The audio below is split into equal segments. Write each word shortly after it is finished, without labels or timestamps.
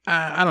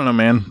I don't know,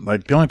 man.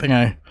 Like, the only thing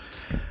I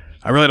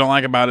really don't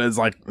like about it is,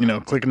 like,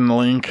 clicking the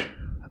link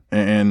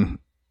and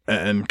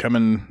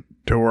coming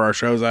to where our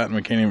show's at, and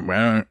we can't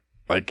even,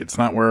 it's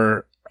not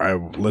where I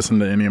listen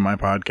to any of my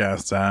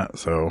podcasts at,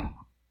 so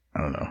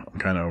I don't know. I'm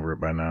kind of over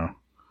it by now.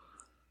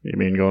 You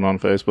mean going on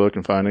Facebook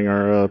and finding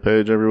our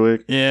page every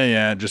week?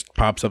 Yeah. It just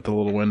pops up the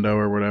little window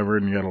or whatever,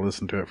 and you got to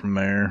listen to it from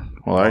there.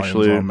 Well,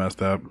 actually, all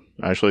messed up.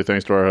 Actually,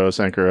 thanks to our host,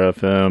 Anchor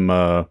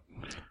FM,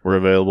 we're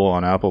available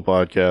on Apple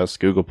Podcasts,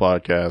 Google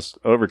Podcasts,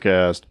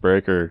 Overcast,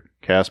 Breaker,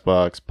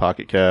 Castbox,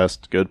 Pocket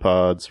Cast, Good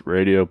Pods,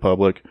 Radio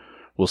Public.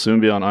 We'll soon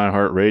be on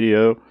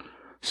iHeartRadio,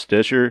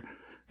 Stitcher,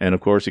 and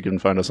of course, you can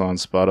find us on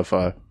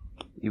Spotify.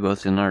 You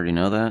both didn't already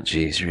know that?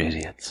 Jeez, you're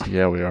idiots.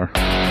 Yeah, we are.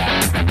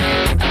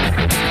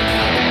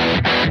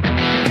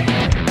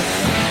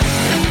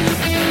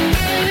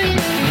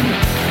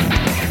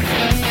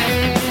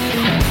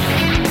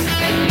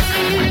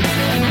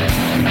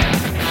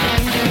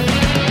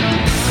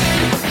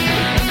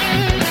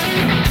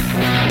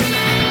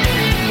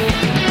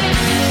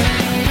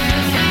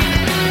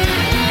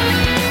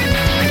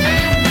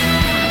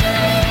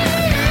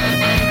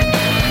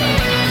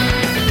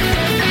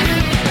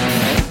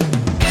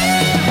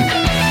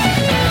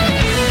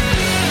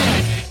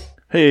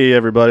 Hey,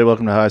 everybody.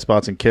 Welcome to High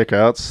Spots and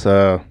Kickouts.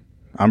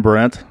 I'm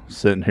Brent,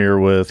 sitting here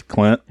with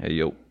Clint. Hey,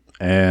 yo.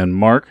 And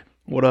Mark.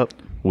 What up?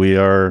 We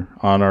are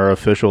on our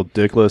official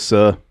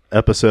Dickless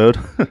episode,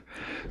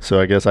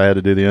 so I guess I had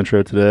to do the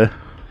intro today.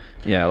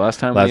 Yeah, last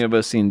time any of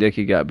us seen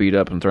Dickie got beat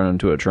up and thrown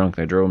into a trunk,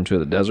 they drove him to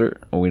the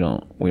desert. We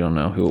don't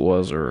know who it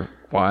was or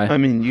why. I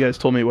mean, you guys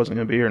told me he wasn't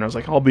going to be here, and I was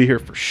like, I'll be here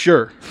for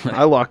sure.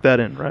 I locked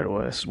that in right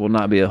away. This will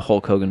not be a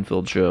Hulk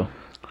Hogan-filled show.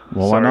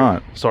 Well, why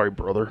not? Sorry,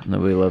 brother.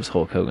 Nobody loves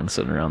Hulk Hogan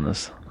sitting around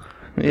this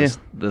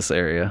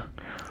area.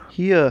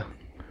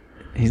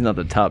 He's not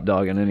the top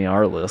dog in any of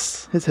our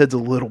lists. His head's a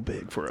little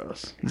big for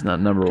us. He's not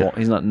number one.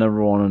 He's not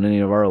number one on any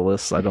of our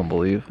lists, I don't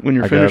believe. When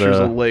your finisher's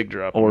a leg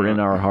drop. Or in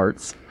our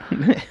hearts.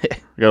 I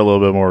got a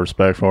little bit more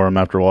respect for him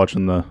after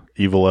watching the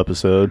Evil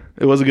episode.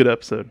 It was a good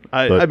episode.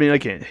 I mean, I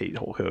can't hate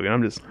Hulk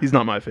Hogan. He's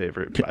not my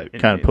favorite.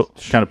 Kind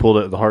of pulled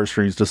at the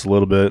heartstrings just a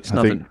little bit.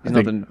 I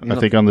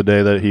think on the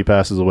day that he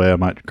passes away, I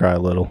might cry a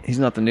little. He's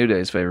not the New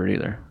Day's favorite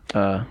either.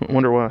 I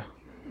wonder why.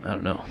 I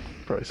don't know.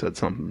 Probably said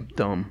something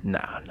dumb.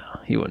 No,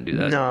 he wouldn't do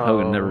that. No.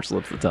 Hogan never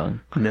slips the tongue.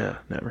 No,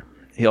 never.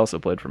 He also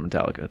played for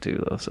Metallica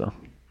too, though. So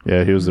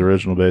yeah, he was the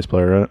original bass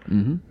player, right?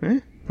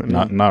 Mm-hmm.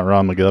 Not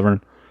Ron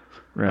McGovern.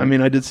 Right. I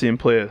mean, I did see him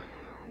play a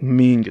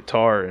mean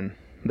guitar in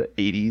the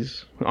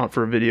 80s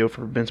for a video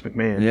for Vince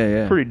McMahon.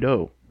 Yeah. Pretty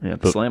dope. Yeah,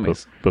 the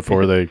Slammies.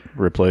 Before they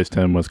replaced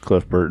him with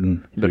Cliff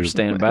Burton. You better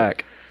stand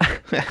back.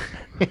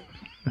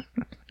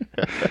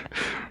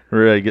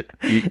 Right.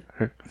 I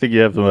think you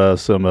have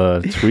some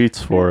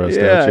tweets for us,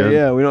 don't you?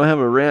 Yeah. We don't have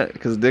a rant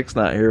because Dick's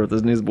not here with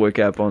his newsboy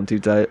cap on too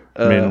tight.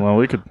 All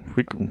we could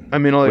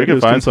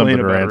find something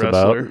to rant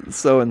about.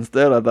 So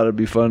instead, I thought it'd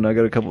be fun. I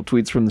got a couple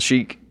tweets from the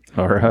Sheik.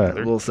 All right. A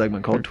little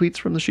segment called Tweets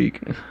from the Sheik.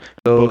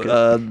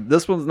 So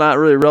this one's not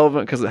really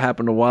relevant because it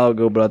happened a while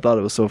ago, but I thought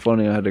it was so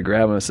funny I had to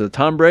grab it. It said,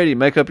 Tom Brady,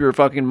 make up your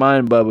fucking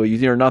mind, Bubba.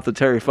 You're not the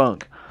Terry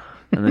Funk.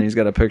 And then he's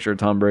got a picture of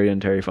Tom Brady and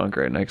Terry Funk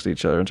right next to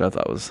each other, which I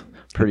thought was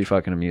pretty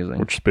fucking amusing.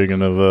 Which,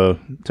 speaking of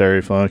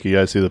Terry Funk, you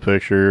guys see the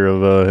picture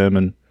of him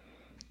and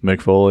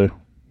Mick Foley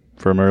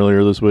from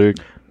earlier this week?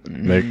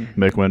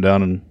 Mick went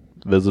down and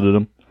visited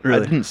him.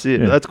 Really? I didn't see it.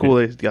 Yeah. But that's cool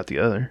they got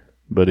together.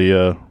 But he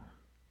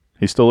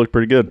still looked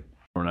pretty good.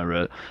 When I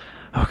read it.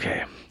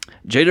 Okay.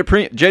 Jada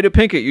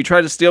Pinkett, you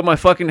tried to steal my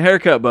fucking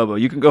haircut, Bubba.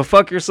 You can go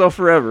fuck yourself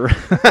forever.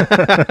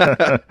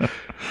 I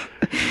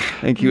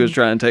think he was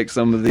trying to take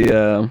some of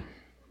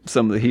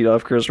the heat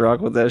off Chris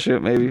Rock with that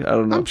shit, maybe. I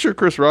don't know. I'm sure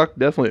Chris Rock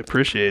definitely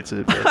appreciates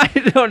it. I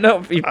don't know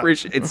if he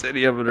appreciates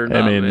any of it or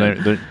not. I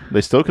mean, they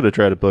still could have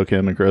tried to book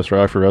him and Chris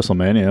Rock for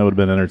WrestleMania. That would have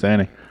been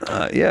entertaining.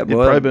 Yeah, it'd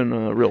probably been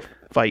a real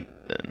fight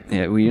then.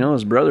 Yeah, well,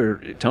 his brother,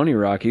 Tony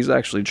Rock, he's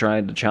actually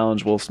trying to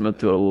challenge Will Smith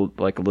to a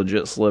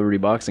legit celebrity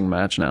boxing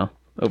match now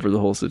over the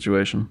whole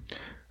situation.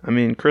 I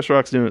mean, Chris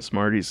Rock's doing it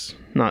smart. He's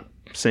not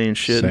saying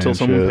shit until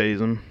someone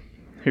pays him.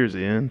 Here's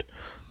the end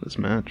of this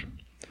match.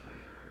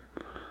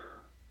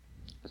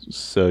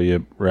 So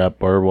you wrap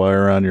barbed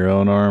wire around your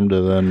own arm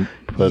to then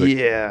put it...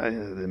 Yeah,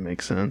 that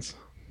makes sense.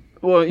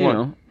 Well, you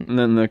know, and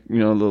then the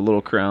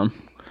little crown.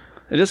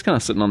 It is kind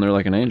of sitting on there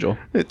like an angel.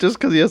 Just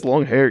because he has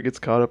long hair, it gets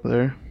caught up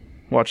there.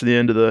 Watch the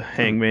end of the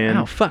Hangman.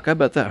 Oh, fuck, I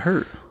bet that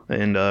hurt.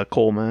 And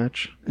Cole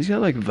match. He's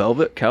got like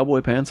velvet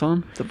cowboy pants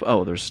on.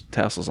 There's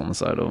tassels on the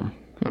side of him.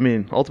 I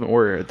mean, Ultimate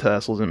Warrior had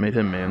tassels and it made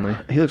him manly.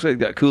 He looks like he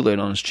got Kool-Aid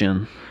on his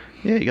chin.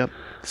 Yeah, he got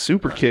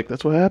super kick.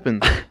 That's what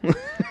happened.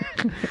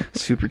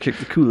 Super kicked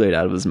the Kool-Aid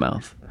out of his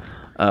mouth.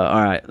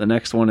 All right, the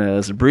next one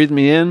is breathe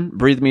me in,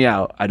 breathe me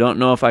out. I don't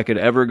know if I could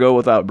ever go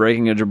without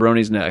breaking a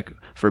jabroni's neck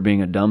for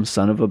being a dumb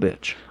son of a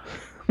bitch.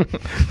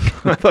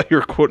 I thought you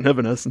were quoting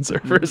Evanescence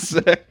there for a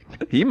sec.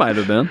 He might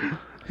have been.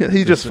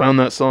 He just found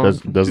that song.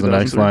 Does the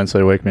next line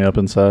say "Wake me up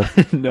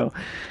inside"? No.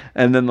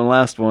 And then the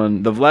last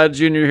one, the Vlad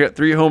Jr. hit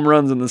 3 home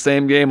runs in the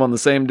same game on the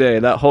same day.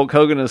 That Hulk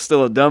Hogan is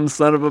still a dumb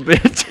son of a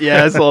bitch.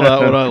 Yeah, I saw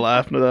that one. I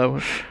laughed at that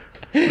one.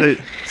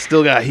 They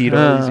still got heat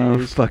all these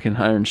years. Fucking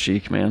Iron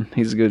Sheik, man.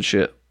 He's good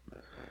shit.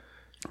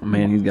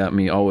 Man, he's got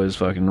me always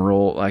fucking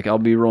roll. Like, I'll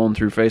be rolling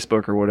through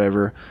Facebook or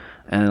whatever,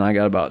 and I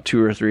got about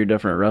 2 or 3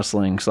 different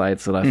wrestling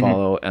sites that I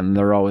follow, and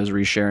they're always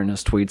resharing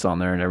his tweets on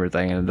there and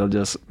everything, and they'll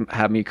just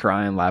have me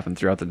crying, laughing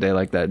throughout the day,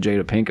 like that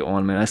Jada Pinkett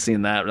one. Man, I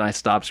seen that, and I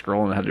stopped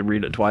scrolling and had to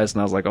read it twice, and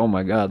I was like, oh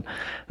my god,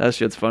 that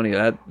shit's funny.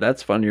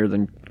 That's funnier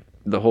than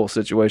the whole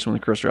situation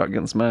with Chris Rock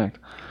getting smacked.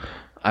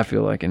 I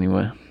feel like,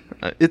 anyway.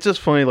 It's just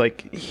funny,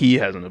 like, he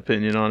has an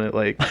opinion on it.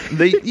 Like,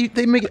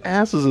 they make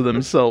asses of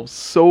themselves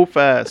so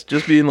fast,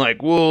 just being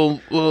like, well,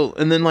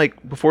 and then,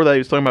 like, before that, he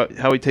was talking about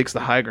how he takes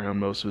the high ground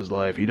most of his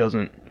life. He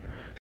doesn't.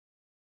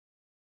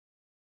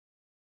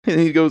 And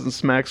he goes and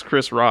smacks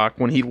Chris Rock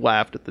when he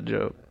laughed at the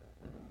joke.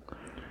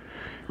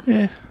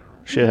 Yeah,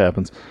 shit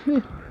happens.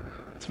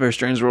 It's a very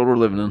strange world we're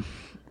living in.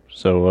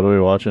 So, what are we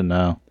watching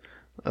now?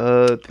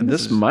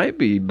 This might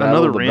be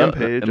another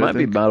Rampage. It might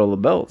be Battle of the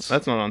Belts.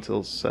 That's not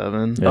until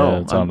 7. Yeah,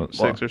 it's on at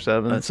 6 or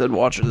 7. I said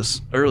watch this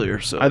earlier,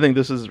 so I think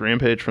this is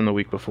Rampage from the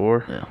week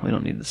before. yeah, we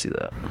don't need to see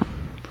that.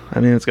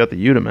 I mean, it's got the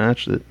Yuta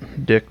match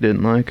that Dick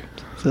didn't like.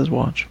 It says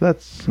watch.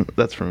 That's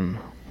from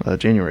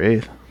January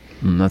 8th.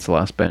 That's the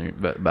last Battle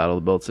of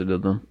the Belts they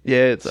did them.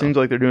 Yeah, it seems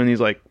like they're doing these,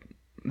 like,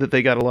 that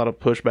they got a lot of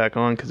pushback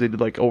on because they did,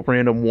 like, a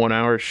random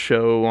 1-hour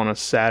show on a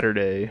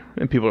Saturday,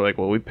 and people are like,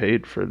 well, we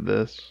paid for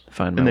this.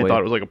 Find and my they way. thought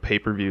it was like a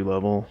pay-per-view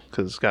level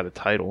because it's got a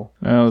title.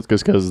 Well, it's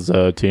just because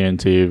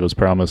TNT was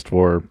promised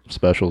 4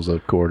 specials a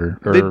quarter,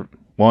 or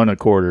 1 a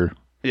quarter.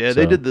 Yeah,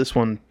 they did this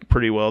one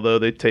pretty well, though.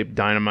 They taped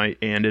Dynamite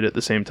and it at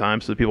the same time,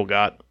 so the people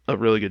got a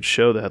really good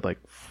show that had, like,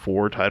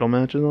 4 title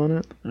matches on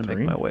it. I'm gonna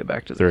make my way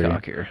back to the 3.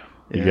 cock here.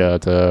 You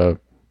got the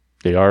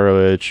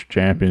ROH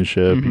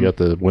Championship, you got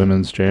the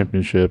Women's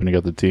Championship, and you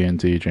got the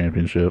TNT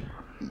Championship.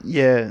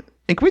 Yeah.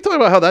 And can we talk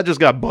about how that just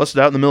got busted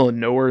out in the middle of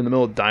nowhere, in the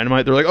middle of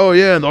Dynamite? They're like, oh,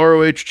 yeah, the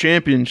ROH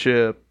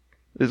Championship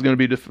is going to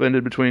be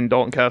defended between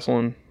Dalton Castle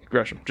and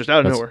Gresham. Just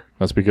out of nowhere.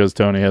 That's because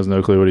Tony has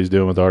no clue what he's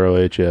doing with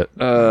ROH yet.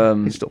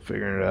 He's still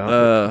figuring it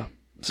out.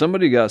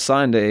 Somebody got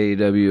signed to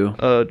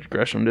AEW.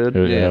 Gresham did.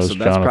 Yeah, it was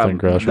Jonathan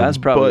Gresham. That's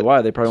probably But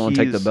why they probably want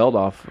to take the belt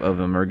off of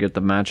him or get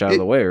the match out of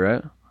the way,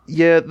 right?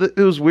 Yeah, it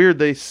was weird.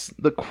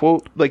 The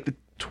quote, like the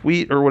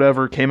tweet or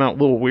whatever, came out a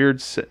little weird.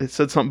 It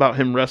said something about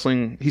him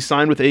wrestling. He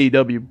signed with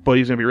AEW, but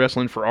he's going to be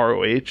wrestling for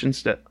ROH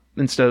instead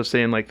of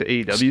saying like the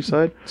AEW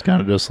side. It's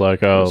kind of just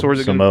like how So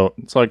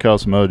it's like how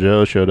Samoa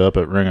Joe showed up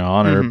at Ring of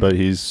Honor, but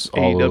he's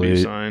all AEW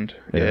elite. signed.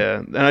 Yeah,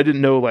 and I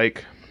didn't know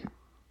like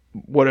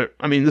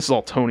I mean, this is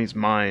all Tony's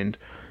mind,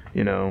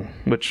 you know.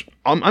 Which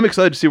I'm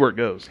excited to see where it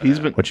goes. He's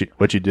been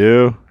What you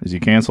do is you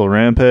cancel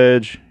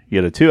Rampage.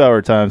 You get a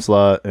 2-hour time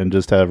slot and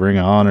just have Ring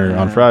of Honor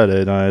on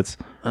Friday nights.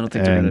 I don't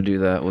think they're going to do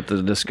that with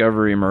the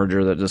Discovery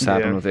merger that just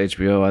happened with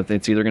HBO. I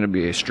think it's either going to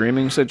be a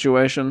streaming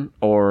situation,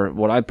 or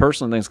what I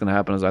personally think is going to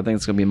happen is I think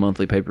it's going to be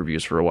monthly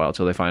pay-per-views for a while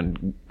until they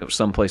find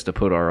some place to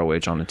put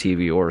ROH on the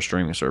TV or a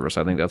streaming service.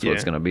 I think that's what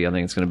it's going to be. I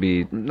think it's going to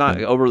be not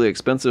overly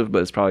expensive,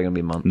 but it's probably going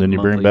to be monthly. Then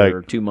you bring back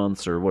or 2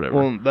 months or whatever.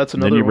 well, that's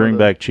another. Then you bring one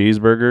back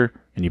Cheeseburger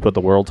and you put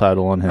the world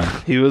title on him.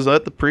 He was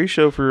at the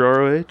pre-show for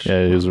ROH.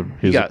 Yeah,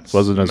 he got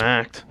wasn't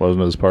smacked.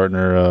 his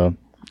partner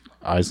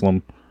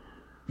Islam.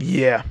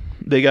 Yeah,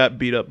 they got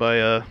beat up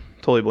by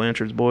Tully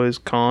Blanchard's boys,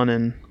 Khan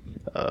and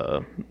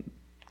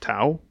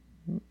Tao.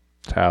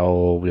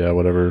 Towel, yeah,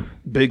 whatever.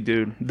 Big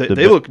dude.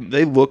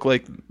 They look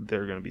like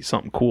they're gonna be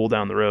something cool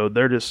down the road.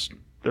 They're a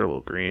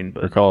little green,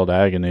 They're but called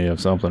Agony of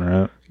something,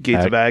 right?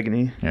 Gates of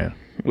Agony. Yeah.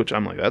 Which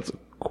I'm like, that's a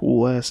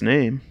cool ass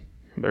name.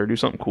 Better do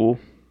something cool.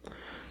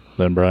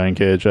 Then Brian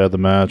Cage had the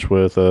match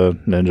with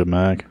Ninja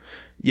Mac.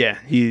 Yeah,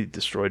 he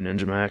destroyed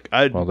Ninja Mac.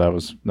 That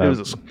was it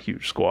was a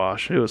huge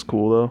squash. It was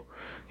cool though.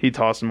 He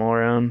tossed them all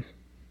around.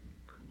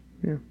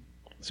 Yeah,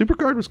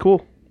 Supercard was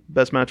cool.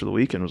 Best match of the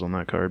weekend was on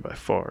that card by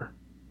far.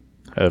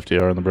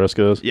 FTR and the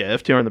Briscoes. Yeah,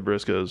 FTR and the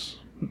Briscoes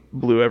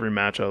blew every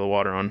match out of the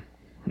water on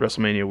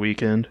WrestleMania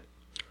weekend.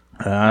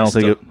 I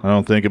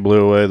don't think it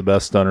blew away the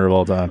best stunner of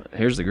all time.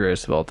 Here's the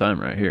greatest of all time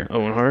right here.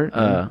 Owen Hart.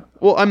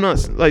 Well, I'm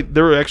not like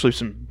there were actually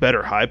some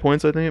better high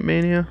points I think at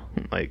Mania.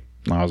 Like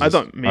I was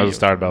just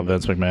talking about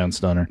Vince McMahon's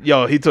stunner.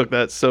 Yo, he took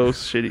that so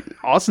shitty.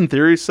 Austin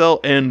Theory's cell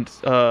and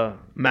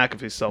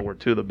McAfee's cell were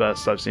two of the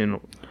best I've seen,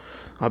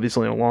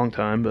 obviously in a long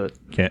time. But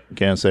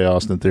can't say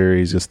Austin Theory.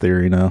 He's just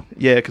Theory now.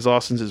 Yeah, because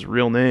Austin's his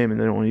real name,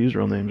 and they don't want to use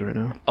real names right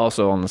now.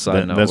 Also on the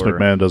side note, Vince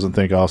McMahon doesn't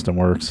think Austin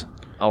works.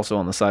 Also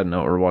on the side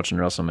note, we're watching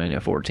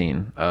WrestleMania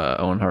 14,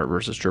 Owen Hart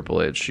versus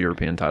Triple H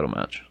European title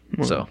match.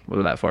 So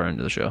we're that far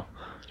into the show,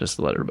 just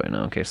to let everybody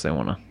know in case they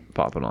want to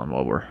pop it on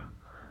while we're.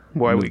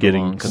 Why we get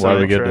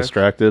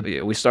distracted?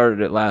 Yeah, we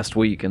started it last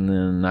week, and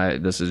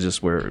then this is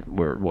just where it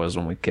was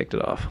when we kicked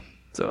it off.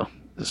 So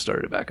just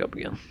started it back up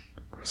again.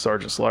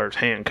 Sergeant Slaughter's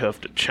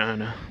handcuffed to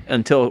China.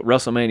 Until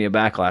WrestleMania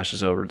Backlash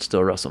is over, it's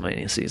still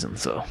WrestleMania season.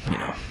 So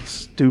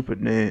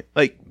stupid name.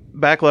 Like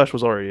Backlash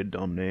was already a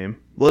dumb name.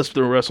 Let's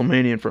throw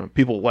WrestleMania in front.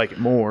 People like it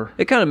more.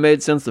 It kind of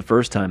made sense the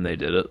first time they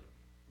did it.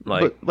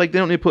 But they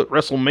don't need to put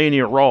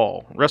WrestleMania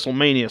Raw,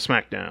 WrestleMania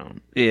SmackDown.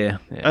 Yeah.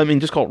 I mean,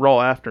 just call it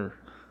Raw after.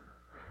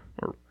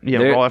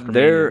 Raw after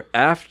Mania.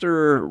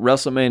 After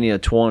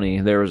WrestleMania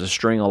 20, there was a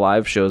string of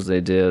live shows they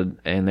did,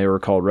 and they were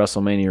called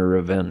WrestleMania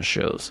Revenge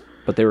shows.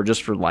 But they were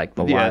just for like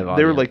the live audience.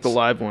 They were like the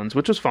live ones,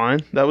 which was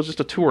fine. That was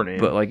just a tour name.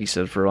 But like you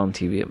said, for on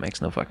TV, it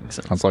makes no fucking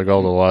sense. Sounds like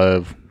all the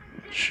live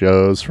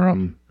shows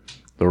from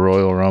the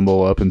Royal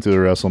Rumble up into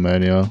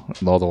WrestleMania.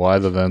 And all the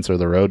live events are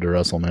the road to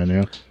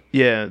WrestleMania.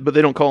 Yeah, but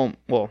they don't call them.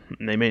 Well,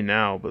 they may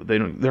now, but they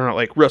don't. They're not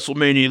like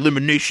WrestleMania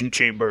Elimination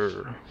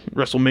Chamber,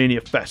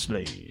 WrestleMania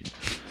Fastlane.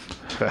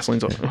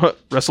 Fastlane's on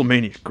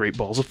WrestleMania Great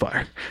Balls of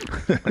Fire.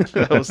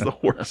 That was the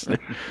worst thing.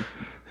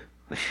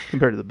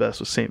 Compared to the best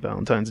was St.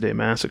 Valentine's Day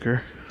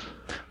Massacre.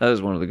 That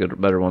is one of the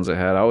better ones they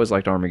had. I always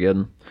liked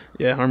Armageddon.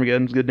 Yeah,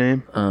 Armageddon's a good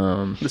name.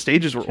 The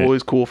stages were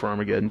always cool for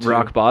Armageddon, too.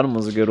 Rock Bottom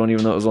was a good one,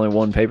 even though it was only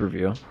one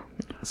pay-per-view.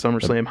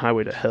 SummerSlam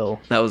Highway to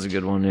Hell. That was a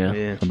good one,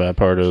 yeah. The bad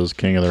part is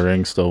King of the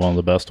Ring still one of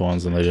the best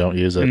ones, and they don't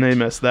use it. And they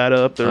messed that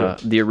up.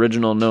 The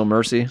original No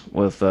Mercy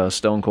with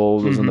Stone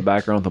Cold was in the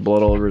background with the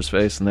blood all over his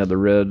face, and they had the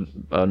red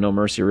No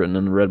Mercy written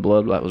in red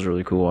blood. That was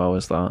really cool, I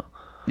always thought.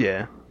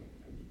 Yeah.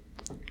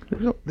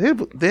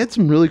 They had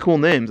some really cool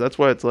names. That's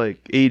why it's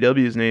like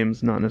AEW's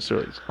name's not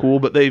necessarily as cool,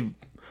 but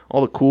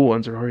all the cool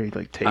ones are already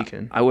like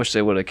taken. I wish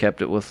they would have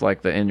kept it with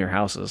like the In Your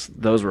Houses.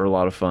 Those were a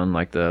lot of fun.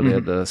 Like they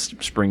had the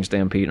Spring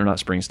Stampede, or not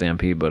Spring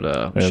Stampede, but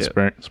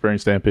Spring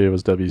Stampede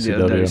was WCW.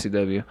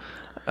 Yeah,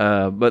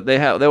 WCW. But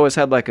they always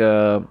had like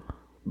the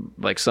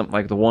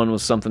one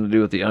was something to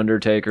do with the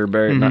Undertaker,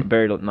 not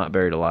buried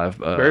alive.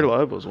 Buried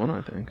Alive was one,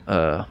 I think.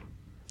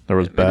 There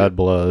was Bad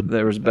Blood.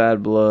 There was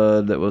Bad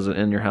Blood that was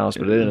In Your House,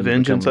 but it didn't.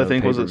 Vengeance, I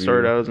think, was it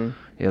started out as a...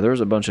 Yeah, there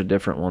was a bunch of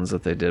different ones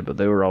that they did, but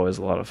they were always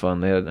a lot of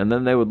fun. And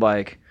then they would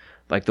like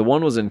the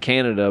one was in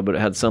Canada, but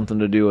it had something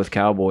to do with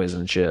cowboys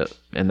and shit.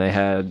 And they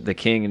had the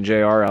King and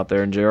JR out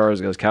there, and JR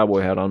has got his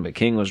cowboy hat on, but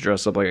King was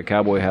dressed up like a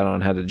cowboy hat on,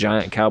 had a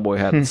giant cowboy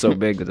hat that's so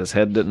big that his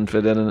head didn't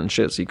fit in it and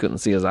shit, so you couldn't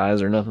see his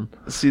eyes or nothing.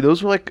 See,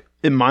 those were like,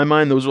 in my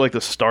mind, those were like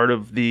the start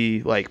of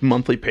the like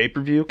monthly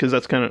pay-per-view, because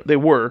that's kind of, they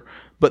were,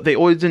 but they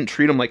always didn't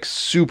treat them like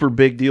super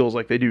big deals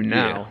like they do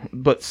now. Yeah.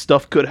 But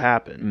stuff could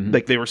happen.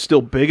 Like they were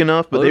still big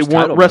enough, but they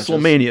weren't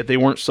WrestleMania. Matches. They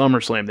weren't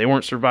SummerSlam. They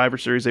weren't Survivor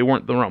Series. They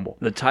weren't the Rumble.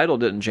 The title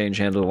didn't change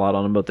hands a lot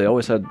on them, but they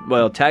always had,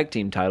 tag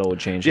team title would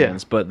change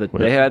hands, but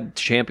they had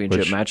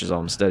championship matches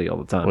on them steady all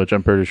the time. Which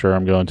I'm pretty sure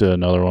I'm going to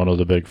another one of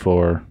the big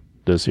four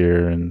this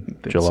year in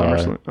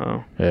July.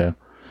 Oh. Yeah.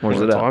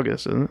 Where's it at?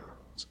 August, isn't it?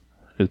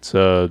 It's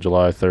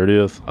July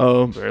 30th.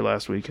 Oh, very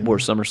last weekend.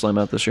 Where's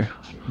SummerSlam at this year?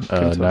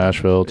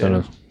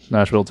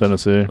 Nashville,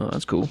 Tennessee. Oh,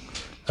 that's cool.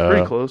 It's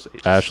pretty close.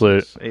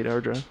 Ashley,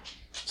 8-hour drive.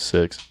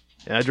 6.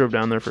 Yeah, I drove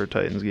down there for a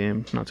Titans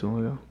game not too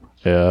long ago.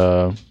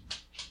 Yeah.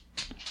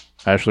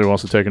 Ashley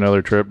wants to take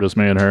another trip, just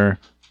me and her.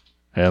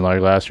 And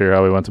like last year,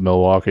 how we went to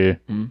Milwaukee.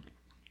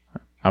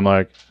 I'm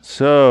like,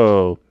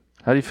 so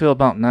how do you feel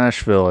about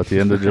Nashville at the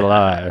end of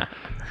July?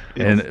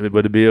 And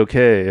would it be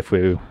okay if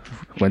we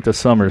went to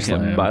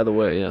SummerSlam? Yeah, by the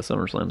way,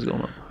 SummerSlam's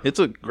going on. It's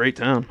a great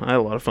town. I had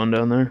a lot of fun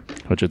down there.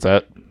 Which it's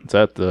at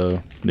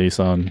the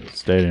Nissan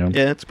Stadium.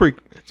 Yeah, it's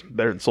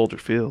better than Soldier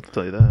Field, I'll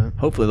tell you that.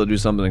 Hopefully they'll do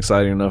something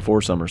exciting enough for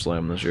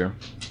SummerSlam this year.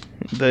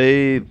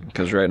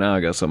 Because right now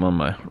I got something on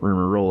my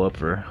rumor roll up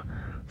for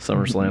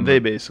SummerSlam. They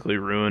basically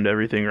ruined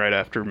everything right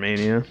after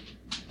Mania.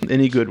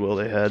 Any goodwill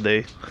they had,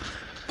 they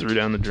threw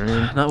down the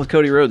drain. Not with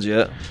Cody Rhodes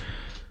yet.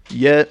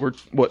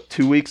 We're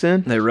 2 weeks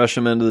in? They rush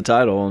him into the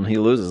title and he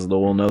loses.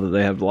 They'll know that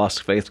they have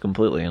lost faith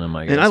completely in him,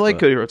 I guess. And I like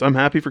Cody Rhodes. I'm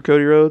happy for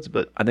Cody Rhodes,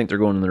 but I think they're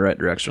going in the right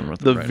direction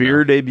with the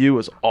Veer debut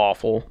was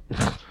awful.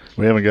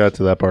 We haven't got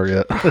to that part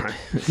yet.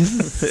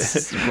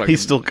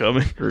 He's still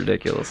coming.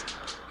 Ridiculous.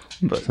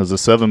 But it was a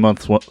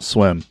 7-month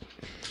swim.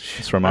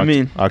 It's from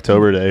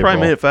October to April.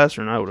 Probably made it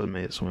faster than I would have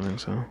made it swimming.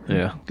 So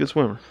yeah, good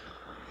swimmer.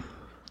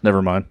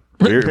 Never mind.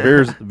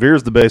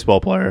 Veer's the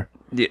baseball player.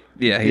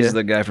 Yeah, he's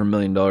the guy from $1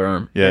 Million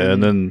Arm. Yeah,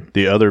 and then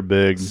the other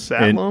big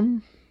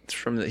Salem.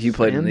 He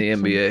played in the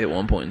NBA at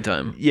one point in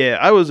time. Yeah,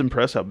 I was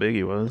impressed how big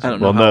he was. I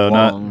don't know how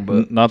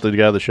long, not the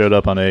guy that showed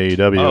up on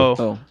AEW.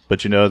 Oh. But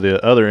the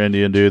other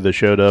Indian dude that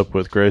showed up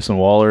with Grayson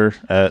Waller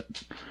at.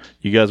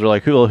 You guys were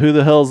like, who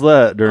the hell's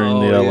that during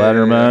the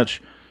ladder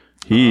match?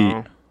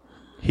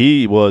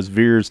 He was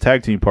Veer's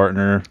tag team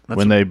partner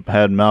when they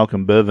had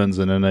Malcolm Bivens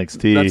in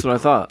NXT. That's what I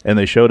thought. And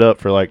they showed up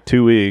for like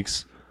 2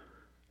 weeks,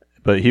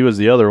 but he was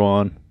the other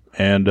one,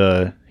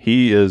 and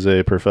he is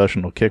a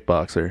professional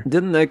kickboxer.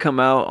 Didn't they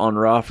come out on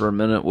Raw for a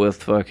minute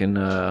with fucking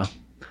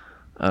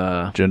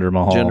Jinder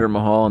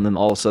Mahal? And then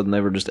all of a sudden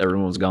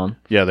everyone was gone?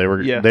 Yeah, they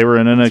were. Yeah. They were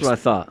in NXT. That's what I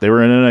thought. They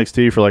were in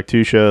NXT for like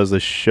 2 shows. They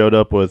showed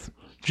up with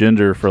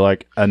Jinder for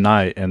like a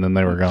night, and then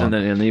they were gone.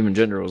 And even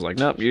Jinder was like,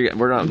 "Nope,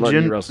 we're not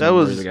letting you wrestle." That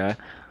was the guy.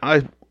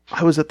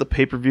 I was at the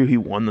pay-per-view. He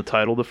won the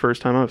title the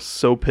first time. I was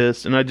so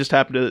pissed, and they just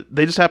happened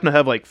to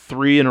have like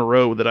 3 in a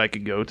row that I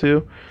could go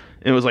to,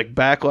 And it was like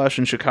Backlash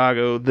in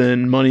Chicago,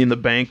 then Money in the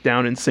Bank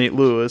down in St.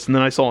 Louis, and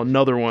then I saw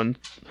another one,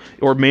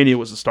 or Mania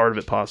was the start of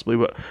it possibly,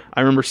 but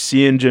I remember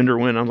seeing Jinder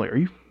win. I'm like, are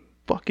you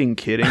fucking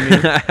kidding me?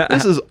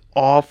 This is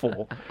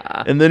awful.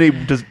 And then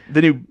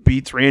he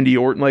beats Randy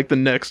Orton like the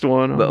next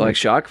one. But like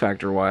shock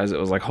factor wise, it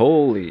was like,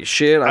 holy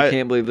shit! I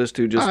can't believe this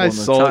dude just won the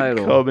saw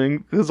title. It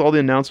coming because all the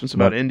announcements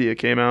about India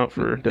came out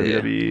for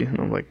WWE, and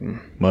I'm like,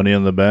 Money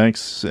in the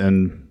Bank's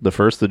in the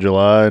 1st of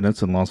July, and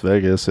it's in Las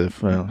Vegas.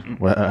 If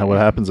what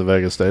happens in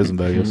Vegas stays in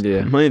Vegas.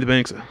 Yeah, Money in the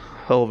Bank's a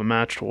hell of a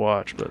match to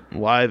watch, but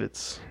live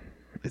it's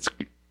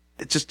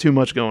just too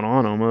much going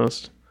on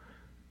almost.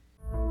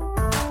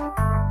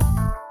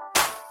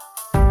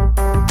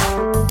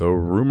 The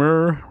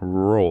rumor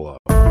roll up.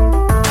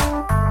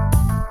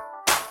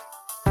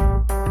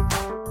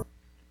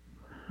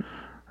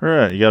 All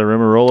right, you got a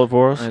rumor roll up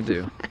for us? I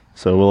do.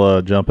 So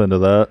we'll jump into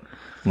that,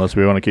 unless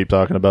we want to keep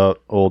talking about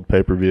old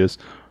pay-per-views.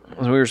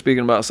 As we were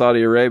speaking about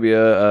Saudi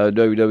Arabia,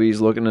 WWE's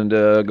looking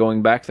into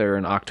going back there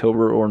in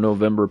October or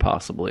November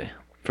possibly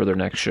for their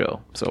next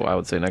show. So I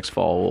would say next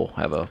fall we'll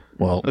have The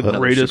another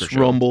greatest super show.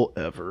 Rumble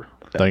ever.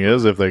 Thing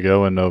is, if they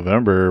go in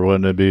November,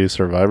 wouldn't it be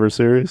Survivor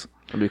Series?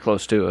 It'll be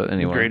close to it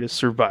anyway. Greatest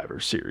Survivor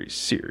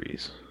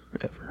Series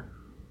ever.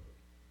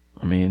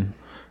 I mean,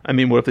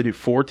 what if they do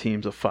 4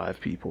 teams of 5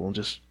 people and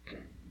just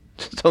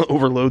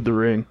overload the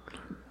ring?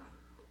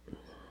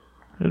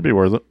 It'd be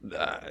worth it.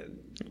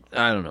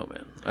 I don't know,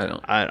 man. I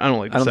don't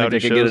like the think Saudi they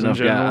could get shows in enough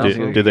general.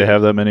 guys. Did they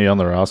have that many on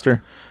the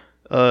roster?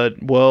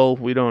 Well,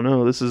 we don't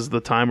know. This is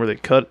the time where they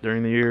cut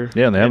during the year.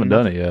 Yeah, and they haven't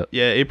done it yet.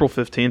 Yeah, April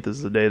 15th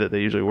is the day that they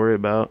usually worry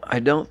about. I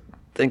don't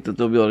think that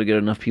they'll be able to get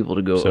enough people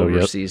to go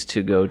overseas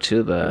to go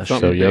to the show.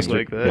 Something So big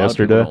like that. A lot of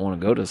yesterday? people don't want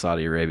to go to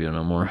Saudi Arabia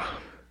no more.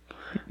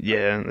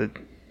 Yeah,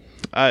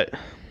 I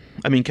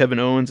mean, Kevin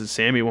Owens and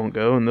Sammy won't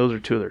go, and those are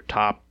 2 of their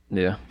top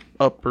Yeah.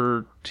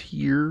 upper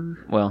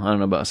tier. Well, I don't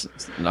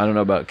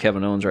know about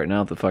Kevin Owens right now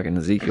with the fucking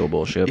Ezekiel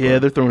bullshit. Yeah,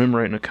 but, they're throwing him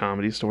right in a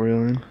comedy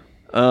storyline.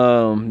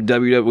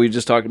 WWE. We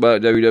just talked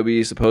about it.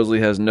 WWE supposedly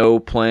has no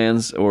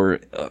plans or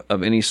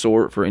of any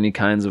sort for any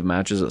kinds of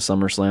matches at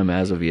SummerSlam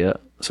as of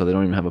yet. So they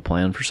don't even have a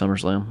plan for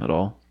SummerSlam at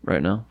all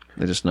right now.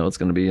 They just know it's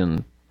going to be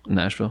in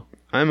Nashville.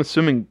 I'm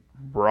assuming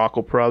Brock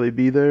will probably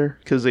be there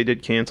because they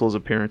did cancel his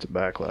appearance at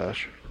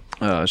Backlash.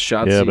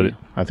 Shotzi. Yeah, but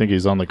I think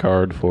he's on the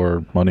card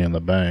for Money in the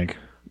Bank.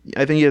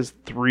 I think he has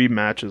 3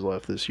 matches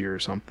left this year or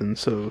something.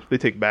 So if they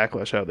take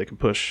Backlash out, they can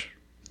push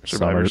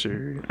Survivor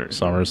Series.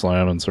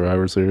 SummerSlam and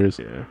Survivor Series.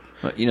 Yeah.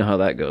 You know how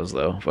that goes,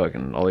 though.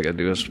 Fucking all they got to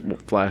do is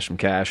flash some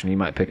cash, and he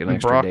might pick an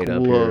extra Brock date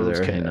up here or loves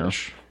there. You know,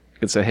 cash. you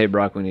could say, "Hey,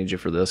 Brock, we need you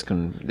for this.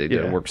 Can they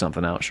work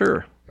something out?"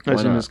 Sure. I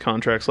assume his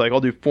contract's like, I'll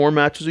do 4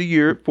 matches a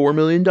year at $4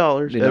 million.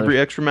 Every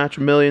extra match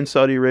 $1 million.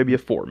 Saudi Arabia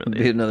 $4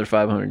 million. Be another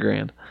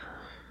 $500,000.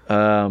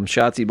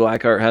 Shotzi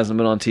Blackheart hasn't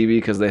been on TV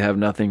because they have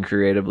nothing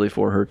creatively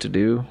for her to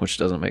do, which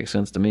doesn't make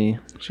sense to me.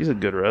 She's a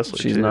good wrestler.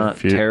 She's too. not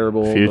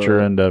terrible. Future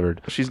but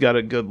endeavored. She's got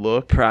a good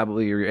look.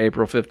 probably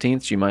April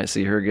 15th, you might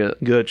see her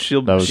get Good.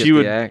 That was- get She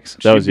would. the axe.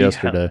 That was be-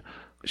 yesterday.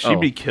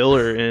 She'd be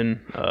killer in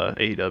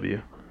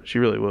AEW. She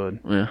really would.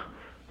 Yeah.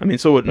 I mean,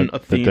 so would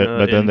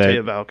Athena then and they-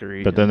 Taya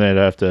Valkyrie. But then they'd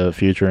have to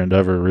Future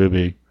Endeavor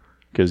Ruby,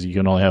 because you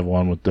can only have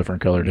one with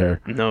different colored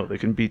hair. no, they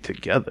can be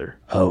together.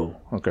 Oh,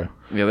 okay.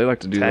 Yeah, they like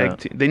to do Tag.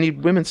 that. They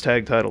need women's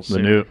tag titles.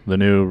 The soon.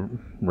 new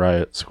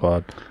Riot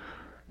Squad.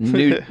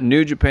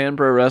 New Japan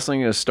Pro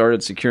Wrestling has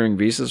started securing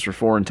visas for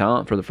foreign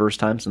talent for the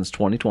first time since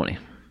 2020.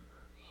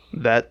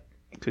 That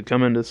could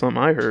come into something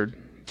I heard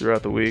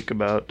throughout the week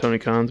about Tony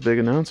Khan's big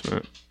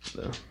announcement.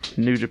 The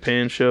New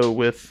Japan show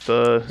with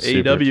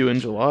AEW in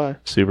July.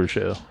 Super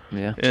Show.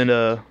 Yeah. And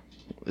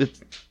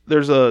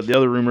there's the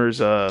other rumors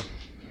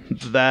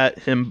that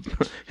him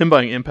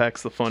buying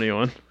Impact's the funny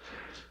one.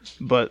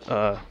 But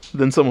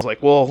then someone's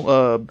like,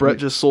 well, Brett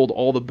just sold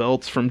all the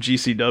belts from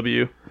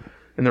GCW.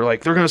 And they're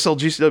like, they're going to sell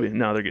GCW.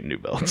 No, they're getting new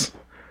belts.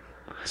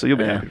 So you'll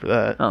be happy for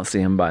that. I don't see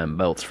him buying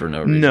belts for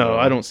no reason. No,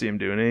 I don't see him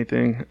doing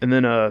anything. And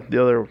then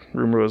the other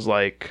rumor was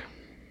like,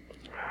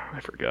 I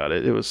forgot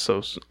it. It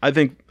was I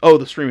think,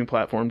 the streaming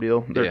platform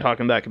deal. They're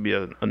talking that could be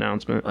an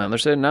announcement. They're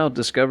saying now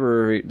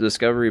Discovery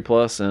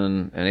Plus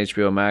and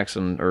HBO Max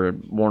or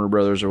Warner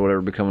Brothers or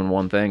whatever becoming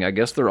one thing. I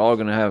guess they're all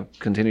going to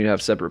continue to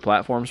have separate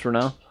platforms for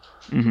now.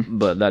 Mm-hmm.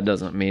 But that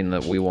doesn't mean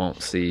that we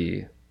won't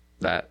see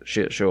that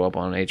shit show up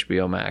on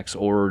HBO Max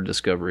or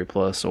Discovery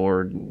Plus,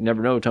 or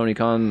never know. Tony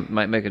Khan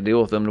might make a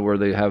deal with them to where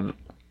they have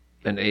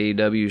an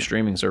AEW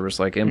streaming service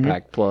like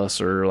Impact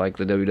Plus or like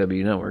the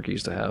WWE Network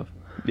used to have.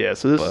 Yeah,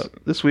 so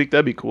this week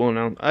that'd be cool.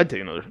 And I'd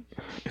take another.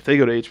 If they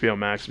go to HBO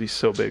Max, it'd be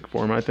so big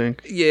for them. I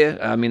think. Yeah,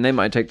 I mean they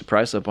might take the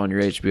price up on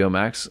your HBO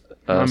Max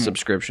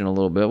subscription a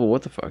little bit. Well,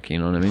 what the fuck, you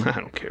know what I mean? I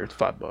don't care. It's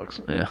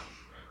 $5. Yeah.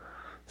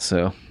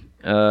 So,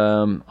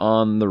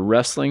 on the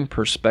Wrestling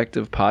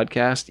Perspective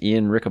podcast,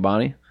 Ian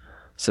Riccaboni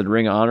said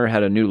Ring of Honor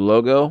had a new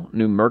logo,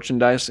 new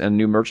merchandise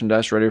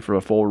ready for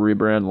a full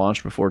rebrand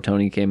launched before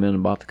Tony came in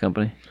and bought the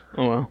company.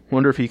 Oh well.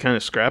 Wonder if he kind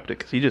of scrapped it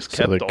because he just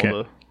kept all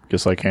the.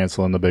 Just like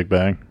canceling the Big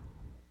Bang.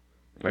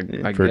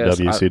 I for guess.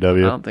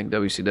 WCW. I don't think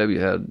WCW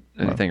had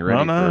anything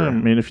ready. No. I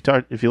mean,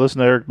 if you listen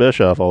to Eric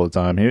Bischoff all the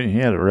time, he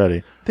had it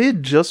ready. They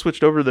had just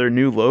switched over their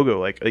new logo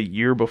like a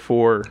year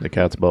before. The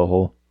cat's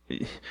butthole.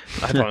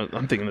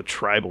 I'm thinking the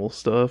tribal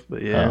stuff,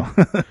 but yeah.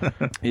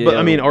 Yeah. But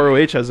I mean,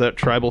 ROH has that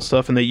tribal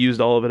stuff, and they used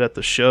all of it at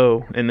the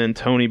show. And then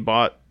Tony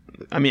bought.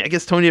 I mean, I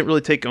guess Tony didn't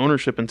really take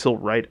ownership until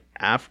right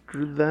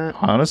after that.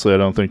 Honestly, I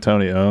don't think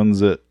Tony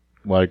owns it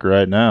like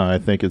right now. I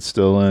think it's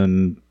still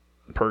in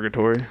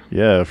Purgatory.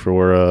 Yeah,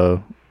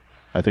 for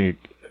I think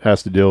it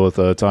has to deal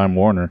with Time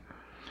Warner.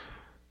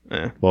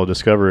 Yeah. Well,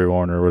 Discovery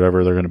Warner,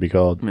 whatever they're going to be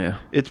called. Yeah.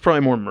 It's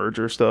probably more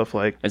merger stuff,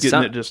 like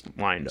getting it just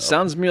lined up.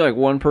 Sounds to me like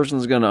one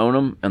person's going to own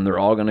them, and they're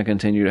all going to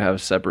continue to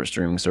have separate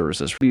streaming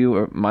services.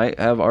 You might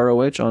have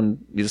ROH on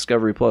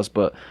Discovery Plus,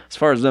 but as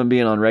far as them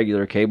being on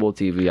regular cable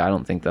TV, I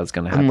don't think that's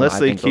going to happen. Unless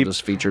they they'll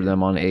just feature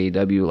them on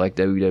AEW like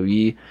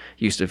WWE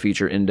used to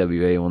feature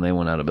NWA when they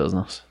went out of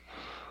business.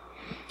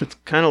 It's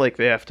kind of like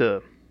they have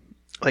to,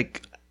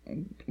 like,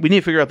 we need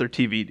to figure out their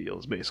TV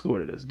deals, basically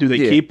what it is. Do they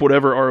keep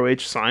whatever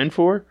ROH signed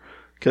for?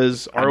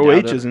 Because ROH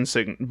is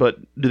in but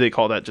do they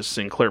call that just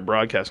Sinclair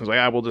Broadcasting? It's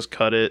like, we'll just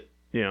cut it,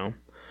 you know.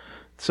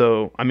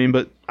 So, I mean,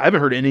 but I haven't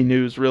heard any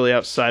news really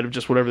outside of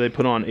just whatever they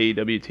put on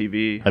AEW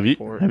TV.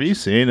 Have you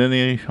seen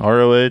any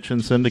ROH in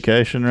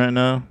syndication right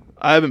now?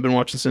 I haven't been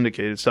watching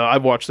syndicated, so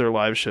I've watched their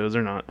live shows.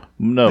 They're not.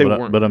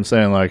 No, but I'm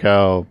saying like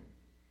how,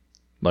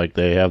 like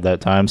they have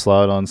that time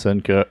slot on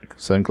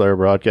Sinclair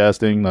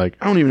Broadcasting. Like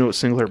I don't even know what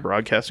Sinclair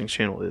Broadcasting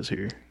channel is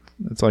here.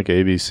 It's like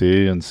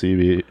ABC and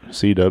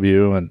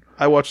CW, and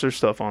I watch their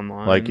stuff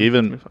online. Like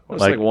even it's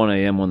like 1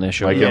 a.m. when they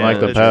show. Like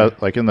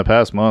in the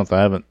past month,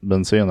 I haven't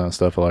been seeing that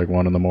stuff at like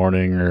 1 in the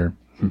morning or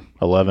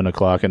 11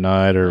 o'clock at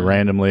night or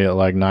randomly at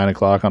like 9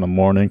 o'clock on the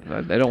morning.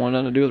 They don't want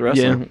nothing to do with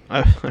wrestling.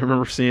 Yeah, I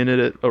remember seeing it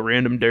at a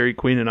random Dairy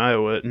Queen in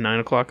Iowa at 9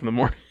 o'clock in the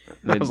morning.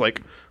 I was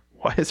like,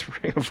 why is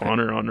Ring of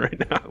Honor on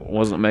right now?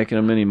 Wasn't making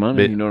them any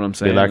money, you know what I'm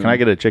saying? Like, can I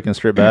get a chicken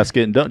strip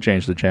basket and don't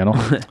change the channel?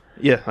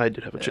 Yeah, I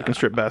did have a chicken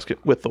strip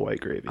basket with the white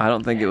gravy. I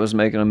don't think it was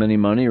making them any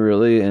money,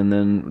 really. And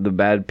then the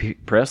bad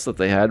press that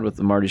they had with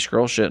the Marty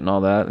Scurll shit and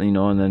all that, you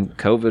know, and then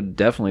COVID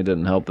definitely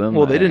didn't help them.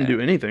 Well, they didn't do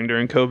anything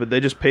during COVID. They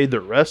just paid their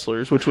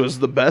wrestlers, which was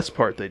the best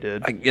part they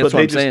did. That's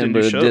what I'm saying,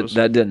 but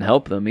that didn't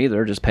help them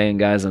either. Just paying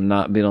guys and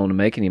not being able to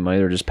make any money.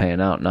 They're just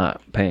paying out,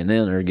 not paying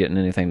in or getting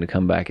anything to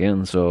come back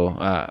in. So,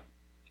 I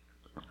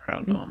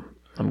don't know.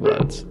 I'm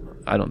glad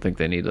I don't think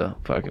they need a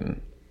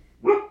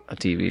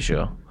TV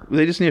show.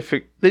 They just need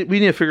to we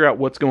need to figure out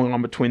what's going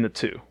on between the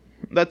two.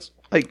 That's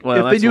like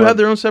if they do have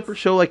their own separate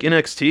show like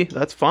NXT,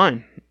 that's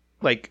fine.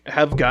 Like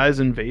have guys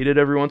invaded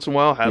every once in a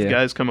while, have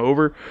guys come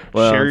over,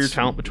 share your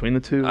talent between the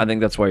two. I think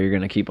that's why you're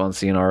going to keep on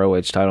seeing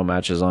ROH title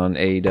matches on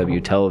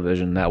AEW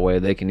television. That way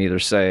they can either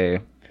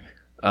say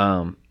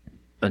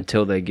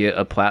until they get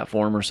a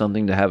platform or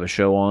something to have a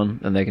show on,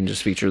 and they can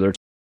just feature their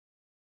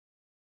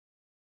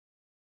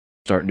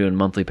start doing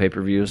monthly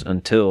pay-per-views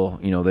until,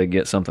 you know, they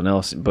get something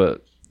else.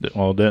 But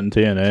well, didn't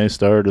TNA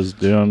start as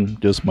doing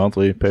just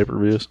monthly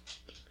pay-per-views?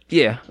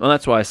 Yeah, well,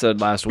 that's why I said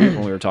last week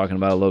when we were talking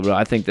about it a little bit.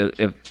 I think that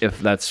if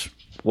that's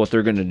what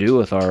they're going to do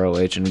with ROH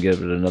and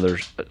give it another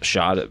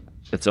shot at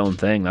its own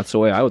thing, that's the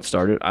way I would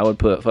start it. I would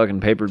put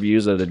fucking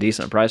pay-per-views at a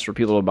decent price for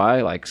people to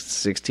buy, like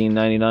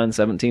 $16.99,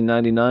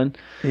 $17.99.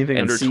 Anything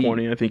under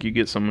 20, I think you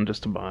get someone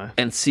just to buy.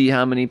 And see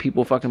how many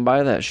people fucking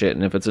buy that shit.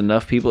 And if it's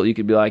enough people, you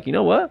could be like, you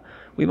know what?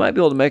 We might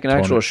be able to make an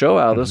actual show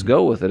out of this.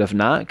 Go with it. If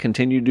not,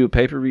 continue to do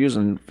pay-per-views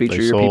and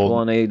feature your people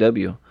on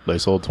AEW. They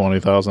sold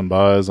 20,000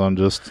 buys on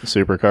just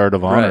Supercard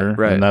of Honor,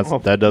 right. And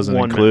that doesn't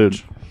include.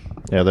 Match.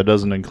 Yeah, that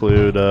doesn't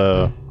include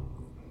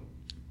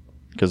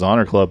because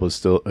Honor Club is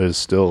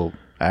still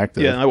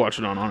active. Yeah, I watch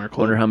it on Honor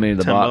Club. Wonder how many of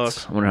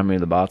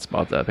the bots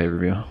bought that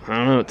pay-per-view. I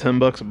don't know.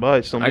 $10 a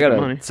buy. Still making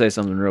money. I gotta say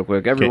something real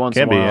quick. Every once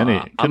in a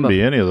while, couldn't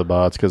be any of the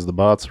bots because the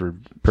bots were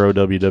pro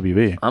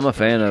WWE. I'm a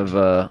fan of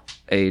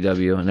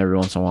AEW, and every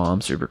once in a while,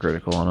 I'm super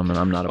critical on them, and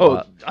I'm not a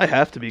bot. I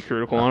have to be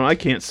critical on them. I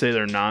can't say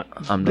they're not.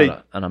 I'm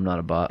not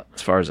a bot,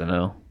 as far as I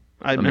know.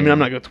 I mean, I'm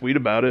not gonna tweet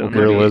about it.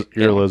 Well,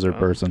 you're a lizard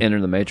person. Enter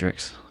the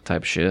Matrix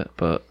type shit,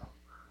 but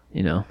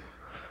you know.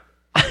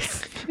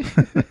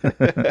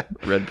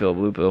 Red pill,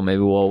 blue pill. Maybe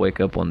we'll all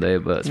wake up one day,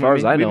 but as far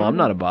as I know, I'm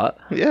not a bot.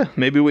 Yeah,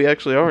 maybe we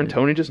actually are, and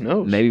Tony just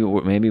knows. Maybe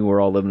we're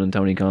all living in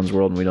Tony Khan's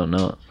world and we don't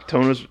know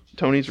it.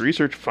 Tony's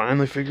research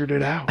finally figured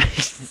it out.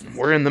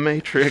 We're in the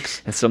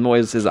Matrix. In some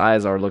ways, his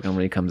eyes are looking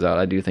when he comes out.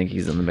 I do think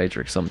he's in the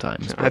Matrix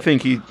sometimes. I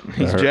think he's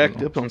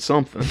jacked up on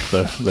something.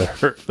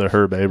 The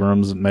Herb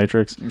Abrams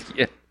Matrix.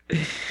 Yeah.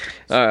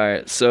 All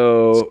right,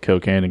 so it's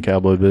cocaine and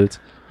cowboy boots.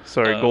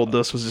 Sorry, Gold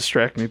Dust was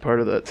distracting me part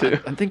of that too.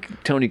 I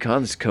think Tony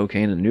Khan's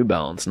cocaine and New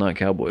Balance, not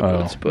cowboy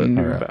boots. But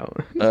New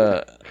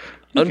Balance.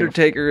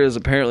 Undertaker is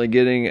apparently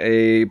getting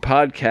a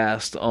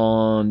podcast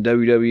on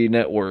WWE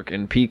Network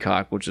and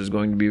Peacock, which is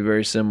going to be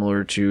very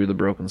similar to the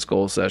Broken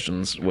Skull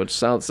sessions, which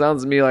sounds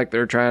to me like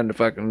they're trying to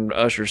fucking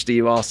usher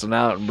Steve Austin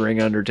out and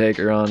bring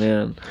Undertaker on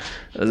in.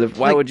 As if,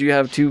 why would you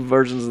have two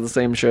versions of the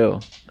same show?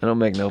 That don't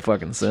make no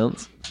fucking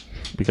sense.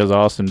 because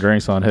Austin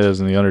drinks on his,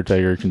 and the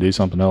Undertaker can do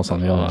something else on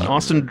the other one.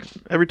 Austin,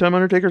 every time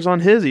Undertaker's on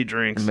his, he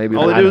drinks. Maybe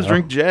all they do is know.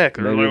 drink Jack.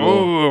 And Maybe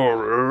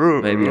they're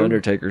like, Maybe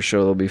Undertaker's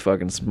show they'll be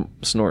fucking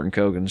snorting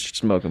coke and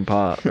smoking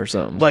pot or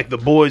something. like the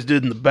boys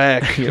did in the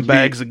back,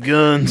 bags of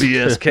guns.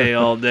 BSK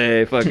all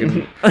day,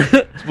 fucking.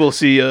 We'll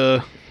see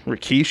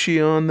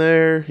Rikishi on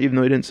there, even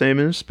though he didn't say him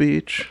in his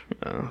speech.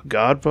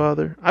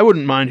 Godfather. I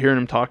wouldn't mind hearing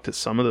him talk to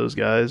some of those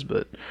guys,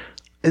 but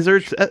is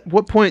there at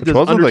what point does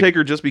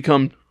Undertaker just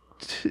become?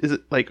 Is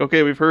it like,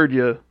 okay, we've heard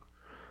you?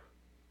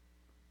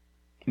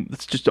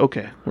 It's just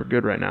okay. We're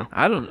good right now.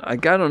 I don't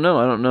know.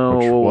 I don't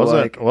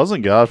know.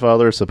 Wasn't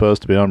Godfather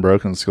supposed to be on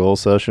Broken Skull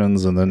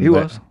Sessions, and then he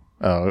was?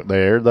 Oh, they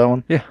aired that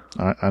one. Yeah,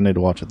 I need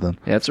to watch it then.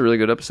 Yeah, it's a really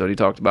good episode. He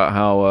talked about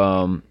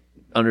how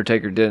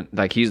Undertaker didn't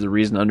like. He's the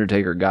reason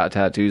Undertaker got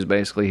tattoos.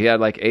 Basically, he had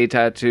like a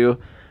tattoo,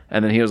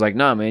 and then he was like,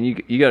 "Nah, man,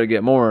 you got to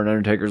get more." And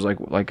Undertaker's like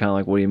kind of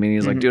like, "What do you mean?"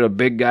 He's like, "Dude, a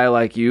big guy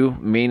like you,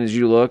 mean as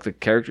you look, the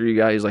character you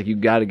got." He's like, "You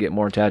got to get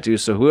more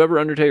tattoos." So whoever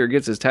Undertaker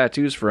gets his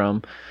tattoos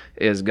from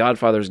is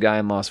Godfather's guy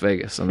in Las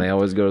Vegas, and they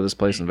always go to this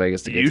place in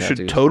Vegas to get tattoos. You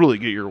should totally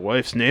get your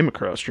wife's name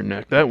across your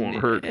neck. That won't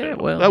hurt. Yeah,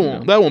 well,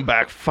 that won't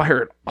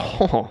backfire at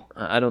all.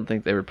 I don't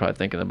think they were probably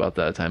thinking about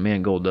that at the time.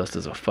 Man, Goldust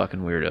is a fucking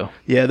weirdo.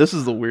 Yeah, this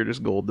is the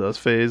weirdest Goldust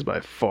phase by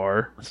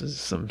far. This is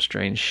some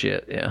strange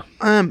shit. Yeah.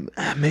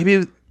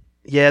 Maybe.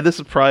 Yeah, this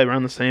is probably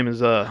around the same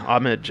as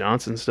Ahmed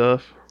Johnson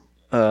stuff.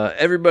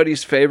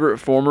 Everybody's favorite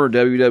former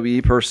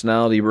WWE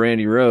personality,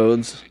 Brandy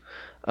Rhodes,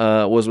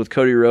 was with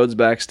Cody Rhodes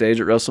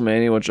backstage at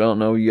WrestleMania, which I don't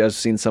know. You guys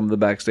have seen some of the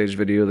backstage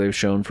video they've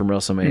shown from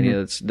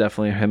WrestleMania. It's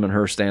definitely him and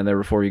her stand there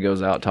before he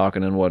goes out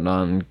talking and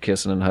whatnot and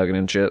kissing and hugging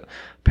and shit.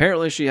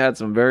 Apparently, she had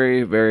some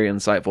very, very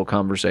insightful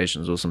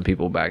conversations with some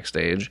people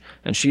backstage,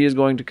 and she is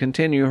going to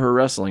continue her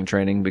wrestling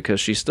training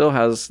because she still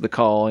has the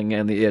calling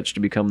and the itch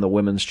to become the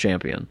women's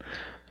champion.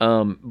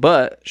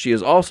 But she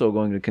is also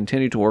going to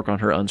continue to work on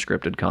her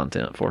unscripted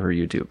content for her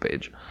YouTube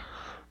page.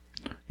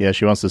 Yeah,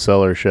 she wants to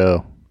sell her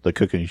show, the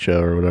cooking show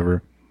or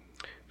whatever.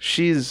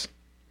 She's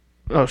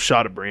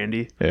shot of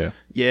brandy.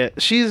 Yeah,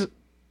 she's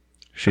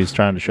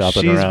trying to shop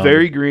it around. She's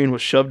very green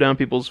with shoved down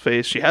people's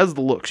face. She has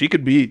the look. She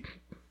could be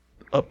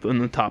up in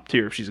the top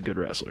tier if she's a good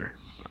wrestler.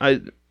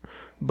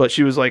 But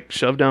she was like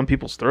shoved down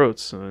people's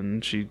throats,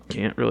 and she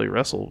can't really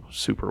wrestle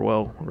super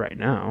well right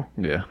now.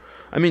 Yeah,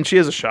 I mean, she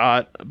has a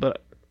shot,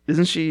 but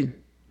isn't she?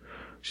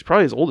 She's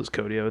probably as old as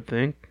Cody, I would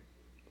think.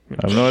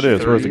 I have no idea.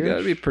 It's worth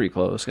gotta be pretty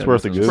close. It's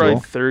worth a Google. Probably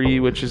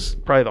 30, which is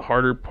probably the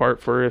harder part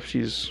for her if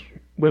she's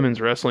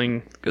women's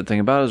wrestling. Good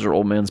thing about it is her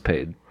old man's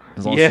paid.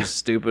 As long as she's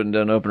stupid and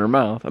doesn't open her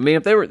mouth. I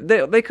mean, if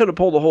they could have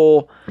pulled a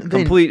whole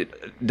complete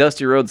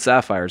Dusty Rhodes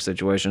Sapphire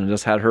situation and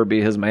just had her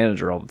be his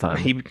manager all the time.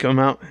 He would come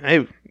out,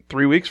 hey,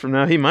 3 weeks from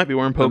now, he might be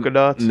wearing polka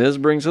dots. Miz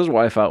brings his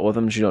wife out with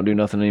him. She don't do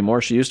nothing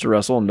anymore. She used to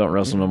wrestle and don't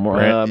wrestle no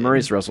more.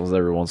 Maurice wrestles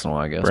every once in a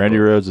while, I guess. Brandy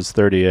Rhodes is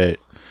 38.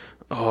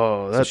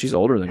 Oh, so she's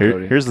older than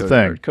Cody. Here's the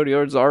thing. Cody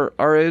Rhodes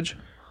our age.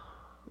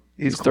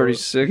 He's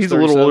 36. He's a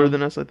little older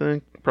than us, I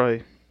think.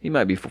 Probably. He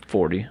might be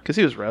 40 because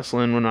he was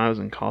wrestling when I was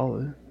in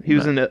college. He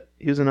was in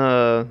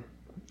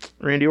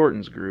Randy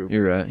Orton's group.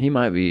 You're right. He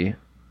might be.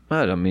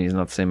 I don't mean he's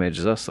not the same age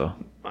as us though.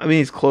 I mean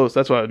he's close.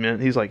 That's what I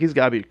meant. He's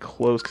got to be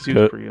close because he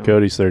was pretty young.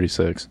 Cody's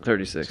 36.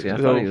 36. Yeah, I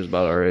thought he was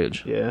about our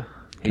age. Yeah.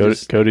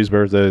 Cody's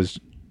birthday is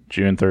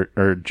June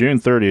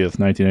 30th,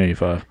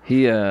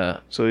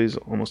 1985. So he's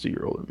almost a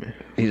year older than me.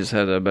 He just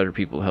had better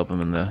people to help him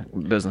in the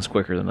business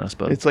quicker than us.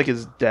 But it's like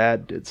his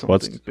dad did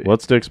something.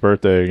 What's Dick's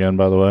birthday again,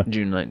 by the way?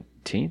 June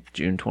 19th,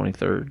 June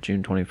 23rd,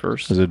 June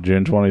 21st. Is it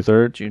June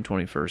 23rd? June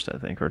 21st, I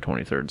think, or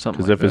 23rd,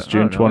 something. Because like if it's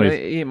June 20th,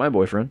 he ain't my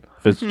boyfriend.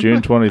 If it's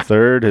June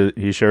 23rd,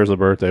 he shares a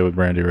birthday with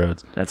Brandy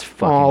Rhodes. That's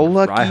fucking.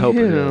 Lucky I hope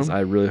him. it is. I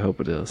really hope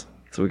it is.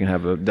 So we can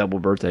have a double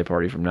birthday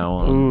party from now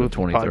on. Ooh, the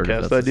 23rd.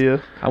 Podcast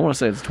idea. I want to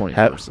say it's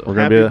 21st. We're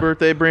gonna happy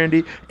birthday,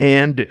 Brandy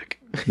and Dick.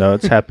 No,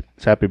 it's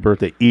happy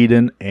birthday,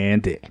 Eden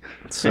and Dick.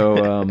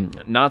 So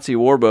Nazi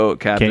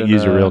Warboat captain. Can't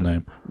use your real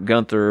name.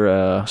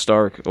 Gunther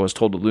Stark was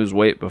told to lose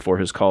weight before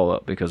his call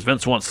up because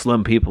Vince wants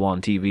slim people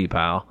on TV,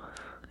 pal.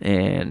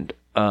 And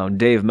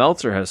Dave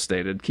Meltzer has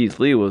stated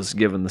Keith Lee was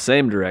given the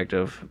same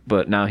directive,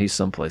 but now he's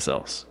someplace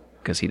else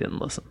because he didn't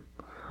listen.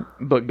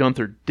 But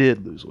Gunther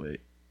did lose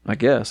weight. I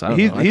guess. I don't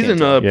know. He's in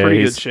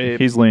pretty good shape.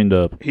 He's leaned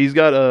up. He's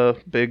got a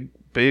big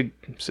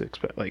six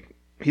pack. Like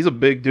he's a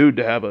big dude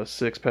to have a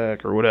six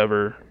pack or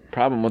whatever.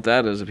 Problem with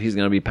that is if he's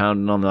going to be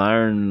pounding on the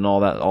iron and all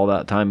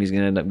that time, he's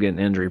going to end up getting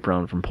injury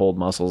prone from pulled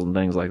muscles and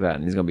things like that,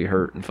 and he's going to be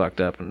hurt and fucked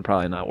up and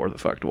probably not worth the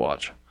fuck to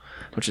watch,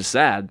 which is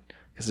sad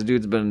because the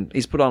dude's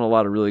he's put on a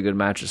lot of really good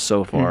matches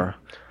so far.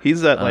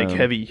 He's that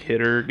heavy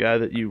hitter guy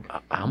that you.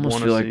 I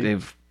almost feel like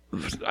they've.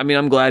 I mean,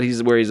 I'm glad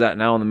he's where he's at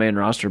now on the main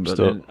roster, but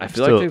I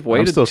feel like they've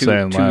waited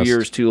 2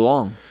 years too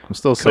long. I'm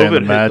still saying COVID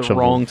the match hit the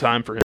wrong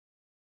time for him.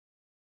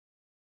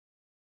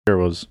 Here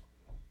was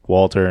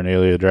Walter and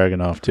Ilya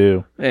Dragunov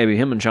too. Maybe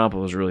him and Ciampa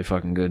was really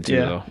fucking good too,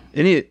 though.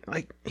 And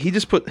he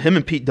just put him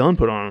and Pete Dunne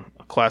put on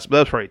a class, but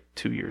that was probably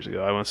 2 years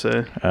ago. I want to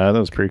say. That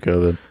was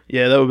pre-COVID.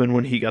 Yeah, that would have been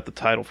when he got the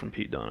title from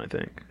Pete Dunne, I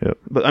think. Yep.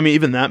 But I mean,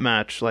 even that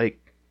match,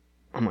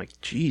 I'm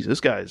like, geez, this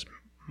guy's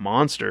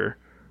monster.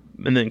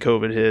 And then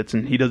COVID hits,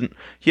 and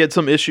he had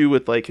some issue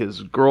with like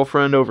his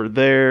girlfriend over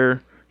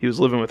there. He was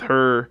living with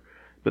her,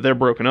 but they're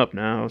broken up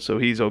now, so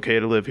he's okay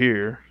to live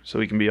here, so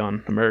he can be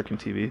on American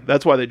TV.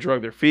 That's why they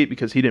drug their feet,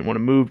 because he didn't want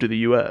to move to the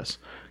U.S.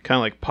 Kind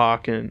of like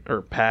Pac in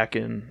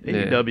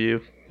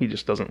AEW. He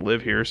just doesn't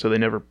live here, so they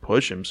never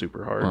push him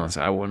super hard. Well,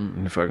 so I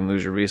wouldn't if I can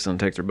lose your visa and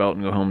take their belt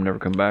and go home and never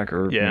come back,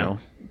 or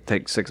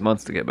take 6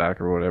 months to get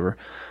back or whatever.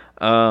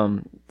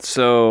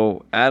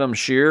 So Adam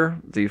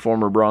Shear, the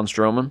former Braun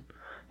Strowman,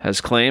 has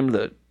claimed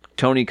that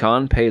Tony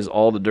Khan pays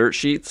all the dirt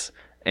sheets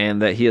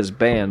and that he has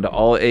banned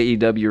all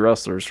AEW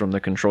wrestlers from the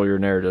Control Your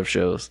Narrative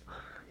shows.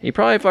 He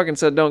probably fucking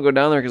said, don't go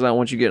down there because I don't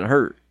want you getting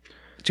hurt.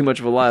 Too much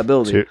of a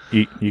liability.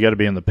 You got to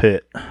be in the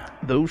pit.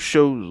 Those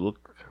shows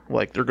look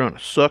like they're going to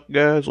suck,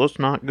 guys. Let's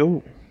not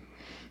go.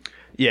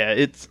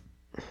 Yeah,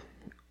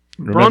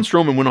 Braun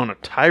Strowman went on a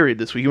tirade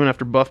this week. He went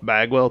after Buff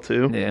Bagwell,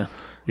 too. Yeah.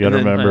 You got to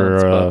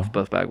remember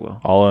Buff Bagwell.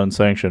 All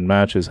unsanctioned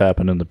matches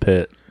happen in the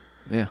pit.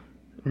 Yeah.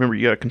 Remember,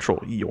 you got to control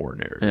your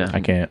narrative. Yeah. I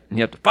can't.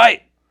 You have to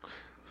fight.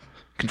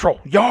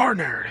 Control your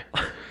narrative.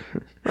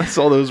 I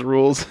saw those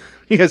rules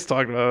you guys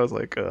talked about. I was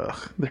like,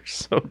 ugh, they're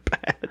so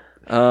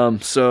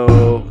bad.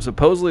 So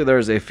supposedly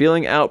there's a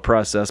feeling out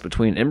process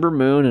between Ember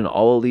Moon and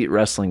All Elite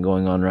Wrestling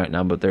going on right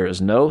now, but there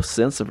is no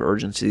sense of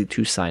urgency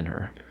to sign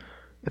her.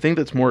 I think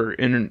that's more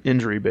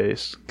injury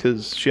based,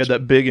 because she had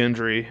that big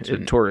injury. She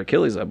tore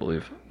Achilles, I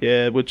believe.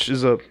 Yeah, which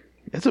is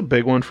it's a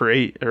big one for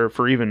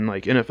even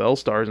like NFL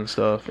stars and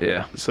stuff.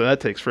 Yeah. So that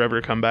takes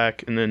forever to come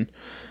back. And then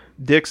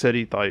Dick said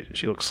he thought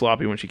she looked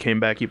sloppy when she came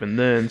back even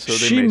then. So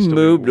she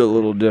moved a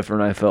little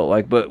different, I felt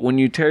like. But when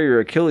you tear your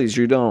Achilles,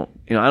 you don't,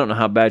 I don't know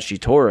how bad she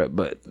tore it,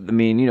 but I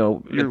mean,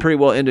 it pretty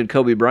well ended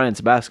Kobe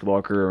Bryant's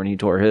basketball career when he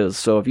tore his.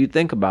 So if you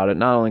think about it,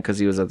 not only because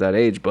he was at that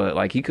age, but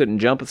like he couldn't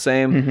jump the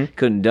same,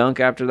 couldn't dunk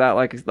after that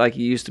like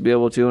he used to be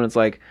able to. And it's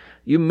like,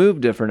 you move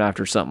different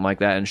after something like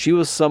that. And she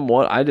was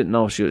somewhat, I didn't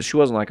know, she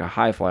wasn't like a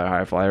high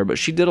flyer, but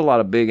she did a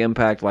lot of big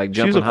impact, like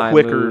jumping high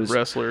moves. She was a quicker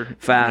wrestler.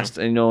 Fast.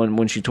 And, and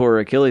when she tore her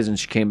Achilles and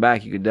she came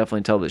back, you could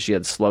definitely tell that she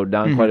had slowed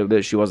down quite a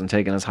bit. She wasn't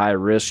taking as high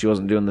risks. She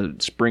wasn't doing the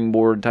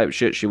springboard type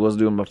shit she was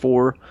doing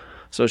before.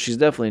 So she's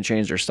definitely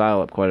changed her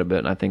style up quite a bit.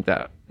 And I think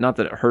that, not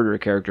that it hurt her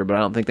character, but I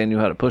don't think they knew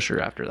how to push her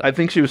after that. I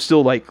think she was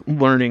still like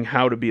learning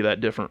how to be that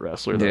different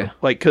wrestler, though. Yeah.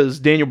 Like, because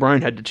Daniel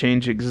Bryan had to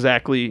change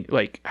exactly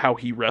like how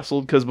he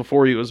wrestled, because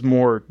before he was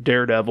more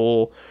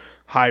daredevil,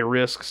 high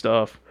risk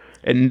stuff.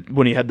 And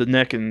when he had the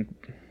neck and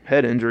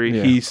head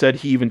injury, he said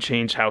he even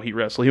changed how he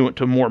wrestled. He went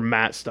to more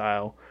mat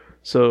style.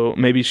 So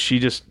maybe she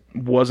just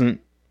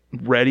wasn't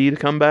ready to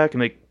come back,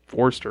 and they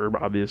forced her,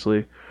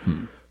 obviously.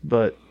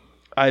 But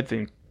I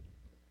think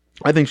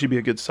she'd be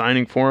a good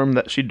signing for him.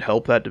 That she'd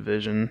help that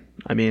division.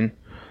 I mean,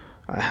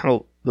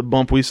 the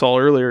bump we saw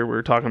earlier, we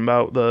were talking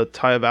about the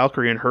Taya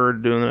Valkyrie and her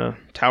doing a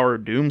Tower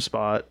of Doom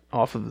spot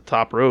off of the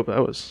top rope.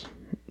 That was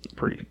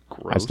pretty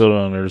gross. I still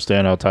don't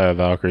understand how Taya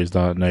Valkyrie's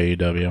not in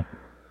AEW.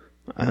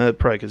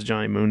 Probably because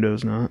Johnny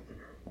Mundo's not.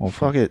 Well,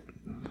 fuck it.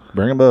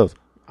 Bring them both.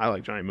 I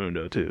like Johnny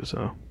Mundo too,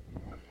 so.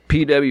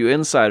 PW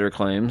Insider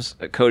claims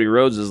that Cody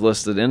Rhodes is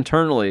listed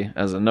internally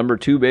as a number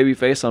 2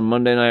 babyface on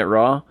Monday Night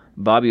Raw.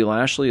 Bobby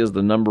Lashley is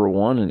the number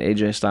 1, and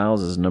AJ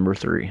Styles is number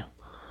 3.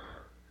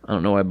 I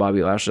don't know why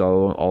Bobby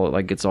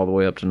Lashley gets all the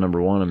way up to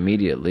number 1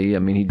 immediately. I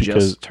mean, he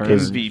just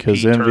turned.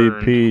 Because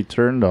MVP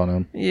turned on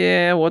him.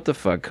 Yeah, what the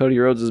fuck? Cody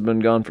Rhodes has been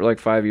gone for like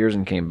 5 years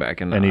and came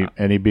back. And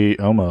he beat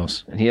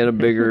Omos. And he had a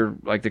bigger,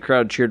 like the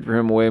crowd cheered for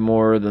him way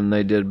more than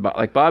they did.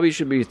 Like Bobby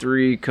should be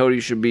 3,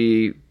 Cody should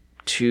be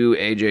 2,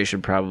 AJ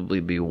should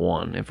probably be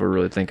 1 if we're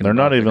really thinking They're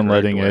about not even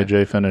letting way.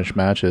 AJ finish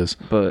matches.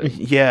 But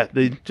yeah,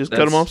 they just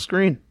cut him off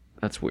screen.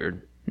 That's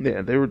weird.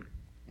 Yeah, they were,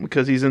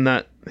 because he's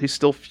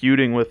still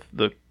feuding with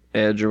the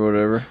Edge or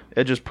whatever.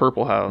 Edge's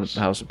Purple House.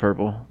 House of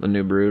Purple, the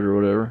New Brood or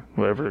whatever.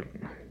 Whatever.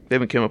 They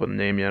haven't come up with a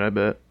name yet, I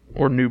bet.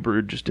 Or New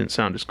Brood just didn't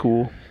sound as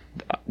cool.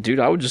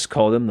 Dude, I would just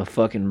call them the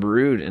fucking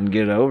Brood and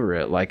get over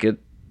it. Like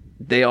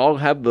they all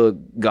have the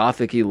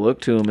gothic-y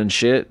look to them and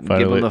shit.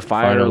 Give them the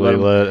fire. Finally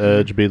let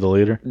Edge be the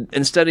leader.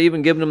 Instead of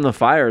even giving them the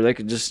fire, they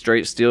could just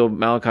straight steal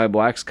Malachi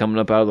Black's coming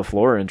up out of the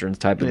floor entrance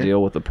type of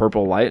deal with the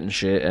purple light and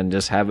shit and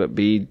just have it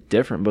be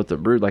different. But the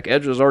Brood, like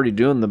Edge was already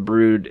doing the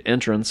Brood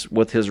entrance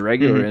with his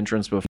regular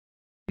entrance before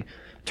he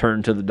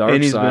turned to the dark side.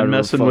 And he's been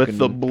messing with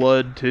the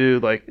blood too,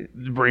 like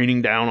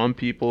raining down on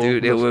people.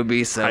 Dude, it would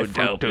be so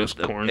dope.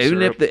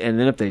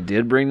 If they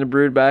did bring the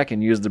Brood back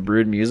and use the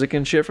Brood music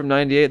and shit from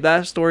 '98,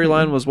 that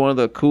storyline was one of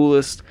the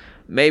coolest.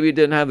 Maybe it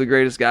didn't have the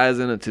greatest guys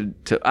in it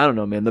to I don't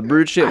know, man. The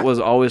Brood shit was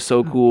always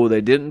so cool.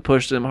 They didn't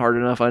push them hard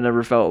enough, I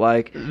never felt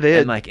like.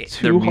 Their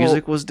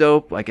music was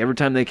dope. Like every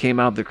time they came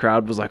out, the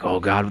crowd was like, oh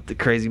God, what the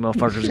crazy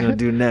motherfucker's gonna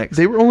do next?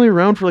 They were only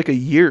around for like a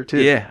year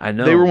too. Yeah, I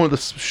know. They were one of the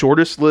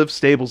shortest lived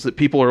stables that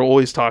people are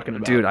always talking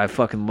about. Dude, I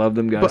fucking love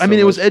them guys. But I mean,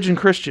 it was Edge and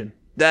Christian.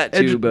 That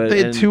too, but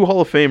they had 2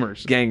 Hall of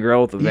Famers.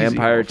 Gangrel with the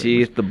vampire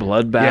teeth, the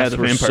bloodbaths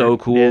were so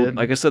cool.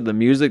 Like I said, the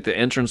music, the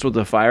entrance with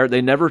the fire,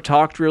 they never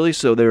talked really,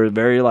 so they were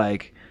very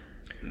like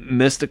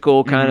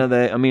mystical kind of.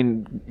 I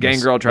mean,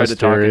 Gangrel tried to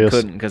talk and Mysterious.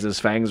 couldn't because his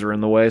fangs were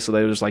in the way. So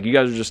they were just like, "You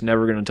guys are just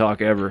never going to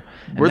talk ever."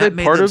 And Were that they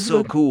made part them of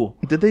so the- cool?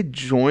 Did they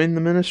join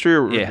the ministry?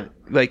 Or Yeah.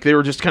 Like they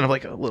were just kind of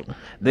like a little.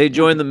 They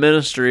joined the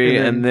ministry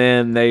And and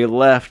then they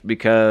left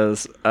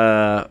because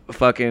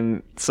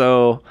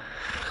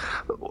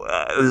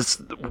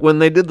when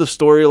they did the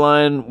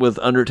storyline with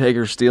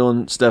Undertaker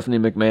stealing Stephanie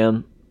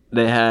McMahon,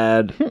 they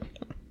had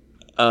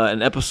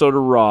an episode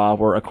of Raw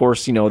where, of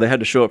course, you know, they had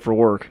to show up for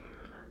work,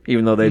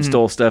 even though they'd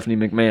stole Stephanie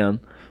McMahon.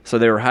 So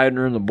they were hiding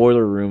her in the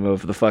boiler room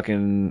of the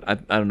fucking, I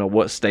don't know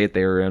what state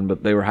they were in,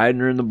 but they were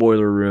hiding her in the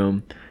boiler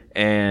room.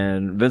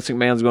 And Vince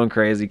McMahon's going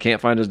crazy, can't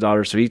find his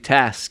daughter, so he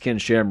tasks Ken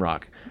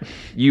Shamrock.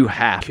 You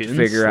have to Ken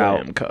figure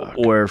out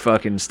Slamcock. where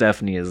fucking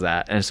Stephanie is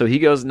at. And so he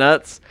goes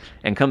nuts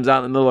and comes out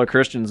in the middle of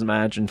Christian's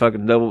match and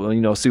fucking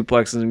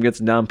suplexes him,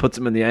 gets him down, puts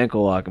him in the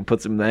ankle lock, and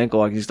puts him in the ankle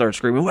lock. And he starts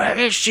screaming, "Where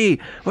is she?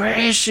 Where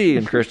is she?"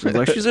 And Christian's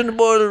like, "She's in the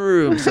boiler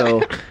room."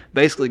 So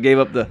basically gave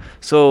up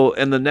so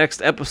in the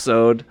next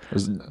episode,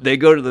 they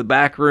go to the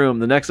back room.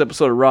 The next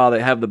episode of Raw,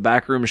 they have the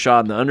back room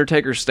shot, and the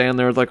Undertaker's standing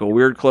there with like a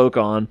weird cloak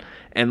on.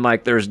 And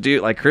like there's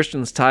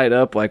Christian's tied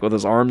up like with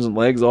his arms and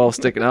legs all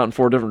sticking out in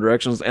 4 different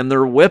directions, and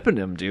they're whipping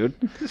him, dude,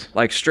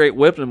 like straight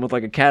whipping him with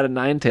like a cat of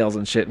 9 tails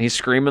and shit, and he's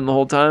screaming the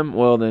whole time.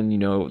 Well, then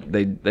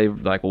they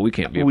like, well, we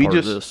can't be a part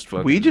of this.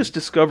 We just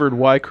discovered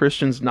why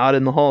Christian's not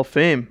in the Hall of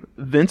Fame.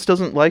 Vince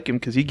doesn't like him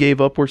because he gave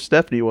up where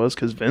Stephanie was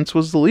because Vince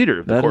was the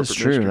leader of the That corporate is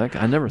true. ministry.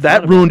 I never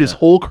That thought ruined about his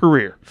whole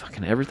career.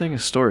 Fucking everything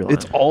is storyline.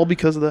 It's all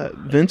because of that.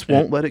 Vince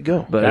won't let it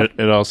go. But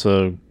It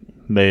also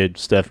made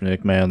Stephanie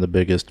McMahon the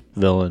biggest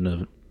villain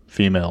of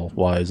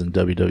female-wise in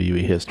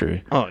WWE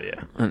history. Oh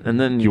yeah, and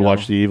then Did you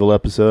watch the Evil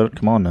episode?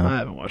 Come on I now.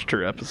 haven't watched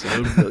her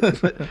episode.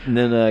 But And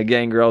then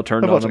Gangrel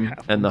turned I've on watched him, like half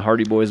of and the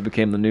Hardy Boys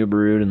became the New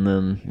Brood, and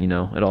then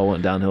it all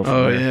went downhill from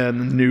oh there. yeah, and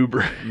the new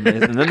And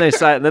then they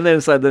decided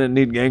they didn't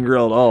need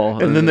Gangrel at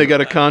all. and then they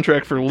got a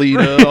contract for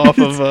Lita off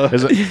of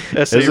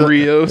S.A.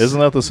 Rios. Isn't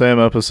that the same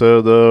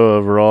episode, though,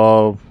 of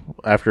Raw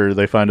after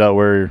they find out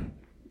where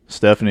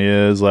Stephanie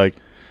is? Like,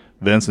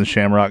 Vince and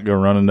Shamrock go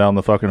running down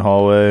the fucking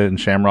hallway, and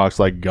Shamrock's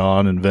like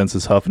gone, and Vince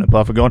is huffing and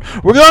puffing, going,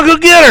 "We're gonna go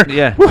get her!"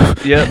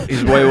 yeah,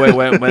 he's way.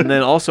 And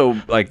then also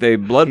like they He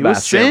was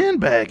bloodbath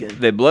sandbagging.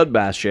 They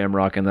bloodbath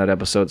Shamrock in that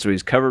episode, so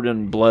he's covered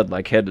in blood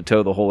like head to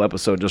toe the whole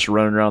episode, just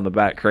running around the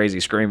back crazy,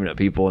 screaming at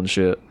people and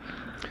shit.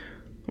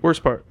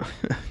 Worst part,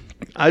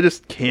 I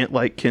just can't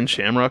like Ken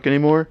Shamrock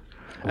anymore.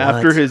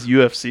 After his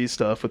UFC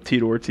stuff with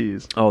Tito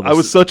Ortiz. Oh, I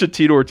was such a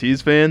Tito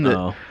Ortiz fan that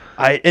Oh.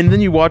 I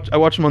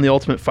watch him on The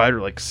Ultimate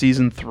Fighter like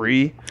season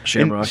 3.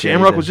 Shamrock, and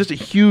Shamrock yeah, was just a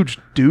huge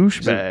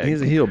douchebag.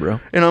 He's a heel, bro.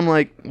 And I'm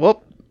like,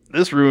 well,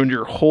 this ruined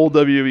your whole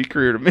WWE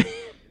career to me.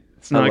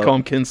 So now I love- call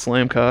him Ken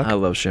Slamcock. I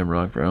love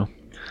Shamrock, bro.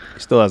 He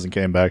still hasn't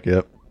came back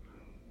yet.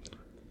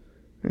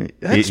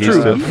 That's he's true.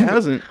 still- He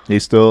hasn't.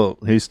 He's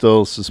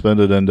still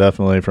suspended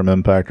indefinitely from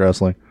Impact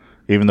Wrestling,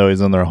 even though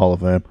he's in their Hall of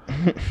Fame.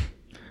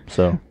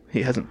 So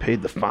He hasn't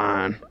paid the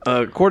fine.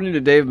 According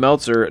to Dave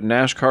Meltzer,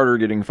 Nash Carter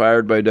getting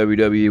fired by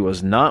WWE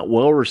was not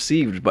well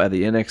received by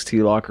the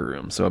NXT locker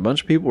room. So a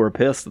bunch of people were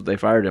pissed that they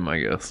fired him, I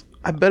guess.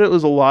 I bet it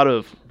was a lot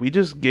of, we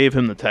just gave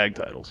him the tag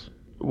titles.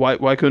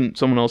 Why couldn't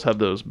someone else have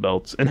those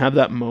belts and have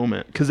that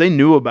moment? Because they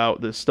knew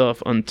about this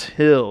stuff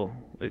until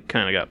it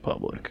kind of got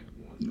public.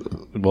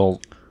 well,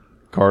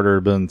 Carter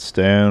had been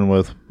staying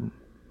with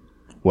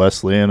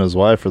Wesley and his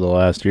wife for the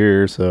last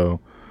year, so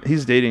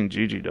He's dating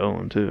Gigi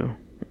Dolan too.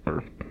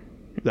 Or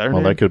is that her well,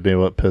 name? that could be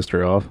what pissed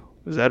her off.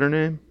 Is that her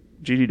name?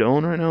 Gigi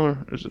Dolan right now?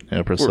 Or is it,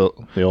 Yeah,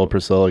 the old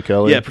Priscilla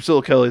Kelly, yeah,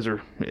 Priscilla Kelly's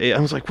her. I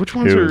was like, which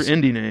one's her Who's-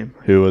 indie name?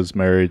 who was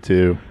married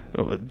to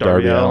Darby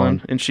Darby Allin.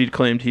 Allin. And she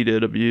claimed he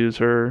did abuse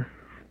her.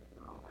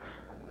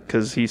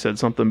 Because he said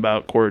something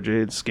about Cora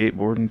Jade's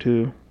skateboarding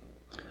too.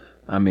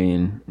 I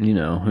mean, who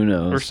Or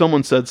knows?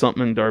 someone said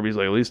something and Darby's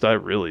like, at least I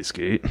really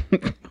skate.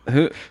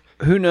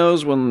 Who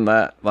knows when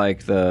that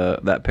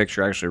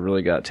picture actually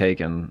really got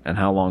taken and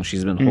how long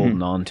she's been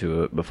holding on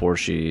to it before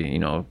she,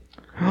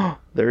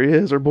 There he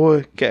is, our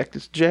boy,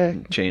 Cactus Jack.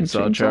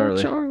 Chainsaw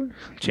Charlie.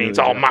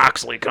 Chainsaw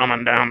Moxley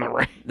coming down the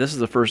ring. This is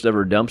the first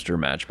ever dumpster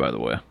match, by the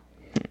way.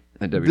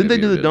 that Didn't they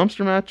do WWE the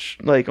dumpster match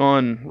like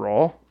on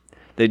Raw?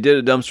 They did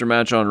a dumpster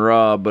match on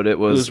Raw, but it It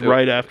was was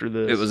right after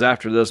this. It was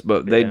after this,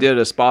 but they Yeah. did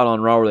a spot on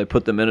Raw where they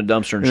put them in a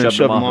dumpster and And shoved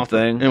them off a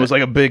thing. And it was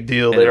like a big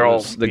deal. And They're it all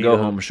was the beat go up.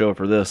 home show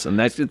for this, and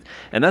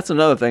that's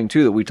another thing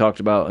too that we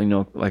talked about.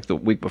 Like the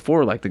week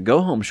before, like the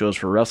go home shows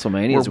for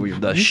WrestleManias Were were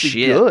the used to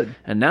be shit, good.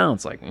 and now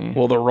it's like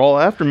Well, the Raw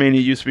after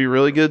Mania used to be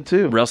really good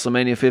too.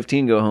 WrestleMania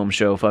 15 go home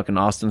show, fucking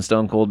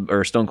Stone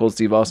Cold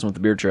Steve Austin with the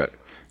beer truck.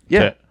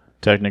 Yeah.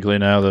 technically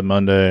now the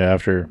Monday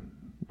after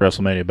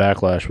WrestleMania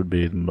Backlash would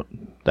be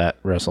that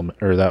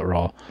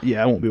Raw.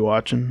 Yeah, I won't be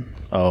watching.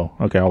 Oh,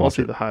 okay. I'll I'll watch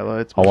see it. the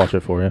highlights. I'll watch it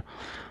for you.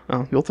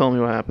 Oh, you'll tell me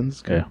what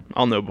happens. Yeah.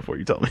 I'll know before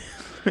you tell me.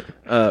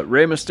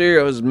 Rey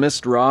Mysterio has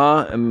missed Raw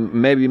and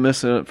maybe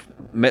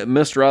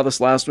missed Raw this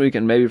last week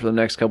and maybe for the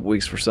next couple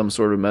weeks for some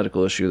sort of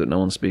medical issue that no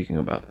one's speaking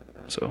about.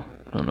 So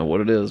I don't know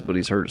what it is, but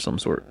he's hurt of some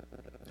sort.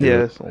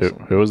 Yes.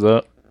 Who was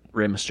that?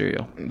 Rey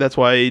Mysterio. That's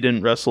why he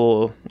didn't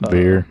wrestle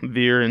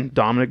Veer and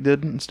Dominic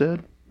did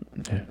instead.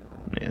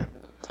 Yeah.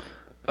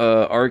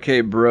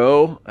 RK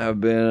Bro have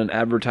been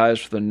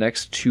advertised for the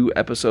next 2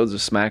 episodes of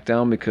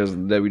SmackDown because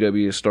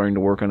WWE is starting to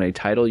work on a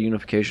title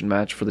unification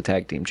match for the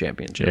tag team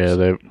championships.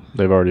 Yeah,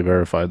 they've already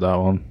verified that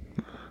one.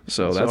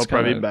 So that's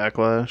probably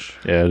Backlash.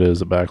 Yeah, it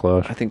is a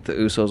Backlash. I think the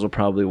Usos will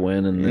probably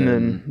win, and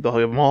then they'll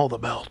give them all the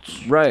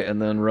belts. Right, and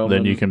then Roman.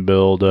 Then you can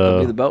build. They'll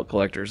be the belt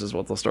collectors, is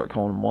what they'll start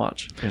calling them.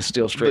 Watch and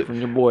steal straight from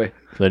your boy.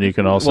 Then you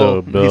can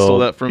also he stole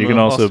that from, You can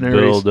also Austin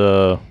Aries.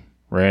 build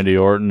Randy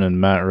Orton and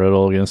Matt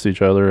Riddle against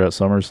each other at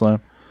SummerSlam.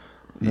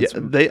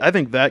 I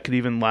think that could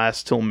even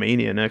last till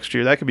Mania next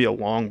year. That could be a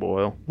long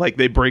boil. Like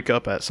they break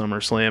up at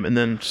SummerSlam and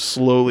then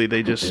slowly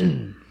they just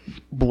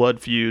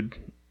blood feud.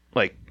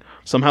 Like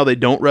somehow they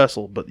don't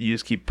wrestle, but you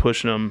just keep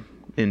pushing them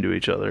into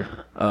each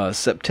other.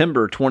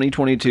 September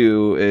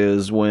 2022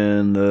 is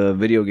when the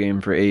video game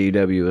for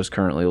AEW is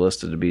currently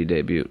listed to be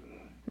debut.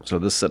 So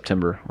this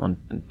September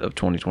of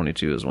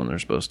 2022 is when they're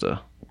supposed to.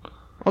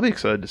 I'll be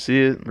excited to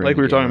see it. Bring Like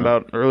we were the game talking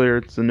about earlier,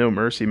 it's the No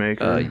Mercy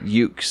maker.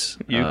 Ukes.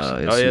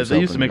 They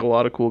used to make a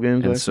lot of cool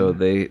games. And so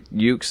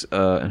Ukes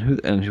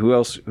and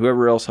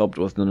whoever else helped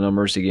with the No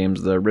Mercy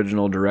games, the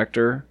original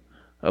director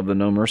of the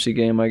No Mercy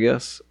game, I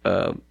guess.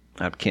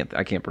 I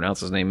can't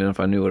pronounce his name, even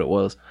if I knew what it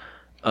was.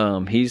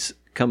 He's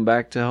come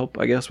back to help,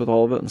 I guess, with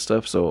all of it and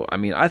stuff. So I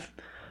mean,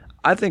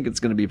 I think it's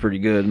going to be pretty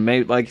good.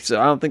 Maybe, like you said,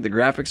 I don't think the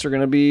graphics are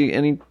going to be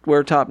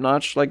anywhere top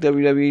notch like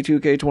WWE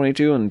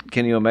 2K22, and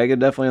Kenny Omega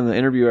definitely in the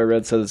interview I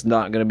read said it's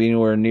not going to be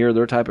anywhere near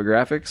their type of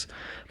graphics.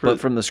 But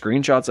from the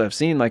screenshots I've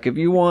seen, like if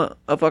you want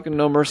a fucking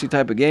No Mercy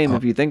type of game,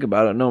 if you think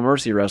about it, No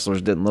Mercy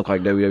wrestlers didn't look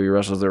like WWE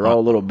wrestlers. They're all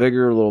a little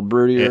bigger, a little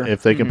broodier.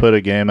 If they can put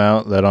a game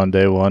out that on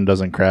day one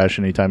doesn't crash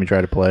anytime you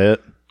try to play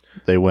it,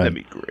 they win. That'd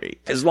be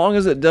great. As long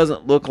as it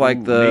doesn't look like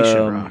Nation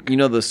the Rock. the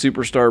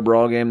Superstar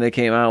Brawl game they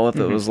came out with.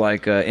 It was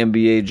like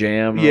NBA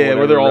Jam. Or Yeah,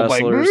 where they're all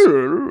wrestlers.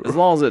 like. As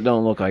long as it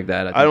don't look like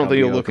that, I don't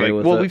think I'll it'll be look okay like.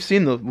 with Well, it. we've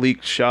seen the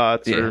leaked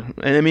shots, Yeah.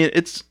 and I mean,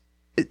 it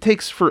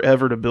takes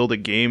forever to build a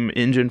game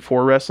engine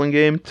for a wrestling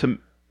game to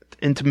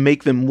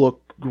make them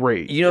look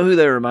great. You know who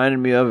they reminded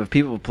me of? If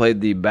people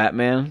played the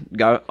Batman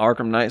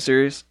Arkham Knight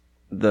series,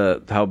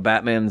 how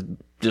Batman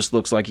just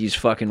looks like he's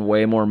fucking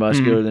way more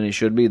muscular than he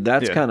should be.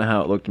 That's kind of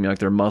how it looked to me. Like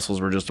their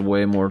muscles were just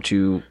way more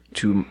too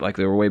like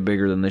they were way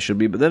bigger than they should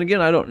be. But then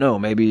again, I don't know.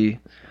 Maybe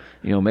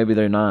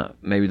they're not.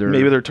 Maybe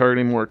they're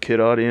targeting more kid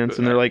audience,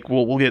 and they're like,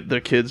 well, we'll get their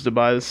kids to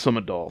buy some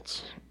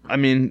adults. I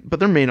mean, but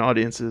their main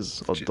audience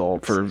is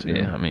adults.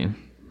 I mean,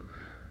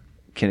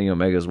 Kenny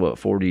Omega's what,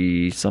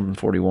 40-something,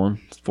 41,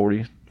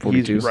 40,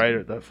 42? He's right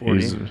at that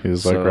 40.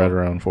 He's like right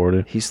around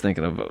 40. He's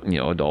thinking of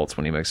adults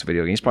when he makes a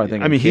video game. He's probably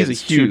thinking. I mean, he's a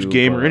kids huge too,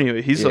 gamer but,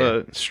 anyway. He's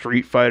a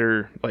Street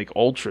Fighter like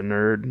ultra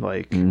nerd.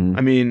 Like,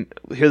 I mean,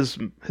 his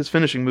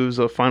finishing move's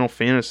a Final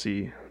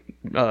Fantasy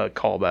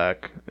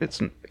callback.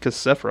 It's because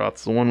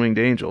Sephiroth's the one-winged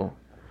angel,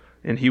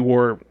 and he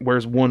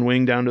wears one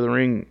wing down to the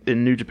ring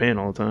in New Japan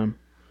all the time.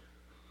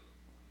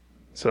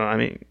 So I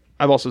mean,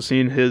 I've also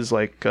seen his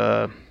like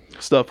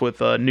stuff with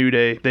New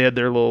Day. They had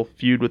their little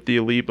feud with the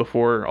Elite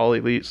before All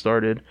Elite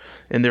started,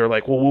 and they were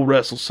like, well, we'll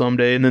wrestle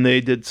someday. And then they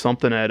did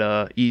something at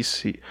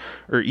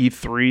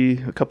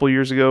E3 a couple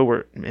years ago,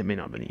 where it may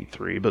not have been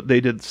E3, but they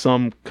did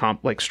some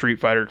like Street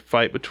Fighter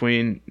fight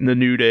between the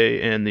New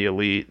Day and the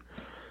Elite,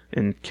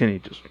 and Kenny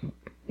just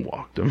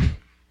walked him.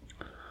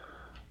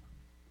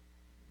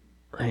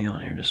 Hang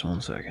on here just one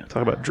second.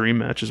 Talk about dream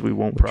matches we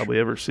won't probably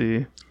ever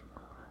see.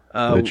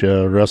 Which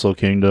Wrestle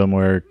Kingdom,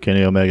 where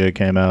Kenny Omega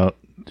came out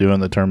doing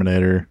the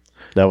Terminator.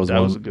 That was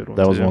a good one.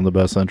 That was too. one of the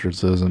best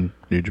entrances in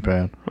New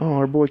Japan. Oh,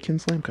 our boy Ken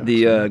Slamcock.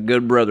 The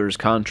Good Brothers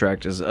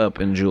contract is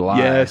up in July.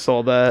 Yeah, I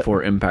saw that.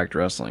 For Impact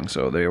Wrestling,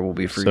 so there will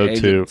be free So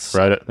agents.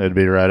 too, it'd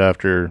be right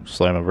after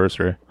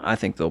Slammiversary. I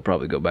think they'll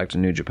probably go back to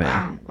New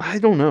Japan. I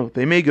don't know.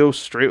 They may go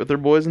straight with their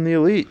boys in the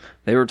Elite.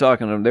 They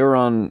were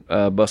on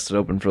Busted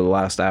Open for the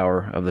last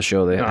hour of the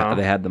show. They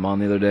had them on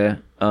the other day,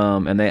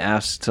 and they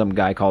asked, some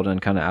guy called in,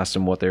 kind of asked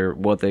them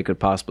what they could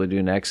possibly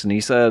do next, and he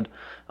said,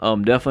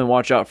 definitely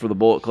watch out for the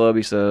Bullet Club.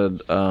 He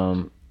said,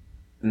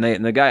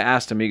 and the guy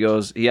asked him,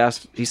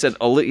 he said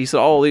all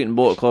Elite and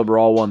Bullet Club are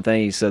all one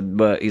thing. He said,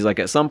 but he's like,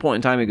 at some point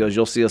in time, he goes,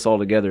 you'll see us all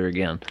together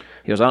again.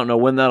 He goes, I don't know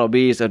when that'll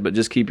be. He said, but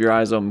just keep your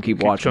eyes open,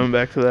 keep watching. Coming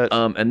back to that.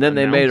 And then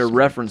they made a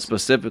reference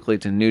specifically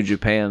to New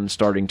Japan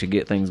starting to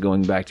get things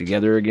going back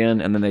together again.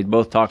 And then they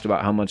both talked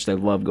about how much they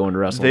love going to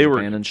wrestle in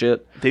Japan and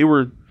shit. They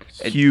were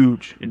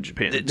huge in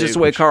Japan. Just the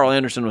way Carl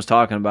Anderson was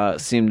talking about it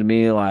seemed to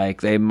me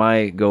like they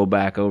might go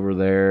back over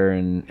there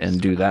and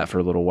do that for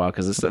a little while,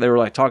 because they were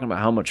like talking about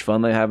how much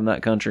fun they have in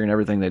that country and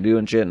everything they do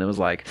and shit, and it was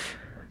like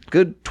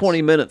good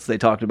 20 minutes they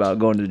talked about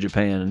going to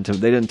Japan, and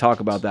they didn't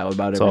talk about that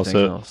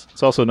everything else.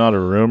 It's also not a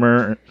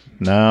rumor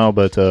now,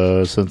 but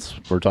since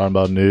we're talking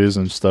about news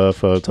and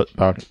stuff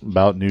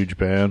about New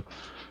Japan,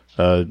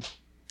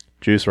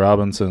 Juice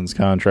Robinson's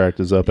contract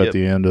is up at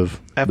the end of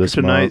this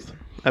month.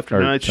 After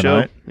tonight's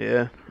show,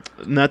 yeah.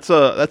 And that's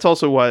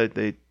also why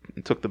they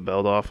took the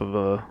belt off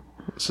of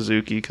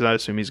Suzuki, because I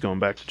assume he's going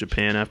back to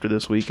Japan after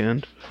this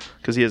weekend,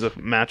 because he has a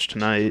match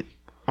tonight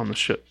on the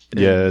show.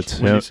 Yeah, it's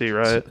him.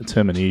 Right? It's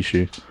him and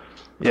Ishii.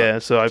 Yeah,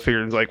 so I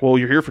figured, like, well,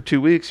 you're here for 2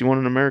 weeks. You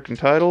want an American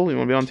title? You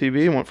want to be on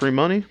TV? You want free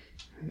money?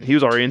 He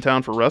was already in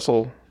town for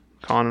WrestleCon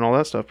and all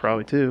that stuff,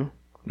 probably, too.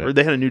 Or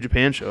they had a New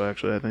Japan show,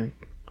 actually, I think.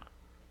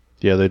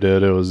 Yeah, they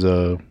did. It was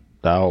the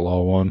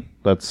Outlaw one.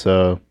 That's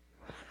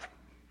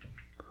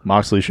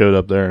Moxley showed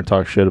up there and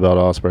talked shit about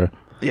Ospreay.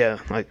 Yeah,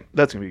 like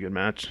that's going to be a good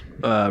match.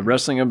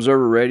 Wrestling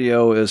Observer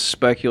Radio is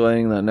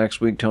speculating that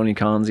next week Tony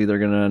Khan's either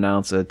going to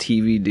announce a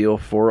TV deal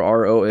for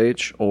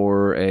ROH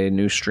or a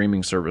new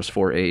streaming service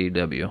for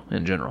AEW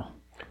in general.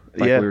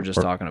 Like we were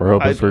just talking about. We're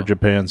hoping for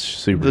Japan's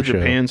Super Show. The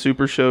Japan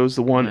Super Show's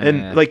the one.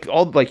 And like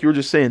you were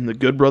just saying, the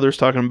Good Brothers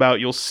talking about,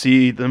 you'll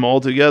see them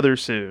all together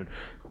soon.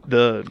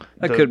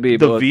 Could be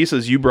the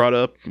visas you brought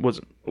up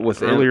was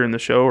earlier in the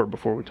show or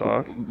before we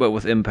talked. But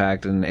with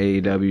Impact and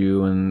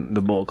AEW and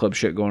the Bullet Club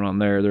shit going on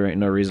there ain't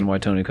no reason why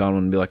Tony Khan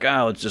wouldn't be like,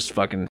 let's just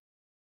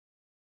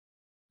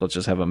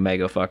have a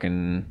mega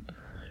fucking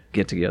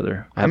get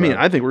together. I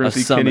think we're gonna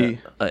see summit,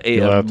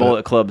 a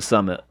Bullet Club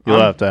summit.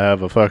 You'll have to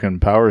have a fucking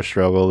power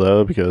struggle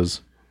though,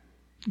 because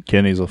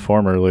Kenny's a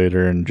former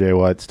leader and Jay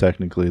White's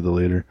technically the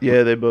leader.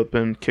 Yeah, they've both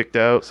been kicked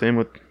out. Same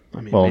with.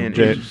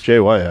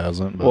 Jay White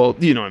hasn't. But. Well,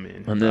 you know what I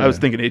mean. I was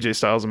thinking AJ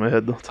Styles in my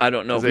head. I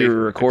don't know if we were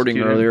recording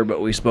earlier, but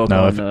we spoke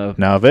now, on... if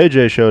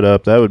AJ showed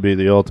up, that would be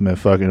the ultimate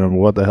fucking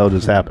what the hell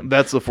just happened.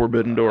 That's the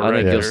forbidden door I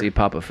think there. you'll see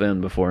Papa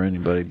Finn before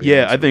anybody.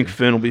 Yeah, I think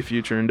Finn will be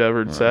future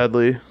endeavored,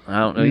 sadly. I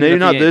don't know. Maybe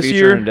not this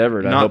year.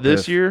 Not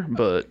this year,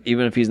 but...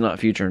 Even if he's not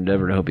future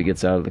endeavored, I hope he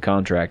gets out of the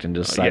contract and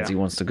just decides he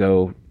wants to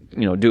go,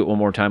 do it one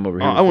more time over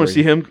here. I want to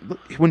see him...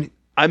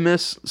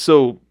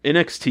 So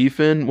NXT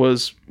Finn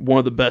was one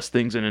of the best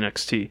things in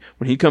NXT.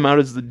 When he come out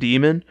as the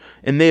Demon,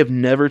 and they have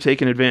never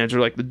taken advantage. They're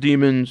like, the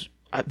Demons...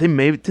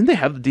 Didn't they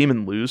have the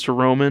Demon lose to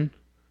Roman?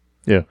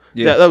 Yeah.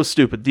 That was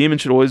stupid. Demon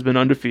should always been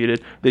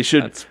undefeated. They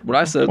should... That's what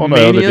I said. Well,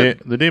 no,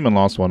 the Demon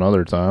lost one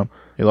other time.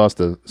 He lost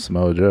to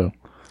Samoa Joe.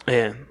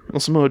 Man,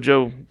 Samoa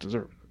Joe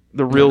deserved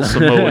the real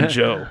Samoan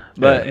Joe.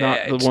 But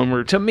not the one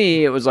where... To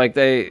me, it was like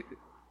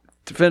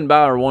Finn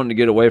Balor wanted to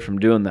get away from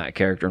doing that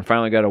character and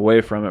finally got away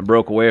from it,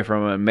 broke away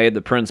from it, and made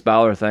the Prince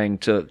Balor thing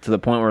to the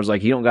point where it's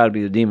like, you don't got to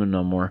be the Demon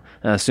no more.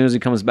 And as soon as he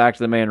comes back to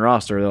the main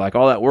roster, they're like,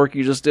 all that work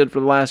you just did for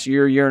the last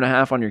year and a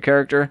half on your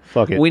character,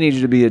 we need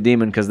you to be a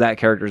Demon because that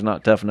character's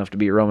not tough enough to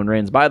beat Roman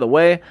Reigns. By the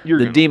way,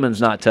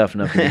 Demon's not tough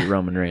enough to beat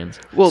Roman Reigns.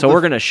 So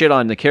we're going to shit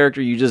on the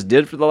character you just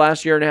did for the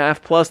last year and a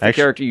half, plus the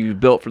character you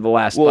built for the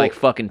last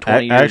fucking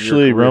 20 years.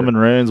 Actually, Roman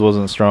Reigns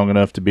wasn't strong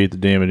enough to beat the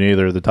Demon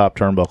either. The top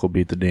turnbuckle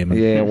beat the Demon.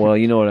 Yeah, well,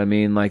 you know what I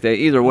mean. Like,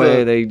 either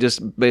way, they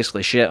just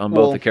basically shit on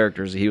both the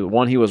characters.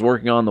 One he was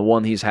working on, the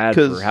one he's had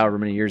for however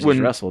many years he's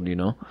wrestled,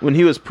 When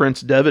he was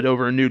Prince Devitt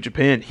over in New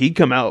Japan, he'd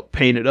come out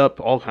painted up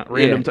all kind of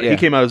random. He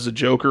came out as a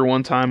Joker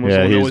one time.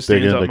 He was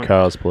big into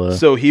cosplay.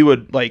 So he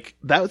would,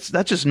 that's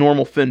just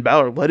normal Finn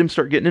Balor. Let him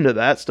start getting into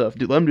that stuff.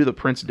 Let him do the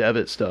Prince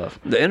Devitt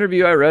stuff. The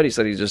interview I read, he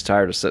said he's just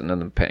tired of sitting in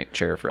the paint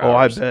chair for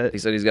hours. I bet. He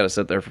said he's got to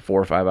sit there for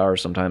 4 or 5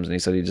 hours sometimes, and he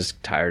said he's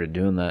just tired of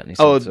doing that. And he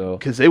said,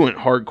 because they went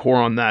hardcore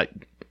on that.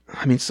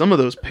 I mean, some of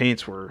those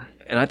paints were...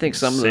 And I think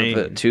some of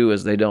it, too,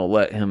 is they don't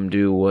let him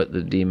do what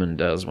the Demon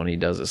does when he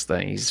does his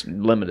thing. He's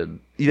limited.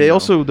 They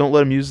also don't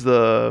let him use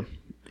the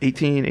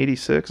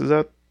 1886. Is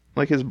that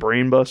like his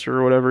brain buster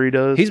or whatever he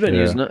does? He's been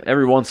using it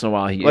every once in a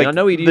while. I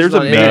know he'd use it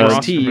on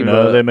NXT.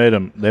 No, they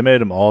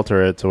made him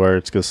alter it to where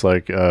it's just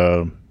like... it's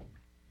kind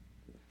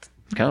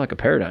of like a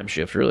paradigm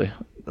shift, really.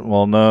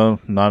 Well,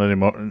 no, not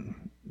anymore.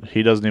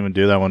 He doesn't even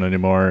do that one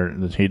anymore.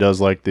 He does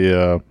like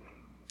the...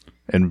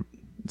 and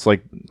it's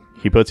like...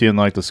 He puts you in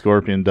like the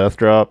Scorpion Death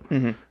Drop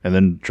and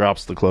then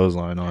drops the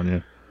clothesline on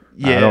you.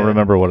 Yeah. I don't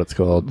remember what it's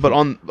called. But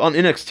on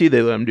NXT,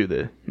 they let him do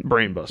the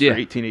Brain Buster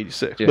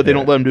 1886. But they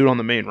don't let him do it on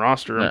the main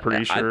roster, I'm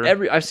pretty sure.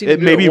 I've seen him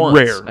do it once.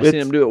 Rare. I've seen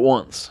him do it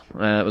once.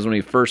 It was when he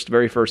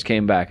very first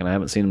came back, and I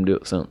haven't seen him do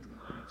it since.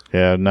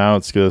 Yeah, now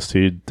it's just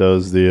he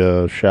does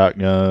the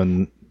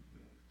shotgun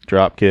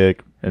drop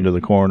kick into the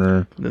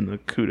corner. Then the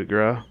coup de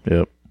grace.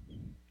 Yep.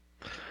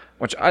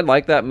 Which I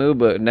like that move,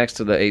 but next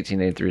to the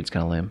 1883, it's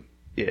kind of lame.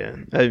 Yeah,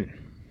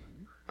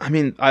 I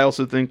mean, I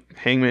also think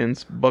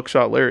Hangman's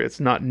buckshot lariat's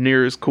not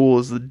near as cool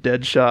as the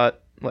dead shot,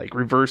 like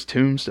reverse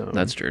tombstone.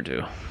 That's true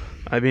too.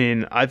 I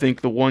mean, I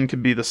think the one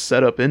could be the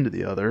setup into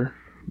the other,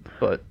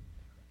 but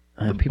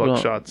the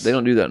buckshots, they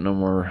don't do that no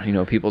more.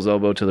 People's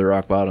elbow to the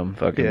rock bottom.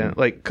 Fucking yeah,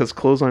 because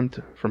clothesline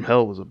from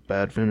hell was a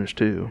bad finish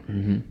too.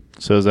 Mm-hmm.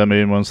 So does that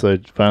mean once they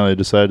finally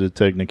decide to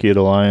take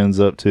Nikita Lyons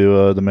up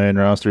to the main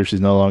roster,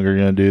 she's no longer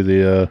going to do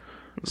the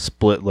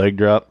split leg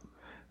drop?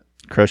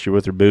 Crush you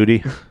with her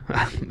booty.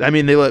 I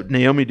mean, they let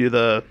Naomi do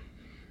the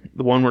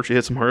one where she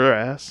hits him her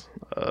ass.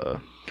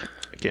 I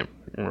can't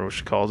remember what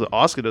she calls it.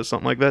 Asuka does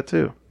something like that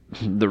too.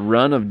 The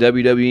run of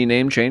WWE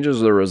name changes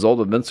are the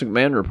result of Vince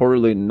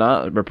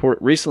McMahon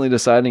recently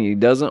deciding he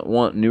doesn't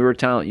want newer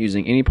talent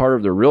using any part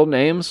of their real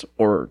names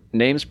or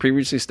names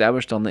previously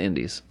established on the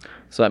indies.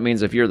 So that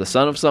means if you're the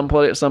son of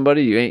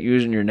somebody, you ain't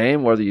using your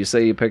name, whether you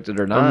say you picked it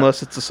or not.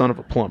 Unless it's the son of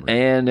a plumber.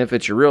 And if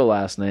it's your real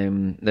last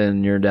name,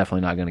 then you're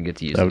definitely not going to get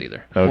to use it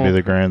either. That would be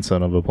the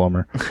grandson of a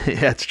plumber. Yeah,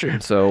 that's true.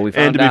 So we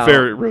found And to out, be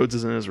fair, Rhodes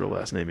isn't his real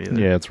last name either.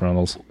 Yeah, it's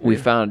Reynolds. we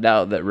found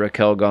out that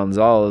Raquel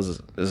Gonzalez,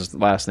 his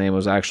last name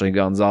was actually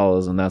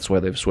Gonzalez, and that's why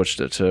they've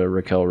switched it to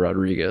Raquel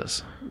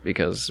Rodriguez,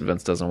 because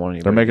Vince doesn't want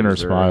anybody They're making to her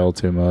use smile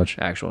too much.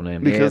 actual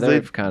name. Because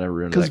they've kind of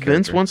ruined Because that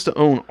Vince character. wants to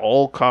own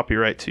all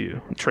copyright to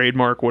you.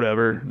 Trademark,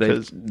 whatever.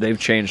 They've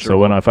changed So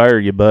when I fire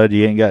you, bud,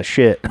 you ain't got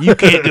shit. You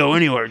can't go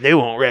anywhere. They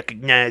won't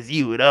recognize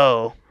you at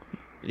all.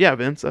 Yeah,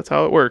 Vince, that's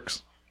how it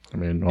works. I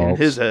mean, In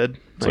his head,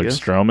 it's I like guess.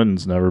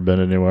 Strowman's never been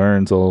anywhere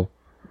until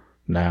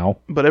now.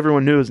 But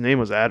everyone knew his name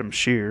was Adam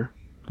Shear.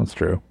 That's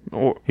true.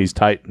 Or He's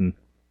Titan.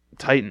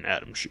 Titan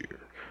Adam Shear.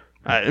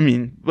 I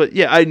mean, but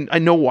yeah, I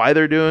know why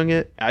they're doing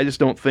it. I just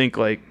don't think,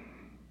 like,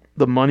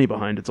 the money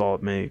behind it's all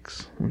it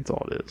makes. That's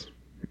all it is.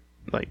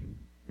 Like,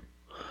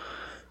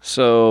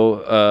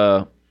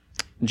 So,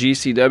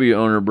 GCW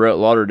owner Brett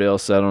Lauderdale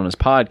said on his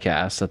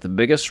podcast that the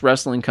biggest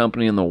wrestling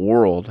company in the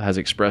world has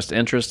expressed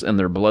interest in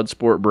their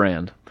Bloodsport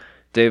brand.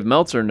 Dave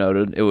Meltzer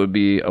noted it would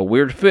be a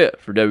weird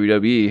fit for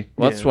WWE.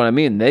 Well, that's what I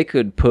mean. They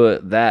could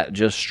put that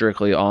just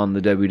strictly on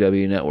the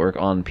WWE network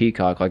on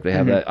Peacock, like they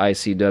have that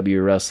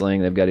ICW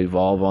wrestling. They've got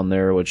Evolve on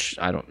there, which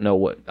I don't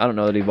know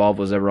that Evolve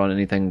was ever on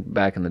anything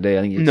back in the day.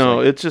 I think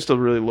it's just a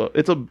really low.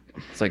 It's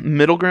like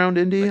middle ground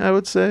indie, I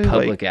would say.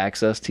 public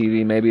access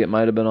TV. Maybe it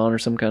might have been on or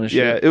some kind of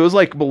shit. Yeah, it was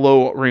like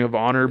below Ring of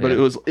Honor, but Yeah. it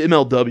was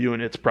MLW,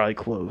 and it's probably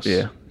close.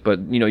 Yeah, but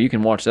you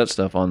can watch that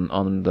stuff on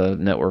the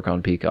network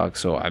on Peacock.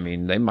 So I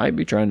mean, they might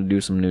be trying to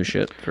do some new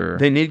shit for.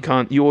 They need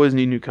you always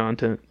need new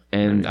content.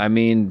 And I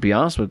mean, be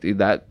honest with you,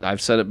 that I've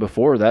said it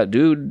before. That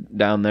dude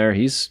down there,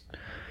 he's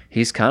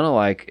kind of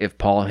like if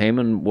Paul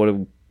Heyman would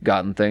have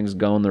gotten things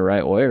going the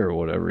right way or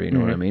whatever. You know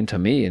what I mean? To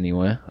me,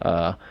 anyway.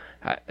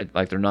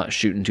 Like they're not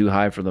shooting too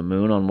high for the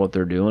moon on what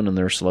they're doing, and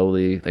they've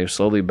slowly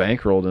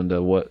bankrolled into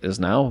what is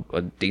now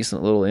a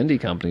decent little indie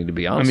company. To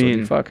be honest with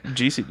you, fuck.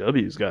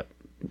 GCW's got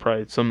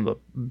probably some of the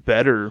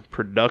better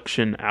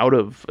production out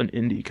of an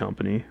indie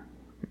company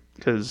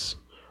because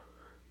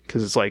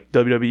it's like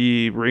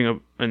WWE,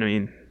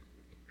 and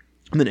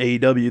then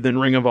AEW, then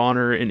Ring of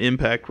Honor and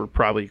Impact were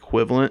probably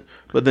equivalent,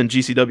 but then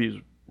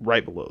GCW's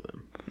right below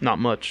them. Not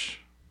much.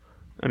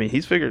 I mean,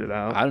 he's figured it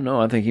out. I don't know.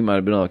 I think he might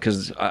have been on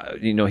because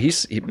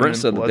Brent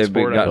said that they've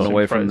Bloodsport, gotten I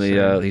away think from probably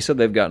the. same. He said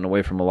they've gotten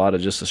away from a lot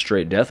of just the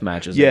straight death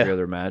matches Yeah. every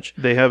other match.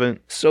 They haven't.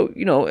 So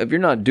if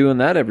you're not doing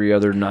that every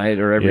other night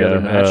or every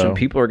other match, and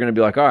people are going to be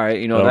like, all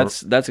right,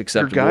 that's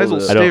acceptable. guys will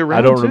to- stay around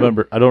I don't too.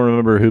 remember. I don't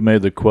remember who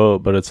made the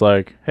quote, but it's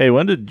like, "Hey,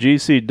 when did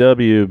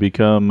GCW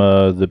become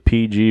the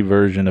PG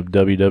version of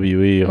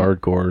WWE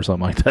hardcore or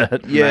something like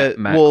that?" Yeah,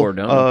 Matt well,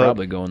 Cordona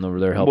probably going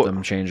over there help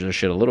them change their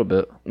shit a little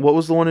bit. What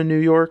was the one in New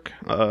York?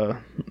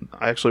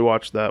 I actually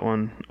watched that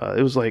one.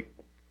 It was like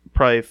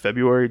probably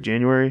February,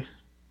 January.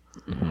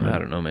 I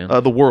don't know, man.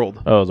 The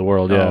World. Oh, the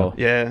world, yeah. Oh.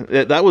 Yeah,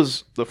 that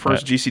was the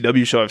first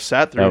GCW show I've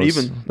sat through.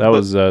 That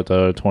was at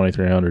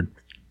 2300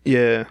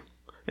 yeah,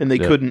 and they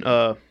couldn't.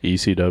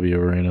 ECW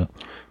arena.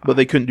 But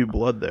they couldn't do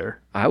blood there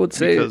I would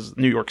say because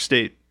New York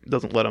State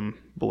doesn't let them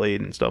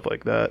blade and stuff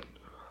like that.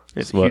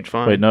 It's a What? huge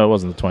fine. Wait, no, it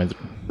wasn't the 23.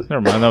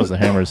 Never mind, that was the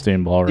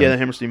Hammerstein Ballroom. Yeah, the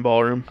Hammerstein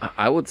Ballroom.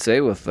 I would say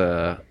with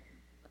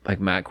like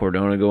Matt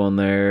Cordona going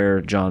there,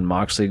 John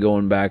Moxley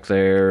going back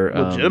there,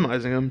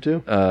 Legitimizing them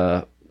too.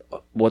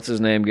 what's his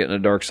name getting a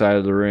Dark Side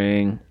of the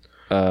Ring.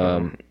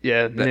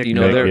 Yeah, Nick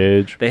Nick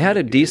Gage. they had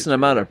a decent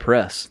amount of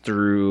press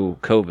through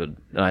COVID,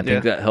 and I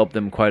think that helped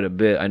them quite a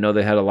bit. I know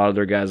they had a lot of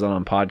their guys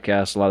on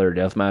podcasts, a lot of their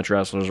deathmatch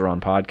wrestlers are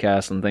on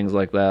podcasts and things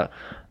like that.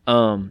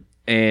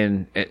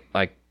 And it,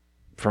 like,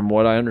 from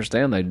what I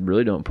understand, they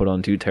really don't put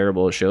on too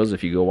terrible of shows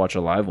if you go watch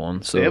a live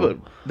one. So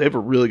they have a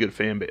really good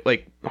fan base,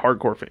 like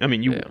hardcore fan. I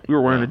mean, we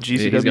were wearing a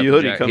he's GCW got the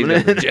hoodie he's coming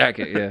got the in.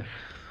 jacket, yeah.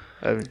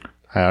 I mean,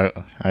 I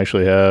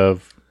actually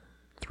have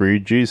 3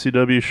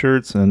 GCW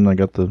shirts, and I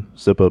got the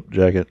zip-up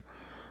jacket.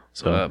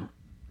 So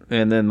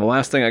And then the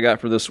last thing I got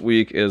for this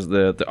week is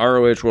that the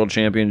ROH World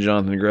Champion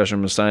Jonathan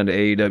Gresham has signed an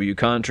AEW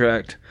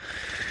contract,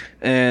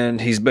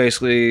 and he's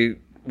basically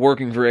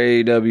working for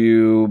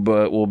AEW,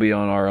 but will be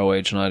on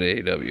ROH, not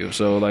AEW.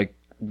 So, like,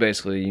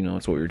 basically,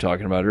 it's what we were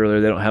talking about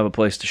earlier. They don't have a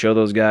place to show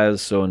those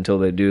guys, so until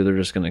they do, they're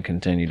just going to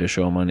continue to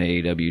show them on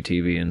AEW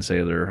TV and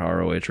say they're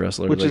ROH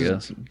wrestlers, which I is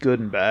guess. good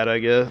and bad, I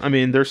guess. I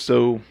mean, they're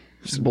so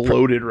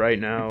bloated right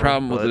now.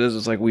 Problem with it is,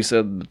 it's like we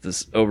said, with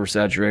this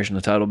oversaturation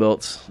of title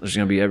belts, there's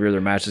going to be every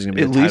other match is going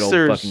to be At a least title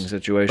there's fucking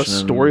situation.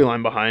 a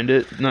storyline behind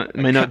it.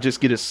 May not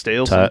just get as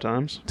stale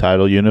sometimes.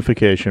 Title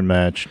unification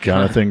match,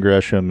 Jonathan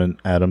Gresham and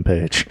Adam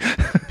Page.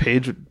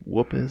 Page would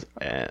whoop his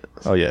ass.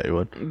 Oh, yeah, he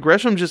would.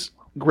 Gresham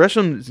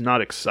is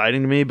not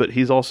exciting to me, but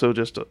he's also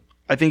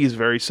I think he's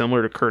very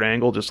similar to Kurt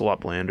Angle, just a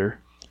lot blander.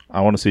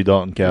 I want to see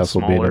Dalton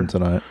Castle beat smaller. him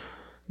tonight.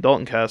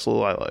 Dalton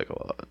Castle, I like a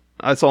lot.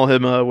 I saw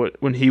him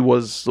when he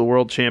was the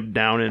world champ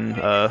down in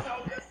at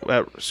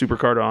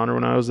Supercard of Honor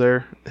when I was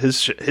there.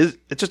 His it's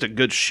just a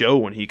good show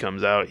when he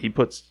comes out. He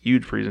puts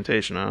huge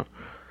presentation out.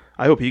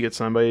 I hope he gets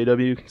signed by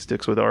AEW,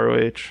 sticks with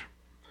ROH,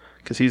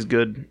 because he's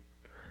good.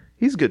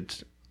 He's good.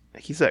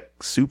 He's that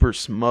super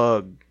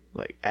smug,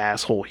 like,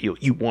 asshole heel.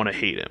 You want to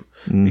hate him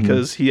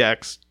because he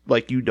acts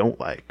like you don't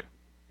like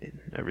and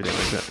everything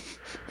like that.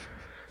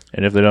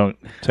 And if they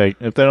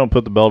don't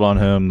put the belt on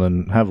him,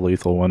 then have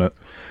Lethal win it.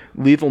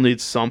 Lethal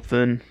needs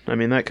something. I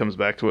mean, that comes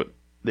back to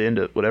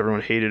what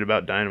everyone hated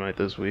about Dynamite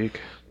this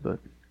week. But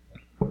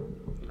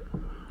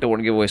Don't want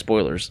to give away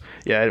spoilers.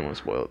 yeah, I didn't want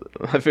to spoil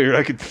it. I figured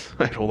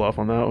I'd hold off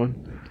on that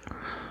one.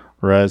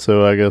 Right,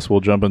 so I guess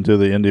we'll jump into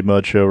the Indy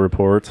Mudshow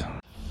report.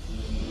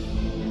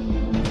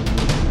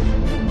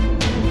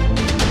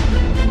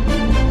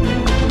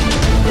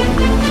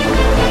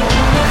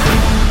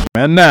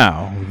 And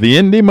now, the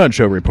Indy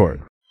Mudshow report.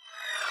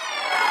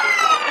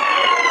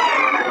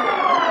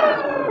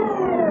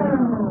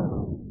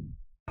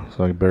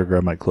 So I better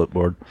grab my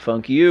clipboard.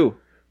 Funk you.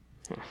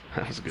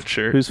 That was a good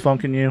shirt. Who's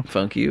funking you?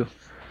 Funk you.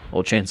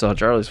 Old Chainsaw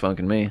Charlie's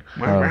funking me.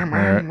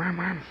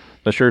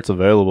 The shirt's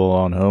available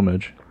on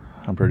Homage,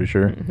 I'm pretty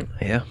sure.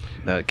 Yeah.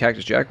 The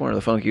Cactus Jack one or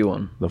the Funk you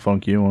one? The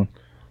funk you one.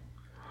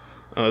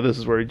 This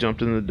is where he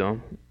jumped in the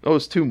dump. Oh, it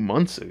was 2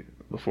 months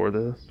before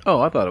this. Oh,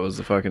 I thought it was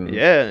the fucking...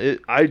 Yeah,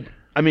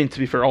 I mean, to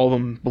be fair, all of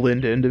them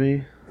blend into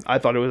me. I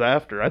thought it was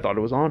after. I thought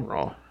it was on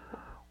Raw.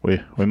 We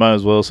might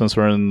as well, since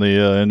we're in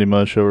the Indy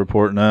Mudshow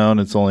report now, and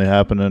it's only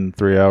happened in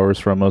 3 hours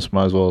from us,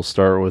 might as well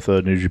start with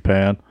New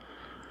Japan.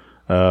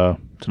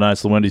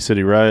 Tonight's the Windy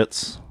City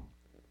Riots.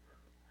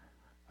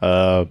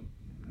 Couple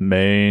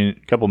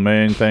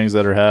main things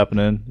that are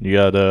happening. You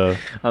got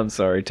I'm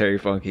sorry, Terry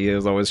Funky. He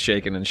was always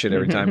shaking and shit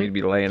every time he'd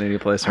be laying any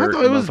place I hurt.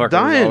 thought he was Motherfucker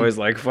dying. always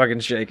like fucking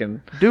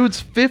shaking. Dude's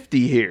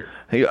 50 here.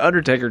 Hey,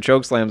 Undertaker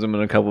chokeslams him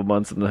in a couple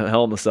months in the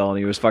Hell in the Cell, and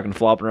he was fucking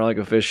flopping around like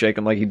a fish,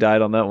 shaking like he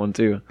died on that one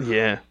too.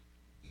 Yeah.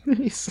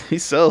 He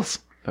sells.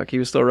 Fuck, he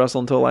was still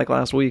wrestling until like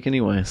last week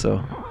anyway.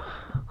 So,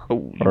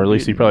 Oh, or at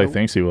least he probably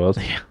thinks he was.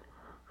 Yeah.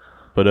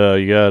 But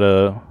you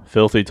got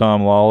Filthy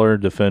Tom Lawler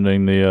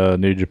defending the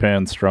New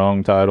Japan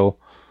Strong title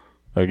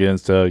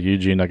against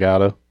Yuji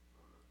Nagata.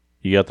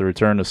 You got the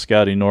return of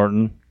Scotty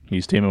Norton.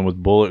 He's teaming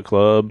with Bullet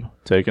Club,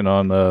 taking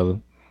on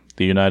the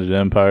United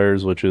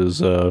Empires, which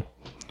is Will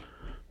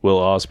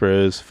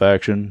Ospreay's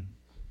faction,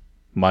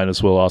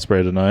 minus Will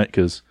Ospreay tonight,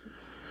 because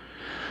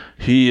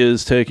he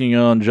is taking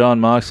on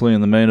John Moxley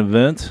in the main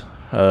event.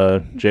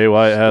 Jay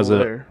White has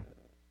there.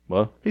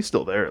 What? He's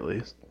still there at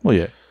least. Well,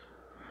 yeah.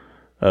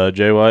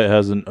 Jay White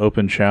has an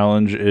open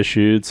challenge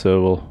issued,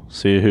 so we'll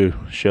see who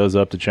shows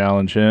up to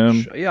challenge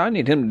him. yeah, I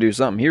need him to do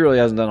something. He really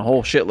hasn't done a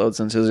whole shitload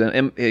since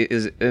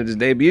his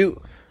debut.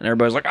 And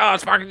everybody's like, "Oh,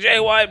 it's fucking Jay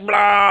White."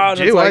 Blah. And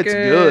Jay White's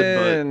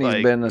good, but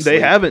he's been they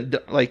asleep. haven't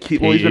he's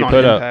been on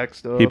put out- Impact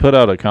stuff. He put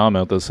out a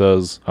comment that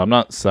says, "I'm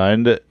not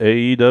signed to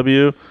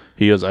AEW."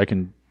 He goes, "I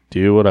can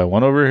do what I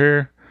want over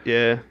here."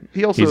 Yeah.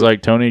 He also He's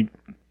like, Tony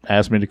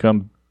asked me to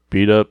come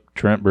beat up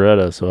Trent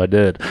Beretta, so I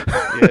did.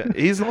 yeah,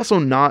 he's also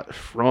not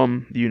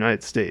from the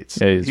United States.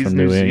 Yeah, he's from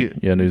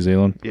New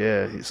Zealand.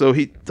 Yeah, so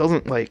he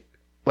doesn't like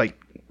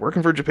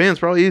working for Japan's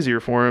probably easier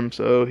for him.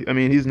 So I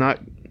mean, he's not,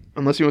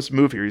 unless he wants to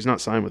move here, he's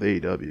not signed with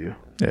AEW.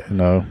 Yeah,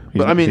 no.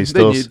 But I mean, he's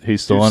they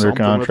still do under something with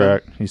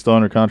contract. He's still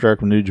under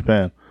contract with New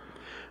Japan.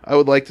 I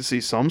would like to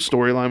see some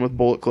storyline with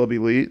Bullet Club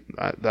Elite.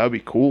 That would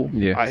be cool.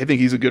 Yeah. I think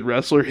he's a good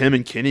wrestler. Him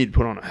and Kenny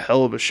put on a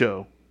hell of a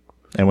show.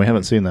 And we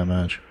haven't seen that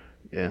match.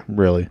 Yeah.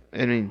 Really.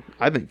 I mean,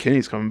 I think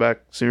Kenny's coming back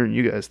sooner than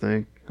you guys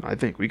think. I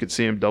think we could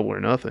see him Double or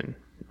Nothing.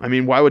 I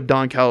mean, why would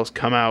Don Callis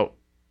come out?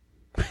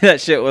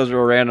 That shit was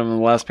real random in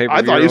the last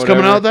pay-per-view. I thought he was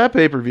coming out of that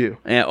pay-per-view.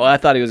 And, well, I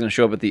thought he was going to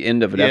show up at the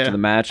end of it after the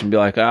match and be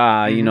like,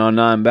 you know,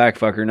 now I'm back,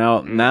 fucker.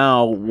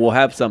 Now we'll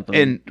have something.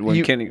 And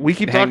when Kenny, we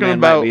keep Hangman talking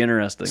about might be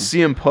interesting.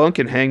 CM Punk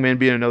and Hangman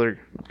being another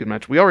good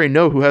match. We already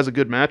know who has a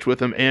good match with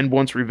him and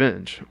wants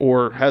revenge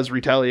or has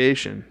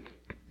retaliation.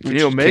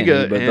 Kenny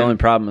Omega. But the only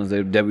problem is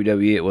they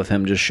WWE it with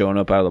him just showing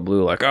up out of the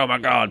blue, like, oh my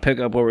god, pick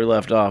up where we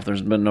left off.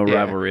 There's been no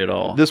rivalry at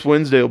all. This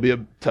Wednesday will be a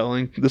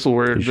telling. This will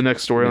where the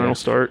next storyline will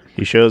start.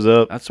 He shows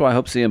up. That's why I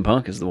hope CM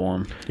Punk is the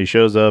one. He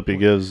shows up. He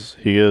gives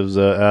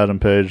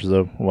Adam Page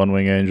the One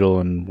Wing Angel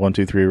and 1,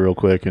 2, 3 real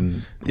quick,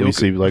 and we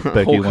see like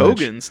Becky Hulk Lynch.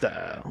 Hogan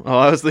style. Oh,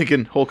 I was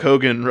thinking Hulk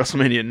Hogan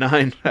WrestleMania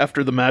 9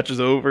 after the match is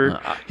over.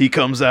 He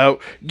comes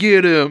out,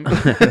 get him.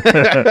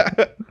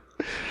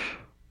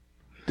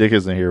 Dick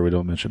isn't here. We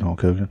don't mention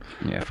Hulk Hogan.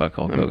 Yeah, fuck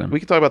Hulk Hogan. We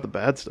can talk about the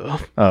bad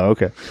stuff. Oh,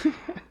 okay.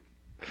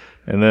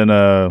 And then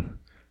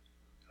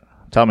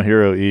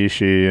Tomohiro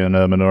Ishii and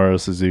Minoru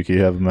Suzuki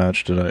have a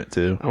match tonight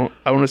too.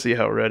 I want to see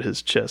how red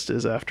his chest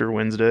is after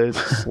Wednesday's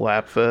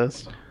slap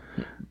fest.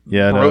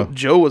 Yeah, I know.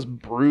 Joe was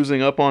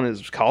bruising up on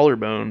his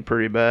collarbone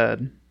pretty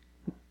bad.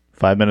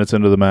 5 minutes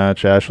into the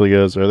match, Ashley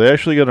goes, "Are they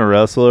actually going to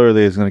wrestle, or are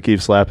they just going to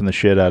keep slapping the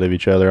shit out of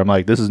each other?" I'm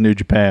like, "This is New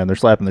Japan. They're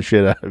slapping the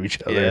shit out of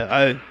each other."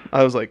 Yeah,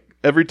 I was like,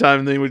 every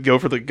time they would go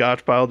for the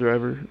Gotch pile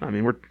driver. I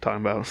mean, we're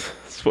talking about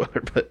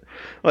spoiler, but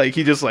like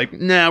he just like,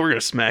 nah, we're gonna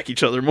smack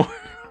each other more.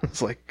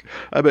 It's like,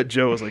 I bet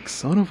Joe was like,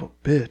 son of a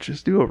bitch,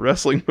 just do a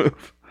wrestling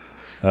move.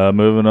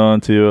 Moving on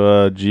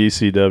to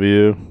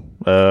GCW.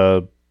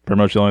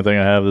 Pretty much the only thing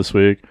I have this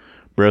week.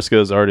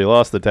 Briscoes already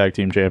lost the tag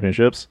team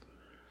championships.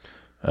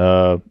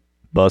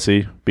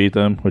 Bussy beat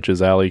them, which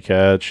is Allie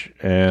Catch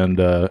and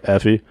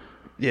Effie.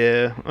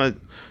 Yeah,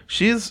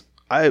 she was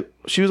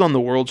on the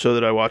World Show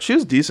that I watched. She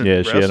was decent. Yeah,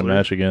 wrestler. she had a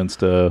match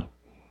against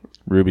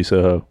Ruby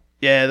Soho.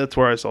 Yeah, that's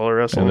where I saw her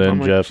wrestle.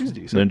 And then she's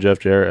decent. then Jeff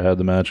Jarrett had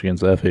the match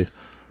against Effie.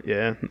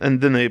 Yeah,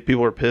 and then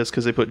people were pissed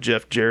because they put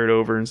Jeff Jarrett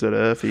over instead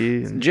of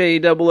Effie. And...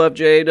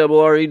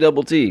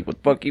 JEFFJARRETT. What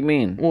the fuck you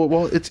mean?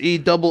 Well, it's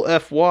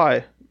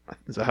EFFY.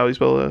 Is that how you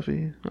spell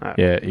Effie?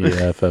 Yeah,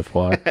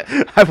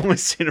 EFFY. I've only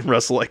seen him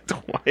wrestle like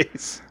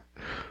twice.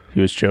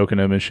 He was choking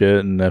him and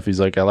shit, and Effie's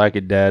like, "I like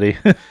it, Daddy."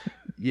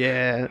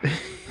 Yeah.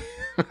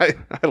 I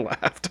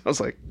laughed. I was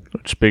like...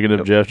 Speaking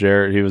of Jeff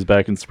Jarrett, he was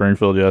back in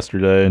Springfield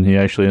yesterday, and he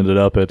actually ended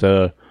up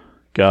at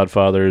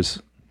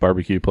Godfather's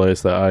barbecue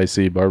place, the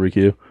IC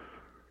barbecue.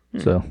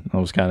 So that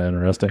was kind of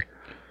interesting.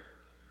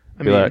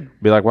 Be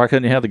like, why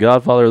couldn't you have the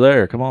Godfather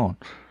there? Come on.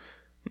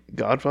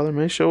 Godfather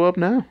may show up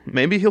now.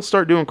 Maybe he'll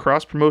start doing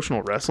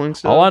cross-promotional wrestling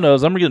stuff. All I know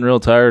is I'm getting real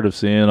tired of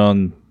seeing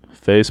on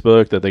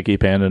Facebook that they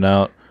keep handing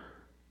out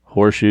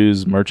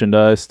Horseshoes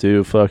merchandise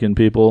to fucking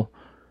people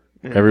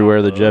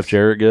everywhere that Jeff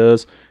Jarrett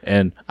goes.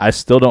 And I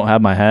still don't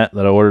have my hat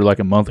that I ordered like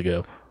a month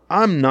ago.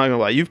 I'm not going to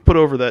lie. You've put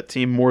over that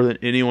team more than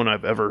anyone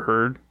I've ever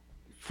heard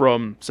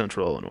from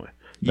Central Illinois.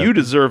 You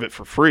deserve it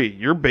for free.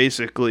 You're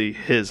basically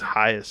his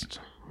highest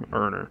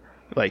earner.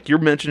 Like, you're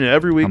mentioning it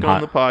every week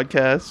on the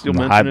podcast. You'll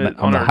mention it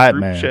on our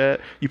group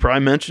chat. You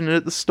probably mention it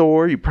at the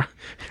store. You've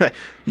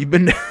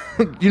been,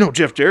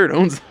 Jeff Jarrett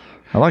owns.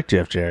 I like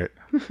Jeff Jarrett.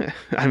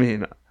 I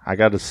mean, I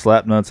got a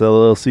Slapnuts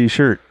LLC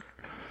shirt.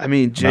 I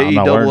mean,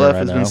 JEFF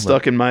has been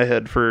stuck in my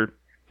head for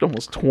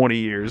almost 20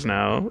 years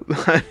now.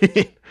 I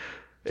mean,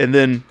 and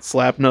then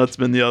Slapnut's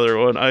been the other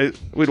one.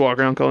 We'd walk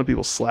around calling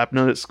people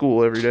Slapnut at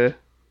school every day.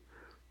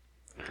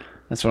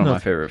 That's one of my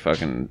favorite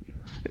fucking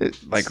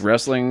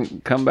wrestling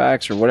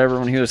comebacks or whatever,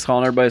 when he was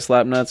calling everybody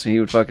slap nuts and he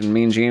would fucking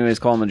Mean Gene, he was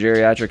calling the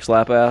geriatric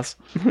slap ass.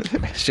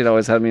 Shit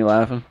always had me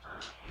laughing.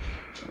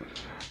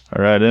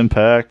 All right,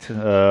 Impact.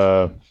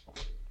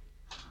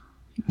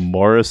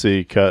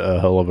 Morrissey cut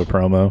a hell of a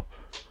promo.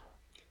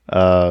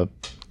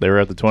 They were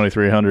at the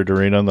 2300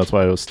 arena, and that's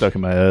why it was stuck in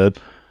my head.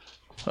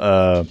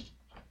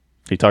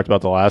 He talked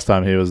about the last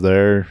time he was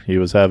there. He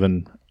was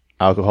having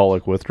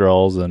alcoholic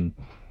withdrawals and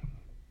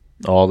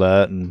all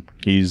that, and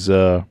he's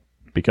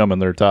becoming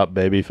their top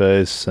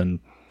babyface and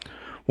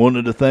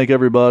wanted to thank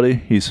everybody.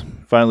 He's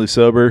finally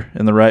sober,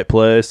 in the right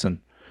place, and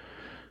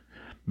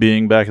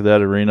being back at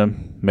that arena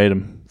made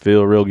him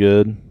feel real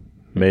good,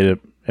 made it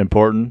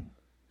important.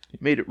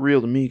 Made it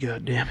real to me,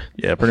 goddammit.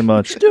 Yeah, pretty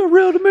much. Still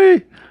real to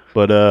me.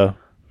 But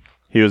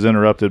he was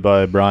interrupted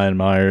by Brian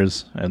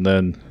Myers and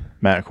then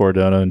Matt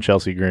Cardona and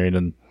Chelsea Green,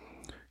 and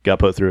got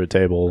put through a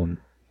table. And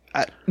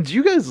do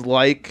you guys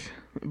like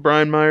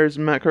Brian Myers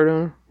and Matt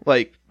Cardona?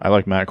 I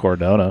like Matt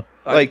Cardona.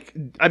 I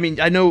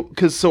mean, I know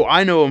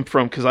I know him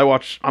because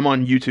I'm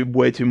on YouTube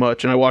way too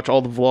much, and I watch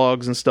all the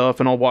vlogs and stuff,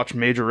 and I'll watch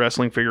Major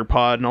Wrestling Figure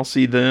Pod, and I'll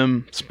see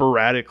them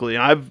sporadically.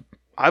 And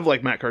I've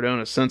liked Matt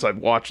Cardona since I've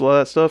watched a lot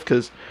of that stuff,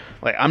 because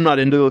I'm not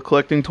into the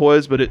collecting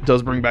toys, but it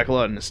does bring back a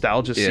lot of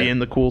nostalgia seeing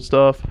the cool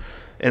stuff.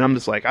 And I'm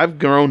just I've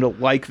grown to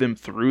like them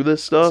through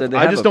this stuff. So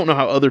I just don't know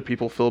how other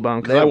people feel about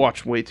them, because I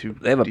watch way too.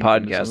 They have a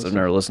podcast. I've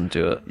never listened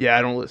to it. Yeah,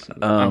 I don't listen.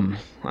 I don't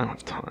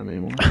have time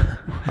anymore.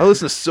 I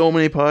listen to so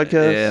many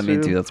podcasts. Yeah,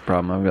 me too. That's the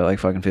problem. I've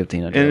got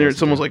 15. And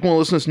someone's like, "Well,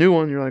 listen to this new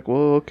one." You're like,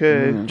 "Well,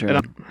 okay."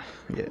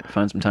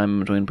 Find some time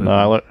in between.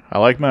 No, I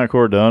like Matt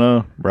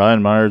Cardona.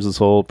 Brian Myers, this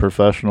whole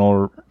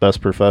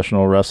best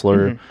professional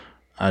wrestler. Mm-hmm.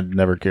 I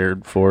never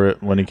cared for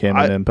it when he came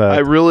in Impact. I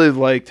really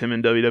liked him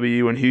in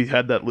WWE when he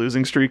had that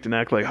losing streak and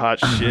act like hot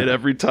shit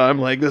every time.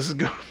 This is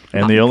going.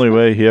 And the only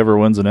way he ever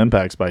wins an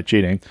Impact is by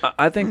cheating.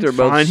 I think they're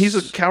both fine. He's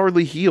a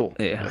cowardly heel.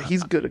 Yeah,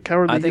 he's good at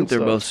cowardly. I think they're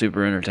both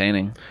super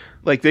entertaining.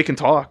 They can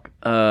talk.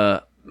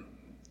 I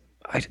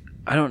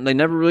don't. They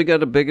never really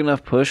got a big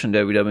enough push in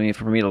WWE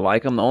for me to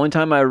like them. The only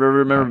time I ever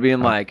remember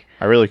being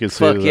I really could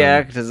see fuck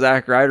yeah to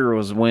Zack Ryder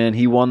was when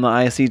he won the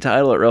IC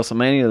title at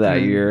WrestleMania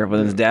that year,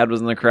 when his dad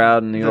was in the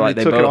crowd, and they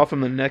took it off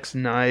him the next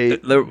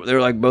night. They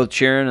were both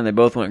cheering, and they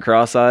both went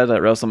cross-eyed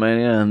at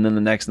WrestleMania, and then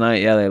the next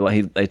night,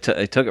 they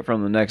took it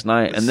from the next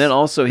night, and then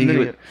also he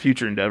had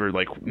Future Endeavor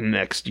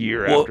next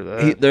year after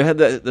that. They had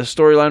the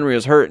storyline where he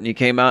was hurt, and he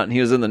came out and he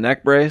was in the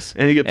neck brace,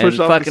 and he get pushed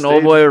off fucking the stage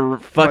old boy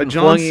fucking by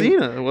John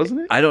Cena,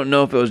 wasn't it? I don't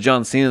know if it was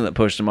John Cena that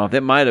pushed him off.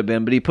 It might have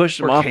been, but he pushed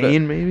him off.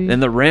 Kane, maybe.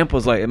 And the ramp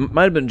was it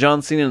might have been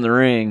John Cena in the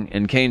ring,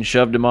 and Kane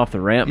shoved him off the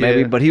ramp,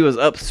 maybe. But he was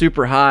up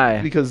super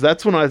high. Because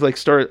that's when I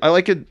started. I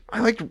liked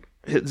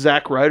hit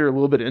Zack Ryder a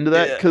little bit into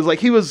that, because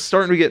he was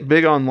starting to get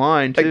big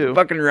online too.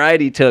 Fucking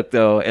ride he took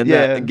though, and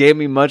that gave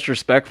me much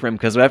respect for him,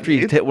 because after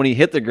when he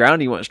hit the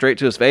ground, he went straight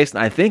to his face,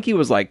 and I think he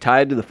was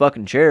tied to the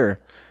fucking chair.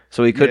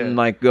 so he couldn't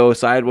like go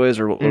sideways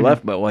or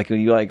left. But like when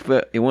you like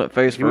he went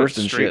face first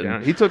and shit.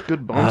 Down. He took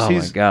good bumps. Oh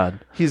my god,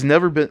 he's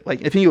never been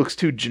like. I think he looks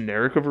too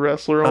generic of a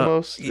wrestler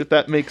almost. If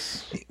that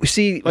makes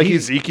like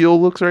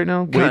Ezekiel looks right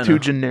now, way too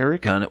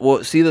generic. Kind of.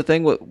 Well, see the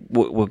thing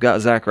what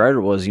got Zack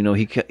Ryder was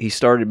he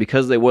started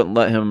because they wouldn't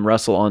let him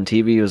wrestle on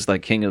TV. He was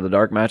like King of the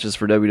Dark matches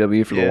for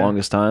WWE for the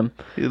longest time.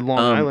 Long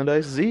Island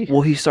Ice Z.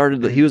 Well, he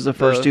was the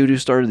first dude who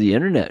started the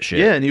internet shit.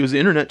 Yeah, and he was the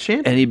internet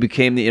champion. And he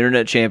became the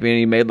internet champion.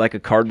 He made like a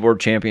cardboard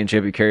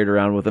championship he carried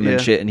around with him and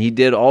shit. And he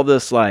did all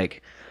this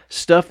like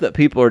stuff that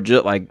people are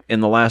just like in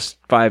the last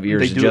 5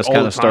 years just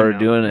kind of started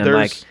doing. And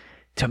like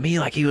to me,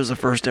 like he was the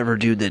first ever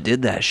dude that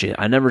did that shit.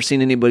 I never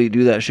seen anybody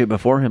do that shit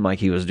before him like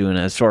he was doing it.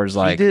 As far as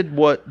like he did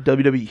what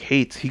WWE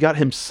hates. He got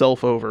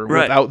himself over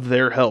without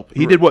their help.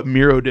 He did what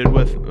Miro did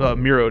with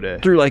Miro Day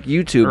through like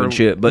YouTube and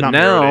shit. But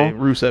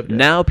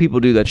now people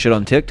do that shit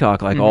on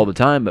TikTok like all the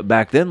time. But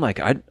back then, like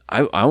I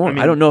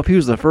don't know if he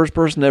was the first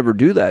person to ever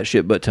do that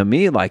shit. But to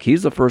me, like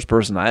he's the first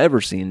person I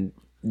ever seen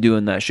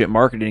doing that shit,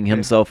 marketing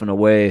himself in a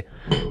way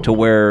to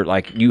where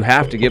like you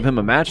have to give him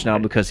a match now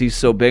because he's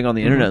so big on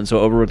the internet and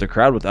so over with the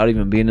crowd without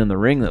even being in the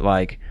ring that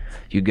like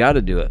you got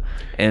to do it.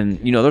 And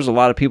you know there's a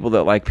lot of people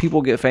that like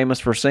people get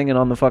famous for singing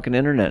on the fucking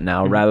internet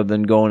now rather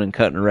than going and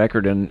cutting a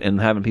record and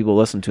having people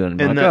listen to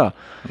it and like,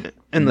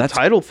 and the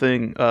title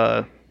thing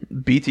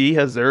BTE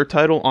has their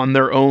title on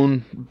their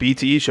own.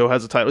 BTE show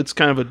has a title. It's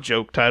kind of a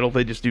joke title.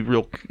 They just do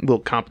real little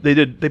comp.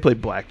 They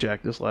played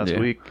blackjack this last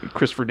week.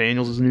 Christopher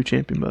Daniels is a new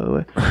champion, by the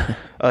way.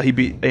 He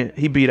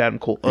beat Adam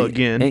Cole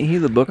again. Ain't he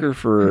the booker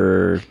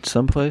for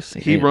someplace?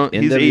 He's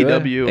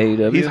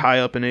AEW. He's high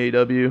up in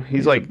AEW.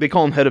 He's like they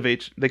call him head of HR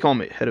on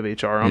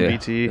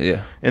BTE.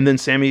 Yeah. And then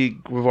Sammy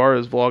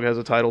Guevara's vlog has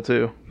a title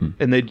too.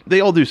 And they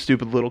all do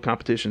stupid little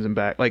competitions in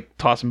back, like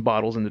tossing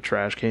bottles into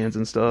trash cans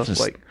and stuff.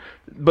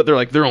 But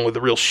they're only the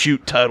real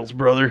shoot titles,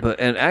 brother.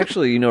 And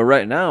actually, you know,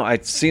 right now I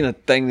seen a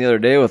thing the other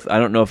day with I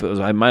don't know if it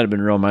was I might have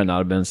been real, might not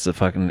have been. It's the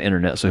fucking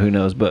internet, so who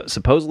knows? But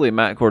supposedly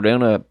Matt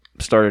Cardona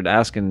started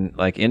asking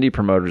like indie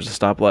promoters to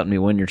stop letting me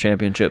win your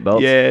championship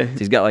belts. Yeah,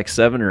 he's got like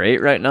 7 or 8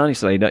 right now. And he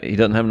said he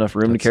doesn't have enough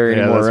room to carry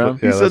anymore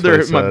around. He said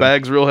my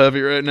bag's real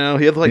heavy right now.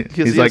 He had like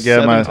he's like,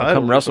 I'll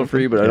come wrestle for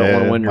you, but I don't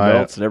want to win your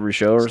belts at every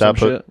show or some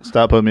shit.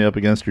 Stop putting me up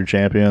against your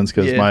champions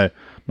because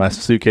my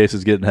suitcase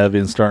is getting heavy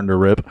and starting to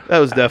rip. That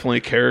was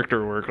definitely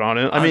character work on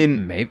it. I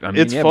mean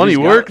it's funny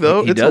work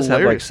though. He does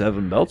have like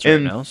 7 belts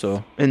right now.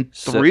 So and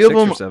 3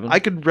 of them, I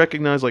could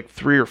recognize like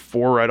 3 or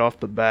 4 right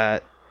off the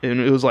bat. And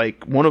it was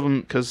like one of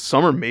them because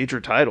some are major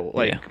title,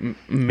 like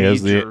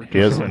major. He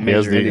has the NWA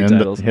major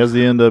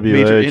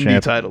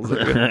indie titles.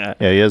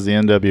 Yeah, he has the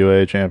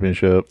NWA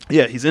championship.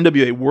 Yeah, he's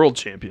NWA world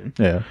champion.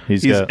 Yeah,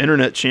 he's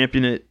internet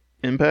champion at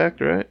Impact,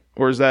 right?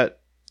 Or is that?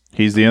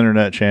 He's the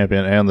internet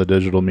champion and the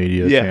digital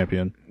media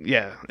champion.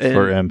 Yeah,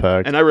 for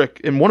Impact. And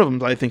and one of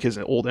them I think is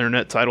an old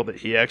internet title that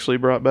he actually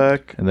brought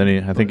back. And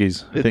then I think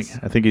he's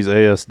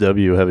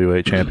ASW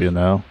heavyweight champion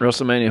now.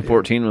 WrestleMania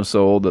 14 was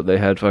so old that they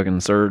had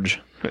fucking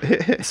Surge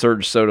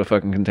soda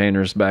fucking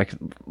containers back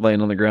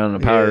laying on the ground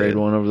in a Powerade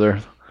one over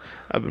there.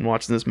 I've been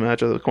watching this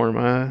match out of the corner of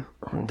my eye.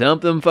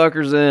 Dump them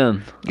fuckers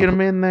in. Get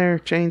them in there,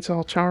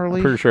 Chainsaw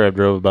Charlie. I'm pretty sure I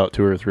drove about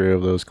 2 or 3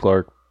 of those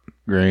Clark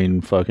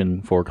Green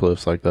fucking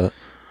forklifts like that.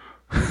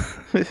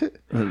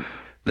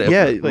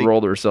 They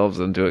roll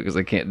themselves into it because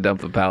they can't dump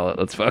the pallet.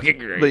 That's fucking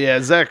great. But yeah,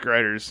 Zack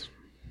Ryder's,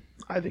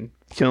 I think,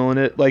 killing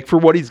it. Like for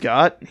what he's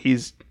got,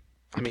 he's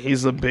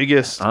the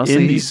biggest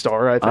indie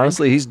star. I think.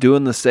 Honestly, he's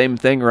doing the same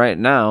thing right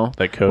now.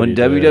 When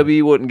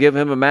WWE wouldn't give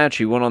him a match,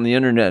 he went on the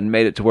internet and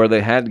made it to where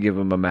they had to give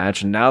him a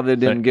match, and now they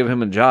didn't give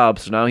him a job.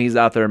 So now he's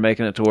out there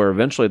making it to where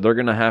eventually they're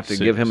going to have to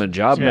give him a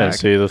job back.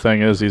 See, the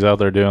thing is, he's out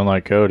there doing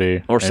like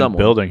Cody or someone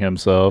building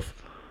himself.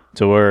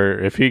 To where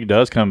if he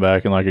does come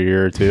back in like a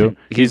year or 2,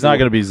 he's not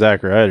going to be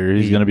Zack Ryder.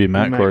 He's going to be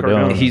Matt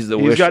Cardona. He's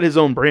got his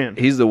own brand.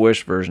 He's the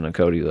Wish version of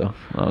Cody, though.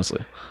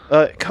 Honestly,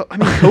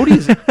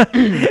 Cody's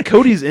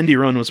indie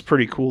run was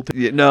pretty cool.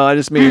 Yeah, no, I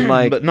just mean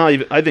like, but not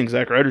even. I think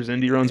Zack Ryder's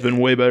indie run's been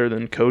way better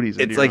than Cody's.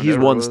 It's like he's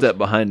one step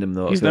behind him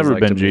though. He's never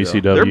been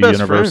GCW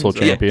Universal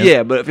Champion.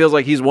 Yeah, but it feels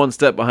like he's one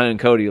step behind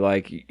Cody.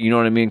 Like you know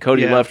what I mean?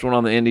 Cody left one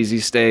on the Indies.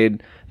 He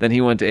stayed. Then he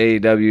went to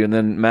AEW, and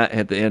then Matt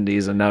hit the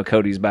Indies, and now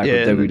Cody's back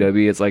with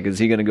WWE. It's like, is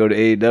he going to go to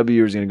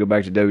AEW, or is he going to go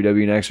back to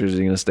WWE next, or is he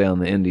going to stay on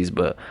the Indies?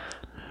 But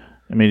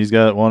I mean, he's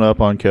got one up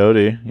on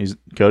Cody.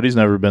 Cody's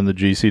never been the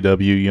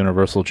GCW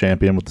Universal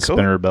Champion with the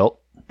spinner belt.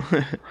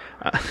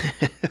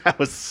 That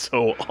was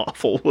so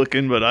awful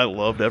looking, but I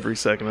loved every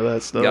second of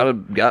that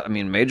stuff.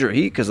 Major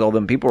heat because all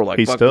them people were like,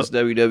 "Fuck this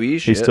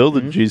WWE shit." He's still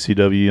the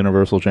GCW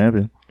Universal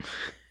Champion.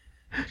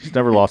 He's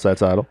never lost that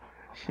title.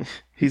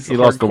 He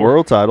lost the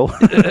world title.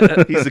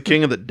 He's the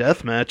king of the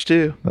death match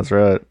too. That's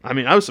right. I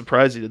mean, I was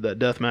surprised he did that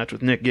death match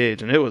with Nick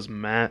Gage, and it was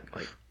Matt.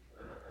 Like,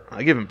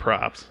 I give him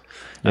props.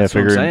 That's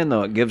what I'm saying,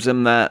 though. It gives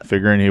him that.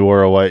 Figuring he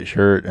wore a white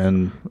shirt,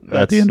 and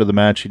at the end of the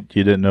match, you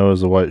didn't know it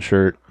was a white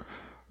shirt.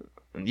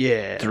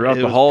 Yeah. throughout it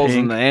the was halls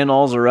pink. and the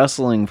annals of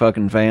wrestling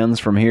fucking fans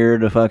from here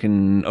to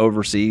fucking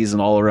overseas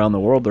and all around the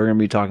world, they're going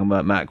to be talking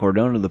about Matt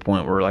Cardona to the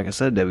point where, like I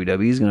said,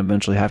 WWE's going to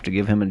eventually have to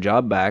give him a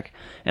job back.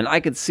 And I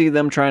could see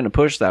them trying to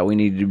push that. We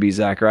need to be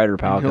Zack Ryder,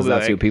 pal, And he'll because be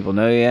that's who like- people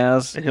know he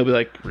as. And he'll be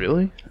like,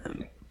 really?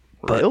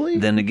 But Really?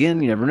 then again,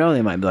 you never know.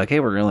 They might be like, hey,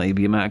 we're going to let you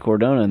be Matt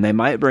Cardona. And they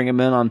might bring him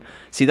in on...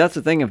 See, that's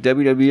the thing. If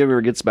WWE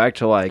ever gets back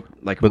to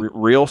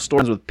real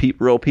stories with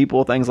real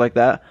people, things like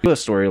that, do a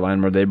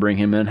storyline where they bring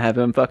him in, have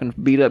him fucking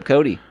beat up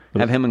Cody.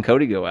 Have him and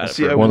Cody go at it.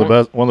 See, for- I One of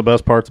the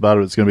best parts about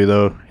it is going to be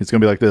though. It's going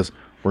to be like this.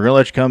 We're going to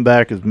let you come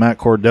back as Matt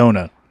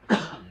Cardona.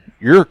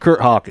 You're Kurt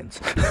Hawkins.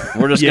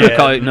 We're just going to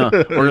call you... No,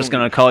 we're just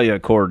going to call you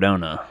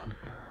Cardona.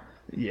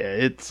 Yeah,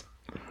 it's...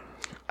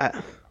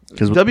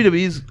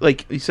 WWE's,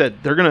 like you said,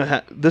 they're going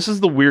to this is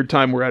the weird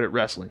time we're at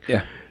wrestling.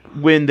 Yeah.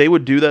 When they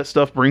would do that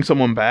stuff, bring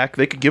someone back,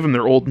 they could give them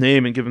their old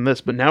name and give them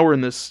this. But now we're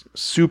in this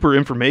super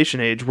information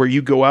age where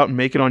you go out and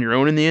make it on your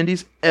own in the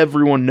indies.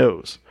 Everyone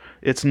knows.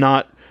 It's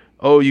not,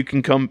 oh, you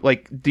can come,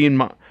 like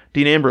Dean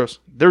Ambrose.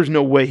 There's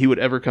no way he would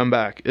ever come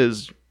back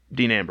as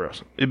Dean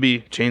Ambrose. It'd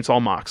be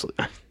Chainsaw Moxley.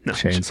 No.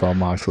 Chainsaw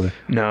Moxley.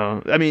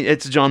 No. I mean,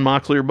 it's John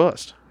Moxley or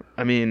bust.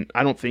 I mean,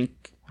 I don't think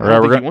All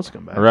right, he wants to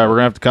come back. All right, we're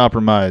gonna have to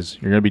compromise.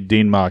 You're gonna be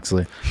Dean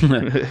Moxley.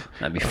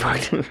 That'd be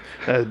fucked.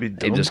 That'd be dumb.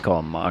 They'd just call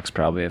him Mox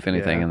probably, if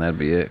anything, Yeah. and that'd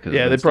be it. 'cause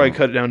Yeah, they'd Vince probably don't-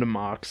 cut it down to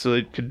Mox so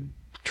they could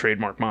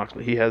trademark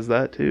Moxley. He has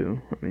that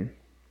too. I mean,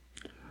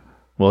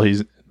 Well,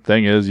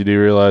 thing is, you do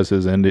realize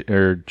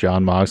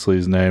John Moxley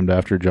is named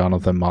after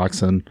Jonathan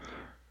Moxon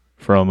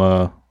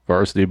from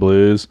Varsity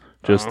Blues.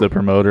 Just the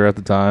promoter at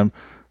the time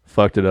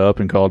fucked it up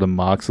and called him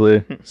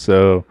Moxley.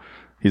 So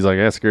he's like,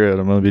 "Yeah, screw it.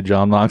 I'm gonna be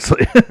John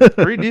Moxley."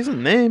 pretty decent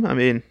name. I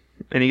mean,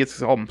 and he gets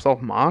to call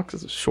himself Mox.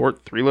 It's a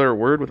short 3-letter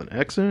word with an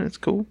X in it. It's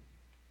cool.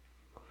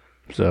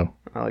 So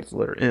I like the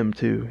letter M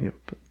too. You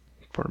know,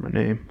 part of my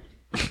name.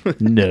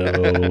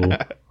 no,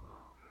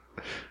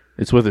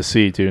 it's with a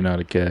C too, not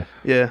a K.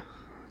 Yeah,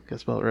 I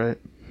spell it right.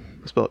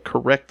 I spell it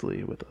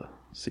correctly with a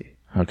C.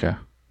 Okay.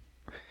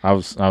 I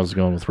was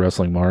going with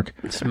Wrestling Mark.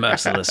 It's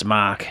merciless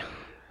Mark.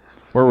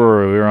 Where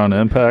were we? We were on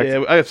Impact.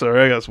 Yeah, I'm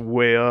sorry. I got us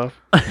way off.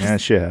 Yeah,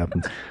 shit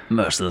happens.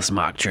 Merciless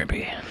Mark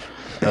Trippy.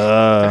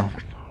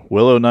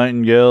 Willow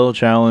Nightingale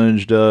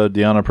challenged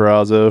Deonna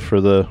Purrazzo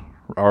for the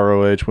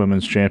ROH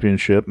Women's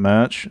Championship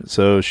match.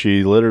 So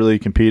she literally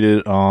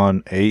competed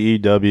on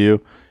AEW,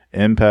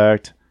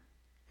 Impact,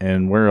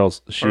 and where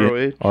else?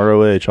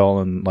 ROH,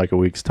 all in like a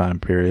week's time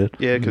period.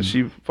 Yeah, because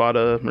she fought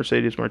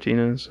Mercedes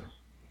Martinez.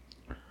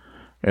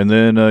 And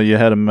then you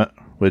had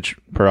which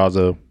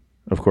Purrazzo,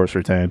 of course,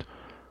 retained.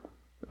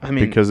 I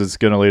mean, Because it's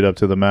going to lead up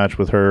to the match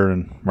with her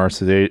and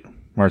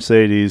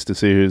Mercedes to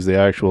see who's the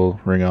actual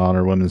Ring of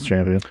Honor Women's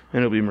Champion. and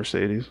it'll be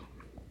Mercedes.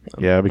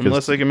 Yeah, because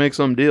Unless they can make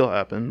some deal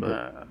happen.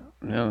 But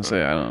I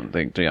don't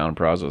think Deonna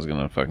Purrazzo is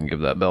gonna fucking give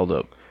that belt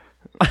up.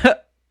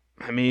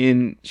 I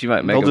mean, She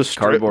might make they'll a just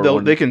cardboard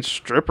one. they can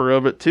strip her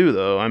of it too,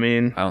 though. I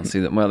mean, I don't see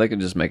that. Well, they could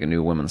just make a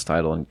new women's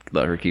title and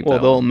let her keep well,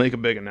 that they'll one. make a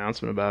big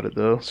announcement about it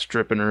though,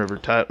 stripping her of her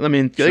title. I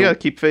mean, they She'll- gotta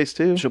keep face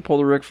too. She'll pull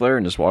the Ric Flair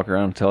and just walk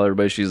around and tell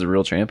everybody she's the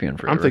real champion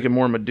forever. I'm thinking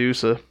more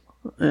Medusa.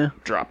 Yeah.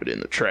 Drop it in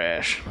the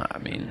trash. I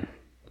mean,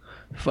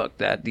 fuck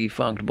that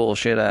defunct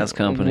bullshit ass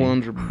company.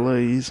 Wonder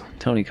Blaze.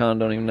 Tony Khan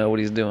don't even know what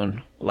he's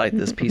doing. Light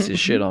this piece of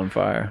shit on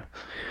fire.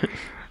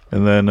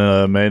 And then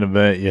main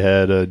event, you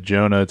had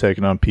Jonah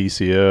taking on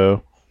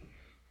PCO.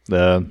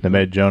 They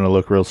made Jonah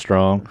look real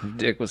strong. If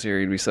Dick was here,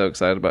 he'd be so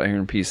excited about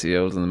hearing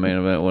PCOs in the main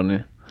event,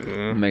 wouldn't he?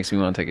 It makes me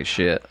want to take a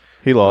shit.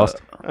 He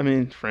lost. I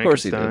mean, Of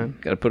course he Frankenstein.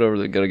 did. Got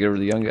to get over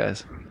the young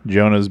guys.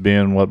 Jonah's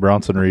being what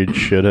Bronson Reed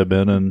should have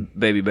been in.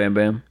 Baby Bam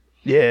Bam.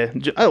 Yeah,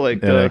 I like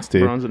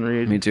NXT. Bronson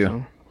Reed. Me too.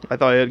 so. I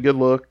thought he had a good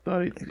look.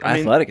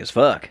 Athletic as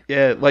fuck.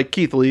 Yeah, like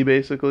Keith Lee,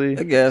 basically.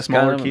 I guess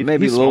Smaller kind of, Keith.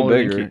 maybe He's a little smaller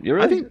than bigger. Keith. You're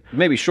right. I think.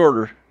 Maybe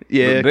shorter.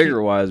 Yeah, but bigger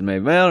wise,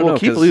 maybe. I don't Well, know.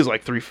 Keith 'cause Lee is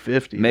like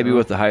 350. maybe though.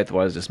 with the height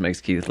wise, just makes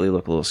Keith Lee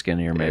look a little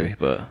skinnier. Maybe,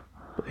 but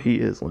But he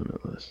is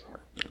limitless.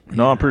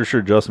 No, I'm pretty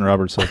sure Justin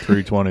Roberts said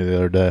 320 the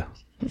other day.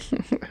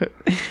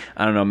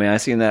 I don't know, man. I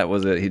seen that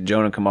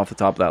Jonah come off the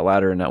top of that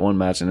ladder in that one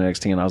match in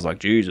NXT, and I was like,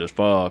 Jesus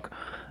fuck.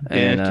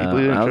 And Keith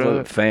Lee didn't I was try a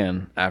it.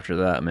 fan after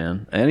that,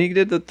 man. And he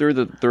did throw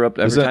up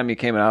every that- time he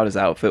came out. His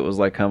outfit was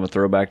like kind of a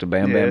throwback to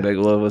Bam Bam Yeah.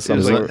 Bigelow with some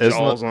was sort. like- Isn't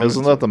Jaws on it.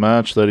 that the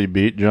match that he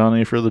beat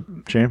Johnny for the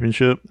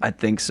championship? I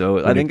think so.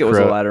 I he think it was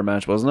a cra- ladder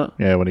match, wasn't it?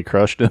 Yeah, when he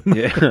crushed him.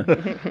 Yeah.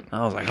 I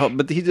was like, oh,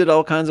 but he did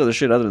all kinds of other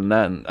shit other than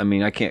that. And I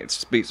mean, I can't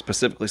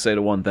specifically say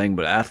to one thing,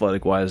 but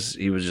athletic wise,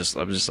 I was just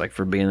like,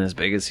 for being as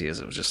big as he is,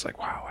 it was just like,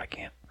 wow, I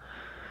can't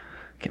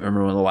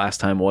remember when the last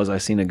time was I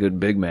seen a good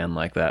big man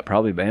like that.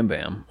 Probably Bam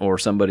Bam or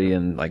somebody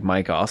in like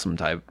Mike Awesome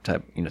type See,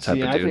 of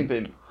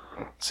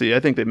dude. I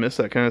think they miss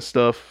that kind of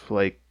stuff.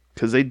 Like,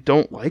 because they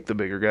don't like the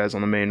bigger guys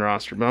on the main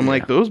roster. But I'm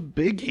like, those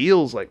big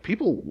heels, like,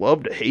 people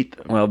love to hate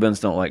them. Well,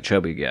 Vince don't like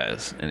chubby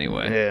guys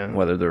anyway. Yeah.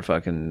 Whether they're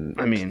fucking...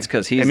 I mean, it's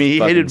because he's he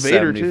hated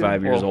Vader 75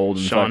 too. years old.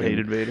 And Sean fucking,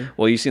 hated Vader.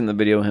 Well, you seen the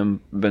video of him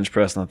bench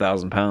pressing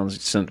 1,000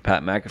 pounds sent to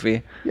Pat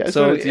McAfee? Yeah,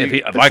 so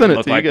If I can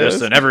look like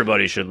this, then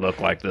everybody should look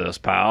like this,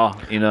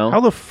 pal. you know? How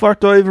the fuck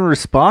do I even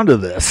respond to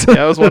this?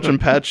 Yeah, I was watching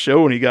Pat's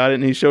show when he got it,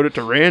 and he showed it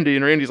to Randy,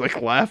 and Randy's like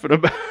laughing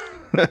about it.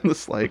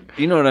 It's like,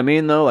 You know what I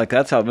mean, though? Like,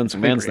 that's how Vince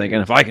McMahon's thinking.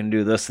 If I can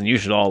do this, then you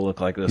should all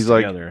look like this He's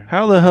together. like,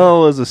 how the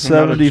hell is a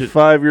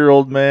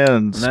 75-year-old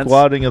man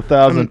squatting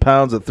 1,000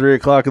 pounds at 3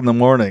 o'clock in the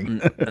morning?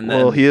 And then,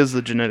 well, he is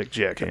the genetic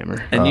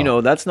jackhammer. and you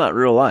know, that's not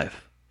real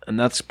life. And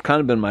that's kind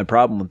of been my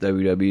problem with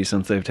WWE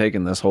since they've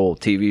taken this whole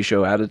TV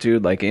show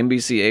attitude. Like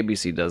NBC,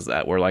 ABC does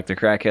that, where like the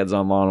crackheads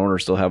on Law and Order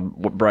still have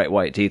bright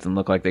white teeth and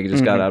look like they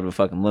just got out of a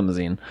fucking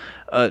limousine.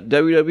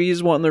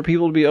 WWE's wanting their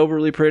people to be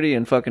overly pretty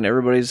and fucking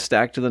everybody's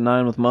stacked to the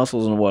 9 with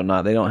muscles and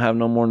whatnot. They don't have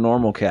no more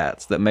normal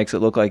cats that makes it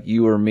look like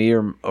you or me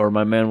or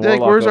my man Warlock.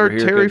 Like, where's over our here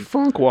Terry could-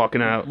 Funk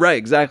walking out? Right,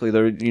 exactly.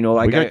 They're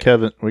like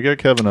we got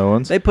Kevin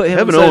Owens. They put him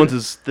Kevin in such- Owens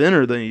is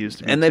thinner than he used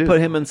to be. and they too.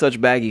 put him in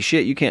such baggy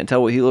shit, you can't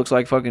tell what he looks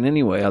like fucking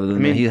anyway. Other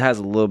than that, he has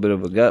a little bit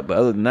of a gut, but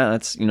other than that,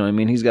 it's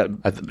he's got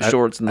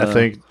shorts and I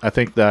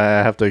think that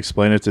I have to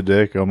explain it to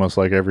Dick almost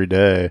like every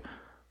day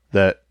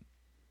that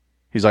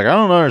he's like, I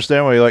don't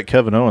understand why you like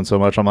Kevin Owens so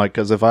much. I'm like,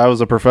 because if I was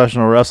a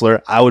professional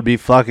wrestler, I would be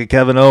fucking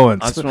Kevin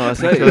Owens. That's what I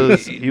say.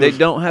 Because They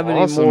don't have any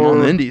awesome more on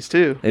the indies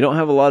too. They don't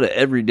have a lot of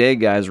everyday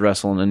guys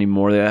wrestling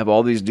anymore. They have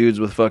all these dudes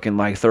with fucking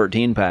like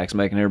 13 packs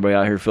making everybody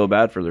out here feel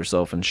bad for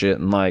themselves and shit.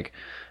 And like,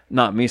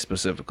 not me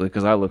specifically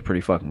because I look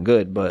pretty fucking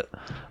good, but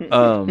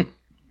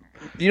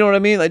you know what I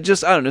mean? Like,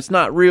 just I don't know. It's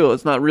not real.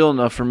 It's not real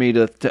enough for me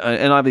to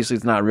and obviously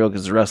it's not real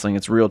because it's wrestling.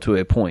 It's real to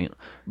a point,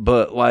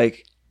 but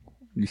like.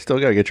 You still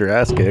gotta get your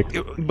ass kicked.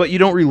 But you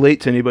don't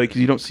relate to anybody because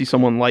you don't see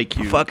someone like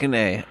you. Fucking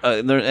A.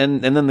 And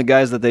then the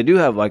guys that they do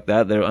have like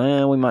that,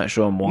 they're, we might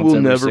show them once We'll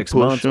every never 6 push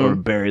months or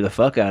them. bury the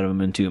fuck out of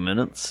them in 2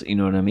 minutes. You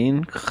know what I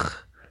mean?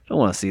 Don't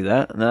want to see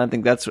that. And I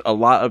think that's a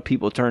lot of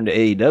people turn to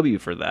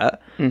AEW for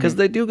that because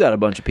they do got a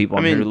bunch of people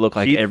on here who look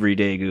like Keith-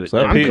 everyday goods.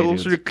 that I'm Pete-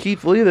 closer to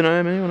Keith Lee than I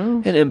am anyone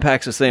else. And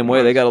Impact's the same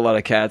way. They got a lot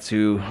of cats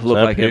who look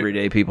like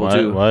everyday people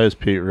too. Why is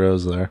Pete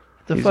Rose there?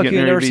 The He's fuck, getting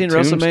you ready never to seen be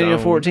WrestleMania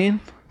Tombstone. 14?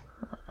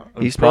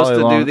 He's supposed to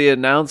Probably do the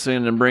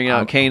announcing and bring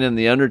out Kane and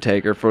the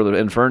Undertaker for the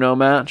Inferno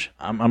match.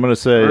 I'm gonna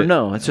say. Or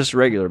no, it's just a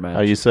regular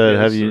match. You said,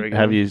 Yeah, have it's you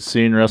regular. have you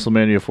seen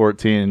WrestleMania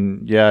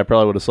 14? Yeah, I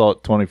probably would have saw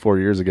it 24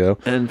 years ago.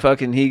 And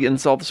fucking he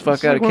insults the fuck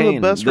It's out like of one of the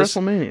Kane. best this,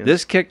 WrestleManias.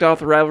 This kicked off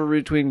the rivalry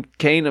between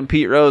Kane and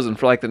Pete Rose, and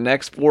for like the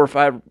next 4 or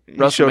 5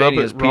 showed up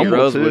WrestleManias, at Pete Rumble,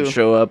 Rose too. would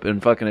show up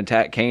and fucking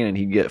attack Kane, and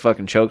he'd get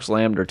fucking choke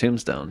slammed or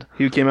tombstoned.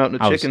 He came out in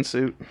a I was- chicken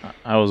suit.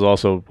 I was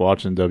also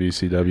watching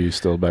WCW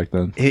still back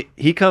then.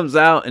 He comes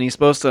out and he's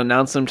supposed to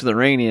announce him to the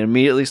ring, and he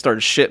immediately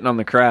starts shitting on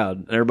the crowd,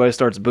 and everybody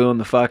starts booing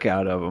the fuck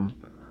out of him.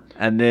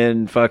 And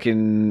then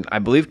fucking, I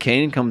believe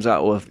Kane comes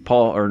out with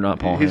Paul, or not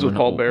Paul. He's with Heyman,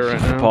 Paul Bear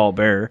right now. Paul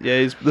Bear.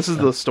 Yeah, this is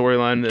the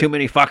storyline. Too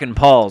many fucking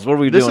Pauls. What are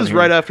we This doing is here?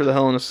 right after the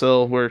Hell in a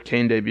Cell where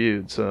Kane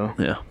debuted. So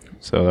Yeah.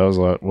 So that was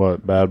like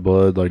what, Bad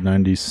Blood, like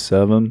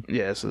 97.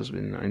 yeah, so this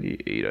would be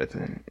 98, I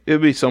think. It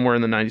would be somewhere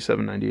in the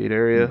 97, 98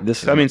 area.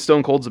 This is- I mean,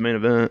 Stone Cold's the main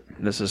event.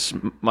 This is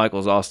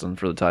Michael's Austin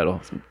for the title.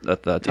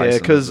 At the Yeah,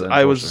 Tyson, because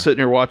I was unfortunately. sitting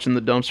here watching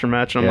the dumpster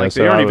match, and I'm Yeah, like,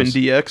 so they aren't I even was-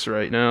 DX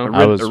right now. Ori-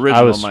 I was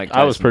original Mike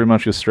I was Tyson. pretty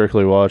much just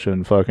strictly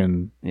watching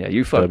fucking. Yeah,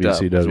 you fucked up.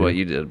 Is WCW. what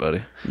you did,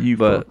 buddy. You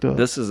But fucked up.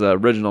 this is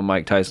original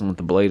Mike Tyson with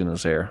the blade in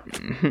his hair.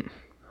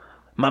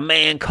 My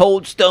man,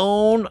 Cold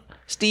Stone,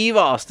 Steve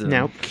Austin.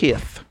 Now,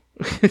 Kith.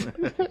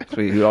 So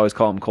we always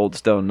call him Cold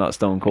Stone, not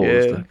Stone Cold.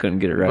 Yeah. I couldn't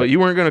get it right. But you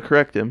weren't going to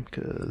correct him,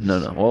 because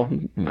No.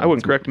 Well, I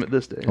wouldn't correct him at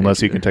this day.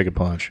 Unless you can take a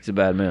punch. he's a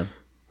bad man.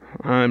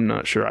 I'm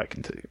not sure I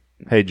can take it.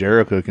 Hey,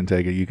 Jericho can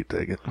take it. You could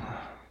take it.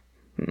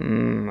 I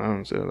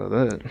don't say about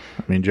that.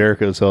 I mean,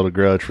 Jericho's held a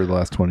grudge for the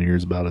last 20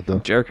 years about it, though.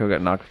 Jericho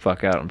got knocked the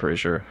fuck out, I'm pretty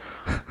sure.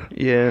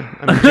 Yeah.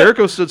 I mean,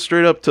 Jericho stood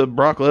straight up to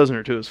Brock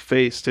Lesnar to his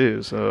face,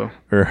 too, so.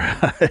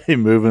 Right.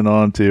 Moving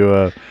on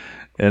to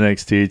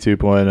NXT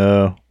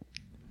 2.0.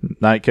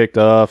 Night kicked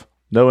off.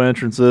 No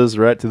entrances.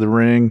 Right to the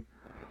ring.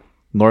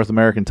 North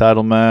American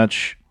title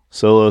match.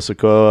 Solo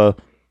Sikoa.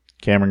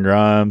 Cameron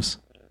Grimes.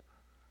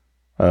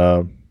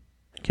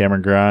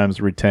 Cameron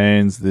Grimes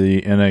retains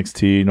the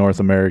NXT North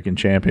American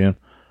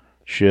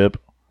Championship.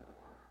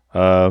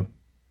 I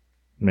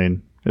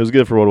mean, it was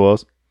good for what it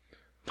was.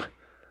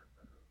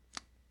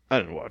 I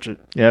didn't watch it.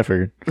 Yeah, I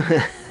figured.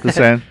 Just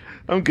saying.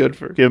 I'm good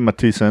for. Give him my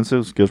 2 cents. It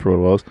was good for what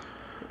it was.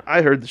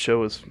 I heard the show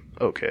was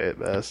okay at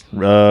best.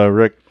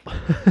 Rick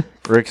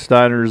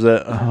Steiner's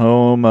at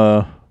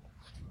home,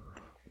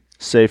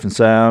 safe and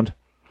sound.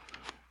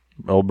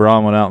 Old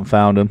Braun went out and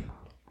found him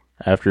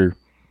after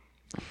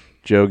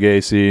Joe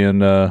Gacy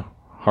and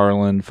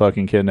Harlan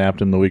fucking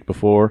kidnapped him the week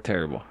before.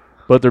 Terrible.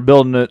 But they're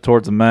building it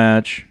towards a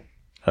match.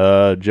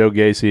 Joe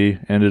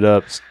Gacy ended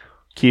up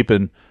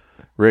keeping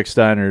Rick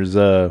Steiner's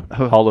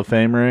Hall of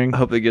Fame ring. I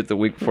hope they get the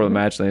week before the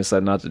match and they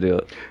decide not to do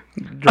it.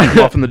 Drop him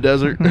off in the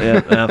desert.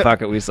 Yeah,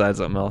 fuck it, we decide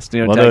something else.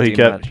 Well, no, he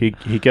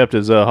kept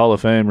his Hall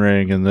of Fame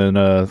ring and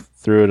then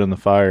threw it in the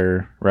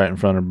fire right in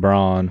front of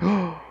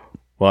Braun.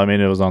 Well, I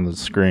mean, it was on the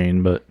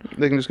screen, but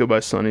They can just go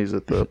buy Sonny's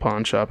at the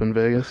pawn shop in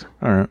Vegas.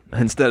 all right.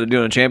 Instead of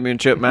doing a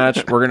championship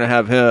match, we're gonna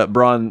have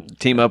Braun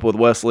team up with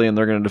Wesley, and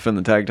they're gonna defend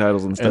the tag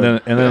titles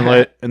instead. And then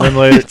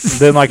later,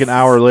 then like an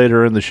hour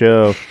later in the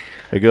show,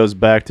 it goes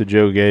back to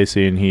Joe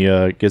Gacy, and he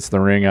gets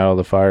the ring out of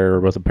the fire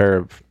with a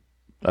pair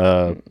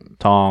of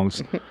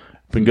tongs,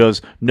 and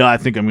goes, "No, I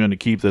think I'm going to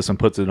keep this," and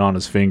puts it on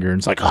his finger, and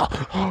it's like,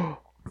 oh,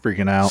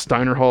 freaking out.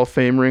 Steiner Hall of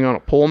Fame ring on a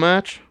pole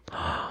match.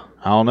 I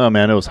don't know,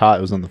 man. It was hot.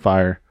 It was in the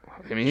fire.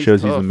 I mean,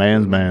 Shows he's a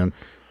man's man.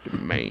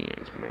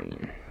 Man's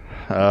man.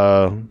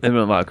 It'd been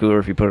a lot cooler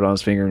if he put it on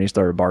his finger and he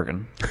started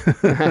barking.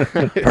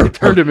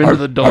 Turned him into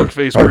the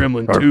dog-faced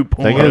gremlin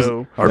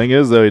 2.0. Thing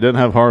is, though, he didn't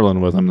have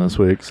Harlan with him this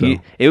week. So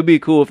It would be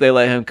cool if they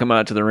let him come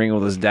out to the ring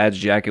with his dad's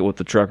jacket with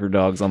the trucker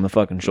dogs on the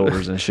fucking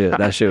shoulders and shit.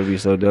 That shit would be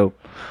so dope.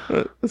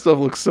 That stuff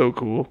looks so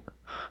cool.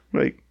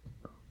 Like,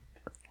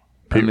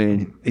 I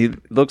mean, he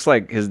looks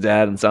like his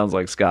dad and sounds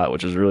like Scott,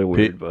 which is really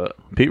weird. But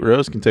Pete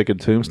Rose can take a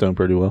tombstone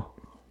pretty well.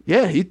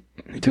 yeah, he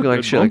took it like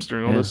good shit, bumps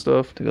during all this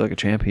stuff. took it like a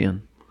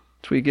champion.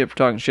 That's what you get for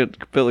talking shit.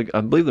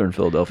 I believe they're in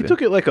Philadelphia. He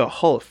took it like a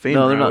Hall of Fame.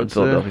 No, they're not in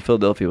Philadelphia.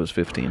 Philadelphia was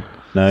 15.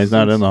 No, he's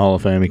not in the Hall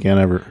of Fame. He can't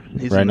ever.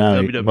 He's right in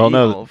now. the WWE Well,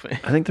 no, Hall of Fame.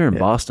 I think they're in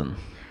Boston.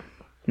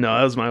 No,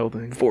 that was my old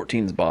thing.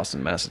 14 is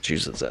Boston,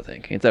 Massachusetts, I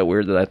think. Ain't that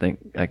weird that I think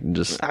I can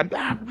just...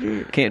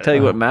 Can't tell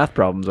you what math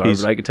problems are,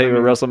 but I can tell you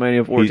where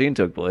WrestleMania 14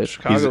 took place.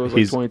 Chicago was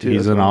like 22.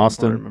 He's that's in what I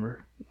Austin.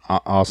 remember.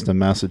 Austin,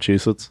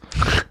 Massachusetts.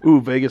 Ooh,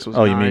 Vegas was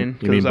 9. You mean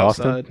 'cause it was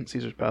Boston? outside in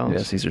Caesar's Palace.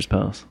 Yeah, Caesar's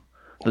Palace.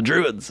 The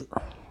Druids.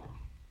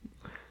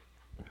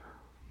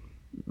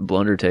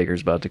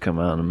 Blundertaker's about to come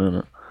out in a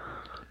minute.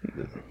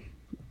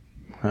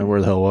 Where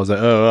the hell was I?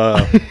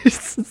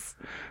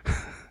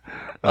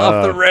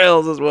 Off the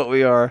rails is what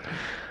we are.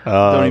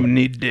 Don't even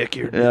need Dick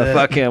here. Yeah,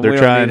 fuck him. They're We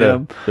trying don't to.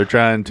 need him. They're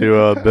trying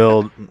to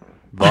build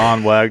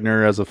Von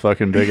Wagner as a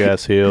fucking big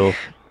ass heel.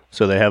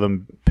 So they have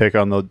him pick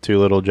on the two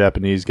little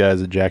Japanese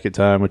guys at Jacket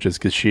Time, which is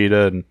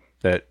Kushida and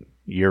that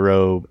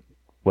Euro,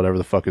 whatever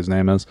the fuck his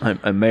name is.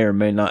 I may or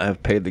may not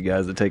have paid the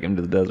guys to take him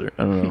to the desert.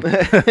 I don't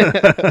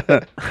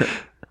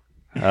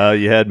know.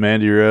 You had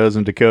Mandy Rose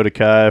and Dakota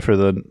Kai for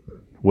the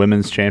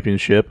women's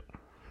championship.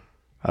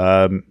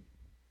 The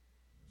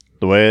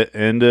way it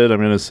ended, I'm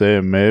going to say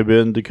it may have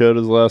been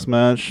Dakota's last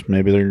match.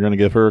 Maybe they're going to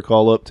give her a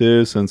call up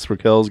too since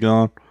Raquel's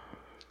gone.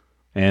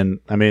 And,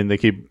 I mean, they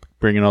keep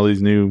bringing all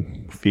these new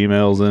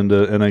females into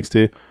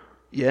NXT.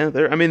 Yeah,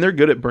 they're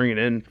good at bringing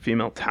in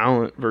female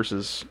talent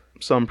versus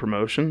some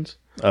promotions.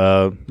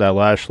 That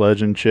Lash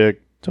Legend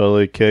chick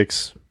totally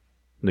kicks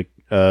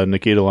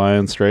Nikita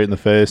Lyons straight in the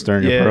face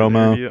during a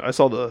promo. I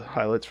saw the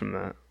highlights from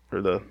that.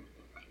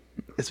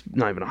 It's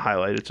not even a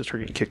highlight. It's just her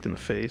getting kicked in the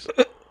face.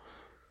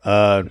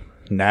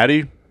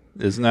 Natty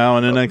is now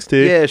in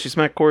NXT. Yeah, she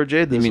smacked Cora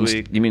Jade this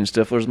week. You mean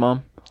Stifler's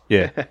mom?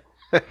 Yeah.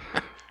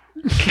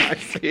 I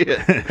see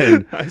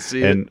it. I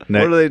see it.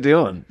 What are they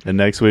doing? And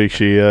next week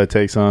she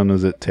takes on,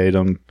 is it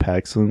Tatum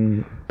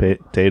Paxson,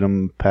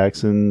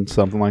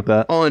 something like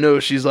that? All I know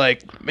is she's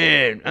like,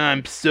 man,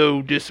 I'm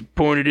so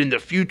disappointed in the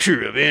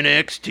future of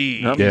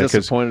NXT. I'm Yeah,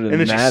 disappointed in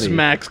and then Natty. she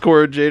smacks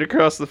Cora Jade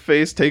across the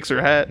face, takes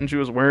her hat, and she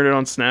was wearing it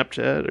on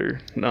Snapchat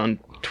or on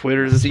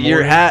Twitter this morning.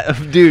 Your hat,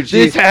 dude.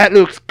 This hat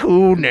looks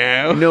cool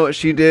now. You know what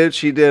she did?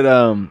 She did.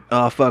 Oh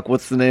fuck!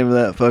 What's the name of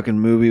that fucking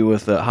movie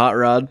with Hot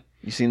Rod?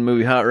 You seen the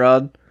movie Hot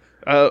Rod?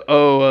 They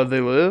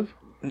Live?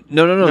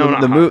 No.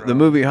 not The Hot Rod.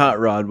 movie Hot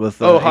Rod with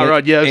Hot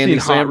Rod. Yeah, I've Andy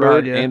seen Hot Samberg.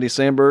 Rod, yeah. Andy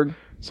Samberg.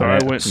 Sorry,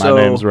 I went. My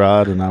name's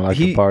Rod, and I like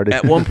to party.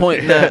 At one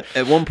point in that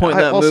I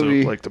also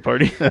movie, like to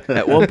party.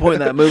 at one point in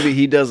that movie,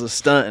 he does a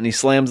stunt and he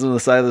slams into the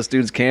side of this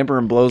dude's camper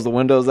and blows the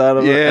windows out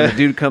of it. Yeah. And the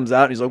dude comes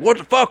out and he's like, "What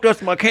the fuck?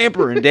 That's my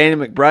camper!" And Danny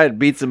McBride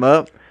beats him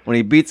up. When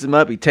he beats him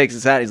up, he takes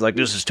his hat. He's like,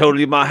 "This is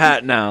totally my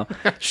hat now."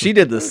 She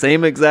did the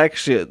same exact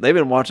shit. They've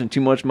been watching too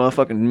much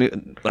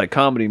motherfucking like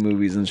comedy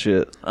movies and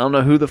shit. I don't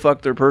know who the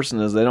fuck their person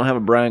is. They don't have a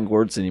Brian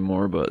Gortz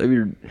anymore, but I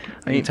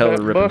can tell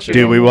they're ripping shit.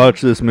 Dude, we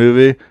watched this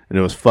movie, and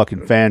it was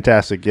fucking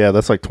fantastic. Yeah,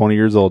 that's like 20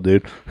 years old,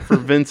 dude. For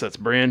Vince, that's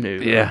brand new.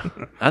 Yeah,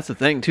 that's the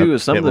thing too.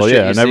 Is some of the Well, shit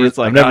yeah, you see, it's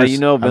like, I've Vince,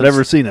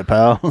 never seen it,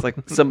 pal. it's like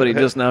somebody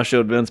just now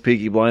showed Vince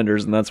Peaky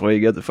Blinders, and that's why you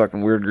get the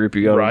fucking weird group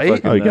you got Right? on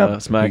fucking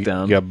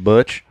SmackDown. You got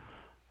Butch.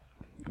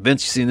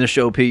 Vince, you seen this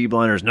show, Peaky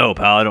Blinders? No,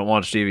 pal, I don't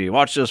watch TV.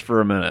 Watch this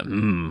for a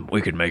minute.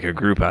 We could make a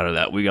group out of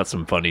that. We got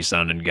some funny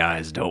sounding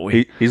guys, don't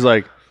we? He's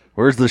like,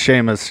 where's the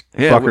Seamus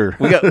fucker?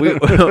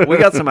 We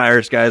got some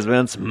Irish guys,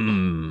 Vince.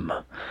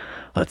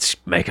 Let's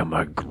make them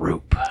a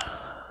group.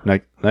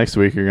 Next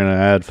week, you're going to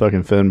add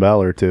fucking Finn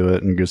Balor to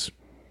it and just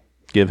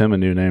give him a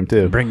new name,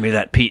 too. Bring me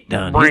that Pete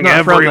Dunne. Bring He's not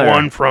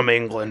everyone from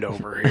England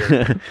over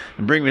here.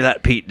 Bring me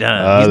that Pete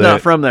Dunne. He's not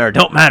from there.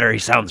 Don't matter. He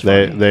sounds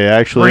funny. They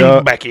actually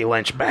Bring Becky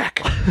Lynch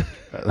back.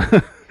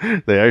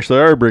 They actually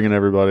are bringing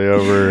everybody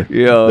over.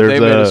 Yeah, There's they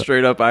made a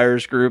straight up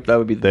Irish group. That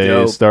would be They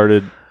dope.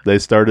 started They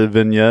started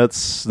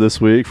vignettes this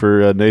week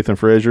for Nathan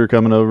Frazier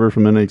coming over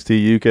from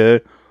NXT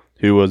UK,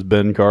 who was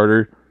Ben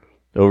Carter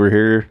over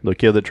here, the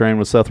kid that trained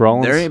with Seth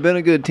Rollins. There ain't been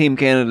a good Team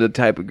Canada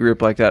type of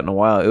group like that in a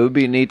while. It would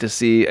be neat to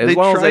see. As They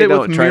well as tried they it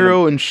don't with try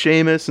Miro and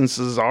Sheamus and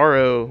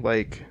Cesaro,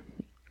 like,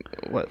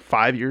 what,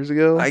 5 years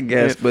ago? I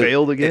guess, and it but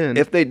failed again.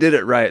 If they did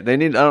it right, they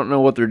need. I don't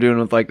know what they're doing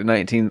with like the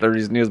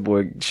 1930s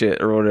newsboy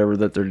shit or whatever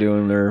that they're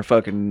doing. They're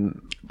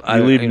fucking.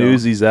 You leave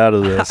Newsies out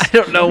of this. I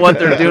don't know what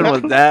they're doing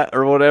with that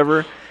or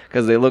whatever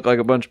because they look like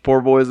a bunch of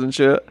poor boys and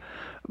shit.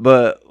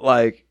 But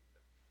like,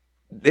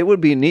 it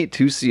would be neat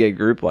to see a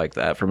group like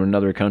that from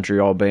another country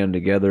all band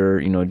together.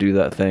 You know, do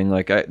that thing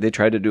like they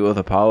tried to do it with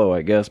Apollo,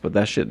 I guess, but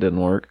that shit didn't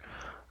work.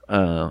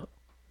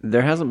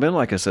 There hasn't been,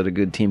 like I said, a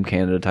good Team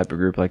Canada type of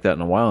group like that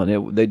in a while,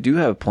 and they do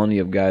have plenty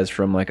of guys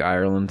from like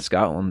Ireland,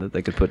 Scotland that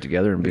they could put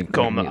together and be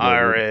Call them the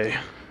IRA.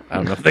 I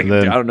don't know if they.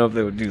 I don't know if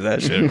they would do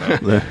that shit.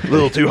 A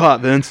little too hot,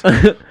 Vince.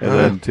 And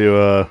then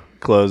to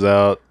close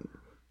out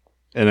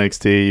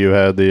NXT, you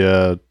had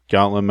the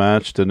gauntlet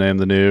match to name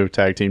the new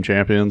tag team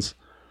champions.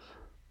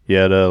 You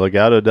had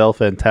Legado del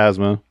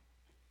Fantasma.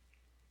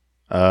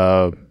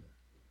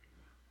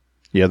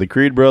 You had the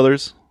Creed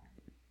brothers.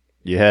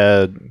 You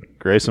had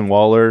Grayson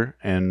Waller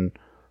and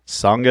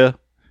Sangha,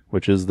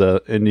 which is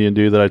the Indian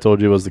dude that I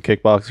told you was the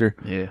kickboxer.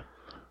 Yeah.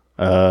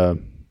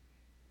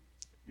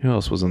 Who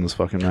else was in this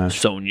fucking match?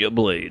 Sonya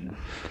Blade.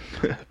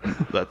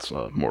 That's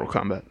Mortal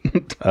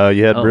Kombat.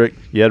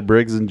 You had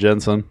Briggs and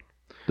Jensen.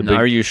 Now,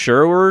 are you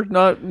sure we're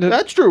not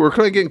That's true. We're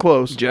kind of getting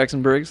close.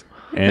 Jackson Briggs?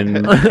 And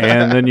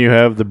then you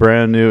have the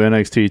brand new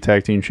NXT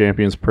Tag Team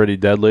Champions, Pretty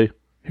Deadly,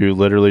 who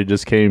literally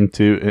just came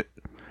to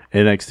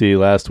NXT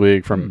last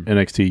week from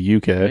NXT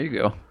UK. There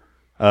you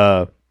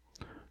go.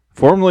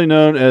 Formerly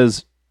known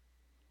as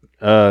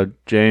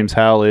James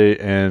Howley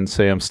and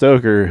Sam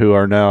Stoker, who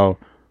are now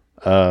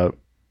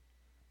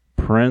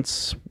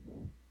Prince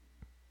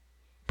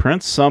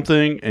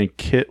something and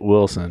Kit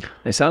Wilson.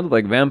 They sounded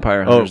like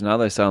vampire hunters. Now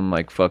they sound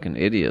like fucking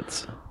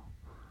idiots.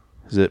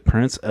 Is it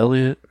Prince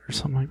Elliott or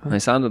something like that? They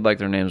sounded like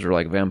their names were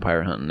like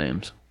vampire hunting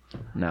names.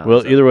 Now,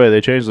 Well, either way,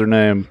 they changed their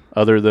name,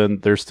 other than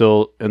they're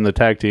still in the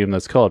tag team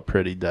that's called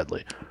Pretty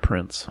Deadly.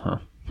 Prince, huh?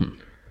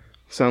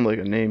 Sound like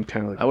a name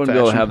kind of like I wouldn't be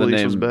able to Fashion have the Police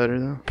name was better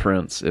though.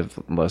 Prince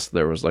unless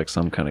there was like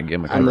some kind of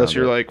gimmick. Unless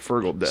around you're it. like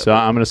Fergal Death. So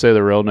I'm going to say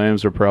the real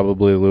names are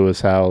probably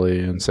Lewis Howley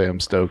and Sam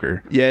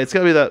Stoker. Yeah, it's got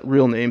to be that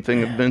real name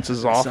thing that Vince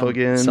is off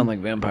again. Sound like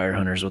vampire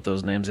hunters with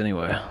those names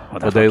anyway. What the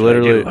But fuck they do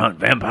literally do? Hunt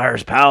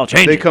vampires, pal.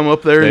 Change They it. come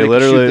up there They and they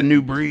literally- shoot the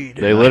new breed.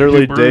 They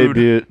literally New brood.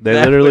 debuted. They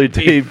That literally would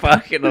be debuted.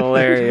 fucking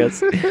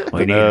hilarious.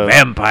 We need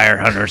vampire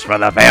hunters for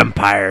the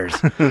vampires.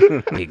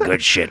 Be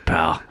good shit,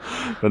 pal.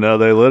 But no,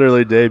 they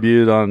literally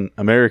debuted on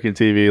American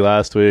TV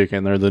last week,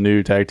 and they're the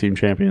new tag team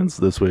champions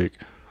this week.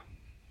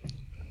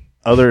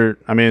 They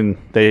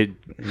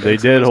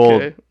did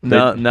hold. okay.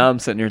 Now I'm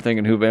sitting here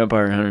thinking who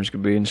vampire hunters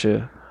could be and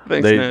shit.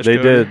 Thanks, They Nash they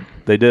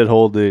Coder. did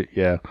hold the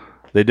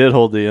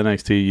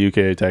NXT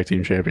UK tag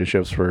team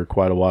championships for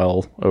quite a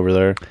while over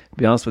there. To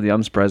be honest with you,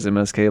 I'm surprised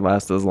MSK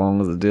lasted as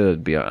long as it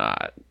did.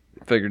 I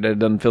figured it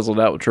done fizzled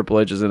out with Triple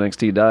H's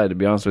NXT died. To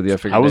be honest with you, I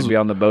figured they'd be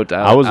on the boat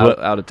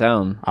out of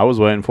town. I was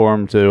waiting for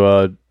him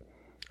to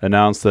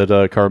announce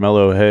that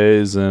Carmelo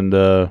Hayes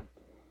and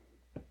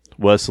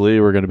Wes Lee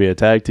were going to be a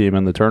tag team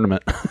in the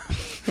tournament,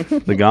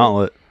 the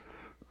Gauntlet.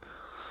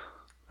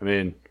 I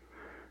mean,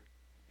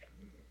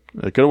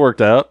 it could have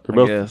worked out. They're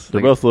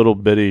both little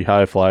bitty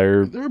high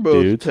flyer They're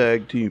both dudes.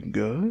 tag team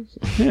guys.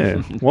 Yeah,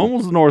 one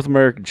was the North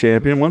American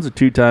champion. One's a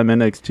two-time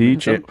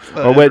NXT champ.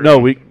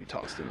 We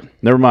tossed him.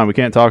 Never mind. We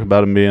can't talk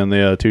about him being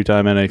the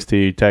two-time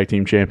NXT tag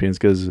team champions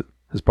because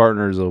his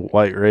partner is a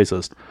white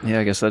racist. Yeah,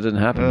 I guess that didn't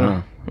happen.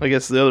 Huh? I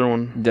guess the other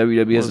one.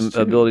 WWE has was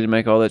the ability to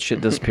make all that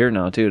shit disappear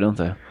now too, don't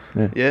they?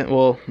 Yeah,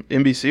 well,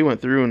 NBC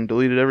went through and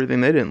deleted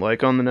everything they didn't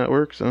like on the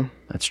network, so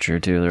That's true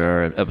too. There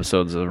are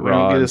episodes of don't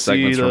Raw get to and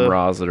segments see from the-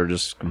 Raws that are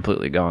just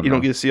completely gone. you don't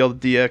now. get to see all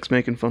the DX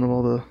making fun of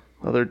all the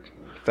other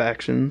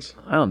factions.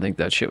 I don't think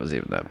that shit was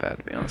even that bad,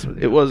 to be honest with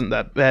you. It wasn't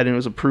that bad, and it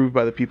was approved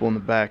by the people in the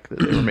back that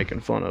they were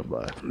making fun of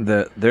by.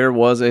 There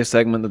was a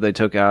segment that they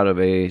took out of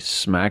a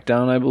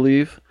SmackDown, I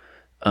believe.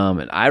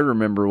 And I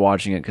remember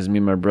watching it because me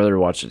and my brother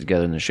watched it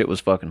together, and the shit was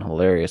fucking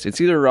hilarious.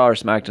 It's either Raw or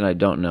SmackDown, I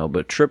don't know.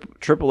 But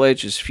Triple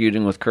H is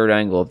feuding with Kurt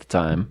Angle at the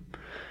time,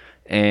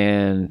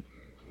 and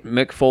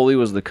Mick Foley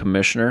was the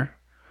commissioner.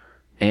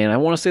 And I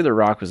want to say The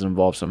Rock was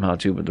involved somehow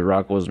too, but The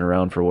Rock wasn't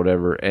around for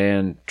whatever.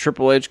 And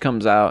Triple H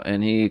comes out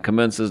and he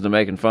commences to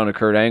making fun of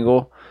Kurt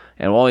Angle.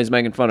 And while he's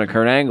making fun of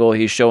Kurt Angle,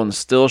 he's showing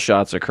still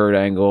shots of Kurt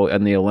Angle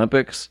in the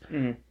Olympics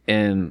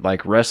and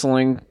like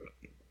wrestling,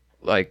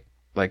 like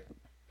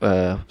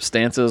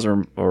stances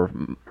or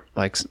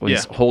like when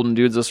he's holding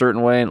dudes a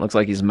certain way, and it looks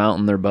like he's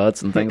mounting their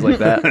butts and things like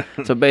that.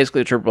 So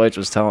basically, Triple H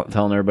was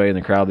telling everybody in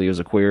the crowd that he was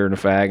a queer and a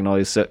fag and all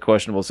these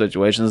questionable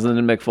situations. And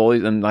then Mick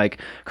Foley and like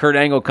Kurt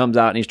Angle comes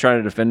out and he's trying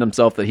to defend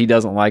himself that he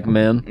doesn't like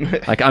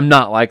men. Like, I'm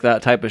not like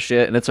that type of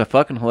shit, and it's a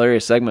fucking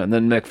hilarious segment. And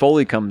then Mick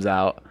Foley comes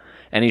out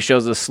and he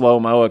shows a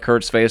slow-mo of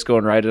Kurt's face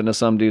going right into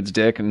some dude's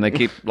dick, and they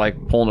keep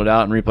like pulling it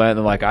out and replaying it, and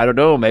they're like, I don't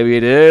know, maybe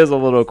it is a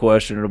little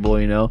questionable,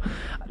 you know.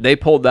 They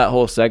pulled that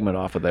whole segment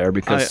off of there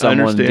because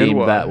someone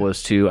deemed that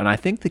was too, and I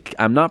think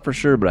I'm not for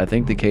sure, but I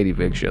think the Katie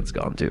Vick shit's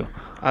gone too.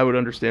 I would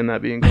understand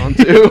that being gone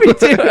too. Me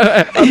too.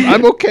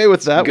 I'm okay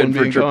with that Good one for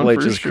being Triple gone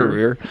H's for sure.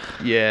 career.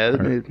 Yeah,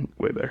 that made it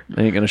way better.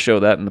 They ain't gonna show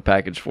that in the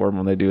package for him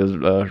when they do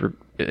his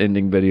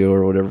ending video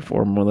or whatever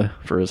for him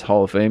for his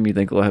Hall of Fame. You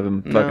think they'll have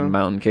him fucking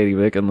mounting Katie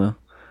Vick in the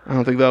I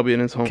don't think that'll be in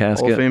his Hall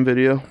casket? of Fame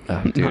video.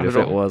 Oh, dude, if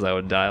it was, I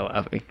would die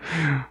laughing.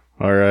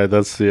 All right,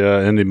 that's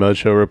the Indy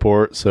Mudshow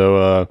report.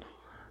 So,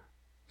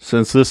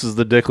 since this is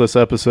the Dickless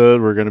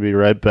episode, we're going to be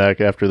right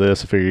back after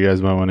this. I figure you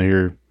guys might want to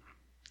hear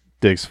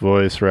Dick's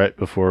voice right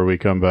before we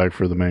come back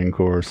for the main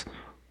course.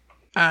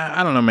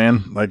 I don't know,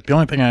 man. Like, the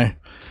only thing I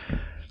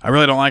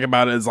really don't like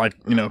about it is, like,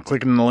 you know,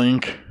 clicking the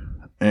link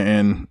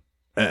and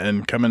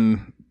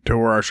coming to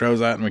where our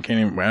show's at, and we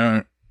can't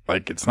even,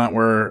 it's not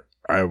where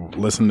I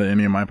listen to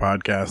any of my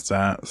podcasts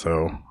at,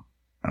 so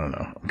I don't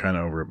know. I'm kind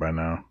of over it by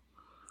now.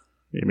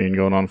 You mean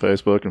going on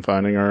Facebook and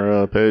finding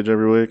our page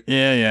every week?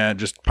 Yeah, it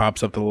just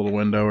pops up the little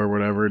window or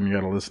whatever, and you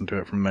got to listen to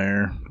it from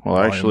there. Well,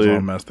 Volume's all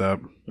messed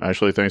up.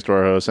 Actually, thanks to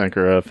our host,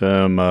 Anchor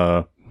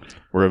FM,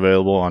 we're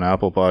available on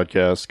Apple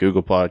Podcasts,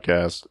 Google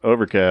Podcasts,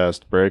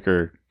 Overcast,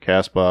 Breaker,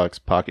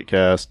 Castbox, Pocket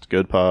Cast,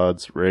 Good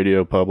Pods,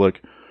 Radio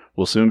Public.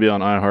 We'll soon be on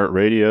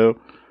iHeartRadio,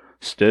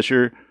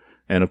 Stitcher,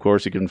 and of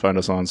course, you can find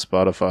us on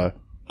Spotify.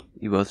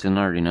 You both didn't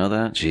already know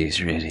that? Jeez,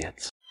 you're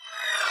idiots.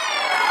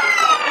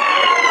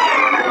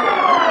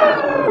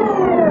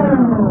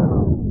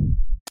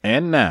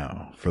 And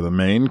now for the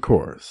main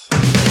course.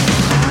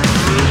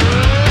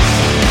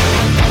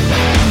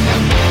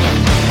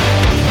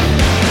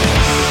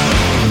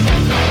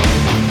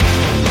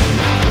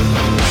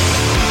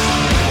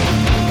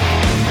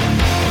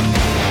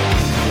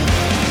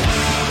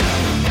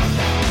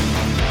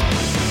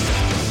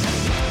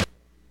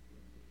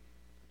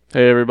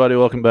 Hey everybody,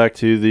 welcome back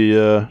to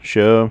the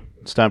show.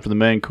 It's time for the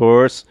main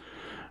course.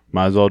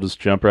 Might as well just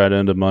jump right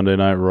into Monday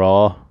Night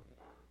Raw.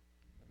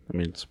 I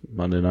mean, it's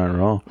Monday Night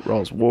Raw.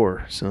 Raw's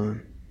War,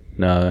 son.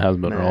 No, it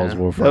hasn't been Raw's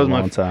War for a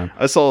long time.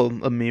 I saw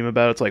a meme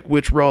about it. It's like,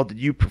 which Raw did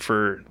you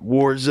prefer,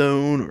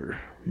 Warzone or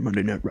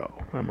Monday Night Raw?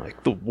 I'm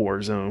like, the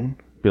Warzone.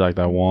 Be like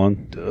that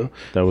one. Duh.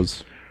 That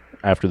was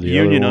after the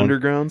Union other one.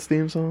 Underground's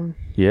theme song?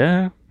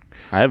 Yeah.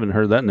 I haven't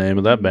heard that name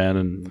of that band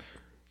in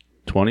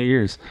 20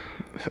 years.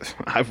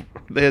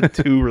 They had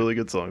two really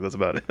good songs. That's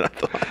about it, I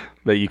thought.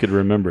 That you could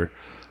remember.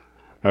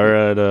 All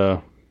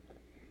right.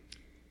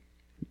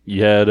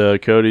 You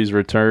had Cody's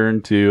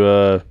return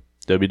to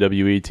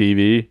WWE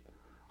TV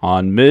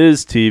on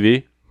Miz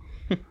TV.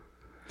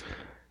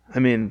 I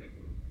mean,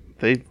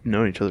 they've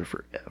known each other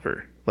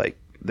forever. Like,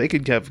 they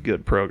could have a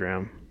good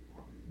program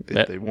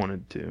if they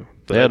wanted to.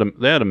 But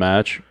They had a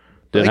match.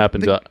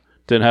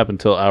 Didn't happen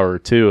till hour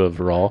 2 of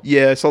Raw.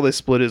 yeah, I saw they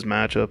split his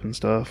matchup and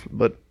stuff.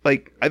 But,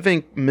 like, I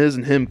think Miz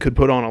and him could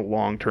put on a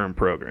long-term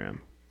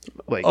program.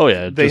 Like, Oh,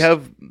 yeah,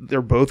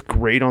 they're both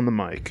great on the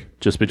mic.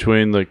 Just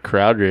between the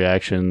crowd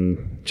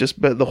reaction.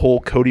 Just the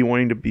whole Cody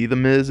wanting to be the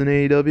Miz in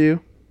AEW,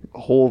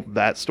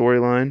 that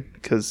storyline,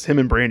 because him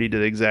and Brandy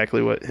did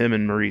exactly what him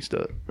and Maurice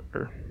did,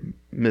 or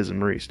Miz and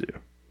Maurice do.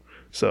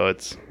 So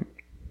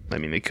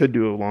they could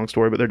do a long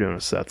story, but they're doing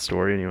a Seth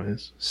story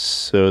anyways.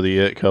 So the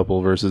It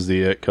Couple versus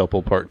the It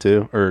Couple Part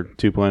 2 or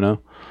 2.0.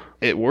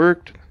 It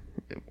worked.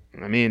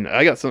 I mean,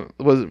 I got some.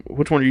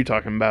 Which one are you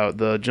talking about?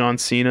 The John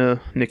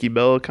Cena Nikki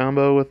Bella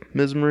combo with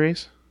Miz and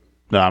Maurice?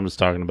 No, I'm just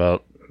talking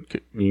about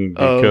Cody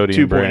 2.0,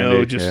 and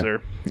Brandy. just yeah.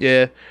 there.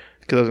 Yeah,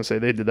 because I was gonna say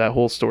they did that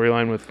whole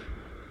storyline with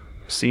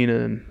Cena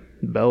and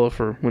Bella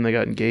for when they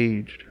got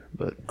engaged.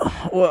 But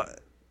Well,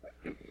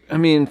 I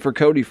mean, for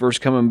Cody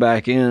first coming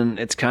back in,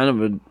 it's kind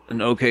of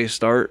an okay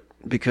start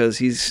because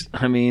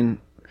the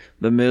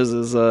Miz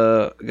has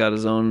got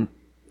his own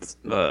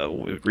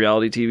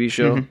reality TV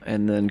show,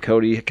 and then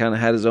Cody kind of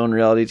had his own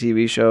reality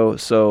TV show.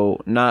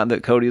 So not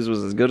that Cody's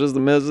was as good as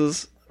the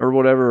Miz's or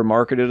whatever, or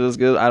marketed as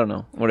good. I don't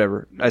know,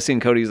 whatever. I seen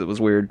Cody's that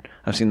was weird.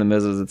 I've seen the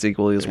Miz's that's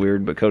equally as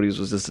weird, but Cody's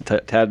was just a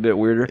tad bit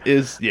weirder.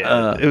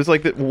 it was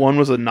like that one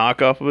was a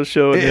knockoff of a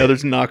show, and the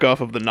other's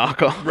knockoff of the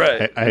knockoff.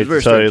 Right. I hate to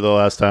tell you, the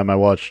last time I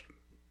watched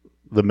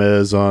The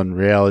Miz on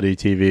reality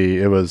TV,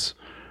 it was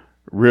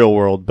Real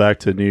World Back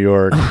to New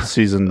York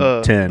season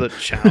 10. The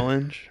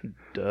challenge.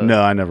 Duh.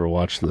 No, I never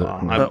watched that.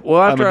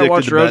 After I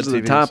watched Rose to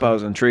the TV, Top, so. I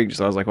was intrigued,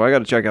 so I was like, well, I got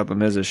to check out the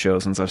Miz's show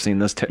since I've seen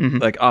this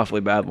like awfully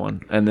bad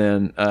one. And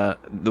then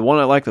the one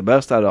I liked the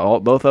best out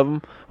of both of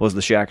them was the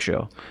Shaq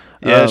show.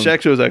 Yeah,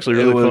 Shaq show is actually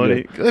really was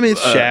funny. good. I mean,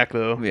 it's Shaq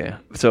though. Yeah.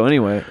 So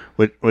anyway,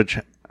 Which,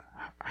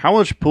 how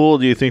much pull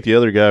do you think the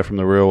other guy from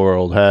the Real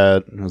World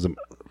had?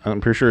 I'm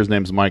pretty sure his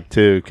name's Mike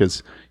too,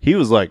 because He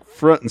was like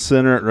front and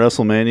center at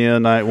WrestleMania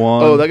night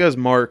one. Oh, that guy's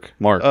Marc.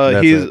 Mark.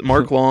 He's it.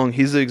 Mark Long.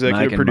 He's the executive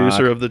Mike and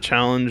producer Mark. of the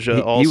Challenge He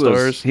All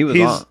Stars.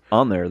 was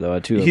on there though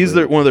too. He's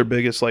one of their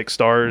biggest like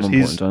stars. One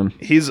point in time.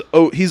 He's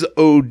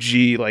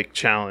OG like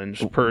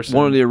Challenge person.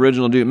 one of the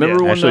original dudes.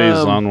 Remember when Actually, he's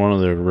on one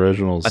of the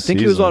originals. I think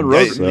he was on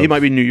seasons, Road- He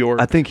might be New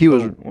York. I think he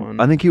was. one.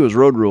 I think he was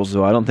Road Rules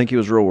though. I don't think he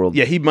was Real World.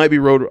 Yeah, he might be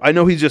Road. I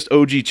know he's just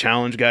OG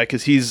Challenge guy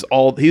because he's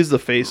the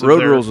face. Road of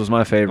their Rules was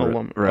my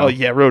favorite. Oh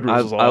yeah, Road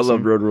Rules is I awesome.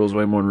 loved Road Rules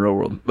way more than Real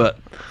World. But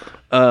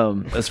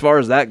as far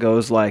as that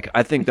goes, like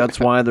I think that's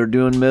why they're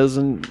doing Miz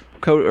and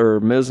Cody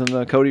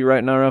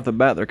right now right off the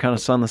bat. They're kind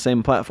of on the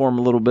same platform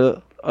a little bit.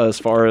 As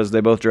far as they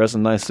both dress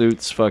in nice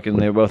suits,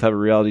 they both have a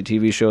reality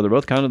TV show. They're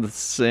both kind of the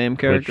same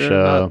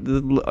character,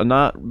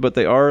 but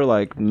they are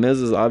like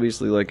Miz is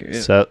obviously like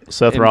Seth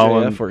MJF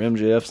Rollins or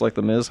MJF's like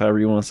the Miz, however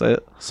you want to say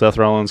it. Seth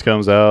Rollins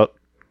comes out.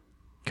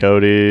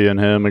 Cody and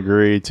him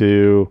agree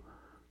to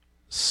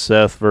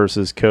Seth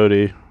versus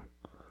Cody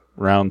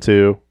round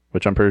 2,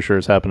 which I'm pretty sure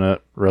is happening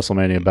at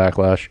WrestleMania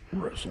Backlash.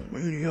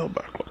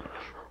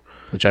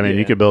 Which I mean,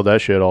 you could build that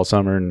shit all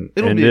summer and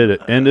end it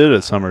at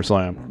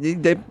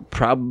SummerSlam. They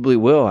probably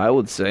will, I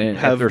would say.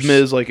 Have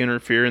Miz like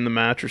interfere in the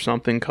match or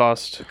something,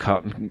 cost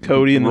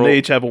Cody, and then they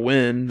each have a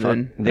win.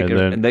 Then they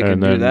can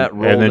do that.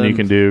 And then you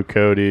can do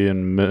Cody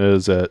and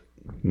Miz at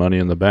Money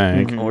in the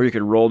Bank. Or you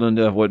could roll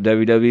into what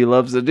WWE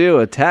loves to do,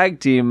 a tag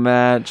team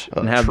match,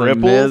 and have the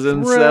triple Miz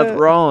and threat. Seth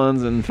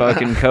Rollins and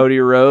fucking Cody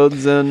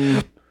Rhodes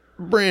and...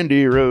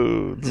 Brandy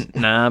Rhodes.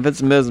 Nah, if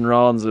it's Miz and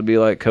Rollins, it'd be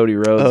like Cody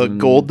Rhodes and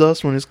Gold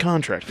Dust when his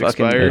contract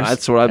fucking, expires.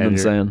 that's what I've been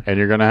saying. And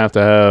you're going to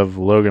have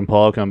Logan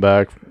Paul come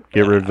back,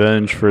 get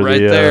revenge for right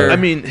the... there. I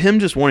mean, him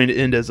just wanting to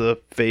end as a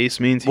face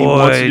means he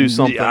wants to do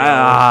something.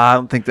 I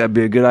don't think that'd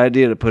be a good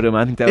idea to put him.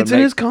 I think that It's would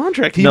in make... his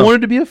contract. He No.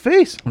 wanted to be a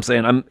face. I'm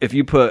saying, if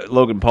you put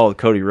Logan Paul with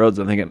Cody Rhodes,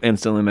 I think it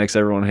instantly makes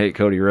everyone hate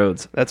Cody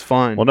Rhodes. That's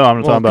fine. Well, no, I'm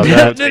not talking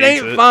about that. It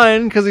ain't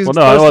fine because he's Well,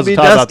 no, I supposed to be wasn't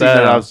talking about Dusty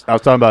that. now. I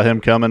was talking about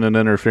him coming and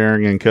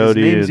interfering in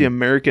Cody. His name's the and-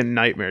 American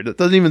Nightmare. That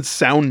doesn't even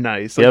sound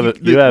nice. Yeah, Like,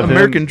 but you have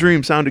American him-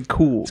 Dream sounded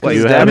cool. Like,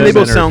 you I have mean, they him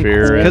both sound cool.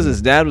 interfere Because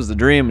his dad was the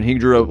Dream, and he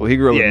grew up with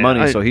Yeah,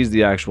 money, so he's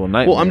the actual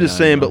nightmare. Well, I'm just now,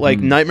 saying, you know? but like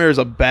Nightmare is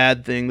a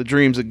bad thing. The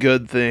Dream's a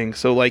good thing.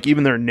 So like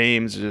even their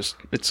names,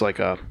 it's like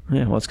a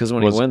Yeah, well, it's because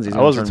when Was- he wins, he's I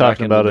going to wasn't turn back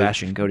talking into about it.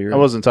 bashing Cody Rhodes. I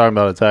wasn't talking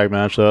about a tag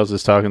match, though. I was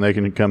just talking they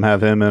can come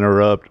have him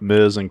interrupt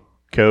Miz and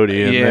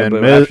Cody, and Yeah, then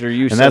but Miz, after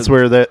you and that's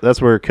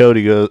said- where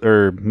Cody goes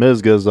or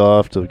Miz goes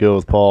off to go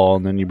with Paul,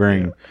 and then you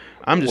bring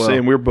I'm just Well-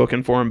 saying we're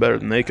booking for him better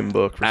than they can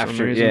book for some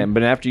after reason. yeah,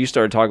 but after you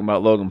started talking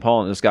about Logan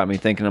Paul, it just got me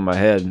thinking in my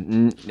head.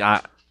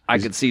 I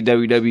could see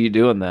WWE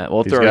doing that.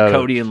 We'll He's throw got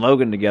Cody and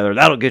Logan together.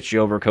 That'll get you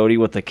over, Cody,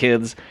 with the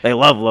kids. They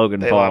love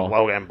Logan Paul. love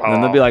Logan Paul. And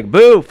then they'll be like,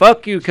 "Boo!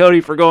 Fuck you, Cody,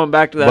 for going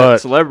back to that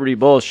But- celebrity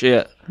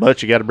bullshit."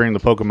 but you got to bring the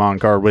Pokemon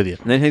card with you.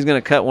 And then he's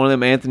gonna cut one of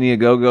them Anthony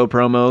Ogogo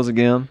promos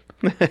again.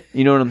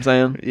 You know what I'm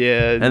saying?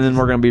 Yeah, And then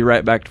we're gonna be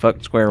right back to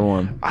fucking square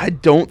one. I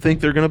don't think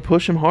they're gonna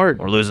push him hard.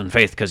 We're losing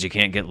faith because you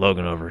can't get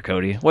Logan over,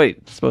 Cody. Wait,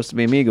 it's supposed to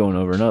be me going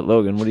over, not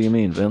Logan. What do you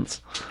mean,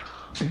 Vince?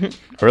 I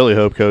really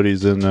hope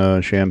Cody's in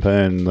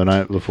Champagne the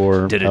night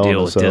before. Did a Hell in deal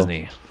a with Cell.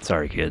 Disney.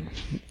 Sorry, kid.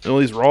 Well,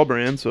 he's Raw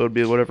brand, so it'd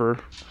be whatever.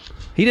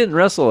 He didn't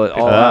wrestle at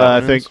all. I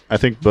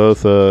think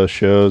both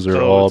shows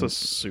are all. It's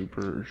a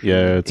super.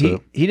 Yeah, it's He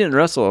didn't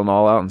wrestle in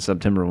All Out in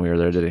September when we were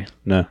there, did he?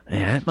 no.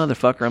 Yeah, that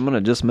motherfucker, I'm going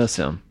to just miss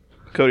him.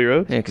 Cody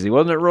Rhodes. Yeah, because he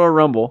wasn't at Royal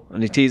Rumble,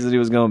 and he teased that he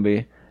was going to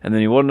be. And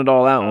then he wasn't at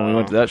All Out when we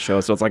went to that show.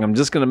 So it's like, I'm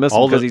just going to miss him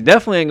All because the- he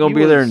definitely ain't going to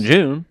he be there in was-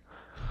 June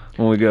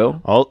when we go.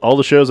 All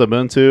the shows I've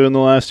been to in the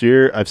last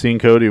year, I've seen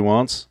Cody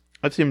once,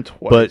 I've seen him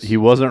twice. but he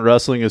wasn't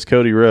wrestling as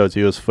Cody Rhodes.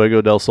 He was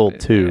Fuego del Sol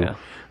 2. Yeah.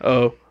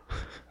 Oh,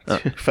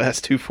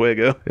 Fast Two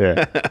Fuego.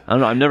 Yeah. I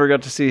don't know. I've never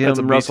got to see him That's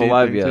a wrestle BT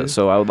live thing, yet, too.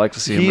 so I would like to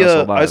see him He,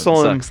 wrestle live. I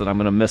saw it him- sucks that I'm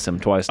going to miss him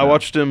twice I now.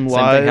 watched him Same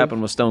live. thing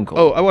happened with Stone Cold.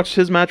 Oh, I watched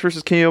his match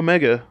versus Kenny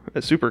Omega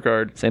at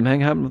Supercard. Same thing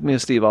happened with me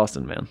with Steve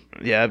Austin, man.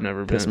 Yeah, I've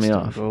never Pissed been. me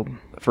Stone off. Cold.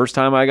 First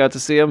time I got to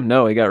see him,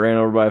 no, he got ran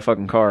over by a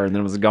fucking car and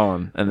then was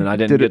gone. And then I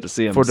didn't Did get it to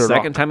see him. for The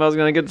Second Rock. time I was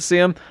going to get to see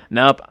him,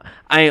 nope.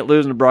 I ain't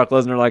losing to Brock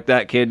Lesnar like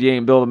that, kid. You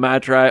ain't build a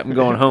match right. I'm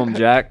going home,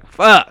 Jack.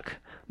 Fuck.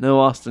 No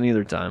Austin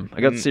either time.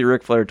 I got to see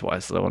Ric Flair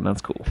twice, though, and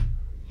that's cool.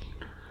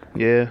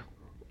 Yeah,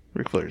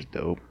 Ric Flair's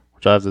dope.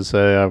 Which I have to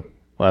say,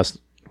 was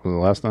it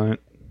last night?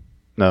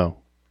 No,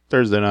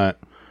 Thursday night.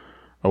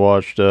 I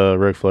watched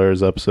Ric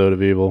Flair's episode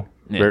of Evil.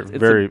 Yeah, It's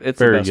very the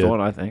very best good.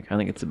 one, I think. I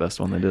think it's the best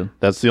one they did.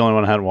 That's the only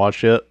one I hadn't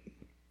watched yet,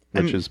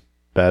 which is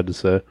bad to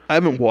say. I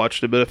haven't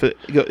watched it, but if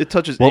it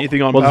touches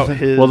anything on about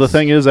his, the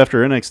thing is,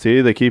 after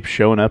NXT, they keep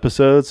showing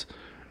episodes,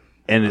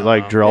 and it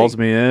like draws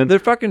me in. They're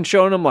fucking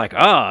showing them like,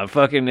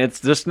 fucking,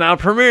 it's just now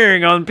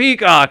premiering on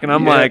Peacock. And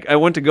I'm like, I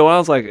went to go on, I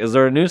was like, is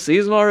there a new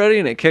season already?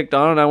 And it kicked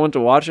on, and I went to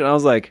watch it, and I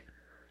was like,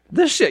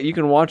 this shit you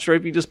can watch right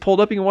if you just pulled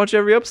up, you can watch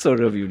every episode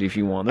of it if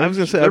you want. I was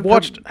gonna say They're I've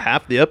watched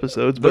half the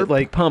episodes, they're but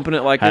like pumping it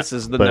like this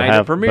is the But night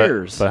it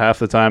premieres. But half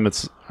the time,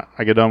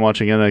 I get done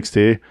watching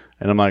NXT,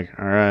 and I'm like,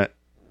 all right,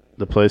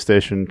 the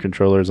PlayStation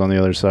controller's on the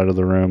other side of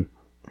the room.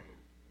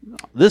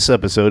 This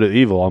episode of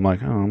Evil, I'm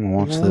like, oh, I'm gonna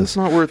watch well, this. it's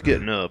not worth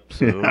getting up.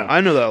 So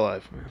I know that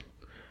life.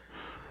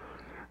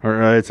 All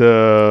right,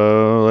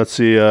 let's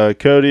see.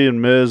 Cody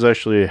and Miz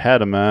actually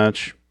had a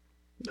match.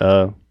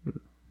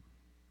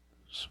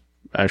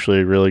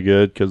 Actually really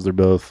good because they're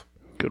both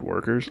Good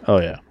workers. Oh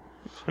yeah,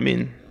 I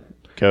mean,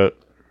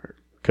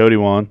 Cody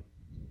won,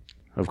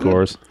 of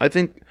course. I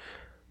think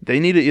they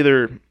need to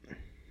either.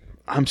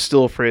 I'm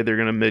still afraid they're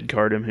going to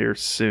mid-card him here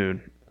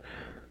soon.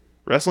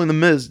 Wrestling The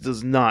Miz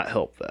does not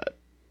help that.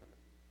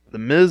 The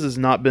Miz has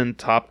not been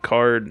top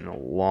card in a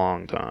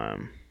long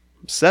time.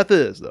 Seth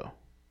is, though.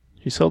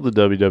 He's held the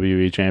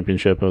WWE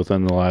Championship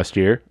within the last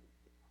year.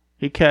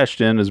 He cashed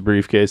in his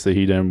briefcase that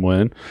he didn't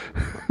win.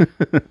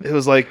 It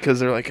was like, because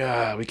they're like,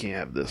 we can't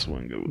have this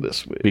one go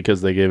this way.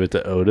 Because they gave it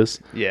to Otis.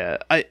 Yeah,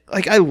 I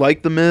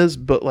like The Miz,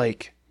 but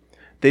like,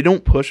 they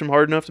don't push him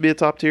hard enough to be a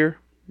top tier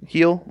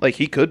heel. Like,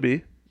 he could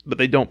be, but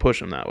they don't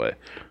push him that way.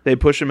 They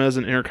push him as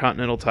an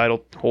Intercontinental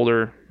title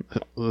holder.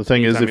 The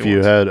thing is, if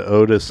you had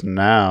Otis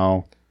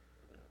now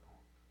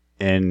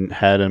and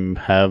had him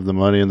have the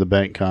Money in the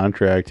Bank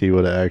contract, he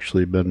would have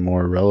actually been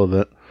more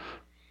relevant.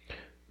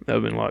 That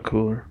would have been a lot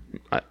cooler.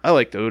 I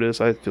liked Otis.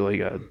 I feel like he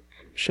got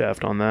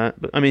shaft on that.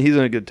 But, I mean, he's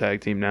in a good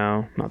tag team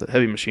now. Not that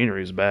Heavy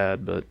Machinery is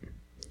bad, but...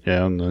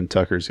 Yeah, and then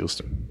Tucker's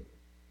just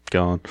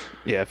gone.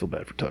 Yeah, I feel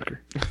bad for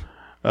Tucker.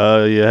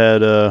 You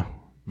had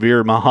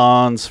Veer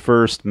Mahan's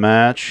first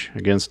match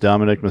against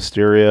Dominic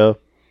Mysterio.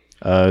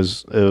 It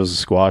was a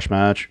squash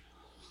match.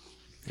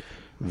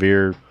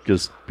 Veer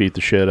just beat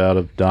the shit out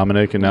of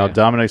Dominic, and now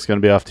Dominic's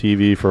going to be off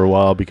TV for a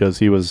while because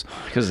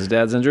his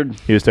dad's injured.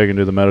 He was taken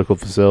to the medical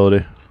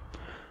facility.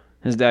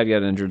 His dad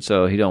got injured,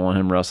 so he don't want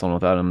him wrestling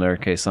without him there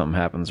in case something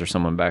happens or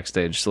someone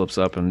backstage slips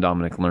up and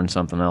Dominic learns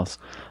something else.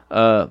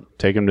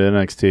 Take him to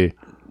NXT.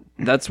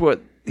 That's what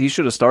he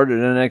should have started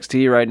in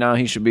NXT. Right now,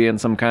 he should be in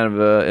some kind of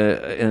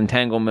an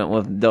entanglement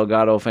with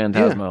Delgado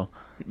Phantasmo.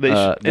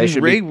 Yeah.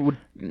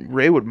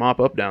 Ray would mop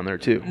up down there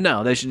too.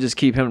 No, they should just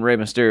keep him and Rey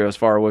Mysterio as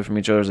far away from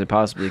each other as they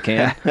possibly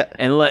can,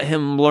 and let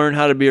him learn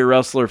how to be a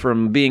wrestler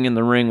from being in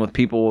the ring with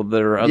people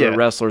that are other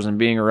wrestlers and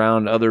being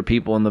around other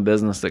people in the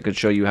business that could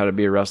show you how to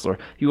be a wrestler.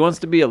 He wants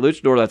to be a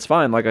luchador. That's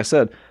fine. Like I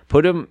said,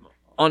 put him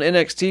on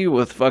NXT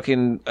with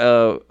fucking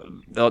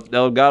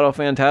Delgado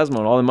Phantasmo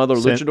and all them other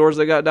luchadors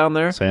they got down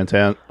there. Or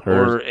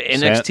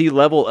NXT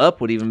level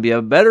up would even be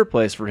a better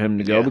place for him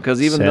to go because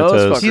even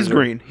those fuckers... He's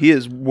green. He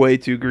is way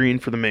too green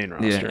for the main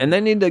roster. Yeah, and they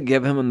need to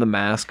give him the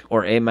mask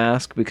or a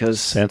mask because...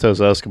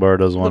 Santos Escobar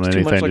doesn't want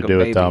anything to do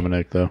with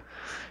Dominic, though.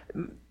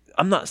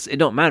 It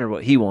don't matter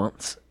what he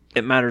wants.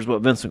 It matters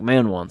what Vince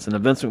McMahon wants. And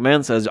if Vince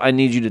McMahon says, I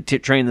need you to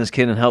train this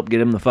kid and help get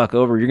him the fuck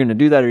over, you're going to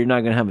do that or you're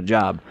not going to have a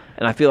job.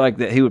 And I feel like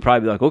that he would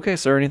probably be like, okay,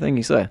 sir, anything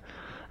you say.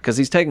 Because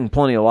he's taking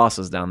plenty of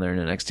losses down there in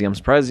NXT. I'm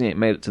surprised he ain't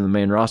made it to the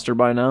main roster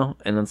by now.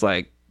 And it's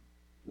like,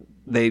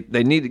 they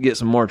need to get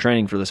some more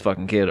training for this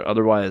fucking kid.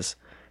 Otherwise,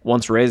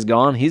 once Ray's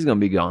gone, he's going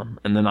to be gone.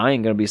 And then I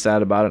ain't going to be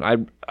sad about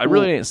it. I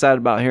really ain't sad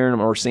about hearing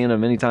him or seeing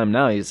him anytime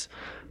now. He's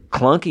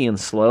clunky and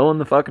slow in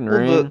the fucking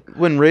ring.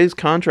 When Ray's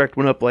contract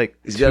went up like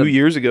 2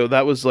 years ago,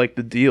 that was like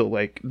the deal.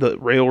 Like, the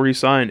Ray will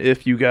resign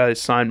if you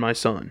guys sign my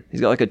son.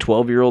 He's got like a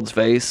 12-year-old's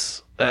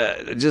face.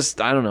 I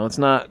don't know. It's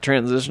not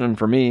transitioning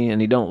for me,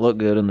 and he don't look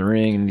good in the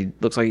ring, and he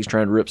looks like he's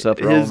trying to rip Seth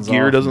Rollins His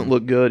gear doesn't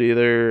look good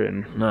either.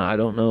 And no, I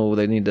don't know.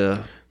 They need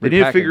to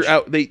figure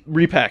out. They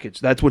repackage.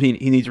 That's what he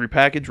needs.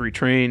 Repackage,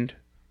 retrained,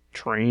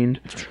 trained.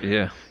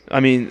 Yeah. I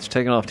mean, it's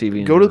taken off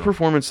TV. Go to the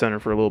Performance Center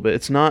for a little bit.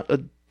 It's not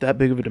that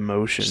big of a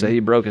demotion. Say he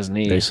broke his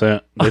knee. They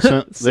sent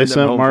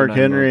Mark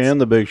Henry and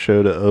the Big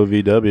Show to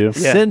OVW.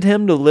 Yeah. Send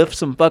him to lift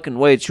some fucking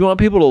weights. You want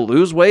people to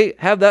lose weight?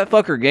 Have that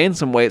fucker gain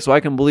some weight so I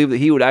can believe that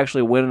he would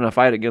actually win in a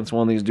fight against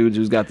one of these dudes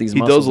who's got these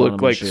muscles. He does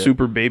look like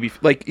super baby.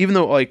 Like, even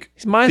though like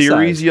he's my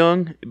Theory's size.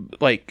 young,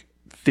 like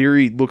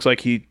Theory looks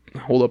like he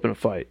hold up in a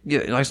fight.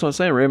 Yeah, like what I'm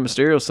saying, Rey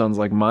Mysterio's son's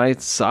like my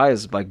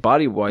size, like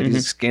body wise.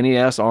 He's skinny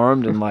ass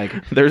armed and like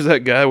there's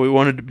that guy we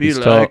wanted to be he's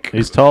like.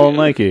 He's tall and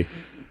lanky.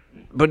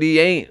 But he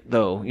ain't,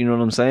 though. You know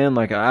what I'm saying?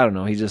 Like, I don't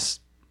know.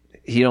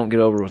 He don't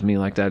get over with me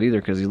like that either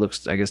because he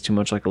looks, I guess, too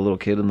much like a little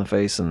kid in the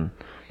face and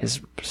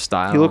his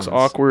style. He looks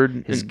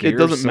awkward. It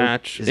doesn't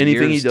match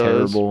anything he does.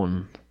 Terrible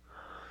and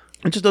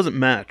it just doesn't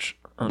match.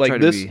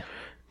 Like this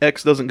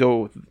X doesn't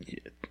go.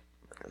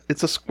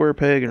 It's a square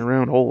peg in a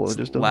round hole. It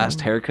just doesn't.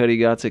 Last haircut he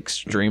got's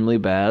extremely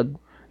bad.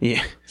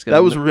 Yeah, that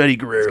was Reddy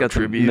Guerrero. He's got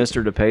tribute. The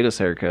Mr. DePatis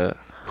haircut.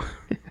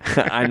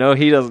 I know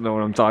he doesn't know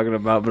what I'm talking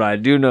about, but I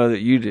do know that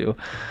you do.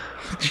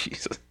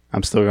 Jesus.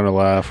 I'm still going to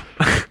laugh.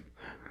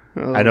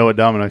 I know what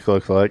Dominic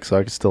looks like, so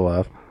I can still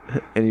laugh.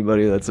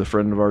 Anybody that's a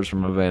friend of ours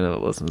from Havana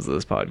that listens to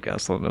this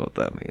podcast will know what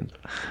that means.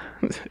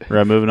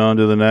 Right, moving on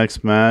to the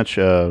next match.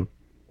 You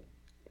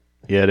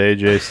had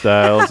AJ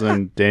Styles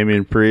and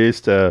Damian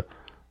Priest. Didn't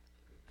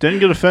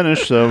get a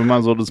finish, so we might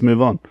as well just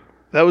move on.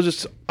 That was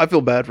just... I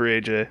feel bad for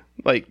AJ.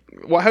 Like,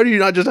 how do you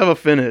not just have a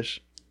finish?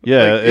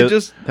 Yeah,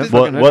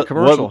 like,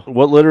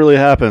 what literally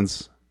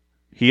happens?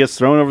 He gets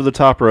thrown over the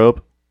top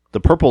rope. The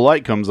purple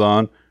light comes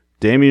on.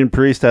 Damian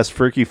Priest has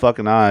freaky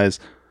fucking eyes.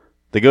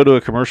 They go to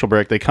a commercial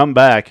break. They come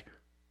back.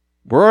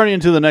 we're already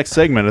into the next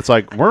segment. It's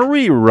like, weren't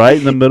we right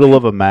in the middle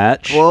of a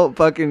match? Well,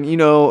 fucking,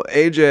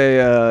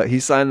 AJ, he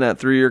signed that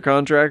 3-year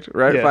contract,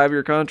 right? Yeah.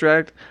 5-year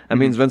contract. That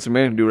means Vince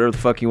McMahon can do whatever the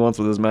fuck he wants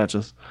with his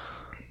matches.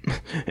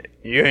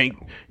 You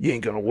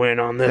ain't gonna win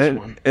on this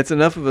one. It's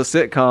enough of a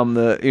sitcom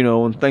that,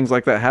 when things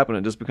like that happen,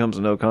 it just becomes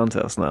a no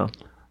contest now.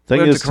 Thing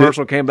When the is,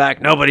 commercial came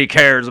back, nobody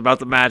cares about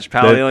the match,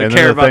 pal. They only and then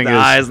care the about thing the is-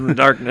 eyes and the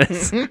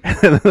darkness.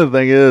 the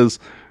thing is,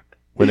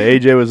 when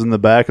AJ was in the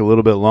back a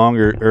little bit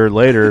longer or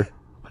later,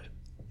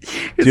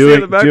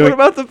 What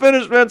about the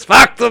finish, Vince?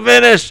 Fuck the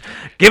finish.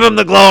 Give him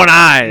the glowing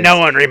eyes. No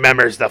one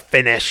remembers the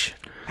finish.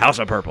 House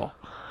of Purple.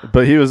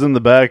 but he was in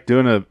the back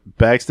doing a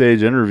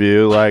backstage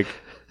interview like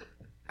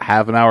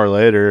half an hour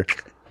later.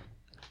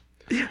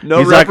 No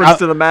He's like, reference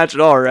to the match at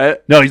all, right?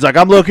 No, he's like,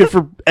 I'm looking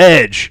for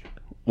Edge.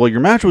 Well, your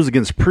match was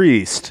against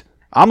Priest.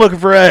 I'm looking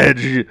for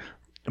Edge.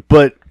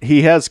 But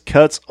he has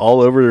cuts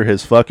all over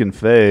his fucking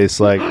face.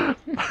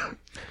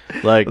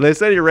 Like They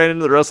said he ran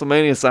into the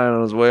WrestleMania sign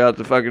on his way out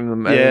to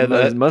fucking the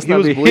Yeah, he must he not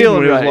was be bleeding healing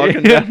when he was right.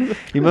 walking down.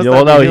 He must Yeah,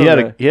 not well, be no,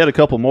 healing right. he had a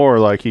couple more.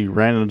 Like he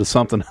ran into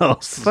something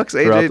else. Fuck's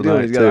throughout AJ the doing?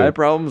 night, He's got too. eye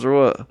problems or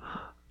what?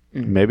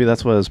 Maybe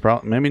that's what his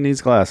problem. Maybe he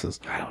needs glasses.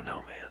 I don't know,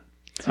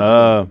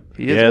 man.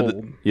 He is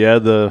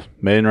old. The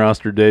main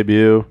roster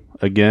debut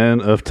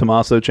again of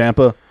Tommaso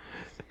Ciampa.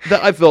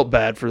 I felt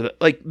bad for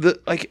that.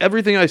 Like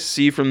everything I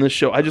see from this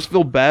show, I just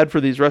feel bad for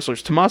these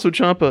wrestlers. Tommaso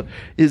Ciampa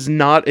is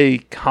not a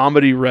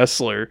comedy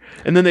wrestler,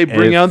 and then they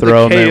bring out the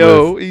Throw him in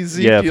KO with-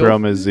 Ezekiel. Yeah, throw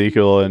him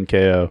Ezekiel and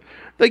KO.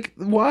 Like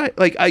why?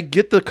 Like I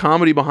get the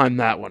comedy behind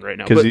that one right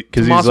now, 'Cause but he-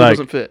 'cause he's Tommaso like-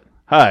 doesn't fit.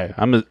 Hi,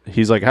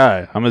 he's like,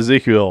 hi, I'm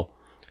Ezekiel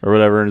or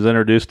whatever, and he's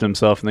introduced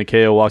himself, and then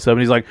KO walks up and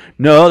he's like,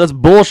 no, that's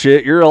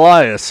bullshit. You're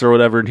Elias or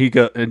whatever, and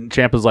and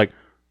Ciampa's like,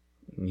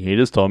 he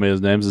just told me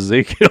his name's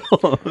Ezekiel.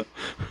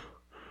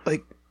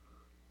 Like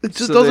it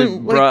just So doesn't.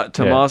 they brought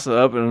Tommaso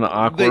up in an They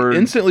awkward.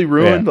 instantly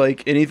ruined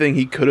like anything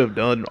he could have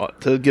done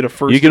to get a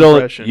first you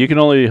impression. can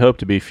only hope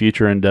to be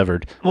future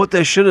endeavored. What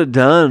they should have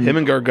done. Him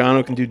and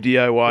Gargano can do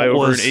DIY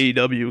over in Was-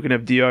 AEW. We can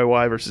have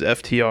DIY versus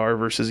FTR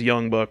versus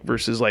Young Buck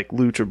versus like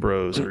Lucha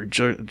Bros or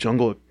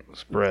Jungle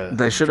Express.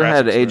 They should have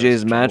had Jurassic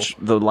AJ's Express, match,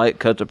 the light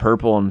cut to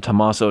purple, and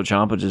Tommaso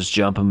Ciampa just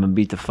jump him and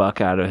beat the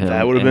fuck out of him.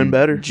 That would've been and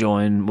better.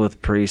 Join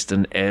with Priest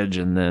and Edge,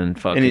 and then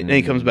fucking. And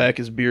he comes back,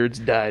 his beard's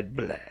dyed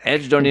black.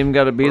 Edge don't even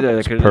got to be there.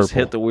 They could just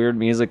purple. hit the weird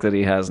music that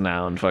he has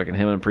now, and fucking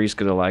him and Priest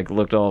could have like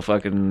looked all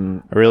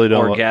fucking I really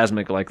don't.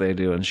 orgasmic like they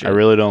do and shit. I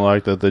really don't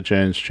like that they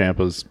changed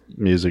Ciampa's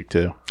music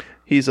too.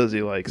 He says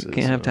he likes it.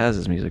 Can't have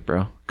Taz's music, bro.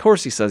 Of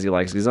course he says he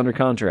likes it. He's under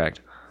contract.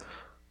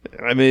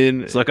 I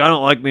mean, It's like, I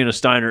don't like being a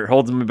Steiner. It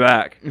holds me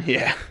back.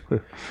 yeah.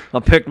 I'll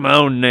pick my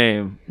own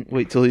name.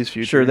 Wait till he's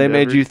future. Sure, they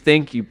made endeavor. you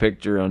think you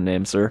picked your own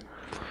name, sir.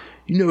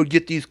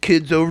 get these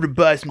kids over to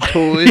buy some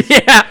toys.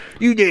 Yeah.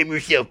 You name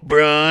yourself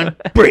Braun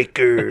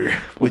Breaker.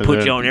 We And put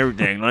then- you on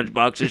everything.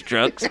 Lunchboxes,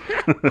 trucks.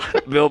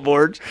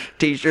 Billboards,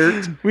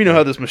 T-shirts, We know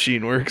how this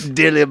machine works.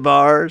 dilly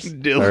bars,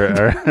 All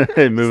right.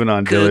 Hey, moving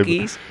on, Dilly.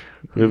 cookies.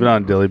 Moving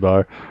on, Dilly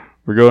Bar.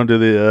 We're going to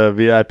the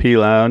VIP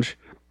lounge.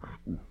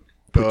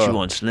 Put you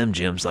on Slim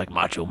Jims like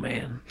Macho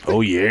Man.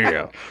 Oh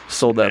yeah.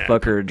 Sold that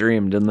fucker a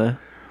dream, didn't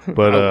they?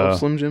 But I love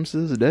Slim Jims to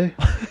this day.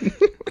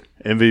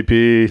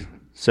 MVP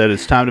said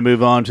it's time to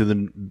move on to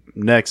the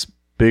next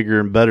bigger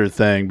and better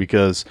thing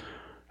because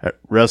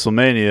at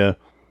WrestleMania,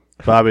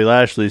 Bobby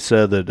Lashley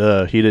said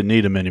that he didn't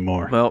need him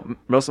anymore. Well,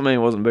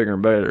 WrestleMania wasn't bigger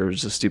and better. It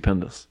was just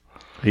stupendous.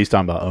 He's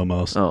talking about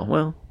almost. Oh,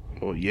 well,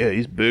 Oh yeah,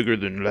 he's bigger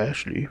than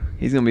Lashley.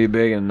 he's going to be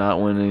big and not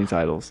win any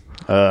titles.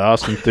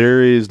 Austin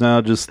Theory is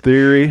now just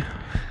Theory.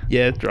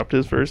 Yeah, dropped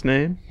his first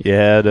name. You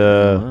had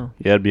wow.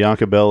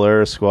 Bianca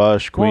Belair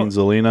squash Queen Well,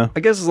 Zelina. I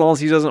guess as long as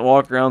he doesn't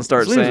walk around and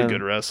start Zelina's saying... a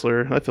good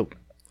wrestler.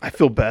 I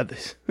feel bad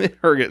that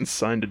her getting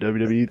signed to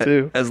WWE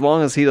too. As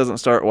long as he doesn't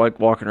start like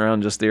walking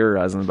around just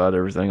theorizing about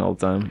everything all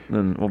the time,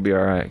 then we'll be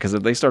all right. Because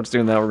if they starts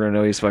doing that, we're gonna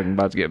know he's fucking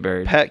about to get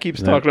buried. Pat keeps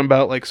talking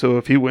about like, so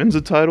if he wins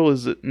a title,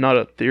 is it not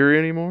a theory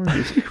anymore?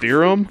 It's a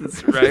theorem.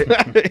 That's right.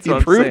 That's He what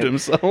I'm proved saying.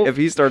 himself. If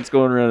he starts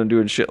going around and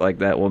doing shit like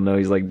that, we'll know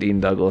he's like Dean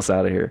Douglas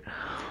out of here.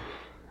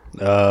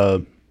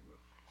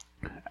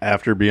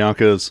 After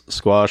Bianca's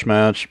squash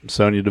match,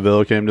 Sonya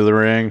Deville came to the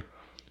ring,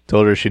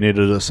 told her she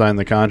needed to sign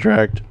the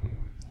contract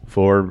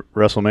for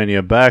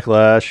WrestleMania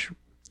Backlash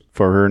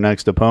for her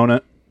next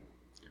opponent.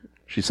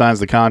 She signs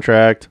the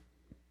contract.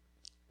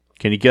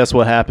 Can you guess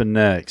what happened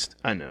next?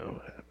 I know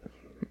what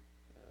happened.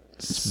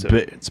 So,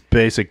 It's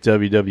basic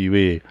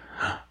WWE.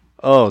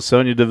 Oh,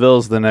 Sonya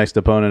Deville's the next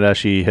opponent as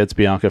she hits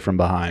Bianca from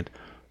behind.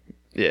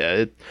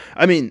 yeah,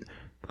 I mean,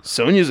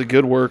 Sonya's a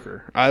good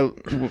worker.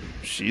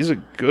 She's a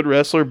good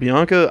wrestler.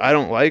 Bianca, I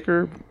don't like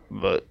her,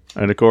 but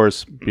And of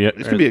course,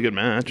 it's gonna be a good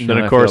match. then know how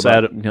of I course, feel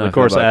about- Adam, you know how I of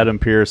feel course, about- Adam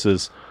Pearce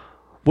is.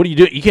 What do you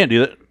do? You can't do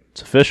that.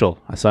 It's official.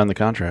 I signed the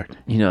contract.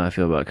 You know how I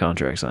feel about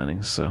contract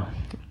signings, so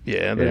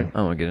Yeah, I don't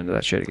want to get into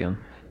that shit again.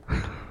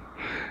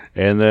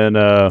 And then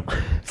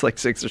It's like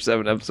 6 or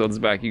 7 episodes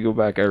back. You go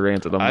back, I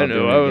ranted. I'm I not know,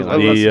 doing I it was- again. I I'm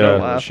not was- doing I that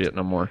laughed. shit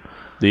no more.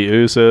 the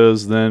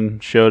Usos then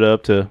showed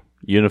up to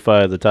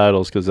unify the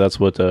titles because that's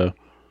what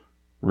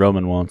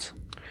Roman wants.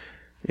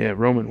 Yeah,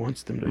 Roman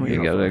wants them to. Well,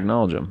 you got to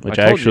acknowledge him. Which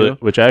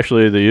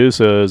actually, the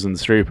Usos and the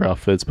Street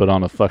Profits put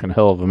on a fucking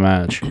hell of a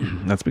match.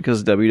 That's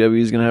because WWE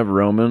is going to have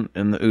Roman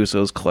and the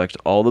Usos collect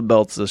all the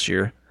belts this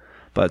year.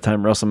 By the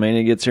time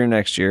WrestleMania gets here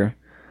next year,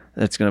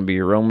 it's going to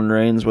be Roman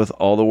Reigns with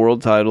all the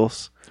world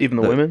titles. Even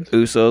the women?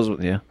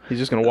 Usos, yeah. He's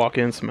just going to walk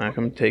in, smack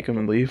them, take them,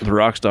 and leave. The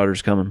Rock's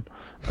daughter's coming.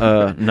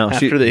 No,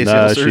 After the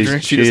ACL surgery?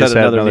 She just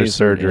had another knee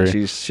surgery. Yeah,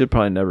 she should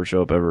probably never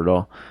show up ever at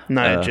all.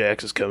 Nia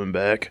Jax is coming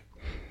back.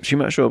 She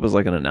might show up as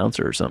like an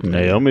announcer or something.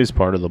 Naomi's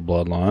part of the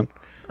bloodline.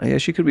 Yeah,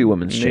 she could be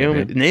women's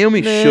champion.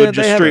 Naomi should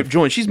just straight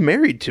join. She's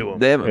married to him.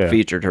 They haven't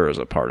featured her as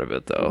a part of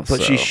it, though. But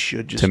so. she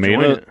should just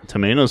join it.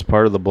 Tamina's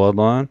part of the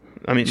bloodline.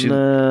 I mean, she's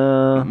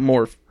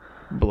more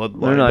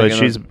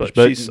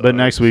bloodline. But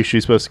next week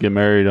she's supposed to get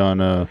married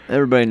on.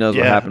 Everybody knows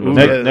what happened.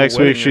 With next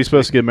week she's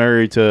supposed to get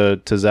married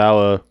to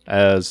Zawa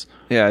as.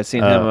 Yeah, I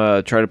seen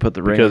him try to put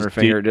the ring on her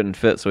finger. It didn't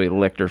fit, so he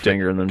licked her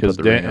finger and then put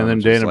the ring on. And then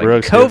Dana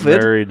Brooks gets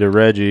married to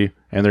Reggie,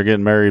 and they're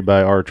getting married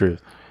by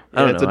R-Truth. I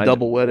don't know. It's a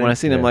double wedding. When I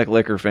seen him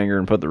lick her finger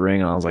and put the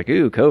ring on, I was like,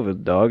 "Ooh,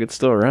 COVID, dog, it's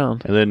still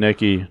around." And then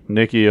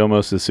Nikki,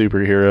 almost a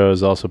superhero,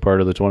 is also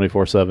part of the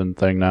 24/7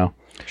 thing now.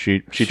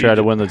 She tried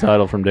to win the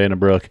title from Dana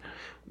Brooke.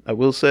 I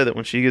will say that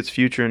when she gets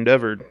future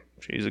endeavored,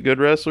 she's a good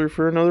wrestler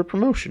for another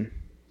promotion.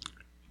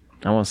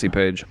 I want to see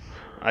Paige.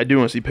 I do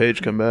want to see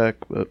Paige come back,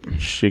 but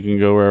she can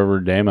go wherever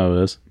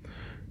Damo is.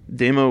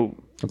 Damo,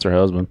 that's her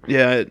husband.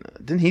 Yeah,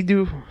 didn't he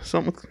do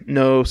something?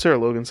 No, Sarah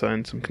Logan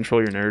signed some Control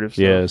Your Narrative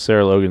stuff. Yeah,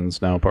 Sarah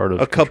Logan's now part of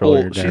a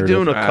couple. She's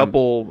doing a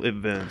couple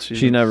events.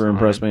 She never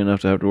impressed me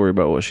enough to have to worry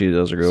about what she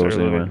does or goes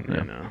anyway.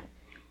 Yeah, no.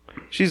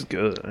 She's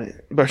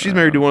good, but she's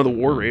married to one of the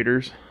War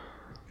Raiders.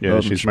 Yeah,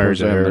 she's married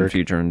to Eric.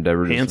 Future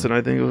endeavor. Hanson,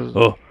 I think it was.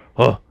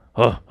 On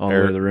the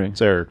way to the ring.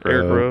 It's Eric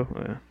Rowe.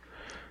 Yeah.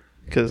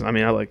 Because I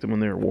liked them when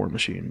they were War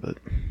Machine, but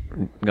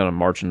got to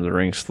march into the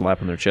ring,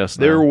 slapping their chest.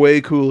 They're way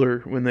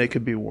cooler when they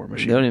could be War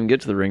Machine. They don't even get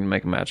to the ring to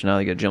make a match. Now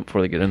they get jumped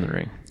before they get in the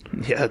ring.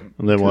 Yeah.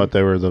 And then what?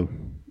 They were the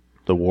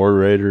War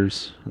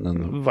Raiders, and then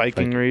the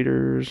Viking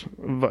Raiders,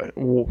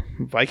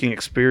 Viking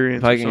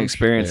Experience. Viking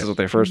Experience is what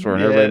they first were,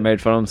 and everybody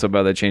made fun of them so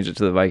bad they changed it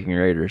to the Viking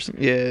Raiders.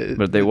 Yeah,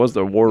 but they was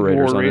the War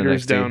Raiders. War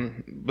Raiders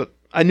down, but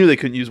I knew they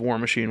couldn't use War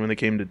Machine when they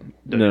came to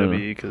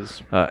WWE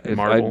because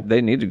Marvel.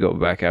 They need to go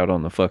back out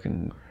on the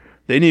fucking.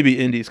 They need to be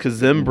indies because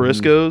them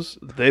Briscoes,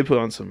 they put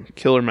on some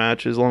killer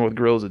matches along with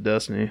Guerrillas of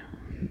Destiny.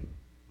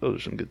 Those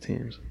are some good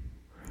teams.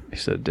 You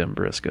said Dem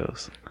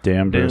Briscoes.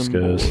 Damn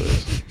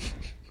Briscoes.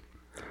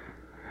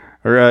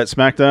 All right,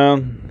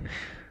 SmackDown.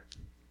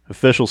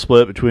 Official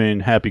split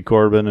between Happy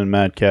Corbin and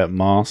Madcap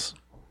Moss.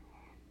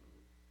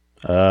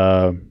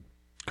 Of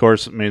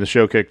course, the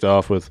show kicked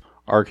off with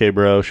RK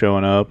Bro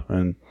showing up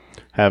and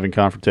having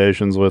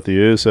confrontations with the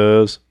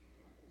Usos.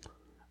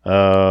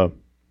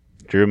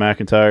 Drew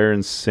McIntyre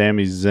and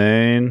Sami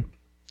Zayn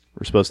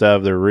were supposed to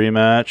have their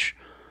rematch.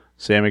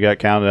 Sami got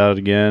counted out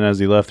again as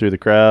he left through the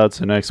crowd.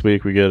 So next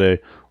week we get a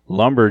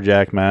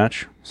lumberjack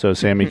match, so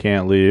Sami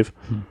can't leave.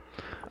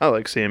 I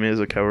like Sami as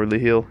a cowardly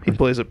heel. He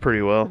plays it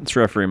pretty well. It's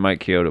referee Mike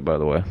Chioda, by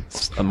the way.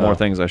 More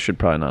things I should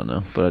probably not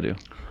know, but I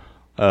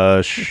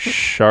do.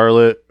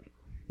 Charlotte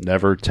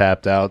never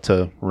tapped out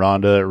to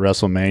Ronda at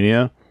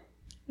WrestleMania.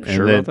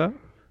 About that?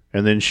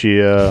 And then she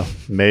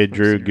made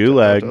Drew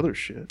Gulak.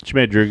 She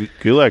made Drew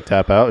Gulak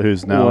tap out,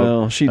 who's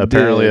now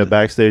apparently a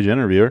backstage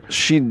interviewer.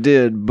 She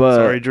did, but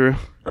sorry, Drew.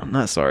 I'm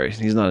not sorry.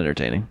 He's not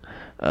entertaining.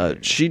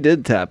 She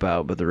did tap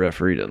out, but the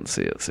referee didn't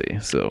see it.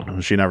 So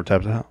she never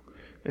tapped out.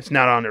 It's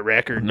not on the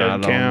record.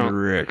 Not doesn't count. On the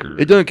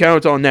record. It doesn't count.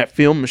 It's on that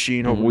film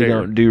machine over we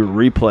there. don't do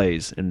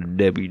replays in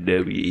the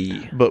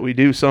WWE, but we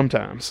do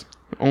sometimes.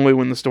 Only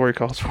when the story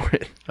calls for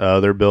it.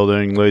 They're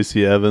building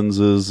Lacey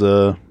Evans's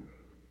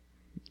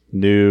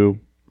new.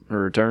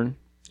 Her return?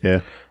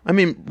 Yeah.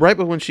 Right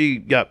when she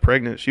got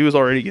pregnant, she was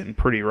already getting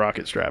pretty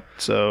rocket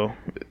strapped. So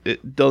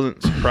it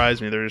doesn't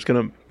surprise me. They're just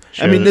going to...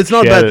 it's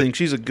not a bad thing.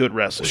 She's a good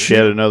wrestler. She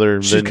had another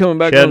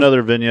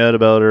another vignette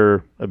about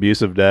her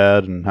abusive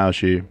dad and how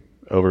she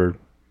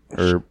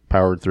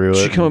powered through it.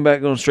 She coming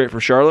back going straight for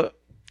Charlotte?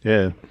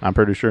 Yeah, I'm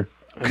pretty sure.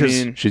 Because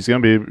she's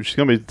gonna be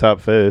the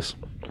top face.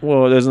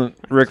 Well, isn't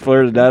Ric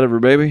Flair the dad of her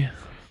baby?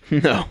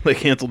 No, they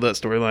canceled that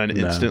storyline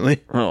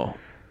instantly. Oh.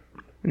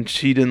 And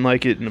she didn't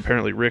like it, and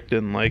apparently Rick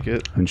didn't like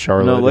it. And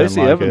Charlotte Lacey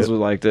didn't like Evans it.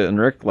 liked it, and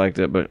Rick liked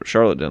it, but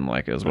Charlotte didn't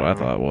like it, is what I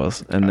thought it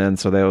was. And then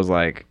so they was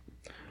like,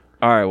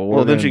 all right,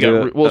 well, then she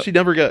got... she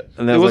never got...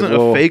 It wasn't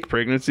a fake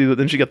pregnancy, but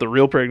then she got the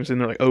real pregnancy, and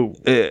they're like, oh.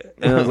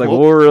 And I was like, well,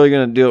 we're really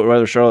going to do it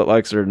whether Charlotte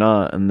likes it or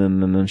not. And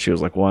then she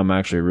was like, well, I'm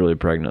actually really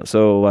pregnant.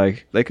 So,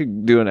 they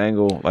could do an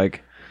angle, Do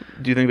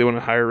you think they want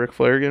to hire Ric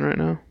Flair again right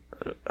now?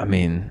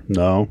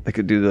 No. They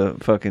could do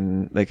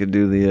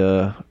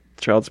the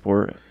child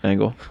support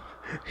angle.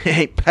 He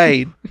ain't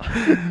paid.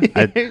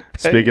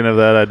 Speaking of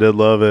that, I did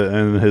love it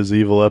in his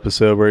evil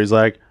episode where he's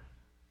like,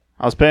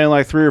 I was paying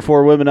 3 or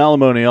 4 women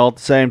alimony all at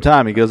the same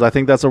time. He goes, I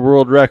think that's a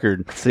world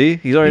record. See?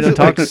 He's already done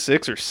talked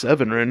 6 or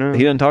 7 right now.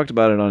 He done talked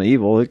about it on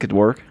Evil. It could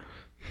work.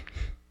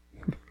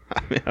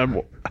 I'd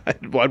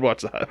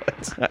watch the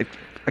highlights.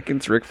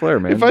 Against Ric Flair,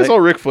 man. If I saw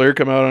Ric Flair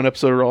come out on an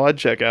episode of Raw, I'd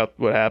check out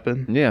what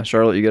happened. Yeah,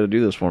 Charlotte, you got to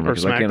do this for me Or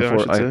because I can't SmackDown, I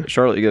should afford. say.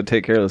 Charlotte, you got to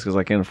take care of this because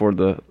I can't afford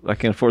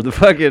the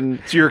fucking.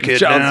 It's your kid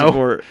child now.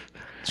 support.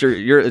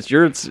 It's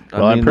yours.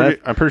 Well, I'm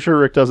pretty sure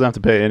Rick doesn't have to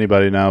pay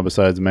anybody now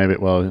besides maybe.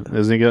 Well,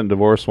 isn't he getting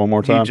divorced one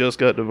more time? He just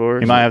got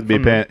divorced. He might have to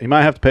be paying. He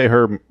might have to pay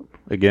her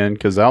again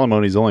because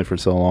alimony's only for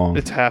so long.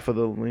 It's half of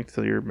the length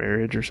of your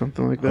marriage or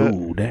something like that.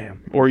 Oh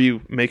damn! Or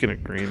you make an the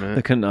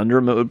agreement.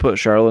 conundrum it would put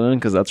Charlotte in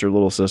because that's her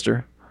little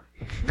sister.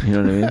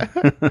 You know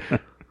what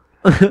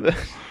I mean?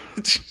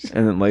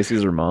 And then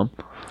Lacey's her mom.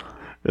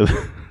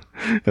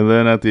 And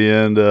then at the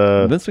end,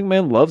 Vince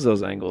McMahon loves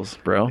those angles,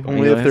 bro.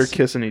 Only if they're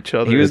kissing each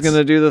other. He was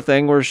gonna do the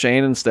thing where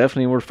Shane and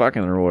Stephanie were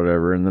fucking or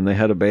whatever, and then they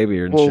had a baby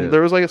and Well, shit.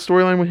 there was like a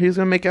storyline where he was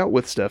gonna make out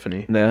with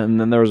Stephanie. Yeah,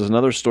 and then there was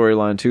another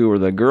storyline too where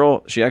the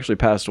girl, she actually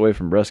passed away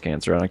from breast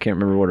cancer, and I can't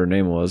remember what her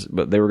name was,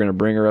 but they were going to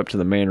bring her up to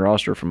the main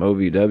roster from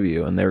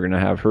OVW, and they were going to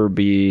have her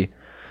be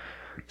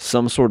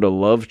some sort of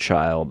love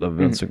child of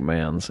Vince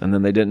McMahon's, and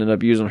then they didn't end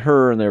up using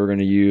her, and they were going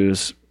to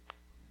use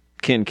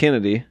Ken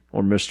Kennedy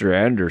or Mr.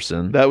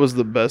 Anderson, That was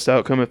the best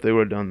outcome if they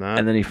would have done that.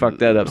 and then he fucked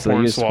that up, so they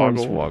used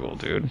Hornswoggle. Hornswoggle,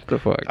 dude. The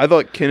fuck? I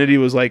thought Kennedy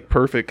was like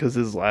perfect because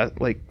his last,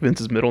 like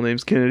Vince's middle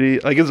name's Kennedy.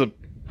 Like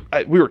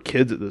we were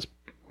kids at this.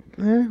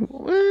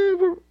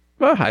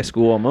 Well, high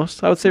school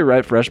almost. I would say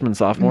right freshman,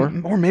 sophomore.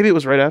 Or maybe it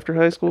was right after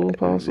high school,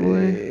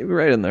 possibly.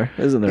 Right in there.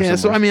 Is in there Yeah. So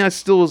somewhere. I mean, I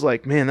still was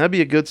like, man, that'd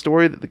be a good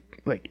story. That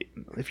like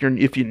if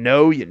you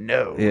know, you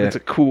know. Yeah. It's a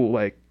cool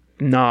like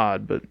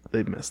nod, but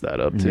they messed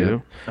that up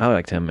too. I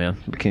liked him, man.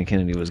 Ken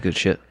Kennedy was good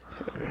shit.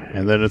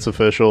 and then it's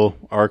official.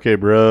 RK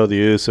Bro, the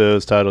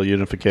Usos title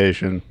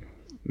unification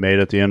made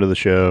at the end of the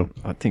show.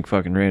 I think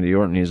fucking Randy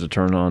Orton needs to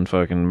turn on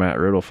fucking Matt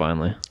Riddle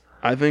finally.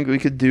 I think we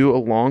could do a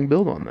long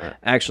build on that.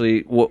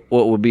 Actually, what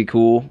would be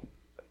cool,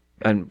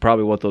 and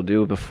probably what they'll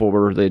do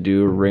before they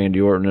do Randy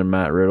Orton and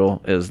Matt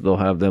Riddle, is they'll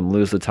have them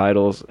lose the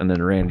titles, and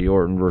then Randy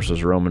Orton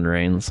versus Roman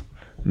Reigns,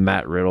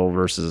 Matt Riddle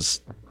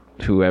versus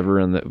whoever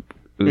in the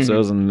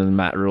Usos, and then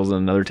Matt Riddle's in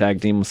another tag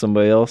team with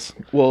somebody else.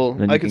 Well,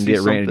 Then I you can can see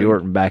get Randy something.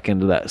 Orton back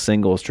into that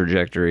singles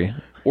trajectory.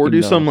 Or Even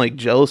do though- some like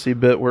jealousy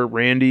bit where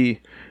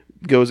Randy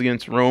goes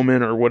against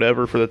Roman or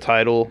whatever for the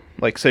title.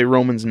 Like say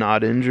Roman's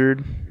not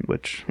injured,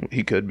 which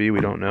he could be,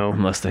 we don't know.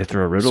 unless they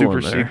throw Riddle Super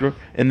in there. secret.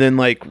 And then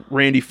like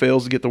Randy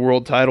fails to get the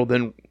world title,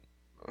 then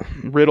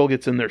Riddle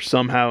gets in there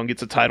somehow and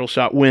gets a title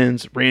shot,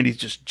 wins. Randy's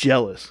just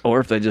jealous. Or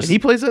if they And just he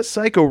plays that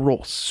psycho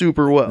role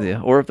super well.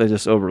 yeah, or if they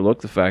just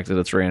overlook the fact that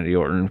it's Randy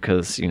Orton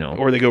because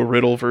Or they go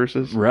Riddle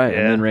versus. right, Yeah.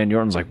 and then Randy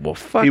Orton's like, well,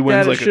 fuck He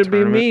wins, that, like, it a should be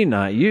tournament. me,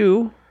 not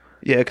you.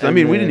 Yeah, because I And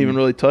mean, we didn't then- even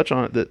really touch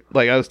on it. That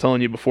like I was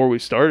telling you before we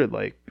started,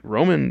 like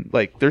Roman,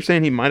 like they're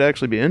saying he might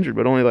actually be injured,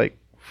 but only like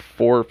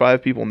 4 or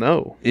 5 people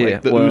know. Yeah,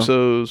 like the well-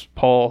 Usos,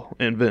 Paul,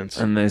 and Vince.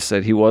 And they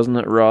said he wasn't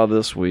at Raw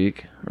this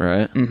week,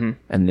 right? Mm-hmm.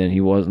 And then he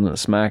wasn't at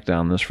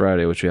SmackDown this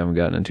Friday, which we haven't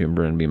gotten into, and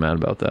Brendan be mad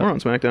about that. We're on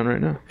SmackDown right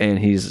now. And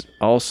he's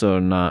also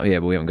not,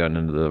 but we haven't gotten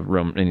into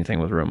the anything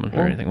with Roman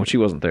or anything, which he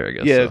wasn't there, I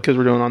guess. Yeah, so. because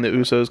we're doing on the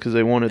Usos because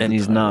they wanted. And the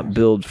he's title. not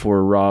billed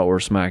for Raw or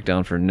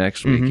SmackDown for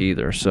next week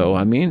either. So,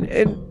 I mean,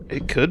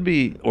 It could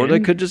be, or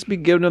they could just be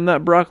giving him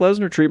that Brock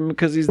Lesnar treatment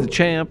because he's the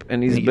champ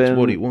and he's He gets been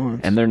what he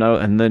wants. and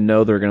they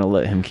know they're gonna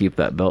let him keep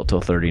that belt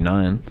till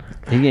 39.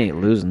 He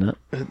ain't losing it.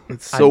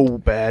 It's so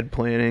bad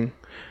planning.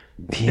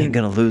 He ain't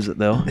gonna lose it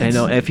though. And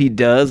if he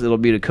does, it'll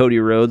be to Cody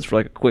Rhodes for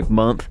like a quick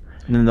month,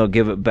 and then they'll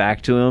give it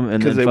back to him,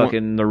 and 'Cause then they want-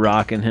 fucking The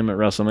Rock and him at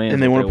WrestleMania.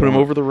 And they want to put him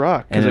over the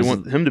Rock And because they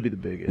it's- want him to be the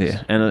biggest.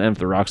 Yeah, and if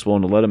The Rock's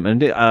willing to let him,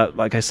 and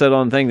like I said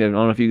on the thing, I don't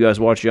know if you guys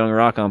watched Young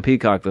Rock on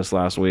Peacock this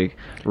last week.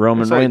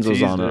 Roman It's like Reigns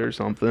was on teased it. or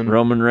something.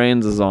 Roman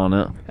Reigns is on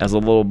it as a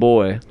little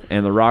boy,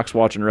 and The Rock's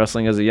watching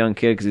wrestling as a young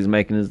kid because he's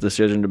making his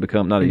decision to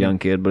become not a young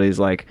kid, but he's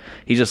like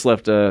he just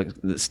left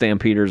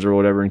Stampeders or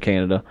whatever in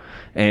Canada,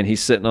 and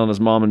he's sitting on his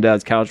mom and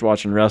dad's couch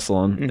watching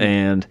wrestling,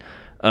 and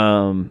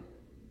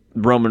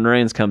Roman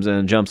Reigns comes in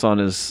and jumps on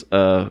his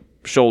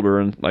shoulder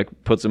and like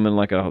puts him in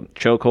like a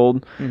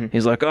chokehold.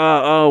 He's like,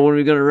 oh, when are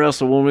we gonna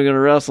wrestle? When are we gonna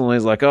wrestle? And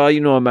he's like, oh,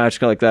 a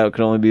match like that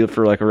could only be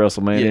for like a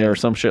WrestleMania or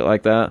some shit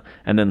like that.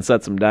 And then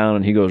sets him down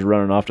and he goes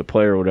running off to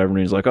play or whatever. And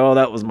he's like, oh,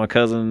 that was my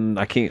cousin.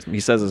 I can't. He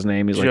says his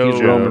name. He's like, he's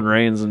Joe. Roman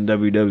Reigns in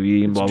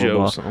WWE and blah blah Joe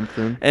blah.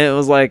 something. And it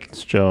was like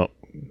It's Joe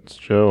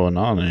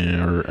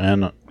Anani or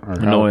Anna or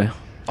Hanoi,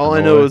 All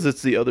I know is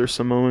it's the other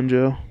Samoan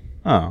Joe.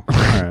 Oh, all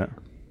right.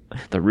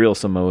 the real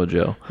Samoa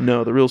Joe.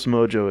 No, the real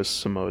Samoa Joe is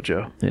Samoa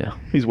Joe. Yeah.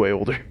 He's way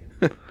older.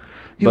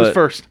 He was But-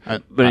 first.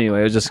 But anyway,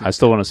 it was just I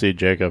still want to see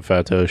Jacob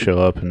Fatu show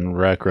up and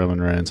wreck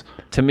Roman Reigns,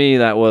 to me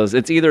that was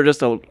it's either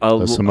just a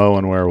the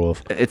Samoan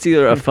werewolf. it's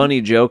either a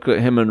funny joke that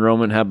him and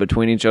Roman have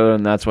between each other,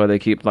 and that's why they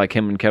keep like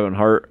him and Kevin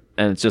Hart,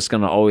 and it's just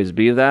going to always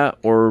be that.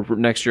 Or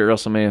next year at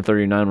WrestleMania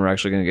 39, we're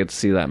actually going to get to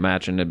see that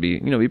match, and it'd be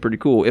pretty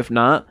cool. If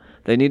not,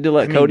 they need to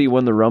let Cody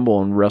win the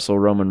Rumble and wrestle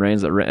Roman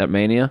Reigns at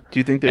Mania.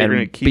 Do you think they're and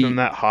going to keep beat- him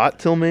that hot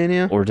till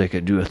Mania? Or they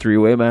could do a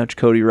 3-way match,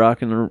 Cody,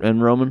 Rock,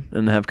 and Roman,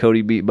 and have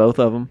Cody beat both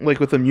of them. Like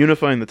with them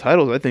unifying the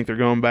titles, I think they're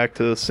going back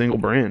to the single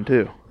brand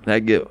too.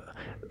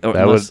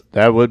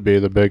 That would be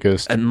the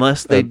biggest.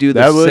 Unless they do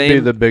the that same. would be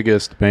the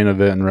biggest main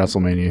event in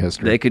WrestleMania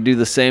history. They could do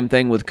the same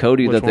thing with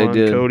Cody Which that they one?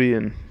 did. Cody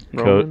and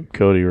Roman?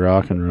 Cody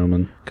Rock and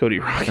Roman. Cody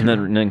Rock. And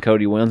then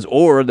Cody wins.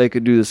 Or they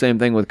could do the same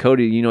thing with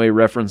Cody. You know, he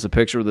referenced a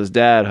picture with his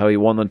dad, how he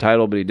won the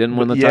title, but he didn't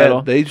win the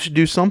title. They should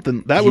do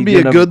something. That He would be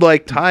a gonna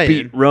good tie-in.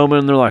 Beat Roman,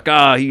 and they're like,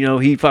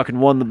 he fucking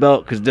won the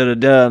belt because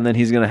da-da-da, and then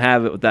he's going to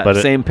have it with that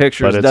same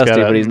picture as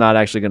Dusty, but he's not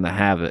actually going to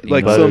have it.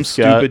 Like some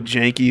stupid,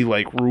 janky,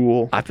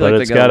 rule. I feel But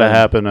like it's got to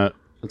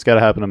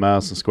happen at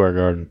Madison Square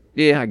Garden.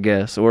 Yeah, I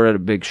guess. Or at a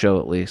big show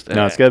at least.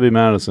 No, it's got to be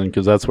Madison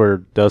because that's where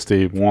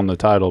Dusty won the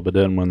title but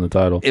didn't win the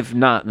title. If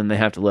not, then they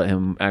have to let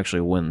him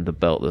actually win the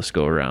belt this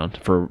go around.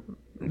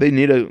 They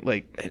need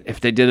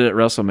if they did it at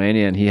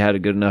WrestleMania and he had a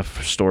good enough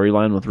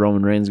storyline with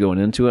Roman Reigns going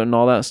into it and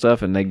all that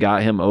stuff, and they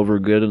got him over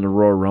good in the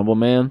Royal Rumble,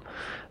 man,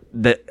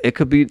 that it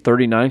could be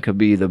 39 could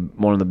be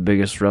one of the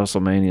biggest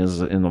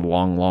WrestleManias in a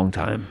long, long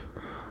time.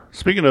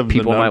 Speaking of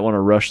People might want to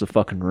rush the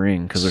fucking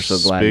ring because they're so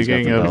glad he's got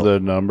the belt. Speaking of the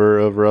number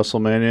of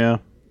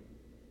WrestleMania,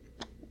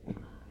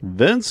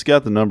 Vince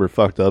got the number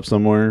fucked up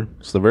somewhere.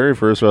 So the very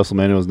first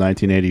WrestleMania was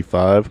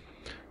 1985.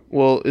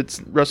 Well, it's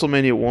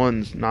WrestleMania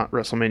 1's not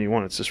WrestleMania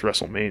 1. It's just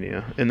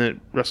WrestleMania. And then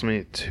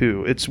WrestleMania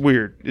 2. It's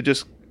weird.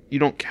 You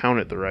don't count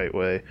it the right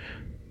way.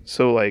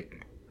 So,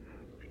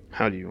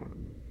 how do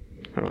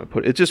I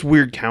put it? It's just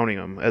weird counting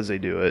them as they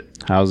do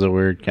it. How's it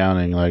weird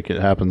counting? Like,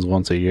 it happens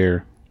once a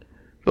year.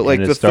 But,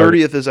 the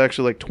 30th is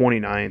actually,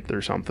 29th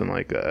or something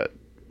like that.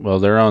 Well,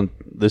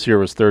 this year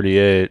was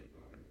 38.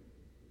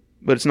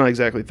 But it's not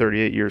exactly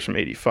 38 years from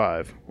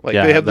 85.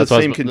 They have the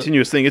same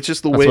continuous thing. It's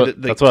just the way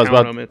that they count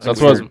them.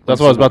 That's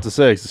what I was about to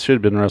say. It should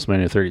have been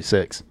WrestleMania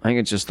 36. I think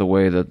it's just the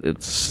way that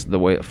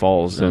it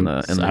falls in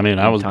the.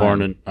 I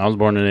was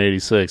born in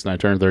 86 and I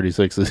turned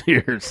 36 this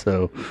year.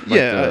 So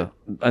I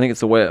think it's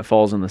the way it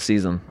falls in the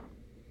season.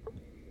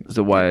 Is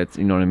the why it's,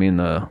 you know what I mean?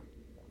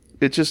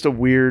 It's just a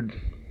weird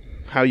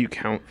how you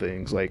count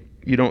things.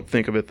 You don't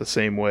think of it the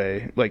same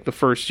way. The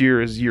first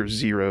year is year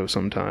 0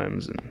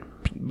 sometimes,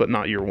 but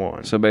not year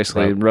 1. So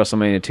basically,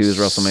 WrestleMania 2 is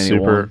WrestleMania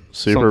 1.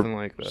 Something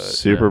like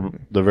that.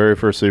 The very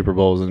first Super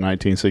Bowl was in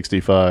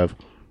 1965.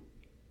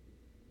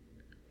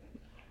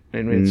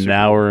 And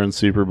now we're in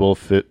Super Bowl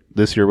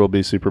this year will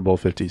be Super Bowl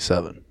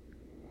 57.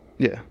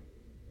 Yeah.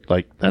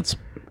 That's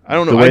I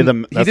don't know.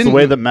 That's the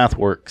way that math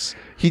works.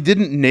 He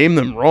didn't name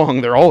them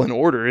wrong. They're all in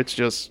order. It's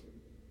just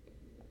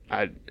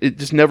it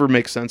just never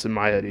makes sense in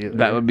my head either.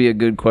 That would be a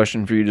good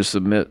question for you to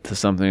submit to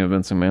something that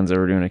Vince McMahon's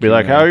ever doing. Be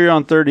like, how are you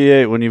on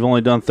 38 when you've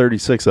only done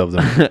 36 of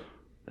them?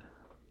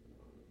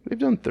 They've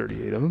done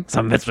 38 of them.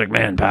 Some Vince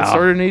McMahon, It pal.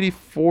 started in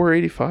 84,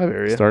 85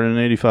 area. Started in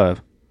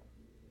 85.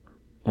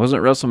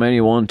 Wasn't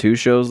WrestleMania 1 2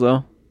 shows,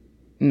 though?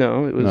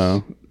 No, it was...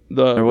 No.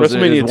 The was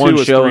WrestleMania 2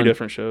 was 3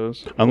 different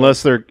shows.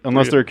 Unless they're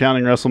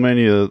counting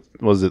WrestleMania,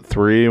 was it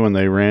 3 when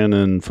they ran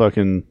in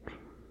fucking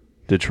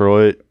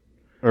Detroit?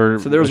 So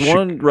there was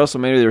one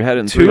WrestleMania they had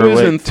in 2 3.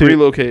 is in 3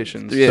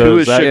 locations. Yeah. 2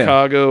 is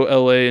Chicago,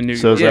 LA, and New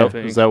York.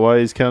 Is that why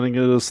he's counting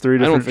it as 3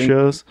 different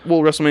shows?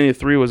 Well, WrestleMania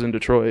 3 was in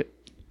Detroit.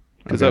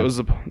 Because that was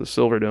the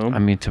Silver Dome. I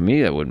mean, to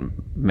me, it would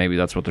maybe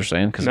that's what they're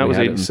saying. Because that was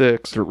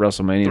 86.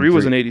 WrestleMania 3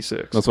 was in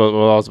 86. That's what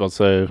I was about to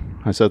say.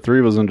 I said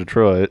 3 was in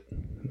Detroit.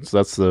 So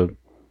that's the...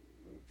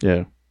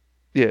 Yeah.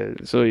 Yeah,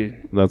 so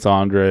that's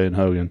Andre and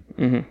Hogan.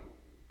 Mm-hmm.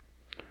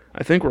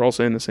 I think we're all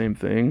saying the same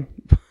thing.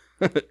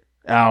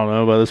 I don't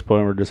know. By this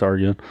point, we're just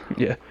arguing.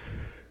 Yeah.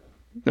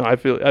 No,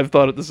 I've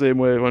thought it the same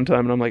way one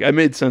time, and I'm like, I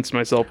made sense to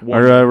myself.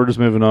 All right, we're just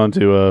moving on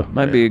to...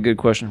 Might be a good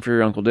question for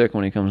your Uncle Dick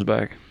when he comes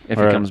back. If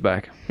he comes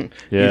back.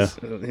 Yeah.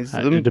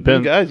 It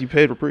depends. The guys you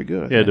paid were pretty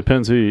good. Yeah, it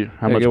depends how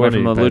much get away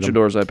money from the you paid them.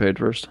 luchadors I paid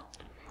first.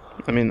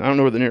 I mean, I don't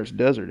know where the nearest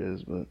desert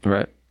is, but...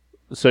 Right.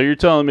 So you're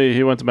telling me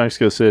he went to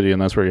Mexico City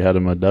and that's where you had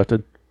him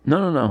abducted?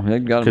 No. They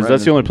got him because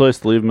that's the only place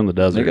to leave him in the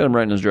desert. They got him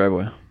right in his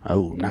driveway.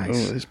 Oh,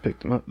 nice. They just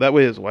picked him up. That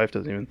way his wife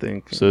doesn't even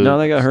think. So, no,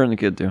 they got her and the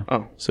kid too.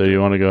 Oh. So you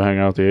want to go hang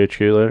out at the HQ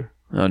later?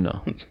 Oh,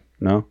 no.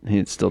 No?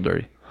 He's still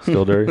dirty.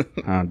 Still dirty?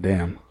 Oh,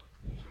 damn.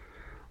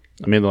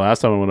 I mean, the last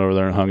time I went over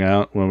there and hung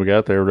out, when we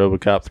got there,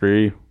 RoboCop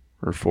 3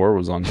 or 4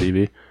 was on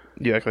TV.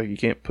 You act like you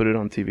can't put it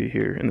on TV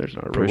here, and there's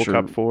not a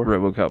RoboCop 4.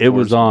 RoboCop 4 it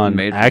was on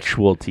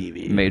actual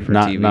TV. Made for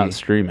not, TV. Not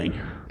streaming.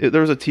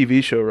 There was a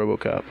TV show,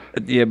 RoboCop.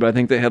 Yeah, but I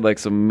think they had like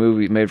some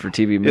made for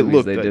TV movies it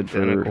looked they did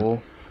identical.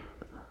 for...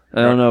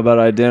 I don't know about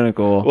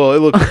identical. Well, it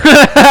looked...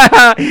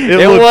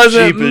 it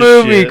wasn't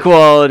movie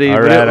quality.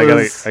 All right, I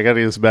gotta get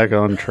this back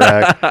on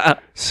track.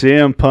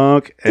 CM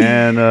Punk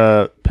and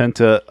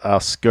Penta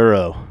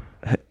Oscuro.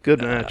 Good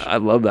match. I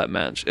love that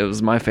match. It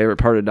was my favorite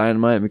part of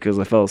Dynamite because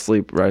I fell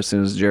asleep right as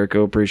soon as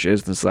Jericho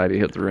Appreciation Society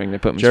hit the ring. They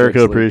put me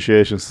Jericho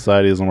Appreciation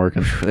Society isn't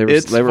working. They were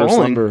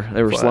slumber.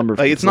 They were slumber.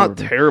 Like, it's not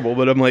terrible,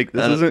 but I'm like,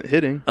 this isn't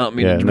hitting. I don't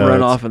mean to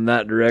run off in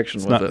that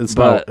direction with it.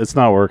 It's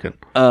not working.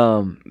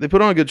 They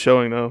put on a good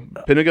showing though.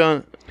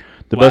 Pentagon.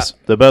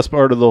 The best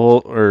part of the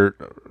whole, or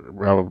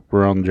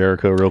we're on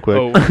Jericho real quick.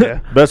 Oh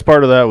yeah. Best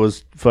part of that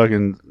was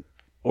fucking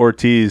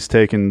Ortiz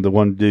taking the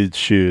one dude's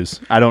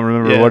shoes. I don't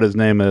remember what his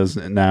name is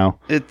now.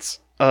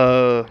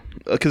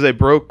 Because they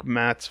broke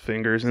Matt's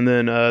fingers, and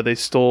then they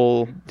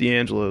stole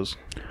D'Angelo's.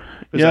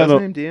 Is that his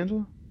name,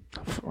 D'Angelo?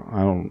 I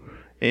don't.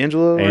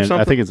 Angelo or something?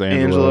 I think it's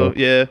Angelo.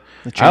 Yeah.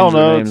 They changed I don't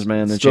know. their names,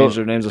 man. They changed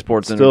their names to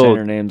sports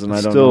entertainer names, and I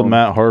don't know. Still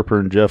Matt Harper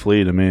and Jeff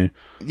Lee to me.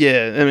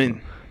 Yeah, I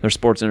mean, they're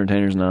sports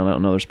entertainers now. I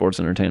don't know their sports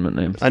entertainment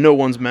names. I know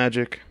one's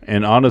Magic.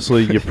 And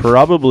honestly, you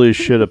probably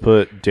should have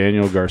put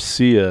Daniel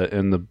Garcia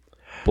in the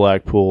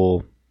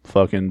Blackpool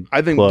fucking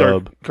I think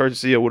club.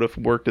 Garcia would have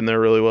worked in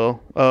there really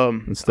well.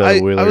 Instead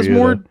of Wheeler I was Yuta.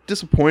 more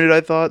disappointed, I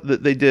thought,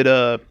 that they did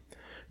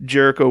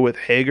Jericho with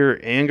Hager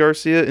and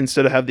Garcia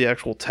instead of have the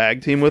actual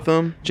tag team with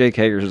them. Jake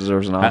Hager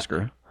deserves an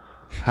Oscar.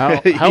 How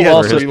He how has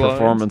also His three lines.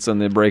 performance in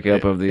the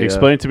breakup of the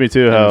explain to me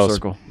too inner how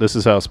circle. this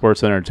is how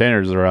sports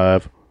entertainers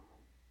arrive.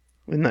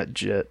 Isn't that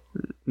Jet?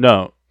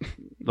 No,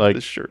 like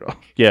This shirt off.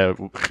 yeah,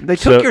 They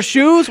took your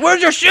shoes.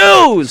 Where's your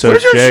shoes? so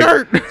Where's your Jake,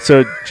 shirt?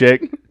 So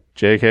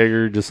Jake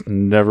Hager just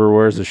never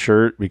wears a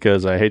shirt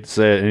because I hate to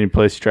say it, any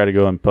place you try to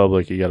go in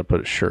public, you got to put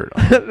a shirt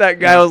on. That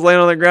guy was laying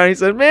on the ground. He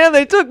said, "Man,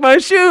 they took my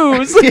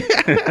shoes."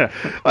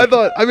 I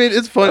thought. I mean,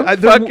 it's fun. The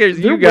fuck is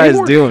you guys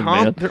doing,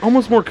 man? They're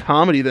almost more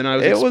comedy than I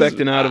was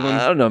expecting out of them.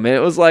 I don't know, man. It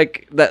was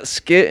like that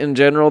skit in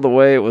general, the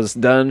way it was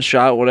done,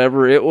 shot,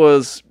 whatever. It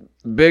was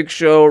Big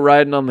Show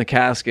riding on the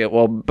casket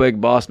while Big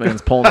Boss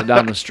Man's pulling it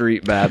down the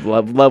street. Bad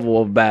level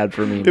of bad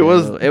for me. It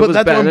was- It but was that's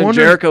what bad. I'm And then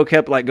wondering- Jericho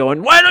kept like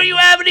going, "Why don't you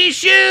have any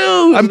shoes?"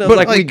 And I was but,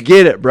 like, "We like-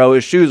 get it, bro.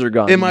 His shoes are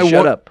gone.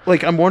 Shut up."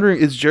 Like, I'm wondering,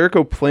 is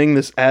Jericho playing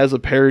this as a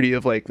parody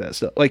of like that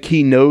stuff? Like,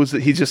 he knows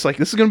that he's just like,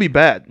 this is gonna be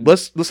bad.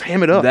 Let's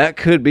ham it up. That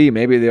could be.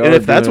 Maybe they are. and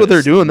if that's what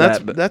they're doing,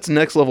 but that's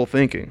next level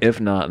thinking. if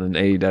not, then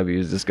AEW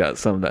has just got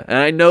some of that. And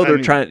I know they're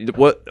trying.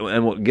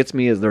 What gets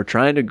me is they're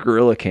trying to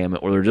gorilla cam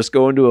it, where they're just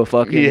going to a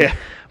fucking. Yeah.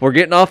 We're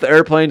getting off the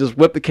airplane, just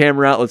whip the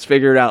camera out, let's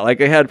figure it out. Like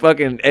they had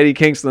fucking Eddie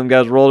Kingston, them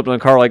guys rolled up in the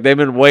car, like they've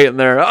been waiting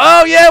there.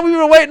 Oh yeah, we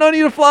were waiting on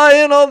you to fly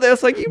in all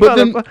this. Like you But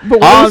then,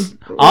 motherfucker.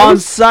 but on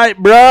site,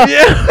 bruh.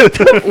 Yeah, what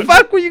the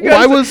fuck were you guys?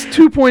 why was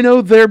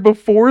 2.0 there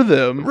before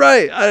them?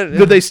 right?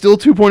 Did they steal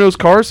 2.0's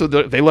car so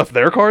they left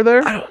their car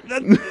there?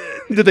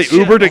 Did they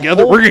Uber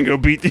together? We're gonna go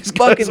beat these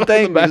guys fucking on the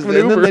thing, back and of an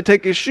then Uber. they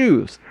take his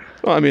shoes.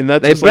 Well, I mean,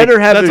 that's They just better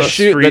like, have that's his a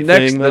shoes. street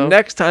thing, The though.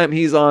 next time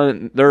he's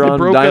on, they're They on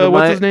broke, Dynamite.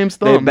 what's his name's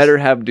They thumbs. better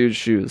have dude's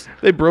shoes.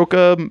 They broke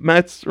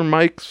Matt's or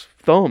Mike's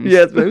thumbs.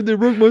 Yeah, they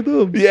broke my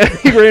thumbs. Yeah,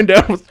 he ran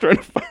down, was trying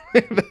to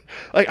find.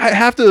 Like, I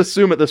have to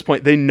assume at this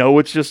point they know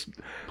it's just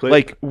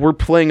like we're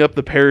playing up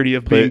the parody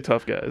of being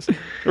tough guys.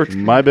 Or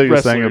My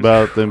biggest thing wrestlers.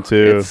 about them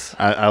too,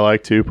 I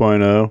like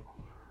 2.0.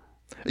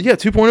 Yeah,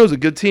 2.0 is a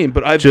good team,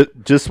 but I've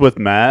Just with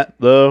Matt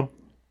though,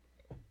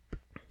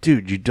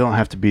 dude, you don't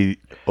have to be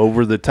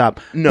over the top.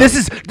 No. This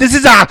is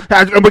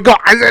oh my god,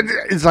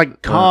 it's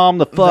like calm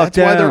the fuck that's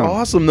down. why they're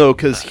awesome though,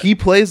 because he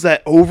plays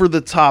that over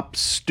the top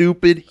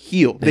stupid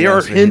heel. They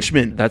are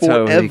henchmen. That's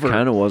forever. how he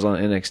kind of was on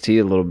NXT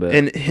a little bit.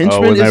 And Oh,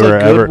 henchman when is they a were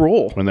good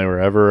role. when they were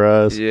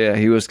ever yeah,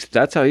 he was.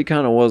 That's how he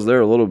kind of was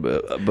there a little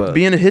bit. But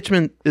Being a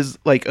henchman is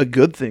like a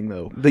good thing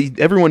though.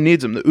 Everyone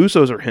needs them. The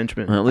Usos are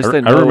henchmen. at least I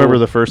they know. remember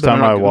the first they're time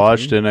not I good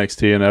watched for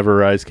NXT and Ever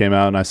Rise came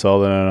out and I saw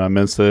that and I'm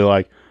instantly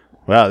like,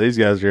 wow, these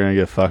guys are gonna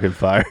get fucking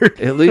fired.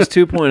 At least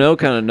 2.0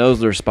 kind of knows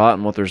their spot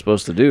and what they're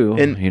supposed to do.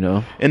 And- you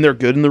know, And they're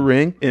good in the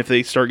ring. And if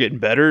they start getting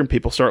better and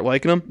people start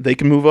liking them, they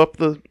can move up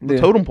the Yeah.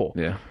 totem pole.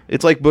 yeah.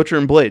 It's like Butcher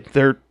and Blade.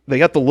 They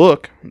got the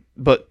look,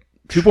 but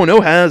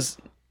 2.0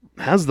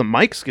 has the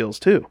mic skills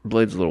too.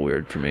 Blade's a little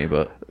weird for me,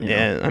 but you know,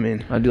 Yeah, I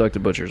mean, I do like the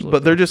Butcher's look.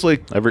 but they're just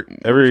like every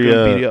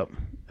gonna beat you up.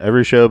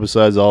 every show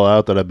besides All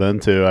Out that I've been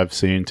to, I've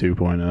seen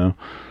 2.0.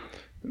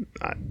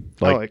 I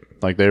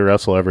Like they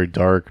wrestle every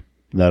dark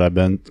that I've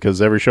been,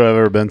 because every show I've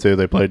ever been to,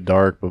 they play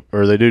dark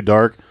or they do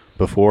dark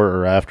before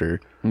or after.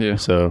 yeah.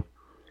 So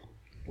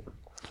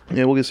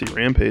Yeah, we'll get to see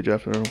Rampage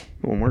after the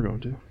one we're going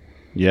to.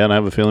 yeah, and I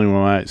have a feeling we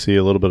might see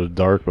a little bit of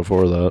dark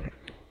before that.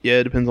 Yeah,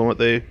 it depends on what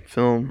they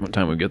film. What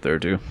time we get there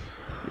too,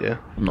 Yeah,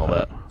 and all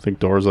that. I think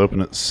doors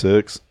open at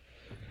 6,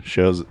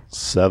 shows at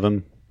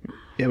 7.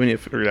 yeah, we need to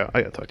figure it out.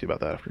 I gotta talk to you about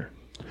that after.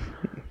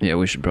 Yeah,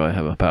 we should probably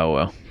have a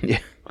powwow.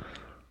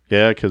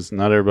 Yeah, because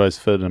not everybody's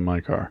fit in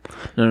my car.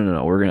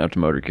 No. We're gonna have to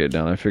motorcade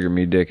down. I figure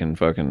me, Dick, and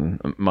fucking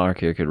Mark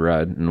here could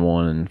ride in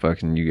one, and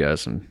fucking you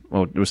guys, and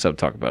we'll just have to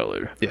talk about it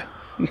later. Yeah,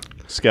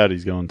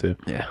 Scotty's going to.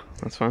 Yeah.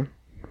 that's fine.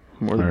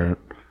 More All than right.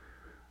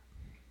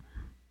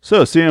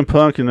 So CM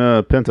Punk and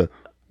Penta.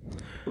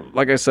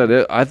 Like I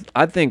said,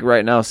 I think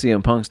right now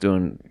CM Punk's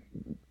doing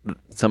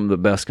some of the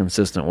best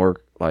consistent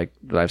work like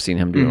that I've seen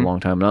him do in a long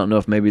time. And I don't know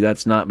if maybe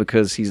that's not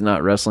because he's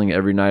not wrestling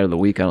every night of the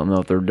week. I don't know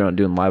if they're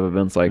doing live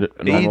events like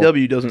normal.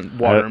 AEW doesn't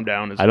water him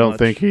down as I don't much.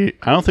 think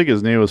I don't think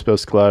his knee was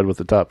supposed to collide with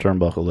the top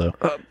turnbuckle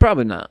though.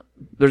 Probably not.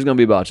 There's gonna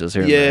be botches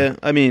here. And there. Yeah,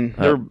 I mean,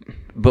 they're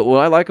But what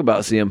I like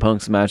about CM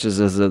Punk's matches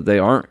is that they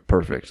aren't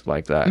perfect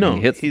like that. No,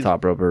 He hits the he's-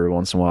 top rope every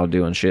once in a while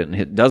doing shit, and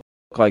it does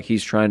look like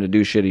he's trying to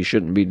do shit he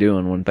shouldn't be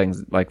doing when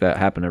things like that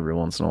happen every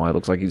once in a while. It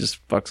looks like he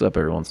just fucks up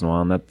every once in a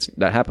while, and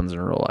that happens in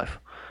real life.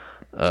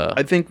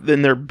 I think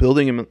then they're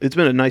building him. It's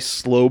been a nice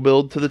slow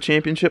build to the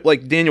championship.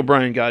 Like Daniel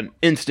Bryan got an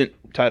instant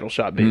title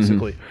shot,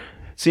 basically.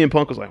 CM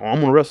Punk was like, well, I'm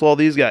going to wrestle all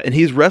these guys. And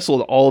he's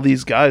wrestled all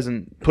these guys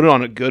and put it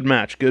on a good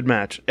match.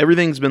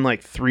 Everything's been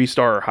like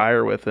 3-star or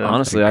higher with him.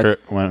 Honestly,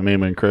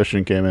 when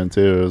Christian came in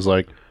too, it was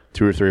like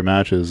 2 or 3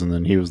 matches, and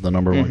then he was the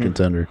number one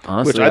contender.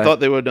 honestly, Which I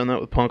thought they would have done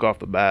that with Punk off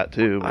the bat,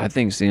 too. I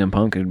think CM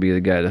Punk could be the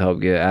guy to help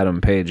get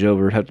Adam Page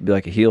over. It'd have to be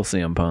like a heel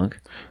CM Punk.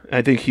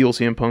 I think heel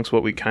CM Punk's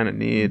what we kind of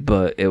need.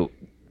 But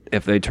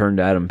if they turned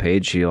Adam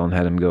Page heel and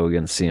had him go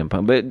against CM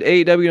Punk. But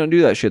AEW don't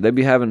do that shit. They'd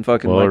be having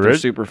fucking their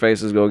super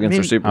faces go against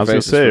their super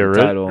faces for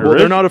the title. Well,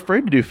 they're not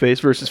afraid to do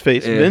face versus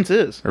face. Yeah. Vince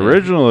is.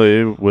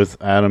 Originally,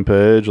 with Adam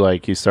Page,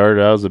 like, he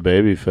started out as a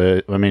baby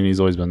face. I mean, he's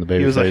always been the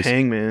baby face. He was a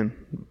hangman.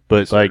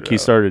 But, like, he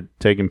started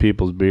taking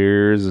people's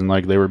beers, and,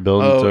 like, they were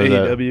building to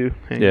AEW.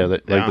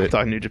 That. Yeah, I'm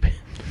talking New Japan.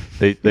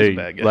 They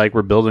like,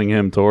 were building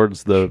him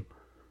towards the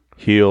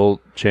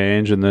heel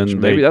change, and then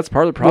maybe that's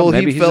part of the problem.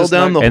 Well, maybe he fell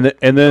down then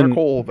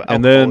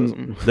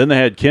they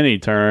had Kenny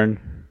turn,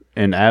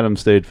 and Adam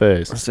stayed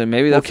face. So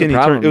maybe that's the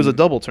problem. It was a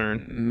double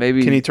turn.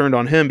 Maybe Kenny turned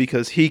on him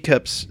because he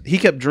kept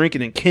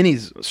drinking, and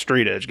Kenny's a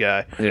straight edge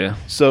guy. Yeah.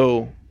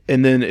 So,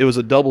 and then it was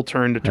a double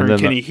turn to turn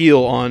Kenny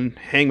heel on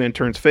Hangman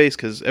turns face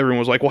because everyone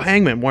was like, "Well,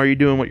 Hangman, why are you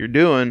doing what you're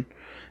doing?"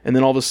 And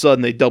then all of a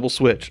sudden they double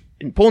switch.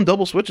 And pulling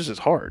double switches is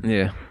hard.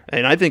 Yeah.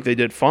 And I think they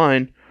did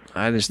fine.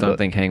 I just don't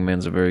think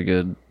Hangman's a very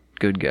good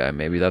guy.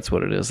 Maybe that's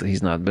what it is.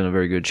 He's not been a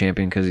very good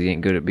champion because he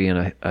ain't good at being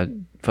a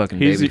fucking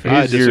babyface.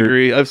 I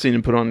disagree. I've seen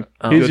him put on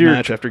good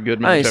match after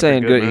good match. I ain't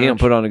saying good. He don't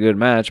put on a good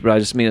match, but I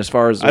just mean as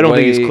far as I don't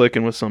think he's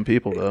clicking with some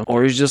people though.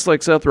 Or he's just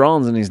like Seth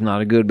Rollins, and he's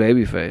not a good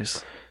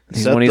babyface.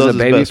 When he's a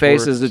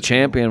babyface as the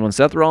champion, when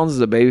Seth Rollins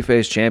is a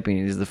babyface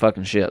champion, he's the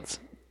fucking shits.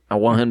 I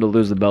want him to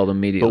lose the belt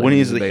immediately. But when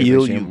he's the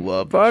heel, you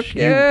love. Fuck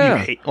yeah. You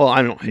hate, well,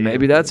 I don't hate.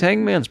 Maybe that's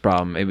Hangman's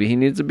problem. Maybe he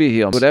needs to be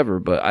heel.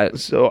 Whatever. But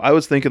So I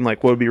was thinking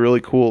like what would be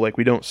really cool, like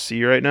we don't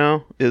see right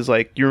now, is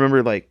like you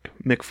remember like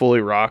Mick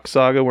Foley Rock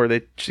saga where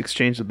they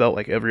exchange the belt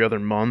like every other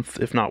month,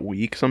 if not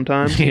week,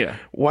 sometimes. Yeah.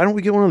 Why don't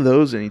we get one of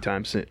those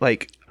anytime soon?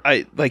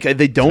 They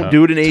don't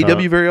do it in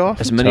AEW very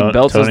often. As many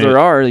belts as there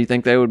are, you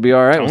think they would be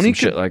all right with some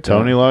shit like that?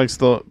 Tony likes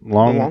the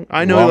long.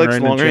 I know he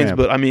likes long reigns,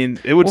 but I mean,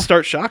 it would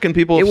start shocking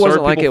people. It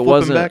wasn't like it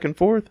wasn't back and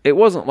forth. It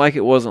wasn't like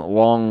it wasn't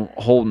long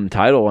holding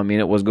title. I mean,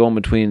 it was going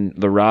between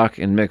The Rock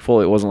and Mick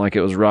Foley. It wasn't like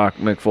it was Rock,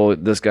 Mick Foley,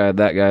 this guy,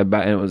 that guy,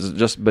 and it was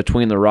just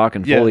between The Rock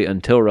and Foley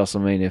until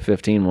WrestleMania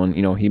 15 when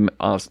he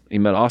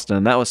met Austin,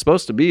 and that was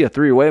supposed to be a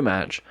 3-way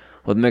match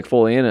with Mick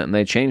Foley in it, and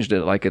they changed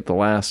it like at the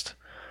last,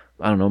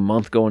 I don't know,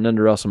 month going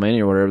into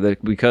WrestleMania or whatever,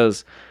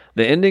 because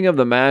the ending of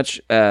the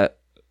match at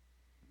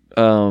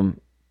St.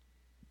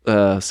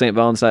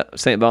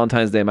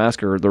 Valentine's Day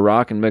Massacre, The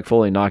Rock and Mick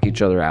Foley knock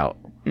each other out.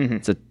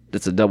 Mm-hmm.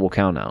 It's a double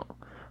count out.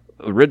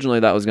 Originally,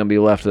 that was going to be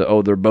left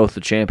to, they're both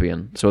the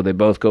champion, so they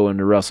both go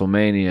into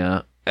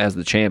WrestleMania as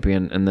the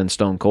champion, and then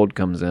Stone Cold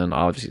comes in.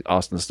 Obviously,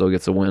 Austin still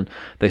gets a win.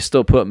 They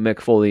still put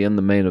Mick Foley in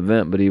the main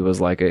event, but he was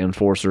like an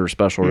enforcer,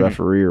 special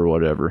referee or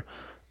whatever.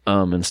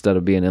 Instead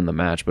of being in the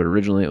match, but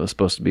originally it was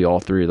supposed to be all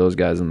three of those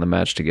guys in the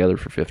match together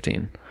for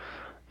 15.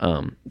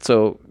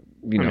 So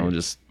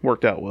just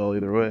worked out well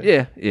either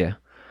way. Yeah.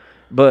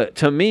 But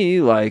to me,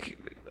 like,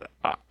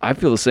 I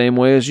feel the same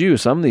way as you.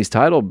 Some of these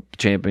title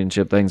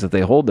championship things that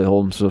they hold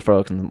them so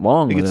fucking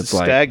long. It's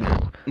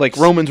stagnant. Like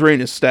Roman's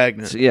reign is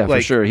stagnant. Yeah,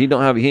 for sure. He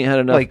ain't had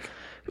enough.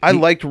 I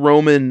liked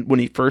Roman when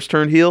he first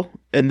turned heel,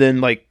 and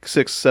then like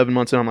 6-7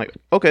 months in, I'm like,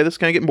 okay, this is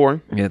kind of getting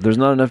boring. Yeah, there's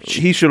not enough.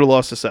 He should have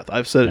lost to Seth.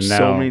 I've said it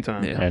so many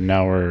times. Yeah. And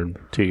now we're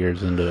 2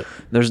 years into it.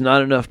 There's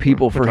not enough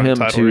people for him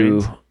to.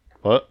 Reigns.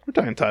 What? We're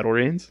talking title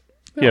reigns.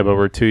 Yeah, but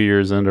we're 2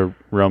 years into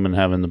Roman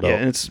having the belt. Yeah,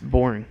 and it's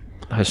boring.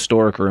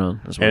 Historic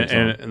run.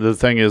 And the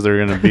thing is,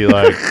 they're going to be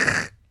like.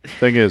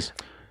 Thing is,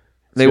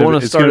 they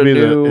want to start a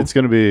new. It's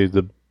going to be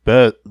the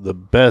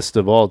best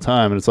of all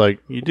time, and it's like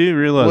you do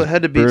realize. Well, it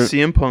had to be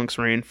CM Punk's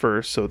reign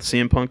first, so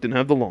CM Punk didn't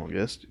have the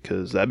longest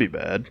because that'd be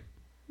bad.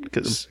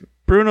 Because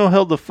Bruno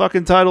held the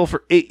fucking title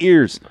for 8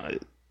 years.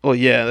 Well,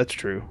 yeah, that's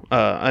true.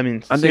 I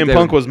mean, CM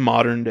Punk was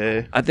modern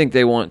day. I think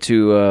they want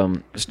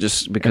to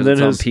just because it's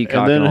on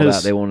Peacock and all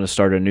that. They want to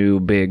start a new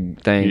big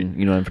thing,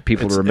 and for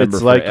people to remember.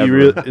 It's like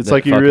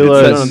you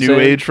realize New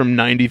Age from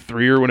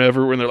 '93 or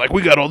whatever, when they're like,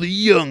 we got all the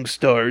young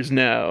stars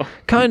now.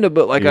 Kind of,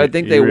 but like I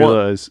think you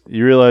realize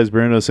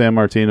Bruno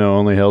Sammartino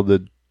only held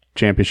the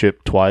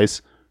championship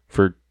twice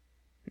for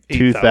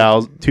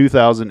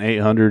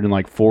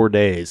 2,804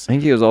 days. I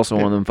think he was also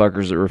one of them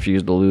fuckers that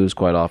refused to lose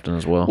quite often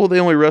as well. Well, they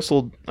only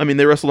wrestled. I mean,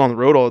 they wrestled on the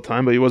road all the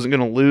time, but he wasn't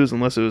going to lose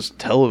unless it was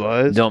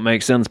televised. Don't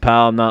make sense,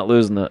 pal. I'm not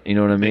losing it. You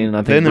know what I mean? And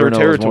I think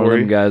Bruno was one of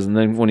them guys. And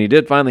then when he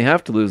did finally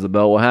have to lose the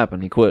belt, what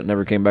happened? He quit.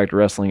 Never came back to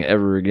wrestling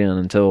ever again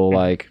until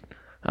like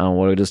I don't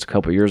know, just a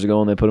couple years ago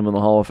when they put him in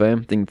the Hall of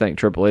Fame. Thank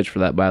Triple H for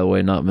that, by the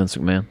way, not Vince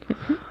McMahon.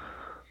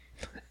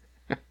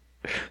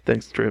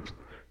 Thanks, Trips.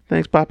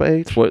 Thanks, Papa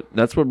H.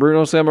 That's what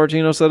Bruno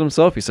Sammartino said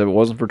himself. He said, if it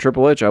wasn't for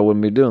Triple H, I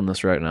wouldn't be doing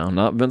this right now.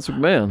 Not Vince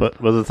McMahon.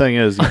 But the thing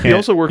is, he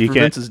also worked for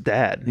Vince's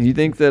dad. You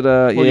think that?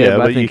 But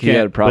I think he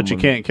had a problem. But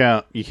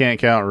you can't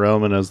count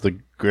Roman as the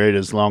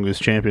greatest,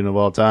 longest champion of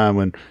all time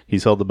when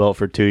he's held the belt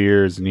for 2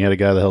 years, and you had a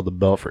guy that held the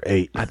belt for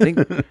 8. I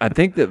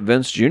think that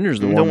Vince Jr.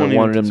 is the one that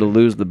wanted him to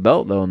lose the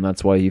belt, though, and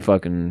that's why he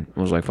fucking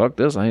was like, "Fuck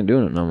this, I ain't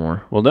doing it no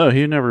more." Well, no,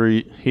 he never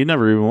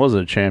even was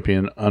a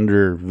champion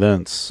under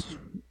Vince.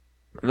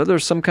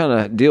 There's some kind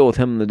of deal with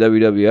him in the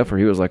WWF where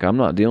he was like, "I'm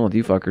not dealing with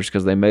you fuckers,"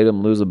 because they made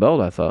him lose the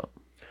belt. I thought.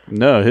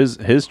 No,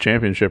 his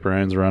championship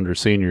reigns were under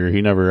Senior.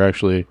 He never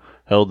actually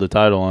held the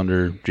title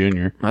under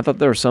Junior. I thought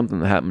there was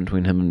something that happened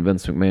between him and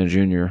Vince McMahon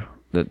Jr.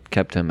 that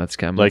kept him. That's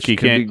kind of Like he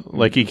came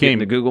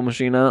the Google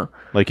machine out.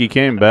 Like he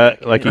came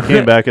back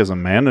as a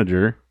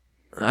manager.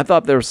 I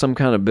thought there was some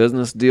kind of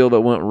business deal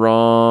that went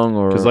wrong,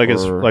 or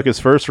because his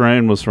first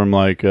reign was from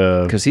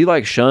because he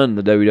shunned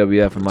the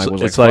WWF and was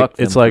it's fuck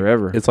them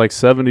forever. It's like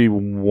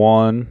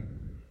 71.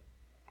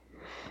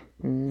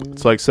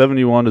 It's like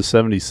 71 to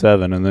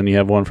 77, and then you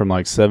have one from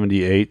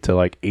 78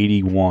 to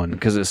 81.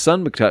 Because his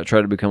son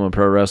tried to become a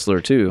pro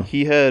wrestler too.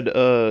 He had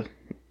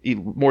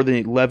more than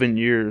 11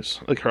 years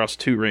across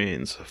 2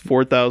 reigns,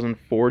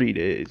 4,040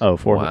 days. Oh,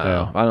 Wow.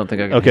 yeah. I don't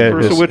think I can. Okay,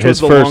 Which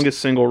was the longest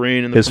single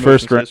reign in the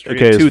promotion's history.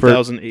 Okay,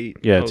 2008.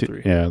 Yeah,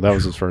 that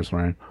was his first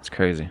reign. It's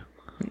crazy.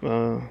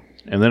 And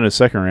then his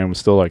second reign was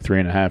still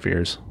 3.5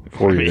 years,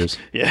 4 years.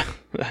 Yeah,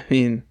 I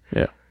mean,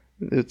 yeah,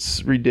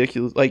 it's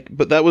ridiculous.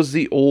 But that was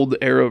the old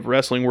era of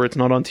wrestling where it's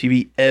not on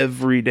TV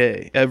every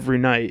day, every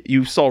night.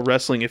 You saw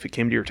wrestling if it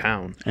came to your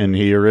town. And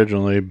he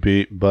originally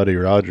beat Buddy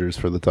Rogers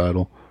for the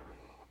title.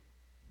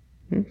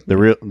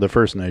 The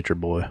first Nature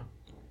Boy.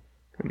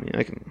 I mean,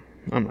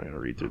 I'm not gonna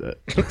read through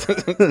that.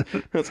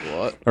 That's a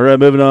lot. All right,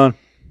 moving on.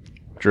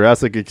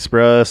 Jurassic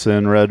Express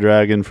and Red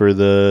Dragon for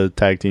the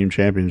tag team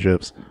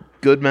championships.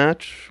 Good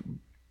match,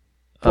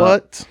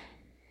 but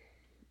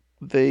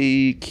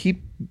they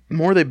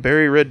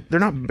bury Red. They're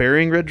not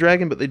burying Red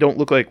Dragon, but they don't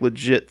look like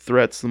legit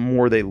threats. The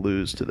more they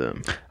lose to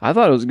them, I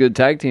thought it was a good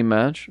tag team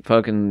match.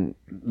 Fucking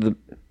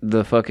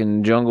the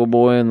fucking Jungle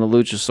Boy and the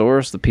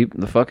Luchasaurus.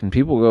 The fucking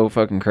people go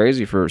fucking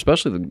crazy for,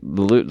 especially the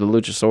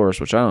Luchasaurus,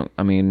 which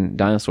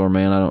Dinosaur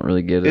Man. I don't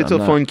really get it. It's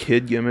fun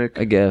kid gimmick,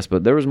 I guess,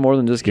 but there was more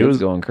than just kids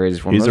going crazy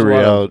for him. He's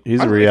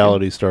a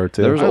reality star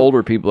too. There was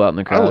older people out in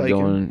the crowd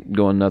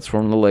going nuts for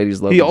him. The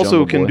ladies love. He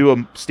also can do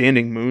a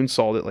standing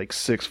moonsault at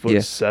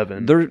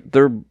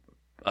 6'7".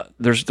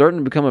 They're starting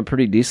to become a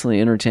pretty decently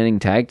entertaining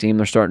tag team.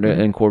 They're starting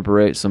to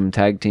incorporate some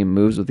tag team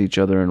moves with each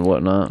other and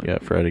whatnot. Yeah,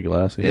 Freddie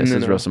Glassie. This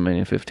is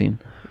WrestleMania 15.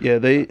 Yeah,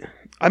 the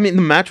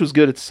match was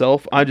good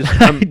itself. I'm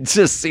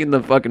just seen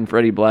the fucking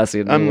Freddie Blassie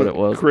and knew what it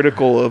was.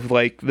 Critical of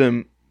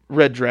them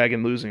Red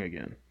Dragon losing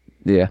again.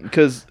 Yeah.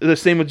 Because the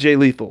same with Jay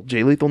Lethal.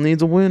 Jay Lethal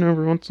needs a win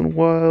every once in a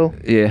while.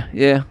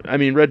 Yeah. I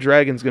mean, Red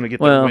Dragon's going to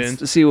get the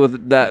wins. See,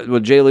 with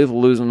Jay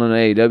Lethal losing on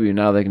AEW,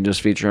 now they can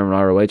just feature him in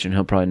ROH, and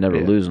he'll probably never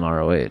lose in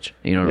ROH.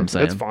 You know what I'm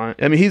saying? That's fine.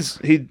 I mean,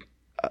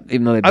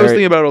 even though I was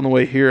thinking about it on the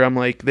way here. I'm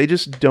like, they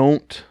just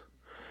don't.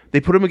 They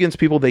put him against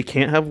people they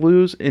can't have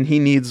lose, and he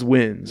needs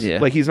wins.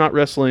 Yeah. He's not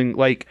wrestling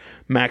like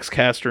Max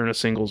Caster in a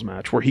singles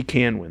match where he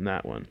can win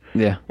that one.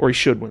 Yeah. Or he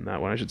should win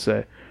that one, I should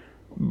say.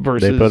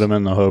 Versus, they put him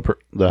in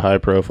the high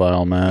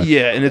profile match.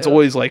 Yeah, and it's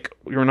always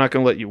we're not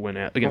going to let you win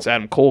against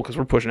Adam Cole because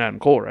we're pushing Adam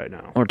Cole right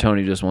now. Or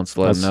Tony just wants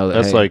to let him know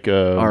that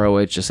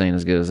ROH just ain't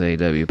as good as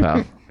AEW,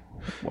 pal.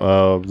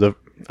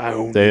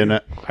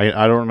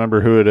 I don't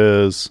remember who it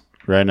is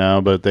right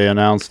now, but they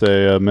announced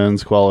a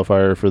men's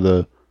qualifier for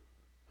the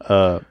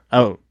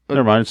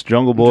never mind, it's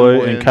Jungle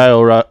Boy and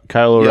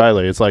Kyle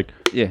O'Reilly. It's I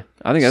think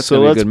that's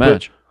going to be a good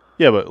match.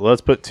 Yeah, but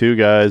let's put 2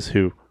 guys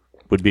who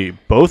would be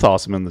both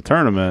awesome in the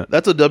tournament.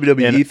 That's a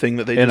WWE thing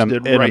that they just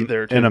did right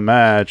there, too. In a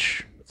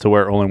match to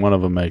where only one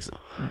of them makes it.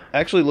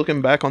 Actually,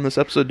 looking back on this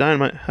episode,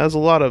 Dynamite has a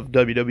lot of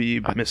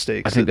WWE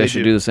mistakes. I think they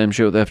should do the same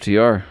shit with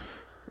FTR.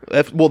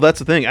 Well, that's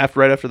the thing.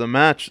 Right after the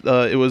match,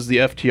 it was the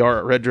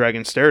FTR Red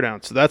Dragon stare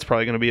down. So that's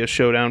probably going to be a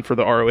showdown for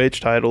the ROH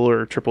title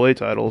or AAA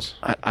titles.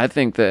 I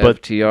think the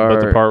FTR.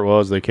 But the part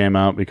was they came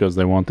out because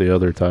they want the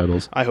other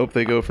titles. I hope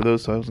they go for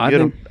those titles.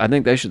 I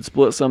think they should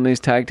split some of these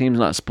tag teams,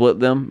 not split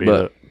them,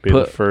 but be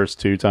the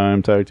first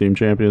 2-time tag team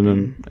champion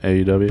in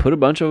AEW. Put a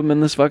bunch of them in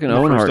this fucking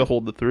Owen Hart. To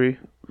hold the 3.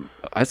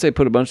 I'd say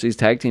put a bunch of these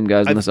tag team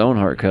guys in this Owen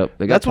Hart Cup.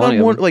 They got that's what I'm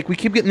wondering. We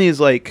keep getting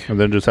these and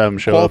then just have them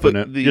show up in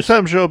it. Just have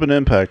them show up in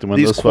Impact and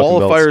win those fucking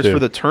belts qualifiers for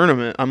the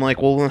tournament. I'm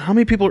like, well, how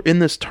many people are in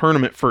this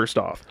tournament? First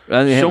off,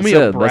 show me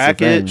a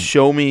bracket.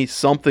 Show me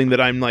something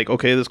that I'm like,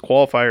 okay, this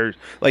qualifier.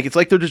 It's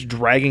like they're just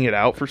dragging it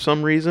out for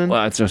some reason.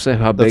 Well, it's just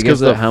how big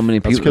is it? How many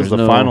people? Because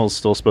the final's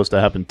still supposed to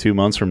happen 2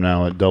 months from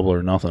now at Double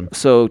or Nothing.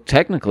 So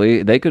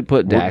technically, they could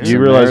put Dax. You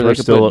realize we're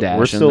still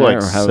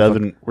like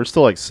 7. We're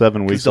still like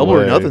 7 weeks away.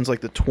 Double or Nothing's like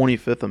the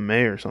 25th of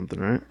May or something,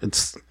 right?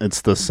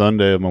 It's the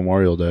Sunday of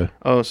Memorial Day.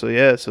 Oh, so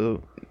yeah,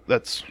 so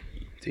that's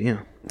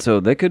damn.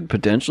 So they could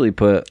potentially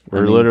put.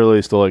 We're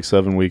literally still like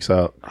 7 weeks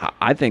out.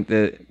 I think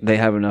that they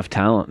have enough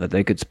talent that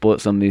they could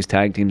split some of these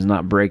tag teams,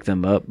 not break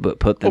them up, but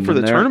put them for in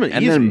the there. tournament,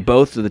 and easy. then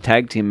both of the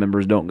tag team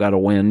members don't got to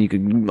win. You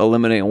could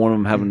eliminate one of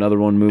them, have another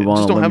one move on.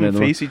 Just don't have them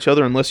eliminate face each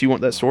other unless you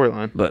want that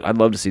storyline. But I'd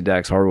love to see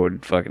Dax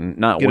Harwood fucking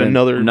not Get win,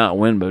 another-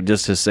 but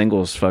just his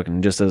singles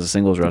fucking just as a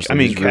singles wrestler. I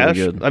mean, he's Cash.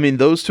 really good. I mean,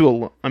 those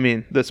two. I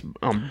mean, that's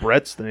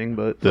Brett's thing,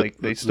 but like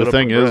they stood The up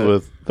thing for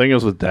is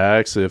Brett. with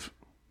Dax, if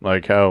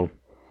like how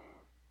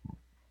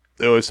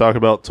they always talk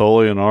about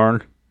Tully and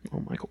Arn,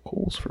 Michael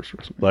Cole's first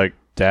wrestling. like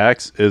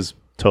Dax is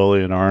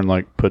Tully and Arn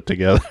like put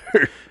together.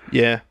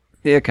 Yeah.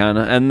 Yeah, kind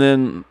of. And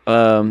then,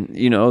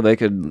 they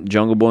could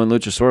Jungle Boy and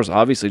Luchasaurus.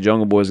 Obviously,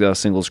 Jungle Boy's got a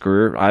singles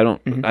career.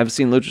 I've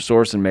seen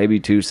Luchasaurus in maybe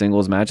 2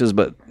 singles matches,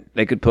 but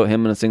they could put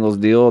him in a singles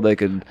deal. They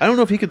could. I don't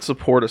know if he could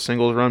support a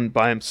singles run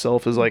by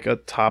himself as like a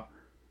top.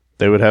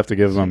 They would have to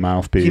give him a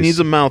mouthpiece. He needs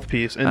a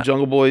mouthpiece, and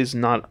Jungle Boy's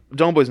not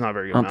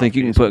very good. I don't think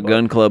you can put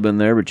Gun Club in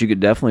there, but you could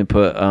definitely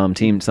put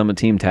some of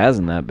Team Taz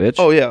in that bitch.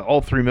 Oh yeah,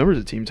 all 3 members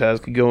of Team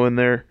Taz could go in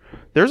there.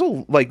 There's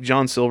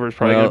John Silver's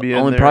probably going to be in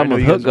there. Only problem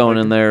with Hook going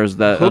in there is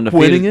that Hook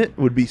undefeated, winning it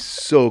would be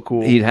so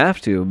cool. He'd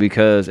have to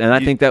and I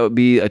think that would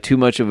be too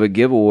much of a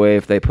giveaway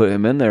if they put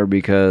him in there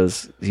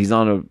because he's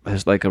on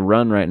a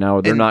run right now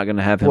where they're not going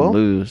to have him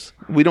lose.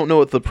 We don't know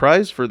what the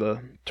prize for the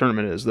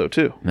tournament is though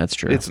too. That's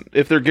true.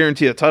 If they're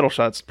guaranteed a title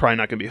shot, it's probably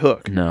not going to be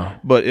Hook. No,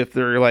 but if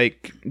they're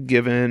like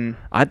given,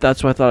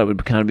 that's why I thought it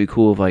would kind of be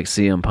cool if like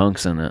CM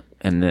Punk's in it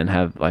and then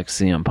have like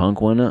CM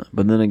Punk win it.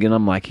 But then again,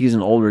 I'm like he's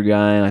an older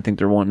guy and I think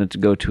they're wanting it to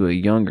go to a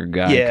younger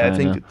guy. Yeah, kinda.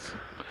 I think.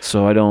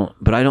 So I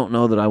don't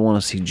know that I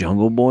want to see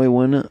Jungle Boy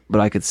win it, but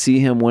I could see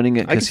him winning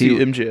it. I could see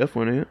MJF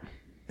winning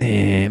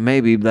it.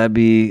 Maybe that'd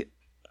be.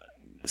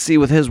 See,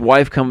 with his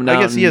wife coming out,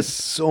 I guess he has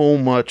so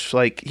much.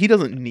 Like he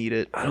doesn't need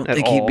it. I don't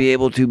think he'd be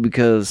able to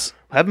because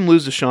have him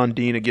lose to Sean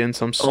Dean again.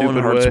 Some stupid Owen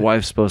Hart's way.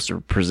 wife's supposed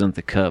to present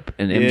the cup,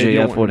 and Yeah, you don't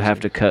MJF want would him have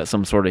to. to cut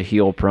some sort of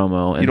heel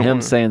promo, and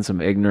him saying some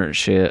ignorant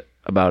shit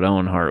about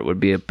Owen Hart would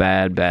be a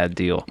bad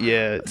deal.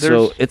 Yeah,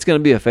 so it's going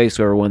to be a face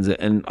whoever wins it,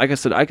 and like I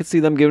said, I could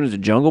see them giving it to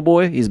Jungle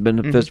Boy. He's been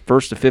the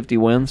first to 50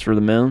 wins for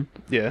the men.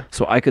 Yeah,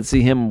 so I could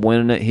see him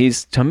winning it.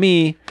 He's to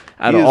me.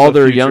 Out He of is all the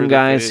their future young of the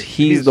guys, face.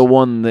 he's the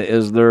one that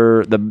is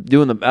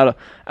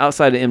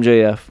outside of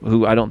MJF,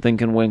 who I don't think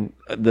can win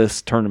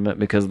this tournament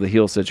because of the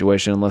heel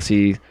situation,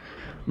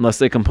 unless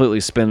they completely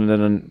spin it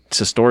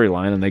into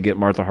storyline and they get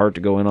Martha Hart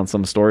to go in on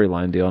some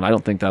storyline deal, and I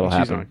don't think that'll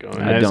happen. Not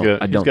going. I don't.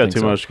 He's got think too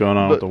so. much going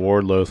on with the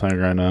Wardlow thing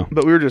right now.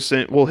 But we were just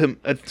saying,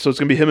 so it's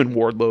gonna be him and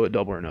Wardlow at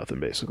Double or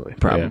Nothing, basically.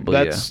 Probably.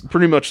 That's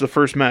pretty much the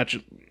first match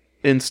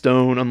in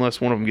stone,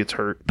 unless one of them gets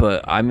hurt.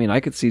 But I mean, I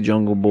could see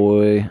Jungle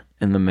Boy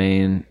in the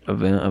main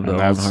event of the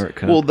Owen Hart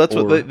Cup. Well, that's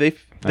what they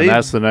and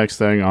that's the next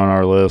thing on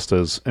our list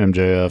is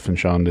MJF and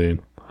Sean Dean.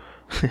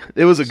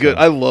 It was a good.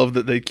 I love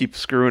that they keep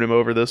screwing him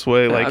over this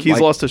way. Like he's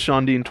lost to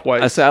Sean Dean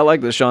twice. I say I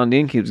like that Sean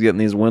Dean keeps getting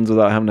these wins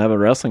without having to have a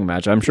wrestling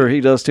match. I'm sure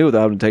he does too,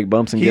 without having to take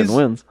bumps and getting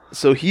wins.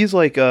 So he's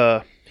like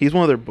he's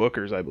one of their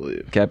bookers, I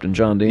believe. Captain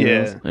Sean Dean.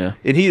 Yeah.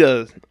 And he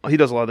does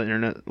a lot of the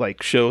internet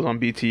like shows on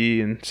BT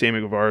and Sammy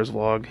Guevara's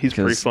vlog. He's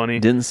pretty funny.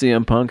 Didn't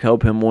CM Punk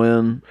help him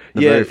win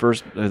the very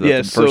first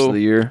first of the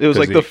year? It was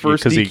like the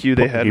first DQ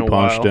they had in a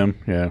while. He punched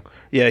him.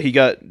 Yeah, he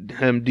got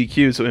him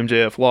DQ'd, so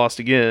MJF lost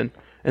again.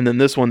 And then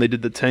this one, they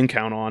did the 10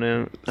 count on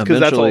him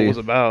because that's all it was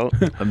about.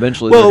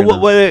 Eventually,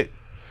 wait,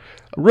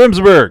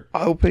 Rimsberg,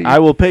 I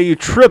will pay you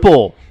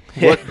triple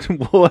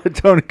what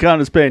Tony Khan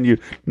is paying you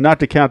not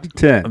to count to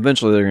 10.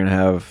 Eventually, they're gonna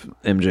have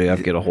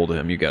MJF get a hold of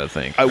him. You got to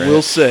think. I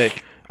will say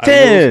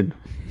 10.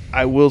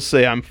 I will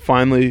say I'm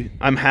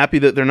happy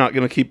that they're not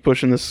going to keep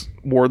pushing this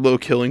Wardlow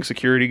killing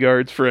security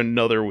guards for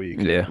another week.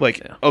 Yeah.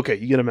 Okay,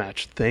 you get a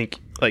match. Get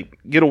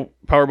a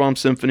Powerbomb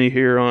Symphony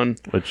here on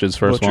which his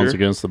first Butcher. one's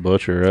against the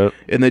Butcher, right?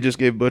 And they just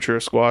gave Butcher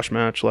a squash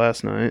match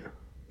last night.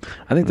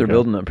 I think they're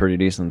building it pretty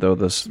decent though.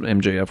 This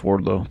MJF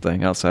Wardlow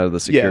thing outside of the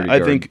security. Yeah, I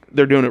think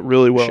they're doing it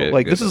really well. Shit,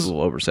 this is a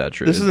little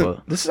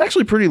oversaturated. This is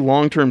actually pretty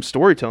long-term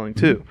storytelling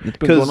too. It's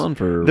been going on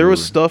for. There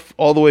was stuff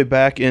all the way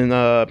back in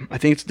I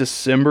think it's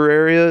December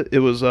area. It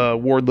was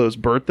Wardlow's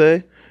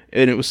birthday,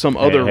 and it was some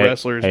other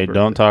wrestlers. Hey,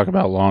 don't talk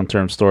about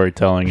long-term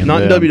storytelling.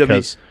 Not in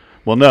WWE.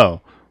 Well,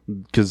 no.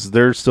 Because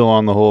they're still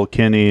on the whole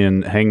Kenny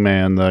and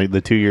Hangman, the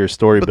 2-year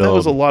story But build. there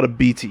was a lot of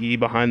BTE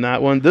behind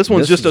that one. This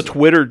one's just a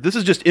Twitter. This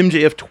is just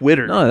MJF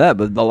Twitter. Not only that,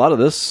 but a lot of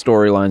this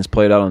storylines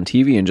played out on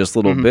TV in just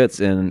little bits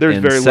and There's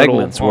very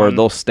segments little where on-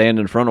 they'll stand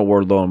in front of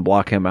Wardlow and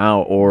block him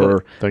out,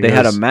 or they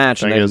had a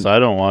match. Thing And is, I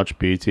don't watch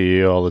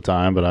BTE all the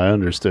time, but I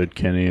understood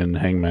Kenny and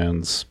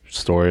Hangman's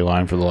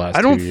storyline for the last 2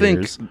 I don't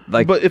years.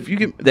 think. But if you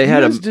can, they you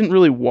had guys didn't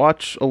really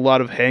watch a lot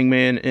of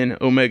Hangman and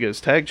Omega's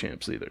tag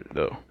champs either,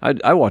 though.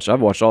 I've watched all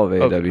of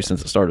AEW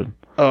since it started.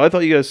 Oh, I thought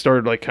you guys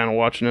started kind of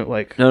watching it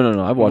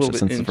No. I've watched it little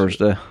since bit the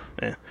first into day.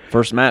 Yeah.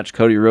 First match,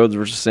 Cody Rhodes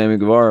versus Sammy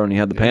Guevara, and he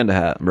had the panda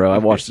hat, bro. I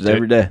watched it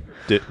every day.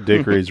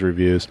 Dick Reed's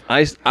reviews.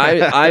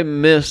 I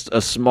missed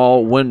a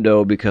small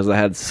window because I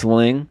had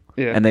Sling,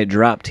 and they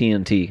dropped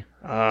TNT.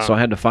 So I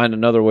had to find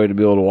another way to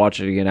be able to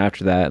watch it again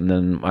after that, and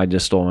then I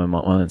just stole my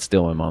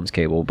mom's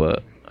cable,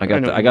 but I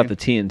got know the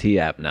what you mean. TNT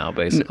app now,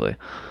 basically.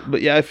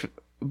 But yeah,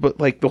 but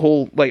like the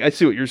whole, like, I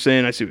see what you're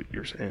saying.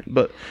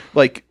 But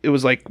like, it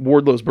was like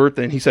Wardlow's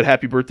birthday, and he said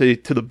happy birthday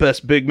to the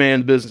best big man in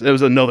the business. It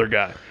was another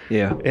guy.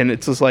 Yeah. And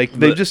it's just like,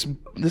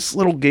 this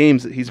little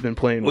games that he's been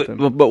playing with him.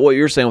 But what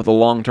you're saying with the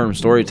long-term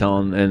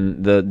storytelling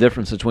and the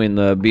difference between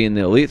the being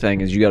the elite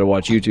thing is you got to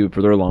watch YouTube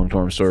for their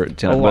long-term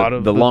storytelling. A lot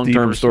of the the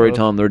long-term deeper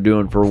storytelling they're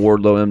doing for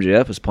Wardlow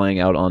MJF is playing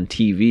out on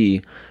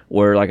TV,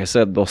 where, like I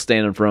said, they'll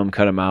stand in front of him,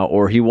 cut him out,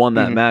 or he won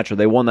that match, or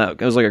they won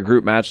that. It was like a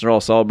group match. They're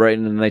all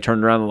celebrating, and they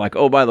turned around and like,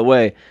 oh, by the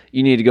way,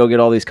 you need to go get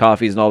all these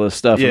coffees and all this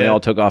stuff, and they all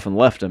took off and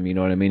left him. You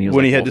know what I mean? He was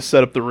when like, he had to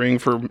set up the ring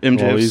for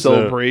MJF's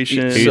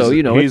celebration. So,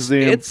 you know, he's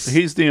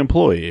the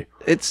employee.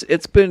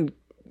 It's been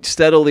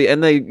steadily,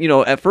 and they, you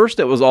know, at first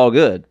it was all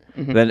good.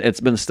 Then it's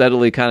been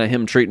steadily kind of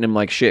him treating him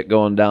like shit,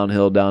 going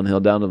downhill, down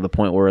to the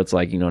point where it's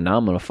like, you know, now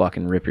I'm gonna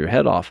fucking rip your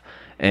head off.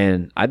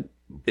 And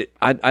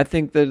I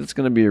think that it's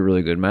going to be a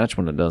really good match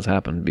when it does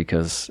happen,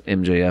 because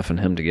MJF and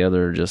him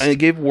together are just... And it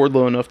gave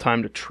Wardlow enough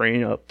time to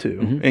train up,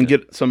 too, and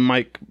get some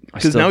mic.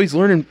 Because now he's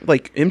learning...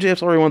 Like,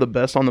 MJF's already one of the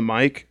best on the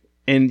mic,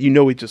 and you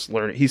know he just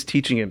learned it. He's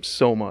teaching him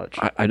so much.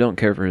 I don't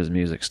care for his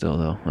music still,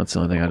 though. That's the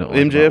only thing I don't like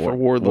MJF about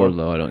or Wardlow?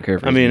 Wardlow, I don't care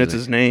for I his mean, music. it's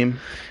his name.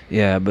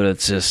 Yeah, but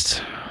it's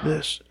just...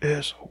 This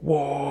is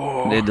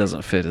war. It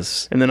doesn't fit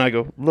his... And then I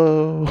go,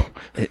 low.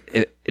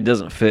 It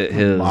doesn't fit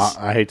his...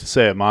 I hate to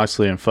say it,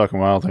 Moxley and fucking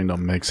Wild Thing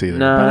don't mix either.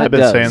 No, But it I've been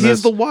does. saying He's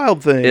this. the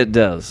wild thing. It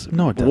does.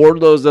 No, it doesn't.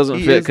 Wardlow's doesn't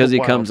He fit is the because he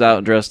wild comes thing.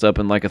 out dressed up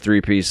in like a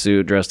 3-piece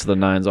suit, dressed to the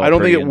nines. All I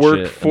don't think pretty it and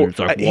worked shit, for... and it's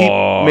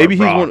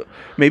like,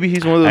 maybe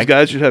he's one of those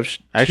guys who have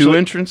two Actually,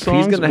 entrance he's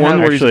songs. gonna One have-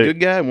 where he's a Actually- good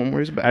guy, one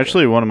where he's a bad guy.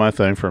 Actually, one of my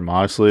things for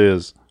Moxley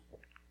is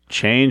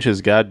change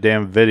his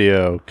goddamn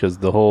video, because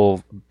the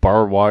whole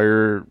barbed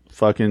wire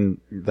fucking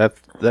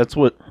that's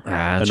what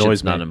it's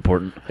annoys not me.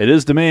 important. It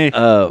is to me.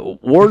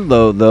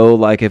 Wardlow, though,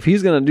 like, if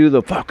he's gonna do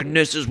the fucking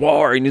 "This Is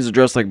War," he needs to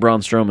dress like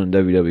Braun Strowman in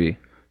WWE.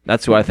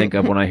 That's who I think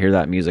of when I hear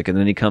that music. And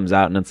then he comes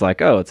out and it's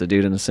like, oh, it's a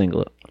dude in a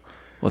singlet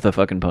with a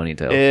fucking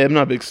ponytail. Yeah, I'm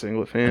not a big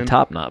singlet fan. A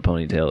top knot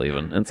ponytail,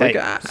 even. And it's Hey,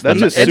 like, that's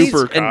just and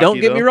super and don't cocky,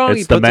 get me though. wrong,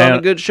 he It's the puts on man-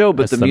 a good show,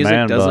 but it's the the music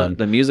man doesn't. bun.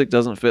 The music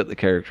doesn't fit the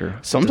character. It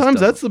just Sometimes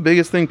doesn't. that's the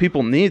biggest thing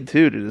people need,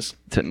 too, to just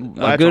a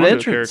latch good onto a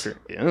entrance.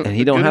 character. Yeah, And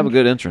he don't have a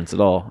good entrance at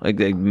all. Like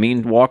a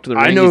mean walk to the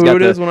ring. I know He's who got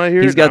it is when I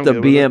hear He's it, got I'm the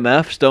good with it.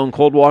 BMF Stone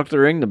Cold walk to the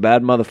ring, the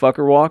bad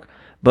motherfucker walk.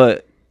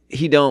 But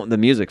the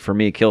music for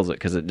me kills it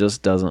because it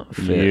just doesn't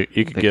fit.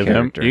 you could the give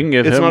character. him. You can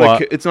give It's him not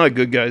what. it's not a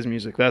good guy's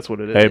music. That's what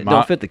it is. Hey, It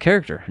don't fit the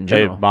character in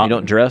general. Mo- you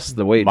don't dress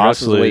the way he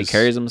dresses, the way he Moxley's-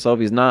 carries himself.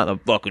 He's not a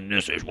fucking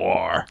 "This Is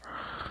War."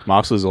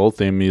 Moxley's old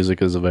theme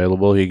music is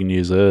available. He can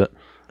use it.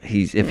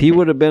 If he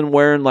would have been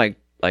wearing like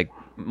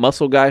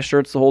muscle guy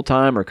shirts the whole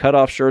time, or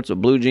cutoff shirts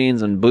with blue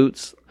jeans and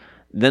boots,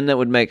 then that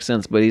would make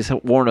sense. But he's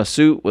worn a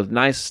suit with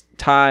nice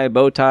tie,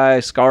 bow tie,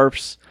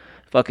 scarves,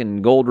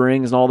 fucking gold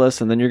rings and all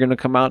this, and then you're gonna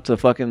come out to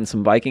fucking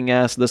some Viking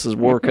ass "This Is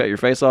War" cut your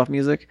face off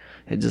music.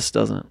 It just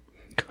doesn't.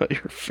 Cut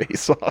your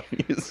face off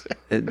music.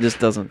 It just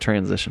doesn't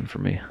transition for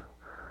me.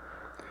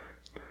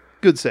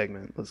 Good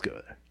segment. Let's go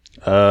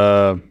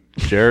there.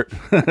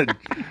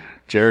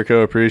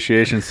 Jericho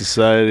Appreciation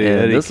Society. And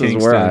Eddie this Kingston,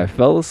 is where I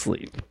fell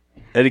asleep.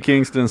 Eddie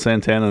Kingston,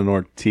 Santana, and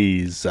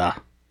Ortiz.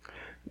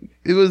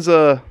 It was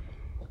And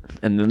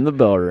then the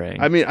bell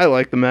rang. I mean, I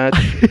like the match,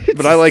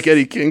 but I like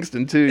Eddie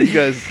Kingston too. You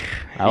guys,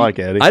 I like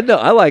Eddie. I know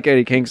I like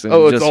Eddie Kingston.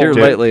 Oh, it's just all here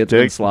Dick- lately, it's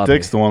been Dick, sloppy.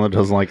 Dick's the one that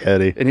doesn't like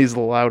Eddie. and he's the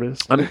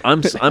loudest.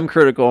 I'm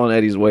critical on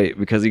Eddie's weight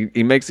because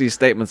he makes these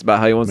statements about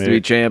how he wants to Me-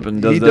 be champ and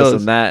does He this does.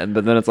 and that,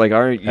 but then it's like,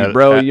 all right, At-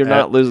 bro, at- you're not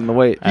at- losing the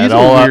weight. He's At a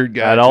all weird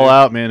guy, At all too.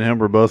 out, me and him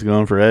were both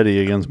going for Eddie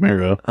against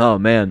Miro. Oh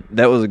man,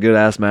 that was a good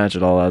ass match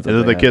at all out. And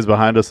then the kids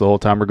behind us the whole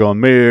time were going,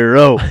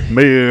 Miro,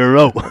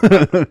 Miro.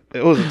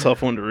 It was a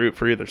tough one to root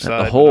for either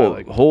side. The but I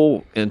like- whole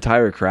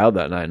entire crowd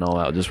that night and all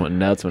out just went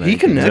nuts when he Eddie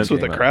Kingston connects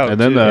with the came out. crowd.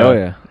 and then, too. Oh,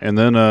 yeah. and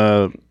then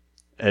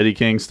Eddie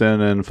Kingston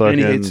and fucking. and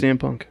he hates CM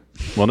Punk.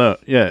 Well, no,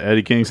 yeah,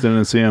 Eddie Kingston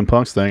and CM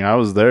Punk's thing. I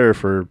was there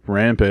for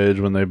Rampage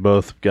when they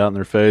both got in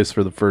their face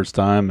for the first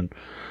time, and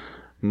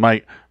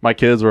my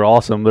kids were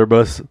awesome. They're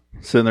both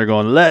sitting there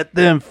going, "Let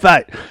them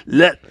fight,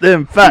 let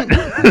them fight."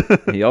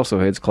 He also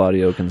hates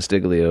Claudio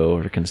Constiglio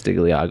or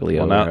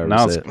Constigliaglio. Well, however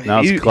now you say it's it.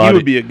 now He it's Claudio.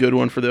 would be a good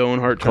one for the Owen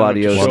Hart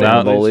tournament. Claudio Just show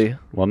now- him all Stamboli.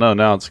 Well, no,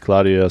 now it's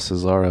Claudio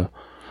Cesaro.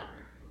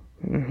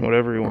 these-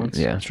 Whatever he wants.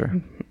 Yeah,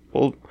 sure.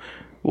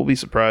 We'll be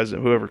surprised at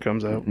whoever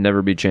comes out.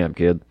 Never be champ,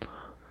 kid.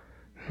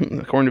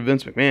 According to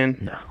Vince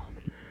McMahon.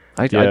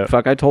 I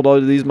told all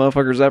of these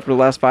motherfuckers that for the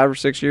last 5 or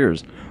 6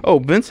 years. Oh,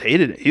 Vince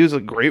hated it. He was a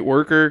great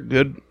worker.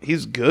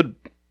 He's good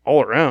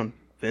all around.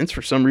 Vince,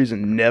 for some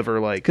reason, never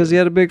liked Because he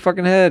had a big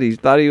fucking head. He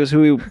thought he was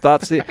who he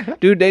thought.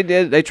 Dude,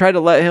 they tried to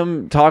let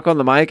him talk on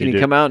the mic, and He he'd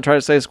did. come out and try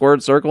to say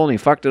squared circle, and he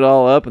fucked it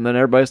all up, and then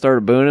everybody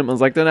started booing him. It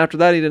was like, then after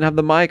that, he didn't have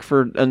the mic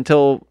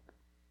until.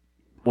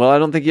 Well, I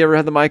don't think he ever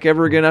had the mic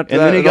ever again after And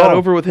that. then he at got all.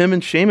 over with him,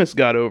 and Sheamus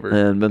got over.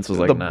 And Vince was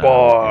like, The nah,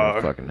 bar. I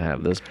don't fucking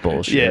have this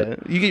bullshit. Yeah,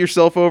 you get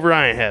yourself over.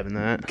 I ain't having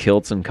that.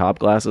 Kilts and cop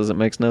glasses, it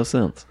makes no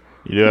sense.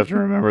 You do have to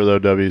remember, though,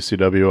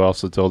 WCW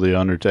also told The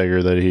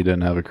Undertaker that he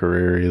didn't have a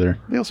career either.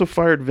 They also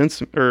fired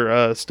Vince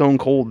or Stone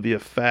Cold via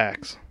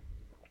fax.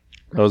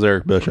 That was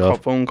Eric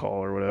Bischoff. Phone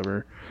call or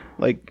whatever.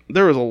 Like,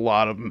 there was a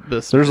lot of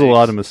mistakes. There's a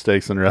lot of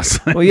mistakes in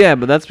wrestling. Well, yeah,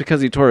 but that's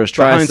because he tore his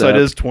tricep. Hindsight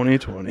is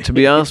 2020. To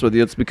be honest with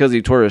you, it's because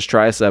he tore his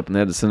tricep and they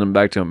had to send him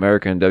back to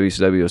America, and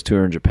WCW was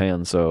touring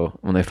Japan. So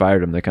when they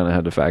fired him, they kind of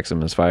had to fax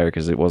him as fired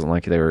because it wasn't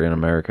like they were in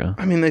America.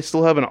 I mean, they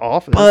still have an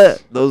office.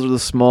 But those are the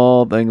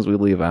small things we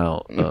leave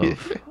out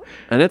of.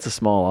 And it's a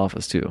small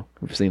office, too.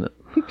 We've seen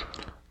it.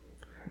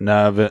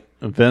 Nah,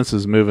 Vince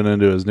is moving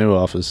into his new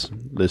office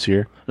this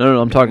year. No,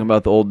 I'm talking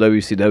about the old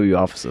WCW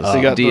offices. So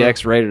you got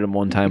DX raided them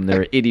one time.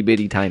 They're itty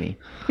bitty tiny.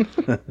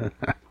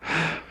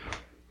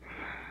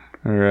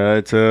 All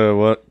right,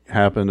 what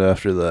happened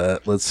after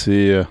that? Let's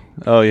see. You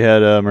had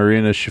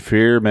Marina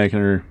Shafir making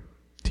her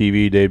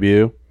TV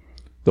debut,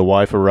 the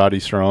wife of Roddy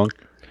Strong,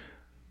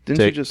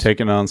 Didn't you just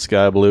taking on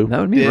Sky Blue.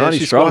 That would mean Yeah, Roddy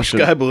she Strong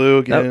squashed Sky Blue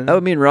again. That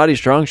would mean Roddy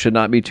Strong should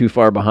not be too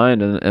far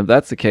behind, and if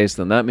that's the case,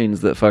 then that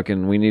means that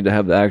fucking we need to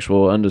have the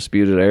actual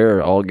Undisputed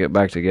Era all get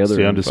back together. It's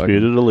the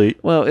Undisputed Elite.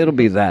 Well, it'll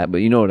be that, but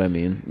you know what I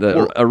mean.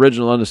 The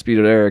original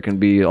Undisputed Era can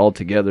be all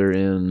together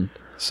in.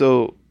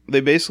 So they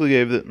basically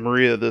gave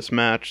Maria this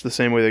match the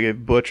same way they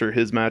gave Butcher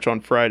his match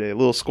on Friday. A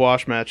little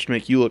squash match to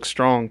make you look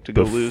strong to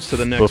go lose to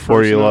the next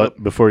before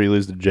person before you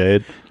lose to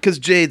Jade. Because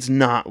Jade's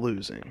not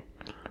losing.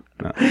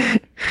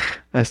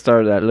 I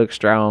started that look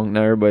strong.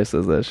 Now everybody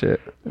says that shit.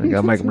 I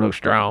gotta make them look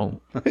strong.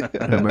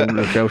 Gotta make them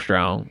look so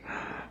strong.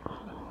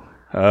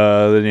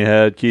 Then you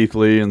had Keith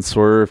Lee and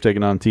Swerve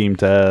taking on Team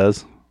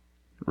Taz.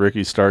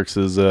 Ricky Starks'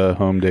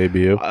 home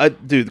debut.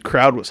 Dude, the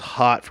crowd was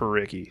hot for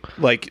Ricky.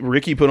 Like,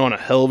 Ricky put on a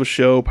hell of a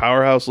show.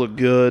 Powerhouse looked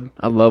good.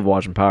 I love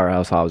watching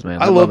Powerhouse Hobbs,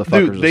 man. I That love-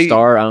 motherfucker's dude, a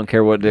star. I don't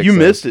care what Dick You says.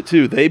 missed it,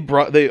 too. They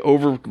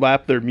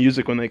overlapped their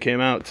music when they came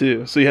out,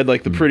 too. So you had,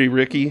 like, the Pretty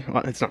Ricky.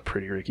 It's not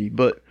Pretty Ricky,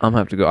 but I'm gonna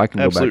have to go. I can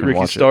go back Absolute and Ricky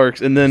watch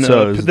Starks. And then,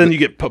 So is then you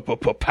get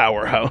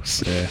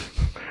Powerhouse. Yeah.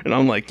 And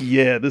I'm like,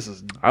 yeah, this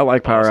is... it. I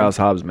like Powerhouse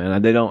Hobbs, man. I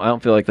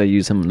don't feel like they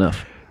use him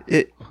enough.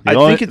 I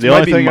think it's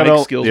might be mic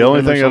skills. The only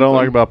with him or thing I don't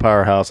like something. about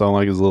Powerhouse, I don't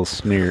like his little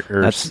sneer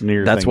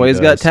sneer. That's thing why he he's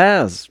got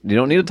does. Taz. You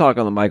don't need to talk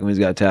on the mic when he's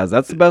got Taz.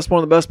 That's the best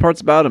one of the best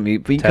parts about him. He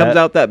comes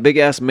out that big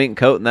ass mink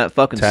coat and that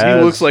fucking Taz.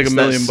 He looks like a that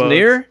million bucks.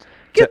 sneer.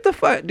 Get the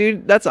fuck,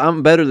 dude.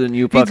 I'm better than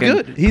you. Fucking.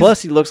 good.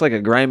 Plus, he looks like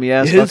a grimy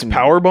ass. His fucking,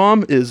 power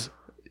bomb is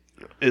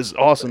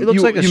awesome. He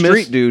looks like a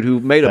street dude who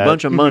made a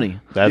bunch of money.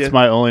 That's Yeah.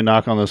 my only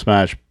knock on this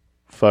match.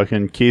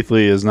 Fucking Keith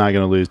Lee is not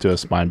going to lose to a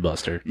spine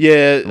buster.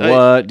 Yeah.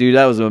 What, dude?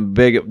 That was a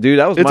big dude.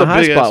 That was It's my a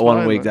high big-ass spot one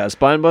spine week. buster. That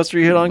spine buster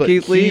you hit on But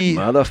Keith Lee, he-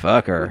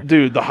 motherfucker.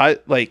 Dude,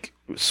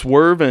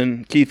 Swerve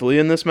and Keith Lee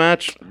in this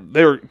match,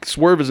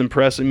 Swerve is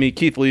impressing me.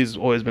 Keith Lee's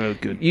always been a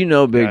good You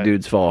know, big guy.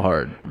 dudes fall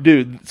hard.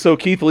 dude. So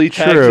Keith Lee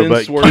tags True, in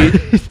but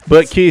Swerve.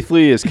 But Keith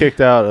Lee is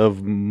kicked out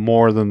of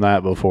more than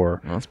that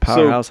before. Well, that's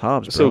Powerhouse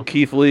Hobbs, bro. So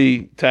Keith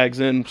Lee tags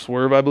in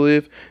Swerve, I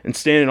believe, and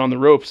standing on the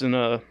ropes,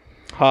 and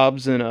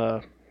Hobbs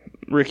and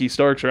Ricky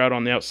Starks are out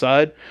on the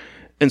outside,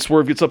 and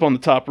Swerve gets up on the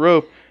top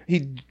rope.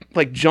 He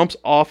jumps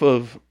off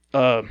of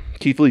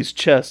Keith Lee's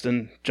chest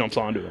and jumps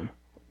onto him.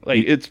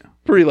 It's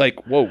pretty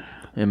whoa.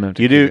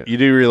 You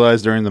do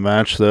realize during the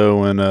match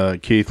though when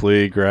Keith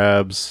Lee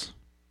grabs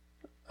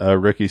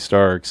Ricky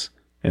Starks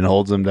and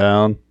holds him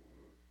down,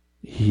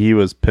 he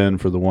was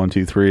pinned for the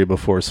 1-2-3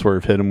 before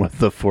Swerve hit him with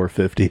the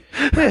 450.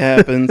 It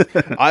happens.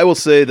 I will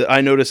say that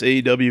I notice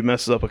AEW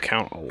messes up a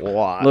count a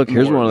lot. Look,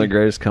 here's more one of the than-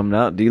 greatest coming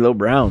out. D'Lo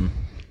Brown.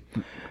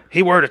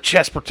 He wore a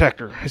chest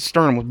protector. His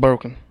sternum was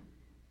broken.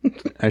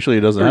 Actually,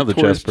 he doesn't have the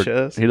tore his chest.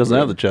 chest. He doesn't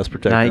have the chest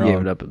protector. Nah, he gave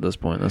on. it up at this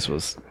point. It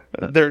was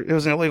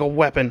An illegal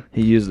weapon.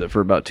 he used it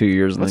for about 2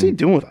 years. And What's then, he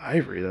doing with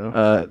Ivory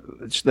though?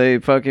 They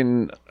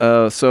fucking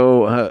this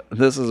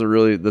is a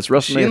really this she in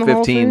WrestleMania the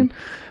Hall of 15. Fame?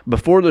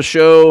 Before the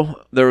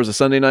show, there was a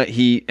Sunday Night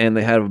Heat, and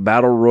they had a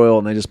battle royal,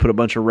 and they just put a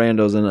bunch of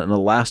randos in it, and the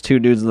last two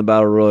dudes in the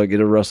battle royal get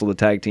to wrestle the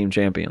tag team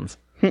champions.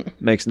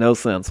 Makes no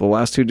sense. The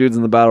last two dudes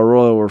in the battle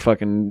royal were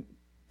fucking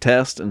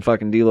Test and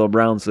fucking D'Lo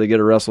Brown, so they get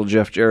to wrestle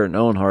Jeff Jarrett and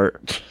Owen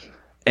Hart.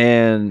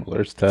 And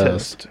There's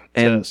Test.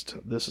 And test.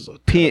 This is a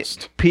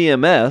test.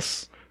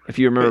 PMS, if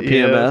you remember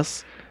Yeah.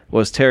 PMS,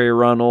 was Terry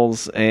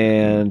Runnels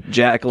and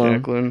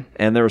Jacqueline.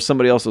 And there was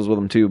somebody else that was with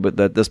them too, but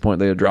at this point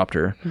they had dropped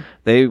her.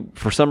 They,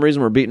 for some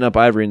reason, were beating up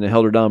Ivory, and they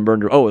held her down and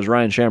burned her. Oh, it was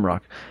Ryan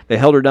Shamrock. They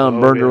held her down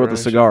and burned her with a Ryan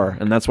cigar,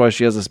 and that's why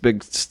she has this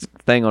big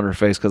thing on her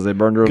face, because they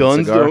burned her with a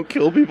Guns cigar. don't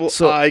kill people.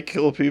 So- I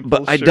kill people.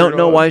 But I shirt don't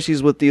know on. why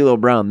she's with D'Lo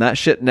Brown. That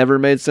shit never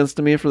made sense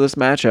to me for this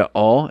match at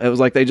all. It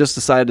was like they just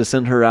decided to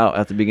send her out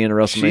at the beginning of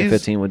WrestleMania She's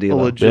 15 with a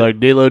D'Lo. legit- Be like,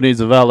 D-Lo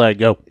needs a valet.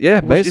 Go. Yeah,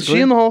 Is basically.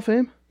 she in the Hall of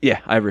Fame? Yeah,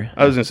 Ivory.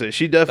 I was gonna say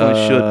she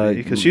definitely should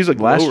be, because she's a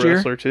last glow year?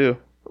 wrestler too.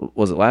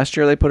 Was it last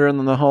year they put her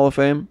in the Hall of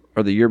Fame,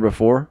 or the year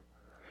before?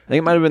 I think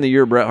it might have been the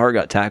year Bret Hart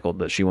got tackled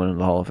that she went into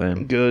the Hall of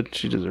Fame. Good,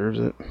 she deserves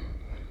it.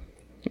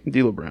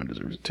 D'Lo Brown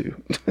deserves it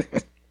too.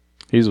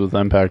 He's with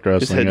Impact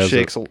His Wrestling. head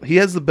shakes. He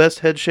has the best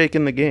head shake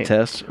in the game.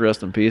 Test,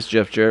 rest in peace.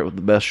 Jeff Jarrett with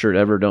the best shirt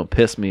ever. Don't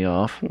piss me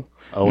off.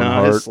 Owen Nah,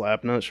 Hart. his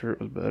slap nut shirt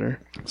was better.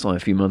 It's only a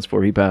few months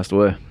before he passed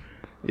away.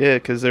 Yeah,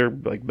 because they're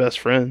like best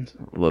friends.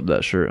 Love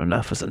that shirt.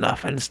 Enough is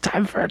enough, and it's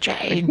time for a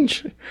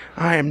change.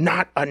 I am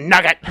not a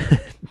nugget.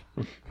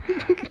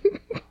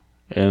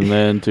 And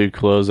then to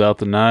close out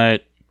the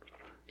night,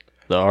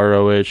 the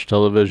ROH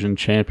Television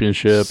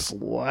Championship.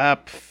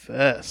 Slap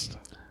fest.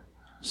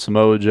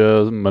 Samoa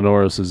Joe,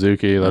 Minoru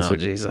Suzuki.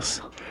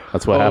 Jesus.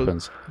 That's what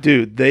happens.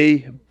 Dude,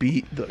 they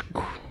beat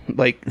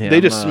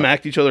they just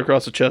smacked each other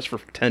across the chest for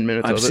 10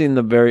 minutes. I've seen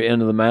the very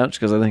end of the match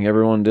because I think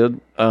everyone did.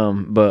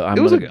 But I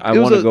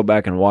want to go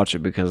back and watch it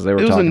because they were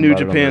talking about it. It was a New on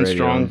Japan the radio.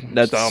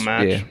 strong style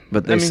match. Yeah,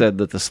 but they said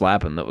that the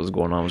slapping that was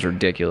going on was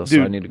ridiculous. Dude,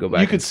 so I need to go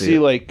back. You could and see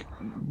it. like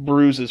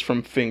bruises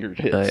from finger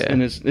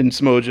hits in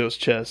Samoa Joe's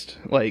chest.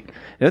 Like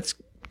it's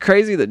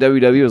crazy that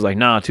WWE was like,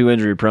 nah, too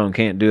injury prone,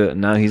 can't do it.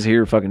 And now he's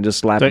here fucking just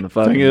slapping the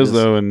fucking. Thing is,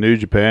 though, in New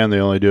Japan, they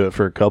only do it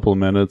for a couple of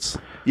minutes.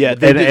 Yeah,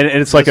 and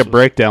it's like a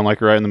breakdown, like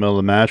right in the middle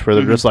of the match, where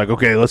they're just like,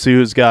 okay, let's see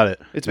who's got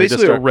it. It's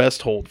basically a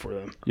rest hold for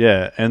them.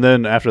 Yeah, and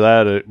then after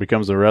that, it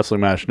becomes a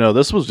wrestling match. No,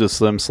 this was just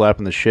them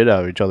slapping the shit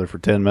out of each other for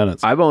 10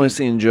 minutes. I've only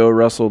seen Joe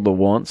wrestle the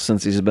once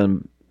since he's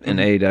been in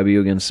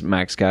AEW against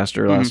Max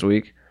Caster last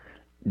week.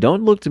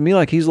 Don't look to me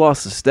like he's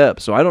lost a step,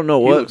 so I don't know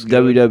what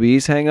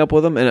WWE's hang up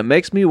with him, and it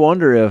makes me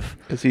wonder if...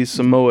 Because he's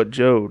Samoa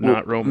Joe,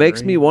 not Roman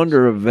Makes me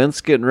wonder if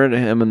Vince getting rid of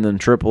him and then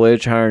Triple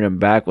H hiring him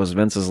back was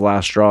Vince's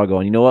last straw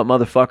going, you know what,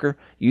 motherfucker?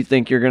 You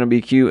think you're going to be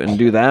cute and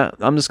do that?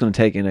 I'm just going to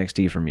take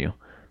NXT from you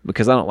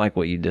because I don't like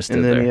what you just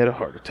did there. And then he had a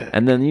heart attack.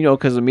 And then,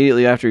 because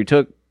immediately after he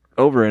took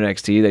over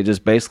NXT, they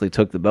just basically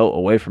took the belt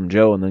away from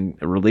Joe and then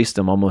released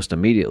him almost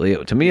immediately.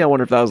 To me, I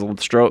wonder if that was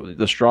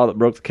the straw that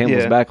broke the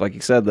camel's back. Like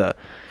you said, that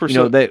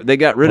they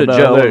got rid of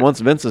Joe, and once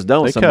Vince is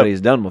done with somebody,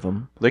 he's done with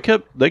him. They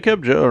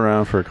kept Joe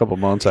around for a couple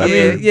months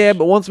after. Yeah,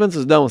 but once Vince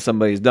is done with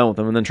somebody, he's done with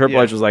him. And then Triple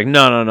H was like,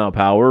 no,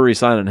 pal, we're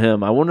re-signing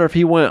him. I wonder if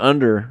he went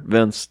under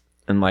Vince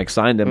and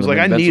signed him. I was like,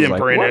 I need him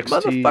for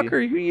NXT.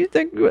 Motherfucker, you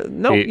think?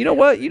 No, you know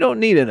what? You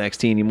don't need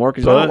NXT anymore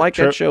because I don't like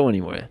that show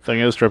anyway. Thing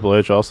is, Triple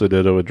H also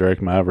did it with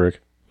Drake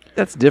Maverick.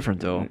 That's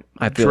different, though.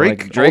 I feel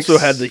Drake also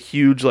had the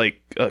huge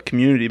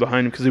community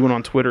behind him because he went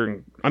on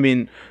Twitter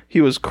and he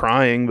was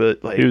crying,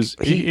 but he was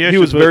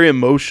very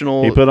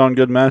emotional. He put on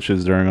good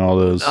matches during all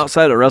those.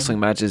 Outside of wrestling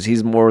matches,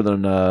 he's more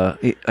than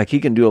he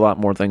can do a lot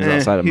more things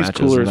outside of matches.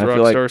 Cooler and I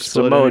feel like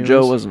Samoa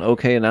Joe was an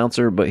okay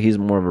announcer, but he's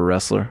more of a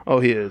wrestler.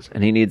 Oh, he is,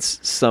 and he needs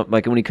some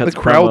when he cuts.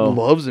 The crowd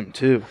loves him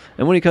too,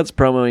 and when he cuts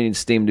promo, he needs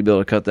steam to be able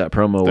to cut that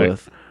promo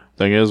with.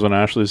 Thing is, when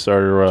Ashley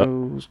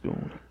started.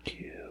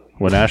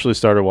 When Ashley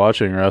started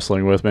watching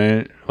wrestling with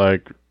me,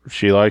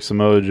 she liked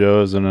Samoa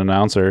Joe as an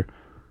announcer,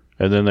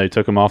 and then they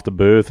took him off the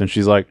booth, and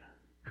she's like,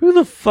 who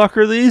the fuck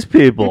are these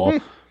people?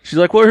 She's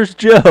like, where's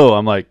Joe?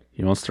 I'm like,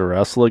 he wants to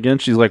wrestle again?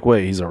 She's like,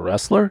 wait, he's a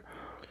wrestler?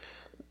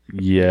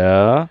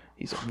 Yeah.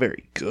 He's a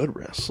very good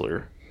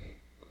wrestler.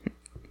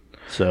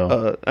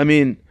 So,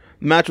 the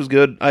match was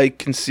good. I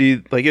can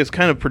see, it was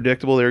kind of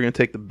predictable they were going to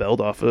take the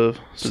belt off of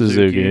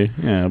Suzuki.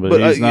 Yeah,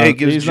 but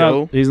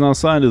he's not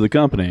signed to the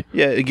company.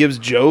 Yeah, it gives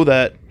Joe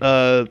that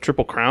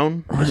Triple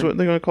Crown. That's what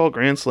they're going to call it,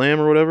 Grand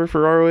Slam or whatever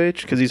for ROH,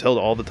 because he's held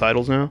all the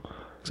titles now,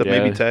 except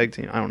maybe tag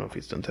team. I don't know if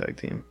he's done tag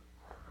team.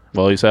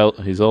 Well, he's held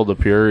the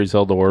Pure, he's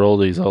held the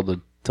World, he's held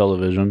the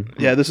television.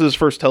 Yeah, this is his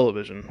first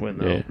television win,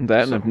 though. Yeah.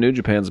 And if New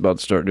Japan's about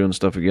to start doing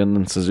stuff again,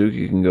 then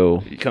Suzuki can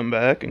come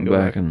back and go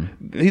back.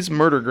 He's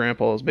Murder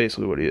Grandpa is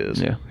basically what he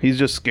is. Yeah. He's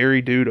just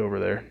scary dude over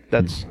there.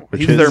 He's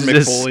their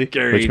Mick Foley.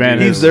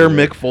 He's their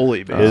Mick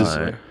Foley,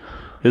 basically.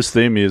 His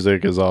theme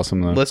music is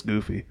awesome, though. Less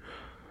goofy.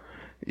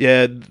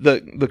 Yeah,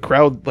 the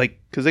crowd,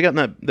 because they got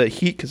that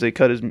heat because they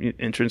cut his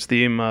entrance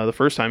theme the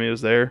first time he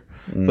was there.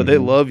 Mm-hmm. But they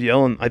love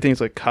yelling. I think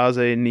it's like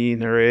Kaze ni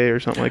Nare or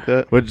something like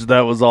that. Which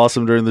that was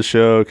awesome during the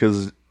show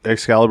because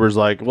Excalibur's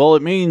like, well,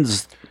 it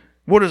means...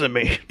 What does it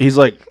mean? He's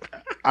like,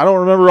 I don't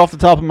remember off the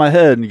top of my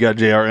head. And you got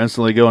JR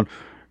instantly going,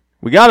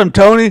 we got him,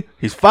 Tony.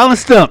 He's finally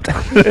stumped.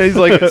 He's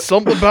like,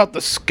 something about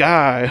the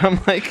sky. I'm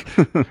like,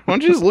 why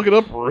don't you just look it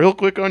up real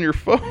quick on your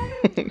phone?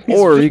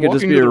 Or you could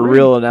just be a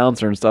real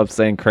announcer and stop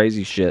saying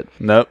crazy shit.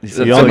 Nope. He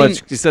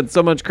said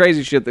so much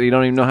crazy shit that he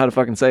don't even know how to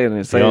fucking say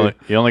it.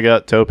 He only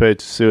got Tope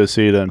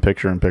Suicida and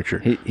picture.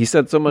 He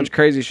said so much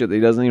crazy shit that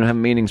he doesn't even have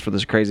meanings for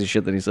this crazy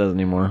shit that he says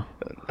anymore.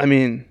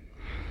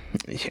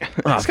 Yeah.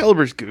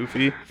 Excalibur's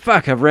goofy.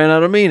 Fuck, I've ran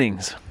out of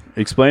meanings.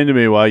 Explain to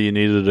me why you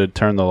needed to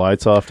turn the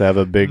lights off to have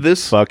a big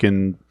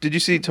fucking... Did you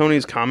see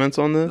Tony's comments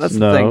on this? That's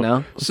the thing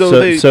now. So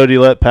did he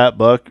let Pat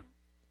Buck...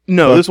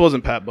 No, this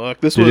wasn't Pat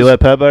Buck. Did he let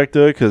Pat Buck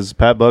do it? Because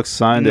Pat Buck's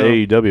signed to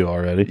AEW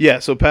already. Yeah,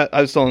 so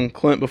I was telling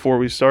Clint before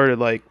we started,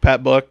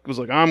 Pat Buck was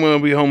like, I'm going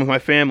to be home with my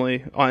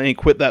family. And he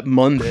quit that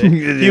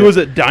Monday. He was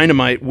at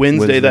Dynamite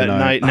Wednesday that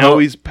night. Now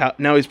he's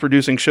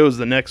producing shows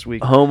the next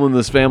week. Home with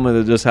his family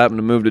that just happened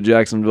to move to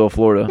Jacksonville,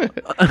 Florida.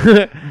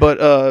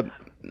 But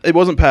it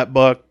wasn't Pat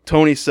Buck.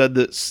 Tony said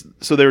that,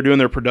 so they were doing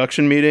their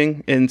production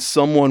meeting, and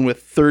someone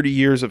with 30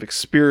 years of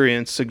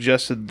experience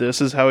suggested this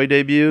is how he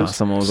debuts.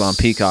 Someone was on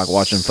Peacock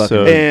watching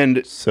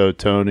fucking... So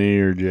Tony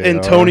or JR.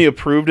 And Tony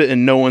approved it,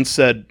 and no one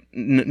said...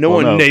 No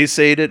one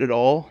naysayed it at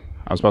all.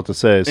 I was about to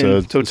say.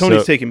 So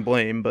Tony's taking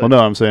blame, but well, no,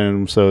 I'm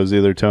saying so is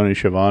either Tony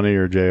Schiavone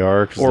or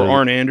JR or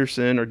Arn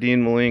Anderson or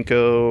Dean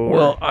Malenko.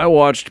 Well, I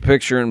watched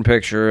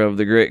picture-in-picture of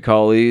the Great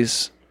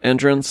Khali's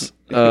entrance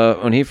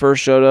when he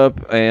first showed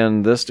up,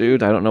 and this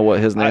dude, I don't know what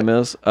his name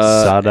is.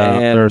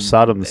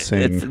 Saddam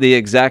Singh. It's the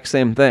exact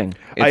same thing.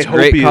 It's I hope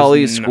Great he is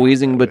Khali not.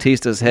 squeezing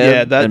Batista's head,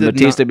 Yeah, that and did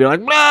Batista not- be like,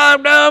 blah,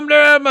 blah,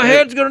 blah, my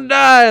head's gonna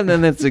die, and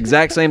then it's the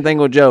exact same thing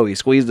with Joe. He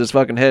squeezed his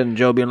fucking head, and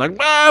Joe being like,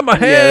 blah, my yeah,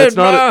 head,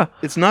 it's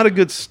it's not a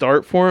good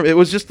start for him. It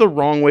was just the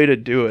wrong way to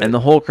do it. and the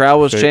whole crowd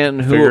was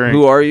chanting, figuring-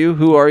 who are you?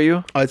 Who are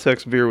you? I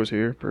text Veer was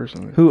here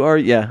personally. Who are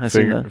you? Yeah, I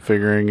seen that.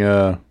 Figuring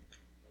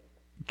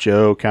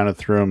Joe kind of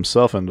threw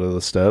himself into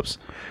the steps.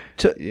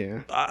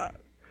 Yeah.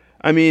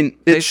 I mean,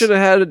 They should have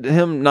had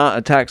him not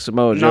attack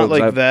Samoa Joe. not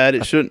like that.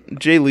 It shouldn't.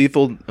 Jay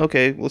Lethal.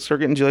 Okay, let's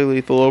start getting Jay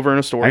Lethal over in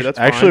a story. That's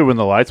Actually, fine. when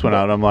the lights went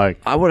out, I'm like,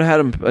 I would have had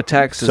him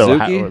attack so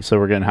Suzuki. so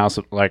we're getting House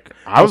of I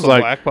House was of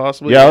like, Black,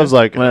 possibly. yeah, I was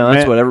like, Well, that's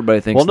man- what everybody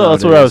thinks. Well, no,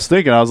 that's what I nowadays. was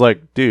thinking. I was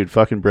like, dude,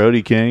 fucking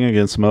Brody King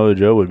against Samoa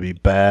Joe would be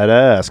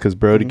badass because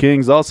Brody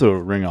King's also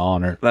a Ring of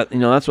Honor. That,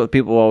 that's what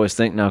people always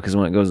think now because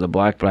when it goes to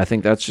black, but I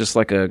think that's just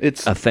like a thing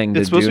It's to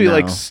do supposed to be now.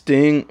 like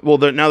Sting. Well,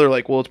 now they're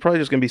like, well, it's probably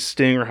just gonna be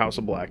Sting or House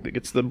of Black that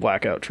gets the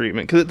blackout treatment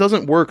because it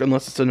doesn't work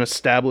unless it's an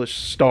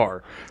established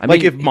star. I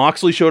Like mean- if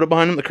Moxley showed up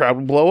behind him, the crowd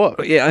would blow up.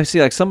 But yeah, I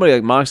see like somebody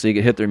like Moxley, you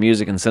could hit their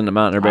music and send them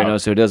out, and everybody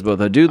knows who it is. But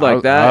with a dude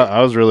like that,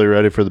 I was really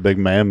ready for the big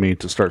man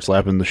meat to start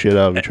slapping the shit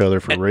out of each other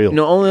for real.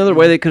 only other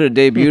way they could have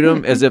debuted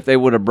him is if they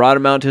would have brought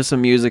him out to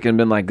some music and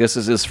been like, "This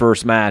is his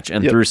first match,"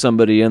 and Yep. threw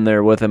somebody in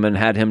there with him and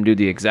had him do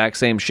the exact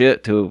same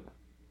shit to,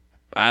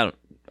 I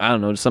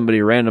don't know, to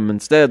somebody random.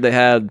 Instead, they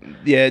had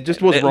Yeah, it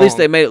just was at wrong. least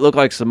they made it look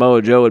like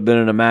Samoa Joe had been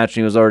in a match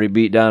and he was already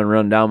beat down and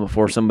run down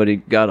before somebody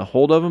got a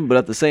hold of him. But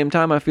at the same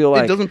time, I feel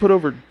like it doesn't put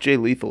over Jay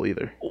Lethal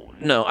either.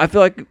 no, I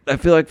feel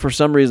like for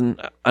some reason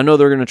I know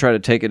they're going to try to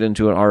take it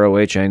into an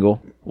ROH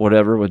angle,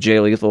 whatever, with Jay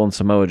Lethal and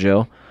Samoa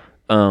Joe.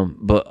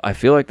 But I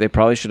feel like they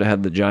probably should have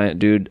had the giant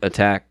dude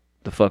attack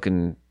the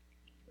fucking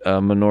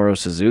Minoru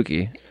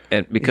Suzuki,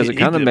 and because it He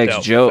kind of dipped makes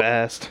out Joe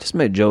fast. just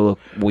made Joe look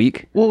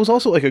weak. Well, it was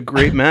also like a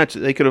great match.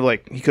 They could have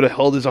he could have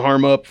held his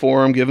arm up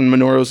for him, given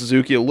Minoru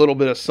Suzuki a little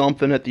bit of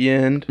something at the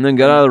end. And then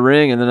got out of the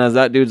ring, and then as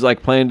that dude's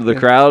like playing to the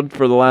crowd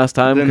for the last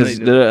time, Then because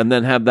they did. and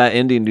then have that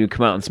Indian dude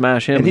come out and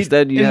smash him. And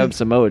Instead, you and- have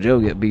Samoa Joe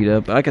get beat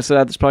up. Like I said,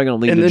 that's probably going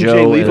to lead And to then Joe.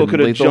 Jay Lethal and could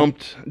have Lethal.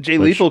 jumped.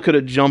 Lethal could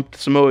have jumped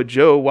Samoa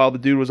Joe while the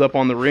dude was up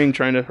on the ring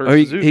trying to hurt Or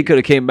Suzuki. he could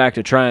have came back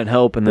to try and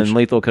help, and then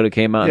Lethal could have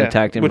came out and yeah,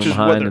 attacked him which from is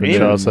what behind. they're And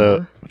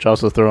aiming Which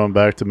also throwing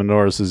back to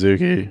Minoru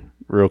Suzuki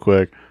real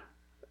quick.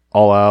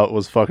 All Out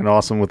was fucking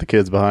awesome with the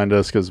kids behind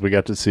us because we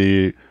got to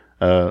see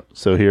we got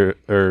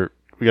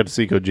to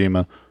see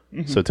Kojima,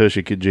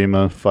 Satoshi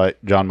Kojima fight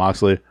John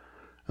Moxley,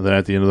 and then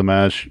at the end of the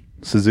match,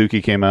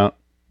 Suzuki came out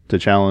to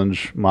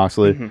challenge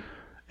Moxley,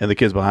 and the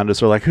kids behind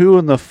us are like, "Who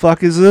in the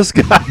fuck is this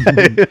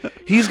guy?"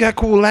 He's got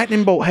cool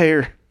lightning bolt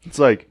hair. It's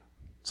like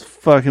it's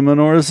fucking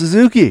Minoru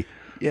Suzuki.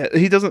 Yeah,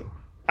 he doesn't.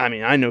 I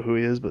mean, I know who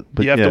he is, but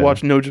you have yeah. to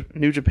watch New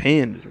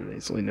Japan to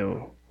basically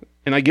know.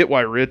 And I get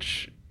why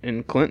Rich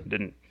and Clint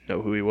didn't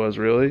know who he was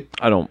really.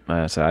 I don't.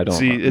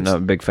 See, I'm not a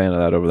big fan of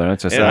that over there.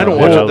 That's just And I don't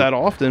watch it that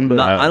often, but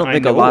I don't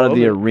think a know lot of of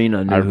the it.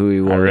 arena knew who he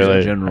was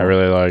in general. I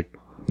really like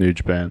New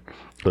Japan,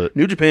 but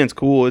New Japan's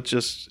cool. It's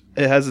just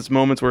it has its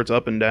moments where it's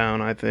up and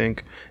down. I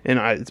think, and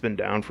it's been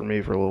down for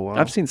me for a little while.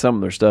 I've seen some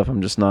of their stuff.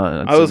 I'm just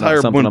not. I was it's not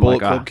hired something when I'm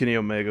Bullet like, Club Kenny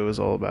Omega was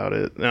all about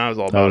it, and I was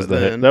all that about was it the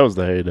then. that was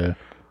the heyday.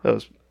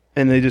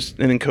 And then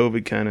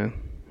COVID kind of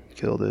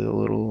killed it a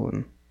little,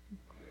 and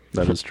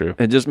That is true.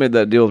 It just made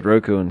that deal with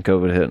Roku and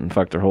COVID hit and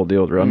fucked their whole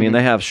deal with Roku. I mean,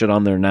 they have shit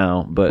on there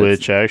now, but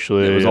Which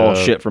actually it was all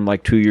shit from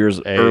like 2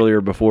 years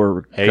earlier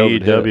before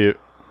COVID hit. AEW.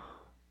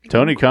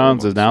 Tony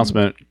Khan's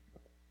announcement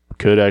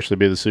could actually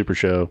be the Super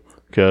Show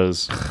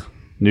because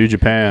New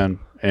Japan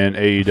and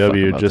Fuck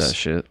AEW about that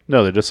shit.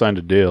 they just signed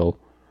a deal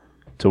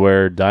to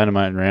where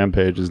Dynamite and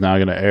Rampage is now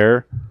going to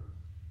air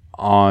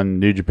on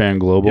New Japan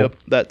Global. yep,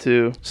 that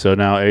too. So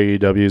now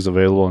AEW is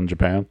available in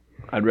Japan.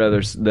 I'd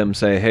rather them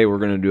say, "Hey, we're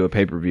going to do a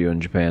pay-per-view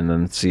in Japan,"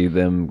 than see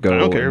them go. I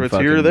don't care and if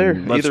it's here or there.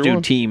 Let's Either do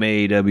one. Team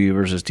AEW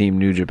versus Team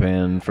New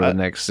Japan for the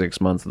next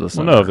 6 months of the Well,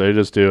 summer. no, if they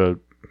just do a A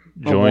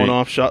joint,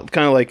 one-off shot,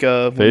 kind of like They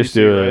when you just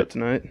see do Riot it.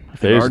 tonight. if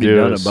They've they just already do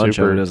done a a bunch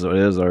super, of it as it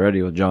is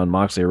already with John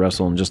Moxley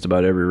wrestling just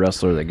about every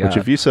wrestler they got. which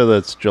if you said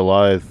that's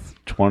July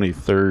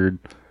 23rd,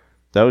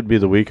 that would be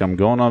the week I'm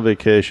going on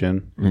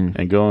vacation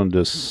and going to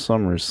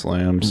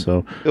SummerSlam.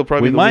 So It'll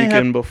probably be the might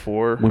weekend have-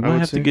 before. we I might would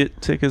have to say.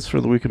 get tickets for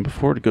the weekend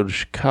before to go to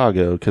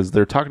Chicago because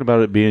they're talking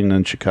about it being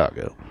in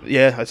Chicago.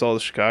 Yeah, I saw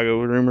the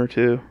Chicago rumor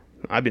too.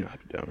 I'd be down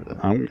with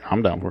that.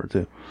 I'm down for it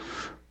too.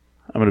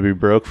 I'm gonna be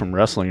broke from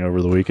wrestling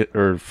over the weekend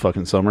or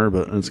fucking summer,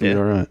 but it's gonna be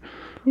Yeah. all right.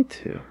 Me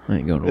too. I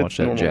ain't going to watch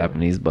that normal.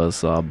 Japanese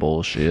buzzsaw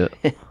bullshit.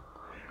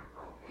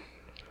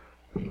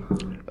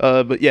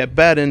 But yeah,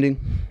 bad ending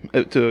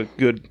to a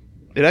good.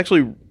 It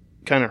actually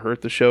kind of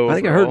hurt the show. I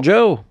think it overall. hurt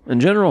Joe in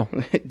general.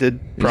 It did.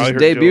 He Probably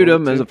just hurt debuted Joe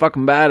him as too. a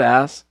fucking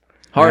badass,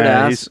 hard Yeah,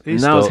 ass. he's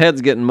and now his still-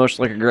 head's getting mushed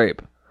like a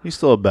grape. He's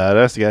still a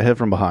badass. He got hit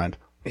from behind.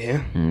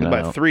 Yeah, No.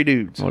 by 3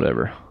 dudes.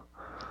 Whatever.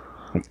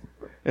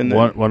 And then,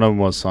 one of them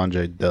was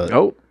Sanjay Dutt.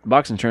 Oh,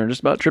 boxing trainer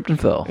just about tripped and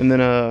fell. and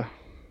then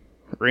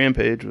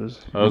Rampage was.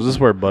 Oh, is this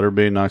where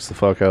Butterbean knocks the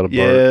fuck out of Bart?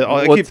 Yeah,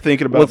 I keep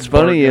thinking about. What's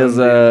funny Bart is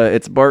Gunn.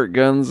 it's Bart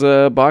Gunn's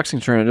boxing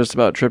trainer just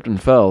about tripped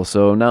and fell.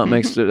 So now it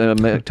makes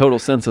total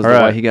sense as to All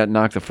why right. he got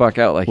knocked the fuck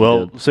out like he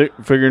Well, did.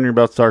 figuring you're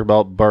about to talk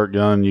about Bart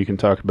Gunn, you can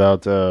talk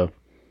about the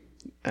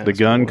Ass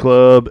Gun boys.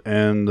 Club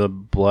and the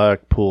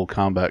Blackpool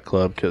Combat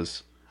Club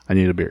because I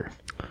need a beer.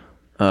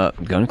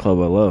 Gun Club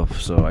I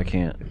love, so I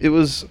can't. It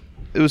was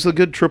a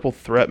good triple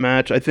threat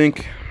match. I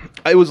think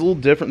it was a little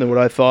different than what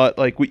I thought.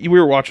 Like we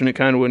were watching it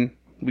kind of when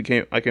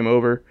I came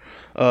over,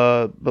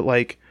 but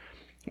like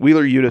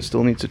Wheeler Yuta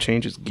still needs to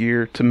change his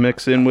gear to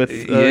mix in with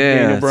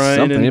Daniel Bryan.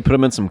 something. You put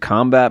him in some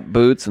combat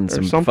boots and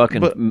some something,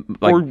 fucking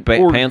but-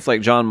 pants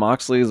like John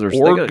Moxley's, they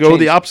or gotta go change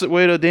the opposite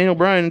way to Daniel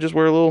Bryan and just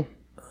wear a little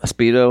a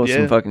speedo with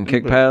some fucking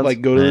kick pads. Like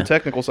go to Nah. the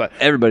technical side.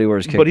 Everybody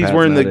wears kick But pads. he's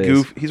wearing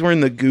nowadays. He's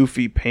wearing the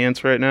goofy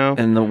pants right now.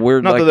 And the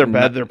weird, Not like, that they're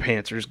bad, their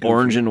pants are just goofy.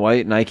 orange and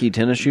white Nike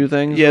tennis shoe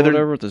things. Yeah, or they're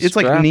whatever. With the it's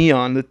like strap.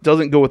 neon. That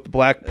doesn't go with the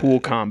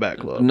Blackpool Combat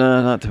Club.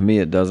 No, not to me.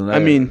 It doesn't. I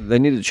mean- they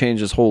need to change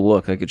his whole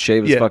look. They could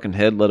shave his Yeah. fucking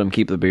head, let him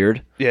keep the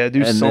beard, Yeah, do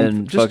and something.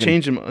 then Just fucking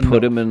change him.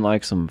 put him in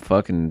like some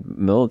fucking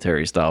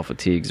military style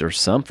fatigues or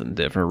something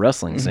different,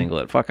 wrestling Mm-hmm.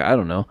 singlet. Fuck, I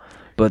don't know.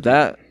 But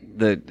that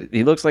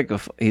he looks like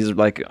he's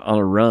like on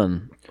a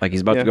run, like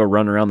he's about Yeah. to go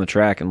run around the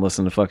track and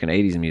listen to fucking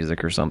 80s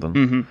music or something.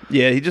 Mm-hmm.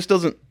 Yeah, he just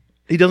doesn't.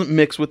 He doesn't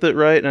mix with it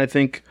right, and I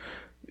think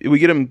we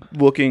get him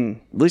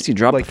looking. At least he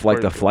dropped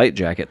Like the for- flight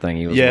jacket thing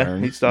he was Yeah,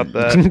 wearing. he stopped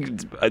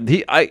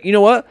that. You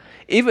know what?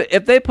 Even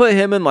if they put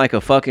him in like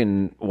a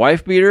fucking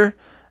wife beater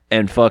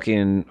and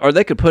fucking, or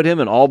they could put him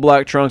in all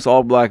black trunks,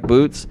 all black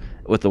boots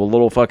with a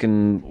little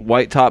fucking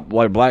white top,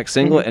 white black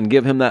singlet, and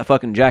give him that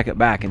fucking jacket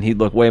back, and he'd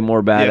look way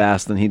more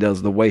badass than he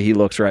does the way he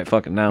looks right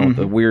fucking now with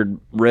the weird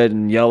red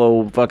and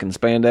yellow fucking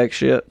spandex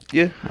shit.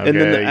 Yeah, Okay, and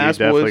then the you ass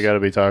definitely boys. got to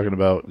be talking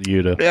about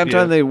Yuta. Yeah, I'm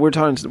trying to. We're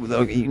talking.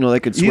 You know, they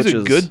could switch. He's a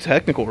his- good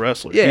technical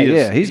wrestler. Yeah, He is-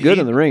 yeah, he's good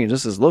in the ring.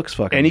 Just his looks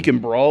fucking. and he can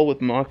brawl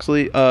with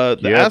Moxley. The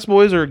Yep. Ass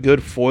Boys are a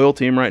good foil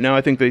team right now.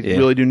 I think they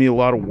really do need a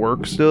lot of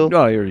work still.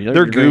 Oh, you're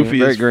They're green, goofy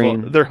very as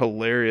green. fuck. They're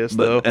hilarious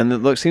though. And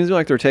it seems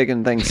like they're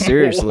taking things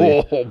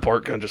seriously. Oh,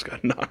 Bart Gunn just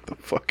got knocked the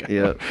fuck out.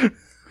 Yeah.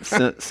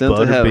 Sent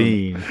to heaven.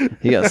 Butterbean.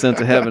 He got sent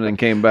to heaven and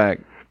came back.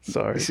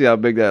 Sorry, You see how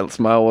big that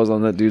smile was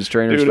on that dude's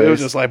trainer's dude. face? It was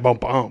just like bum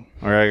bum.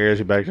 All right, I guess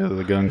you back to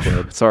the Gun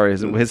Club. Sorry,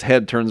 his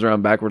head turns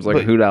around backwards like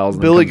But a hoot owl's.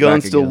 and then Billy comes Gunn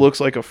back still again. looks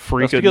like a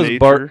freak That's of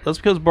nature.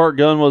 because Bart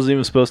Gunn wasn't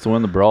even supposed to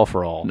win the Brawl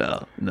for All.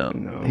 No.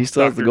 No, He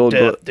still has the Dr. gold.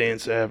 Death, Dan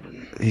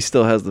Severn. He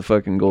still has the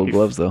fucking gold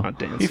gloves though. Not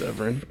Dan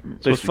Severn.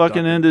 So it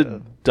fucking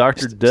ended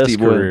Dr. Death's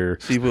Steve Wood. career.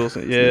 Steve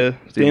Wilson. Yeah,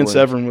 Steve Dan Wood.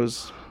 Severn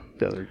was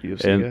the other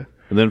UFC And, guy.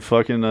 and then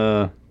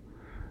fucking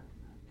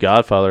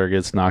Godfather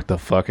gets knocked the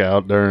fuck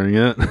out during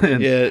it.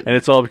 and, Yeah. and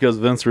it's all because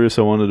Vince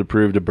Russo wanted to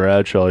prove to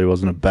Bradshaw he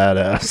wasn't a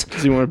badass.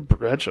 Because he wanted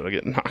Bradshaw to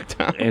get knocked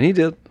out. And he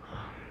did.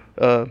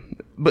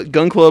 But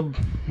Gun Club,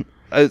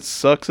 it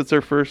sucks it's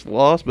their first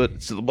loss, but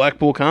it's the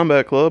Blackpool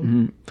Combat Club.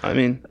 Mm-hmm. I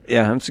mean,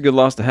 Yeah, it's a good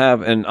loss to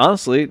have. And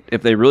honestly,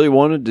 if they really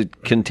wanted to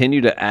continue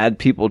to add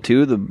people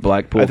to the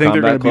Blackpool I think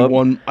they're Combat going to be Club,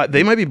 one.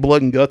 They might be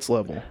blood and guts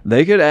level.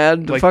 they could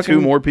add Like fucking,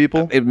 2 more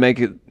people. It'd make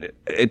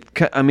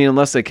it. I mean,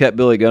 unless they kept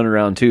Billy Gunn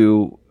around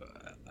too,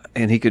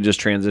 and he could just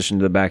transition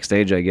to the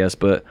backstage, I guess.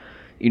 But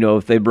you know,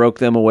 if they broke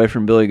them away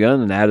from Billy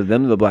Gunn and added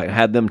them to the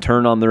had them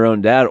turn on their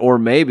own dad, or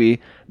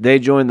maybe they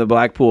join the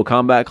Blackpool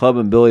Combat Club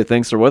and Billy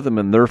thinks they're with them,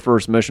 and their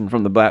first mission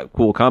from the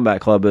Blackpool Combat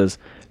Club is,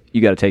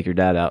 you got to take your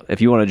dad out.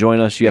 If you want to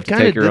join us, you have to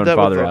Kinda take your did own that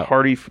father with out.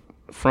 Hardy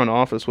front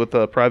office with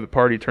a Private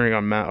Party turning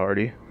on Matt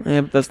Hardy.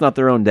 Yeah, but that's not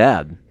their own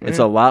dad. It's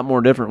a lot more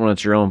different when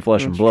it's your own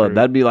flesh and blood. true.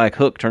 That'd be like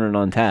Hook turning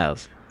on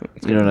Taz.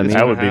 You know what I mean?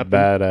 That would be happen.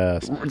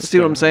 badass. See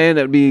what I'm saying?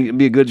 That'd be a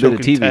good bit of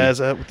Choking TV. Taz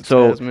out with the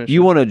So Taz mission.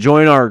 you want to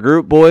join our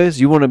group,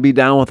 boys? You want to be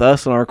down with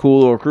us and our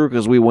cool little crew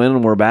because we win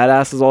and we're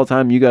badasses all the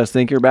time? You guys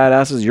think you're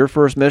badasses? Your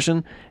first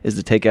mission is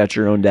to take out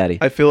your own daddy.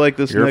 I feel like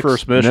this Your next,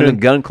 first And then mission,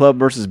 the Gun Club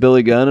versus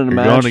Billy Gunn in a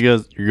match.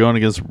 you're going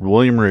against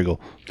William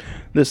Regal.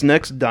 this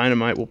next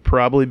Dynamite will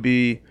probably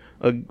be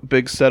a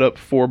big setup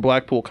for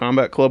Blackpool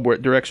Combat Club,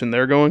 what direction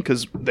they're going,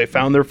 because they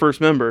found their first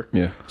member.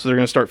 Yeah. So they're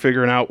going to start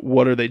figuring out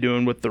what are they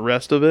doing with the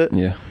rest of it.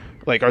 Yeah.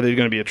 Like, are they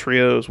going to be a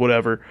trios,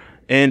 whatever?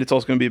 And it's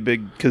also going to be a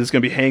big, because it's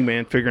going to be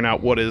Hangman figuring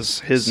out what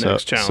is his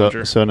next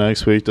challenger. So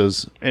next week,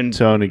 does And-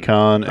 Tony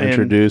Khan and-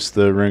 introduce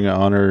the Ring of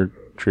Honor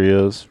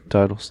trios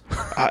titles?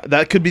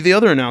 That could be the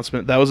other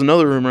announcement. That was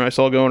another rumor I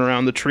saw going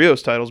around, the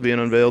trios titles being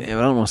unveiled. Yeah, but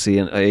I don't want to see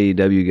an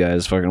AEW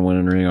guys fucking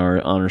winning Ring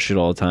of Honor shit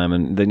all the time,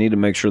 and they need to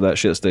make sure that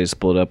shit stays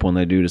split up when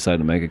they do decide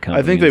to make a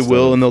company. I think they instead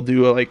will, of- and they'll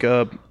do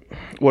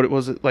what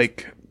was it,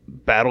 like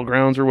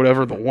Battlegrounds or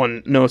whatever.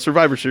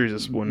 Survivor Series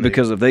is one.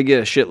 Because if they get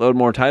a shitload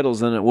more titles,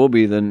 then it will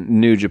be the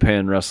New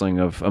Japan Wrestling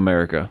of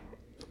America.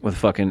 With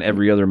fucking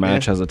every other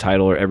match has a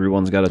title, or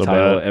everyone's got a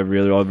title. bad. Every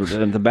other,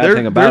 and the bad they're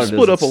thing about they're it is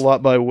split up a it's-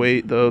 lot by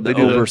weight, though. They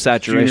The do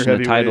oversaturation junior of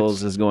heavyweights.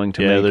 titles is going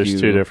to Yeah, make there's you.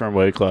 2 different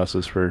weight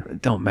classes for.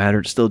 It don't matter.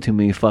 It's still too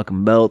many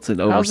fucking belts. It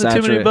How's oversaturates.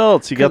 it too many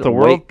belts? You got the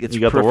world. It's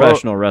you got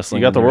professional the world,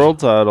 wrestling. You got the world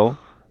title.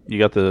 You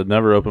got the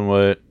never open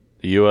weight,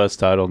 the U.S.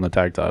 title and the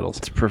tag titles.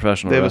 It's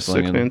professional They have a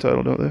wrestling. six-man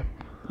title, don't they?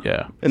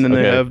 Yeah. And then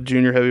they Okay. have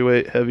junior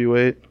heavyweight,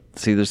 heavyweight.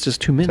 See, there's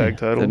just too many. Tag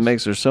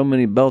titles. There's so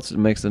many belts. It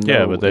makes it.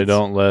 Yeah, but they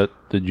don't let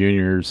the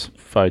juniors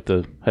fight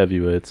the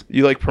heavyweights.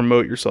 You like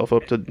promote yourself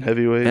up to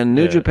heavyweight. And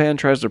New Yeah. Japan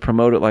tries to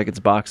promote it like it's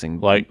boxing.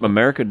 Like-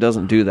 America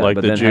doesn't do that, like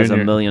but the then has a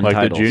junior- million like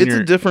the titles. junior- It's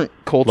a different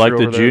culture like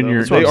the over there, junior- though.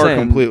 That's what They I'm are saying.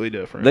 completely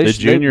different. They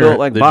The they built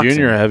like the boxing.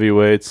 junior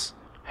heavyweights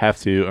have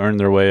to earn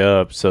their way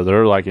up, so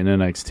they're like in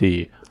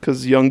NXT.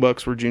 Because Young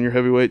Bucks were junior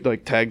heavyweight,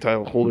 like tag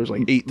title holders,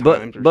 like 8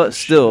 times. or But some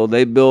still,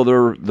 they build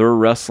their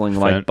wrestling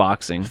like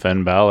boxing.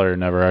 Finn Balor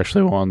never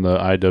actually won the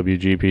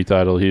IWGP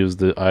title. He was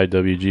the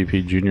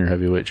IWGP Junior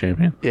Heavyweight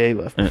Champion. shit. Yeah, he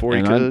left before he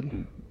And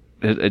could.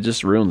 It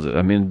just ruins it.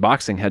 I mean,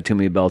 boxing had too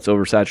many belts,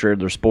 oversaturated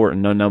their sport,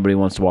 and nobody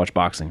wants to watch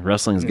boxing.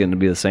 Wrestling's getting to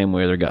be the same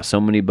way. They've got so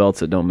many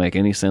belts that don't make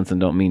any sense and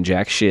don't mean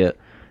jack shit.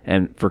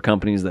 And for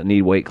companies that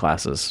need weight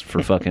classes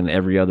for fucking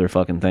every other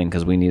fucking thing,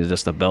 because we need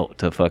just a belt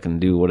to fucking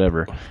do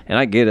whatever. And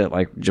I get it,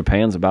 like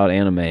Japan's about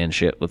anime and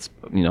shit. Let's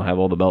have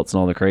all the belts and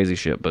all the crazy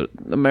shit. But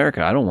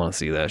America, I don't want to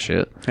see that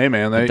shit. Hey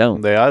man,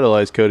 don't. they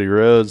idolize Cody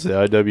Rhodes. The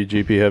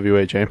IWGP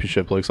Heavyweight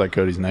Championship looks like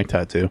Cody's neck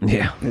tattoo.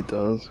 Yeah, It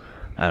does.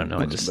 I don't know.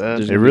 Looks bad.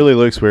 There's It really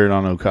looks weird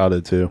on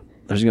Okada too.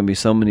 there's gonna be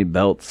so many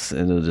belts,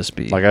 and it'll just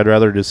be Like I'd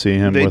rather just see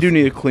him. They with, do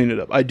need to clean it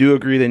up. I do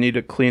agree they need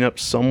to clean up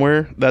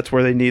somewhere. That's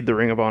where they need the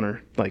Ring of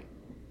Honor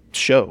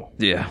show.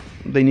 yeah.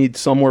 They need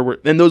somewhere where,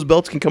 and those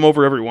belts can come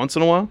over every once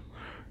in a while,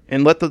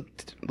 and let the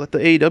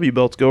AEW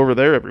belts go over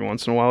there every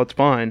once in a while. It's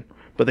fine,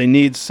 but they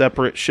need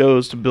separate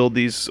shows to build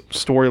these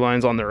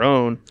storylines on their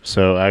own,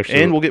 So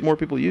actually, and we'll get more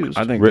people used.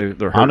 I think Ri-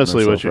 they're hurting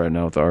honestly, what themselves you- right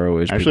now with the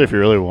ROH. actually, if you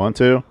really want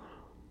to,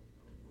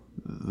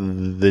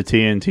 the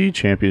TNT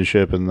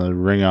Championship and the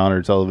Ring of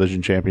Honor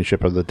Television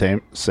Championship are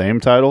the same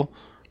title.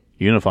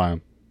 Unify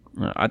them.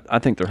 I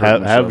think they're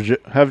hurting themselves.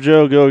 Have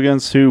Joe go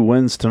against who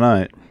wins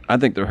tonight. I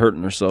think they're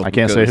hurting themselves. I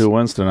can't say who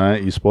wins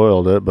tonight. You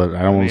spoiled it, but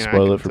I don't want to I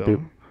spoil can it for tell.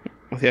 people.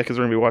 Well, yeah, because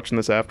we're gonna be watching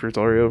this after it's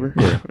already over,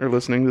 or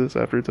listening to this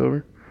after it's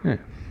over. Yeah.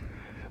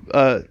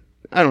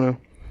 I don't know.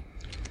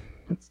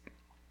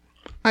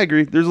 I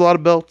agree. There's a lot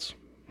of belts,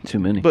 Too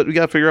many. but we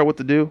gotta figure out what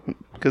to do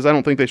because I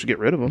don't think they should get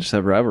rid of them. Just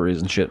have rivalries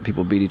and shit.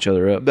 People beat each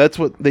other up. That's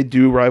what they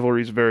do.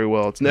 Rivalries very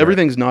well. It's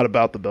everything's not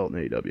about the belt in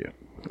AEW.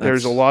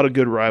 There's a lot of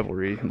good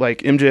rivalry, like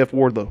MJF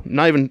Wardlow.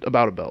 Not even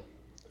about a belt.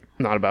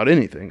 Not about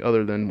anything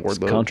other than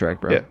Wardlow.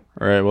 Contract, bro. Yeah.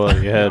 All right.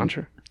 Well, you had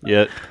Contra.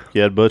 you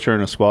had Butcher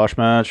in a squash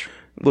match,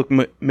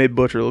 Made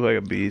Butcher look like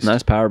a beast.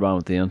 Nice power bomb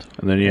at the end.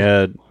 and then you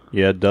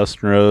had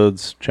Dustin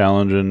Rhodes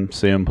challenging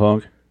CM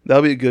Punk.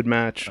 That'll be a good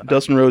match.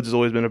 Dustin Rhodes has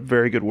always been a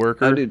very good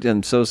worker. I do,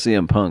 and so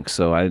CM Punk.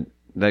 So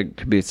that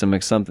could be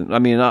something. I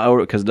mean, not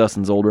because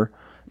Dustin's older,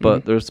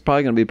 but there's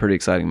probably going to be a pretty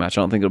exciting match.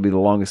 I don't think it'll be the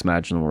longest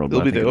match in the world. It'll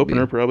but be I think the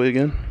opener probably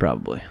again.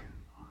 probably.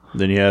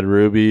 Then you had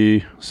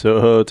Ruby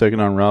Soho taking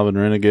on Robin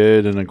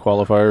Renegade in a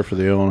qualifier for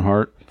the Owen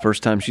Hart.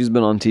 First time she's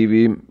been on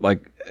TV, like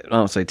I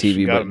don't say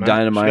TV, got but a match. She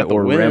Dynamite got the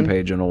or win.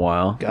 Rampage in a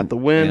while. Got the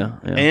win. Yeah,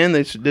 yeah. And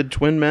they did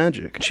Twin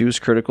Magic. She was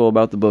critical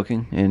about the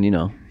booking, and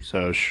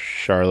So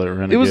Charlotte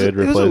It was Renegade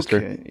replaced her.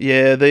 okay.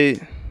 Yeah, they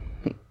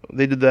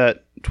did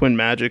that Twin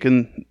Magic,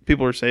 and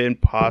people are saying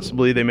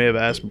possibly they may have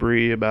asked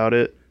Brie about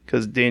it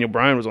because Daniel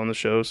Bryan was on the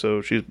show,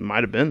 so she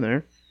might have been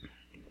there.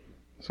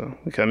 So,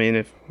 I mean,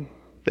 if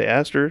they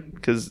asked her,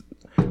 because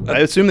I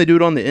assume they do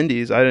it on the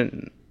Indies. I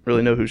didn't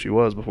really know who she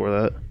was before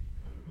that.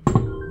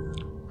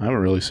 I haven't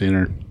really seen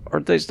her.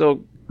 aren't they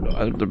still?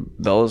 The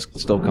Bella's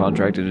still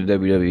contracted to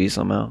WWE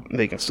somehow.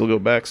 They can still go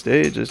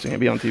backstage, just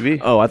can't be on TV.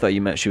 Oh, I thought you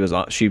meant she was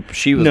on. She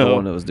was the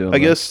one that was doing. I that.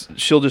 guess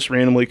she'll just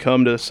randomly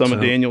come to some of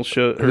Daniel's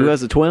show. Who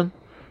has a twin?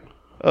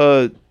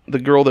 The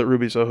girl that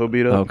Ruby Soho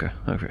beat up.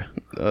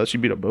 Okay. She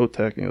beat up both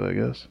technically, I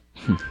guess.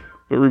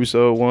 But Ruby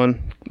Soho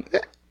won.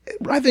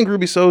 I think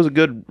Ruby Soho is a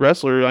good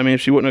wrestler. I mean,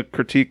 if she wouldn't have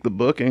critiqued the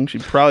booking,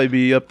 she'd probably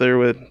be up there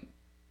with.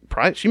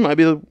 She might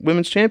be the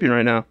women's champion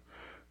right now,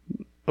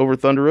 over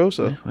Thunder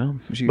Rosa. Well,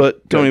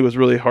 But Tony was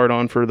really hard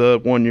on for the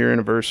 1 year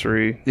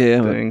anniversary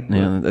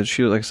thing.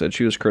 She, like I said,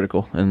 she was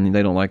critical, and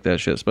they don't like that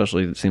shit.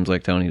 Especially, it seems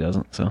like Tony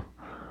doesn't. So,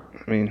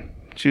 I mean,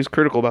 she was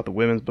critical about the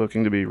women's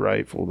booking to be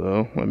rightful,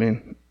 though. I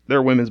mean,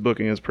 their women's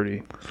booking is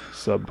pretty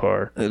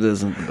subpar. it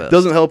isn't the best.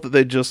 Doesn't help that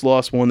they just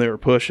lost one they were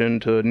pushing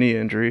to a knee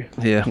injury.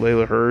 Yeah.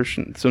 Layla Hirsch.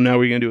 So now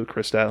we're going to do with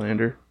Chris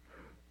Statlander.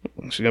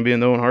 She's going to be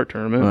in the Owen Hart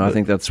tournament. Well, I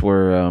think that's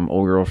where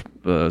old girl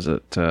is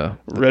it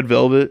Red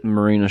Velvet.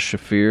 Marina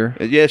Shafir.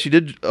 Yeah, she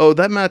did. Oh,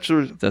 that match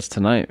was. That's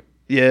tonight.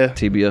 Yeah.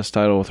 TBS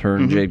title with her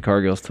and Jade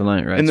Cargill's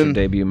tonight, right? And It's her then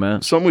debut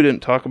match. Something we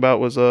didn't talk about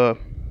was the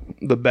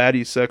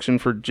baddies section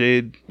for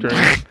Jade during.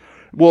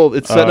 Well,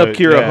 it's setting up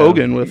Kira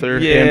Hogan with her.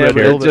 and Red but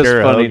it's Velvet. just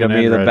Kara funny to Hogan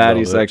me. and The Red baddie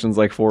Velvet. section's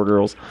like 4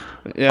 girls.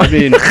 Yeah, I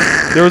mean,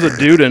 there was a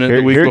dude in it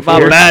the week Here- before.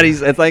 My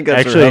baddies. I think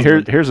that's her Actually,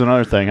 husband. here's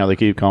another thing how they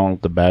keep calling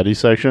it the baddie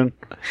section.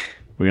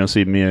 We gonna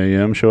see Mia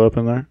Yim show up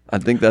in there? I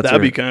think that's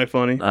That'd her. be kind of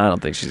funny. I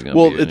don't think she's gonna.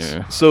 Well, be in it's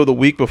here. so the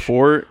week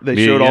before they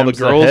Mia showed all the Yim's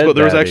the girls, head but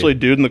there was baddie. actually a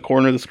dude in the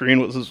corner of the screen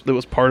that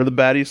was part of the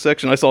baddies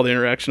section. I saw the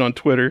interaction on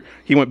Twitter.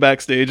 He went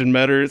backstage and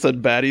met her. It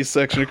said baddies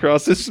section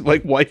across his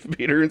like wife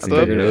beater and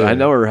stuff. I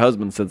know her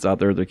husband sits out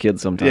there with their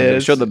kids sometimes. Yeah, They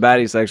it's- showed the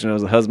baddie section. It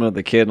was the husband with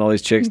the kid and all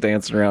these chicks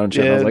dancing around and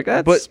shit. I was like,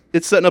 that's. but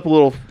it's setting up a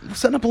little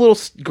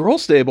girl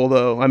stable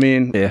though. I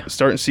mean, Yeah.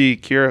 starting to see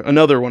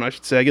another one. I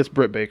should say. I guess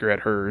Britt Baker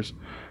had hers,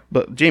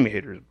 but Jamie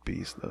Hayter's a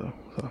beast though.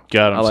 So.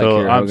 God, I like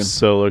Kiera I'm Hogan.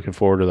 so looking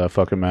forward to that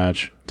fucking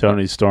match.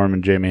 Tony Storm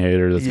and Jamie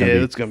Hayter. That's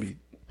That's gonna be. gonna be.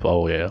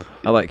 Oh yeah.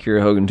 I like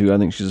Kiera Hogan too. I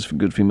think she's a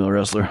good female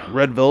wrestler.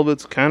 Red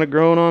Velvet's kind of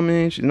growing on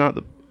me. She's not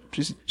the.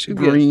 She's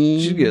green.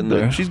 she's getting but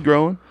there. She's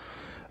growing.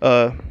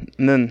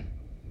 And then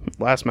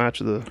last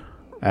match of the.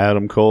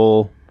 Adam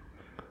Cole,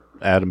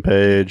 Adam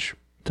Page,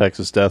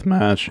 Texas Death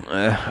Match.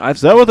 I've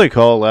Is that what they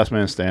call it, Last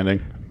Man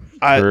Standing?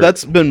 Or-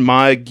 That's been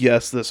my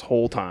guess this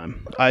whole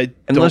time.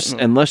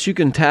 unless you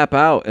can tap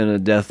out in a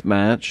death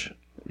match.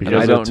 And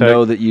Because I of don't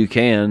know that you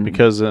can.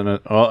 Because I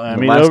the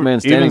mean, last man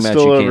standing even match,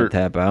 still you over,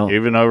 can't tap out.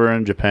 Even over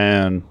in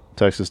Japan,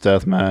 Texas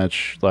Death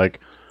Match, like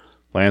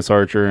Lance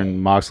Archer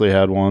and Moxley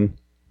had one.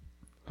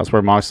 That's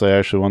where Moxley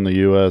actually won the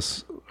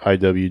U.S.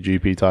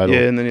 IWGP title.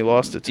 Yeah, and then he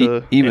lost it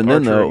to. Even then,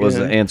 Archer though, it was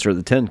again. the answer of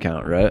the 10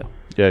 count, right?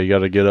 Yeah, you got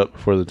to get up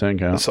before the 10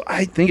 count. So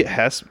I think it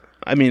has.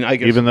 I mean, I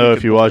guess Even though we if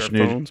could you look watch at our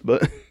New- phones,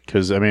 but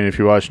Because, I mean, if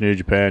you watch New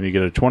Japan, you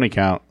get a 20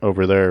 count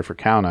over there for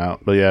count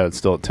out. But yeah, it's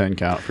still a 10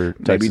 count for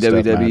Maybe Texas Death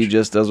WWE Match.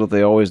 just does what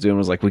they always do and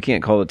was like, we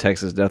can't call it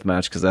Texas Death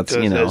Match because that's,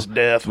 you know, that's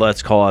death.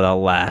 Let's call it a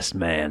last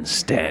man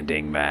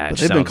standing match. But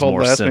they've been Sounds called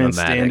more last man cinematic.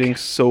 standing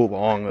so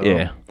long. Though.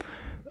 yeah.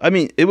 I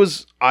mean,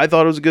 I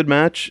thought it was a good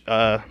match.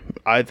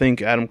 I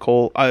think Adam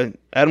Cole and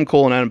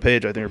Adam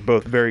Page, I think, are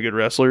both very good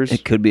wrestlers.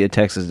 It could be a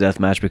Texas Death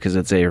Match because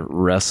it's a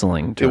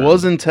wrestling It term.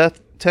 was in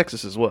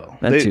Texas as well.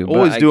 That They too, but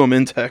always I- do them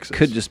in Texas.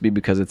 Could just be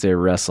because it's a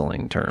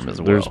wrestling term as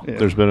There's well.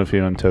 there's been a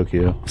few in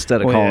Tokyo.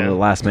 Instead of Well, calling yeah. it a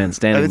last man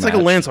standing It's match. like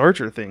a Lance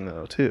Archer thing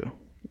though too,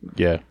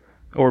 Yeah.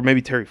 or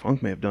maybe Terry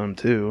Funk may have done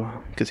too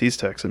because he's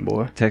Texan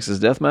boy. Texas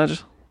Death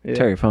Matches? Yeah.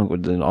 Terry Funk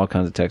would do all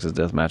kinds of Texas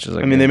Death Matches.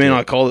 I mean, they may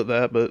not call it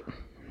that, but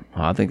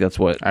I think that's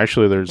what.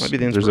 Actually, there's Might be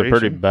the a pretty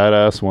inspiration.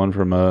 badass one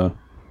from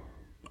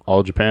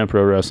All Japan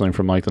Pro Wrestling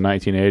from like the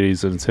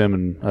 1980s, and it's him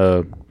and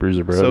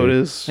Bruiser Brody. so it I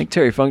is. think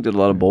Terry Funk did a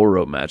lot of bull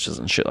rope matches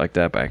and shit like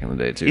that back in the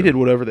day too. He did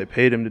whatever they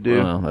paid him to do.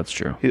 Well, that's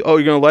true. You're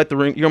gonna light the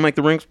ring? You're gonna make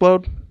the ring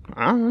explode?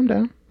 I'm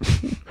down.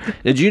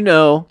 Did you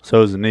know?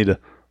 So is Anita.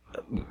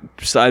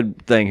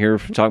 Side thing here,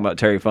 talking about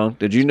Terry Funk.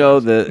 Did you know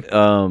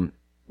that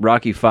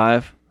Rocky V,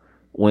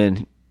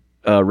 when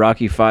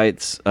Rocky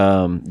fights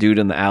dude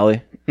in the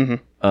alley,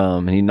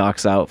 and he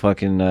knocks out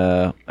fucking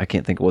I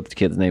can't think of what the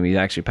kid's name. He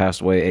actually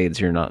passed away AIDS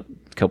here not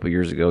a couple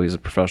years ago. He's a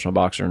professional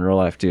boxer in real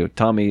life too.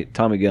 Tommy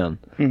Gunn,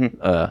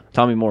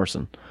 Tommy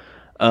Morrison.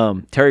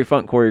 Terry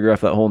Funk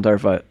choreographed that whole entire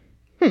fight.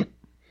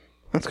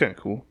 That's kind of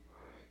cool.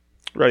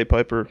 Roddy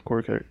Piper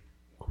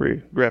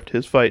choreographed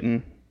his fight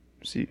and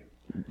see.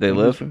 They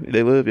live.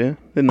 They live, yeah,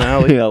 in the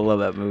alley. Yeah, I love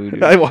that movie.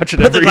 Dude. I watch it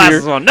Put the every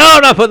glasses year. on. No,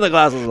 not putting the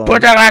glasses on.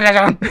 Put your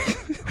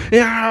glasses on.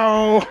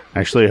 Yeah.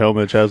 Actually,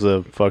 Homage has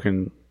a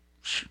fucking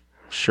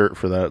shirt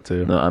for that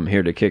too. No, I'm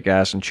here to kick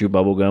ass and chew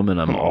bubble gum, and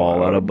I'm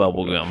all out of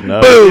bubble gum. No.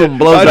 Boom!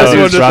 Blows I that just dude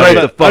want to straight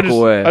throw the that. fuck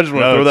away. I just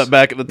want to No, throw it's- that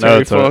back at the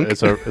No, Terry Funk.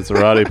 it's a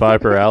Roddy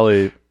Piper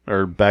alley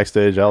or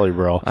backstage alley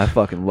brawl. I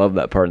fucking love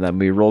that part in that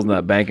movie. He rolls in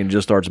that bank and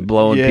just starts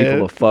blowing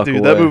people the fuck dude,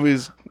 away. that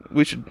movie's.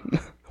 We should.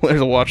 There's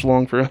a watch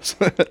long for us.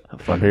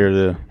 I'm here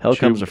to Hell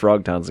chew, Comes to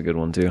Frogtown's a good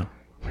one too.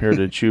 here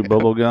to chew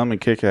bubble gum and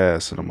kick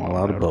ass, and I'm all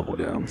out of bubble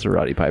gum. It's a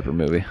Roddy Piper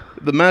movie,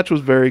 The match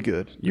was very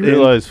good. You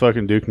realize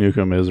fucking Duke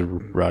Nukem is a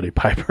Roddy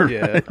Piper?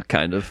 Yeah.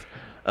 kind of.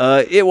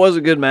 It was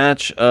a good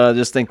match. I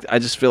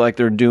just feel like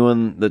they're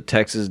doing the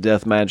Texas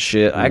Death Match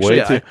shit. Actually,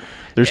 Way too,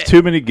 there's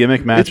too many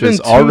gimmick It's been matches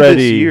two already.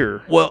 this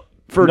year. well,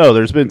 No,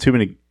 there's been too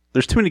many.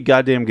 There's too many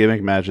goddamn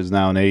gimmick matches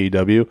now in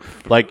AEW.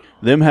 Like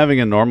them having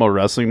a normal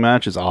wrestling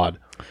match is odd.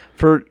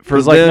 for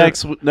Because like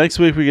them, next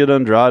week we get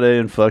Andrade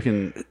and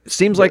fucking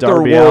seems like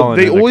Darby their world. Allin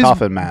They in a always,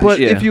 coffin match. but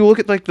Yeah. if you look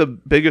at like the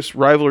biggest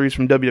rivalries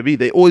from WWE,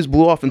 they always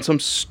blew off in some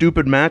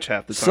stupid match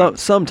half the time.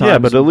 Sometimes, Yeah,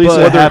 but at least it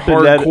whether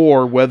happened at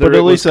hardcore, whether but at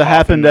it was least it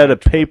happened coffin at a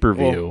match. pay per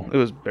view. Well, it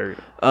was very.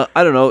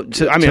 I don't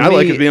know. I mean, I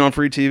like it being on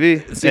free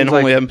TV seems and like-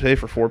 only having to pay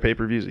for 4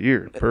 pay-per-views a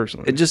year.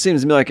 Personally, It just seems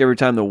to me like every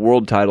time the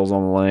world title's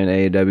on the line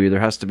in AEW, there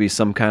has to be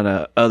some kind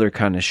of other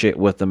kind of shit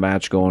with the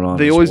match going on.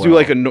 they as always do well.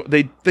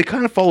 like they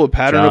kind of follow a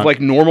pattern John. of like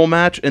normal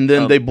match, and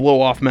then they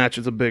blow off match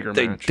as a bigger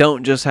They match.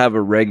 don't just have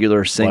a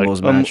regular singles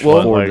Like, match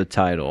well, for like- the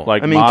title.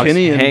 Like I mean, Mox,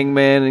 Kenny and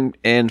Hangman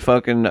and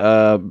fucking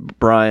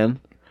Brian.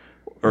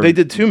 Or they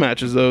did 2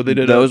 matches though. They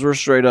did those were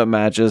straight up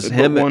matches. but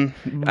Him, one.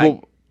 I-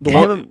 The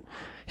him, one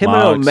him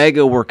Mox. and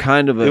Omega were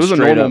kind of a It was a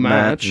straight normal up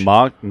match.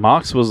 match.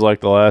 Mox was like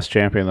the last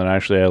champion that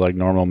actually had like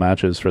normal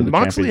matches for the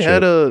Moxley championship.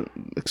 had a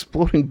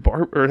exploding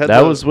barb. Or had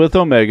That the- was with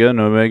Omega, and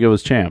Omega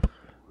was champ.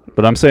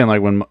 But I'm saying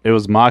like when it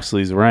was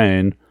Moxley's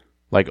reign,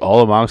 like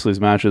all of Moxley's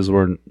matches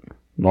were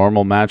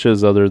normal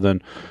matches, other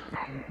than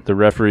The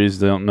referees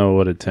don't know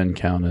what a 10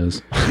 count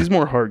is. He's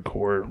more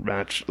hardcore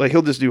match. Like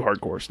he'll just do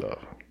hardcore stuff.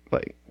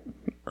 Like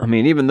I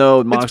mean, even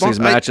though Moxley's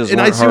matches and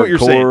I weren't see what you're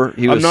hardcore,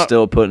 saying. he was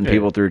still putting yeah.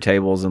 people through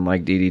tables and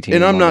like DDT.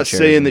 And I'm not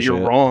saying that and you're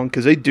shit. wrong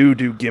because they do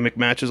gimmick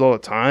matches all the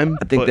time.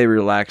 I think they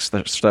relax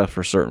the stuff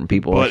for certain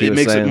people. But like he it was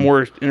makes saying. it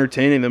more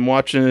entertaining than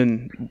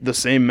watching the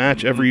same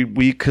match every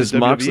week Because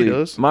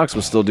does. Mox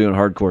was still doing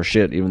hardcore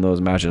shit, even though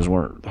his matches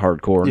weren't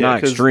hardcore, Yeah,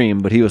 not extreme,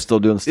 but he was still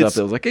doing stuff it's-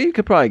 that was like, hey, you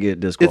could probably get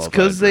disqualified. It's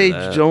because for they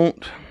that.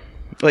 don't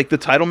like the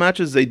title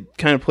matches. They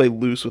kind of play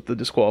loose with the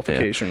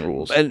disqualification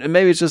rules. And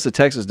maybe it's just a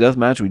Texas Death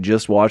Match. We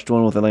just watched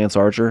one with Lance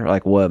Archer.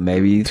 Like what?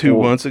 Maybe 2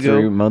 months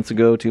ago. 3 months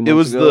ago. 2 months It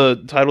was ago.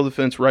 the title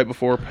defense right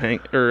before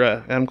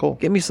Adam Cole.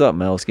 Give me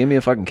something else. Give me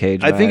a fucking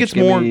cage match. I think it's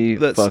Give more me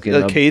that fucking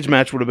a cage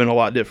match would have been a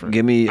lot different.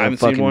 Give me I a haven't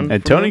fucking- seen one.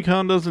 And from Tony him.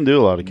 Khan doesn't do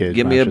a lot of cage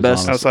Give me a matches,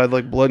 best- honestly. outside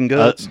like blood and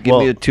guts. Give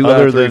me a 2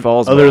 out of 3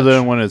 falls Other match.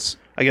 than when it's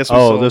I guess we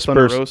saw this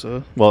Thunder person.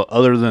 Rosa Well,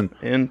 other than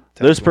and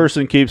this Tesla.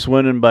 person keeps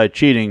winning by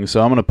cheating, so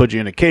I'm going to put you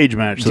in a cage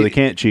match so they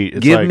can't cheat.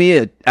 It's Give like, me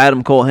a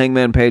Adam Cole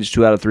Hangman Page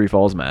 2 out of 3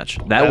 falls match.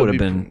 That That would would have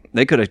be- been.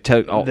 They could have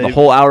taken the They-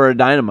 whole hour of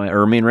Dynamite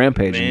or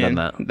Rampage Man, and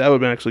done that. that would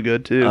have been actually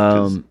good too.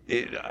 'cause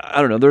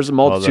I don't know. There's a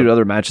multitude of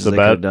other matches the they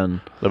could have bad-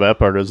 done. The bad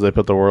part is they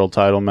put the world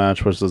title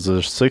match, which is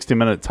a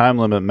 60-minute time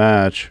limit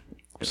match.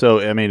 So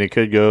I mean, it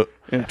could go.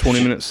 in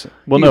 20 minutes.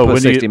 Well, You no, could put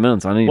when 60 you,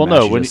 minutes on any well, match.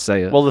 no, You when just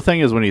say it. Well, the thing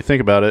is, when you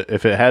think about it,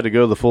 if it had to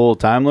go the full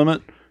time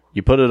limit,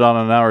 you put it on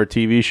an hour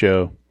TV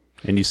show,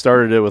 and you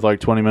started it with like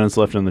 20 minutes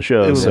left in the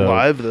show. It was so.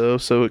 live though,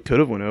 so it could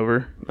have went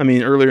over. I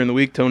mean, earlier in the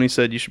week, Tony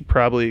said you should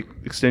probably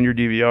extend your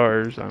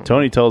DVRs. I don't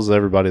Tony tells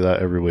everybody that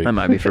every week. that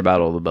might be for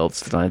Battle of the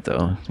Belts tonight,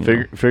 though. You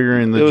know.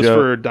 Figuring know. the It was Joe,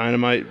 for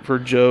Dynamite for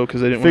Joe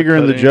because they didn't.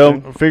 figuring want the to cut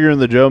anything. Figuring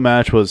the Joe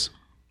match was.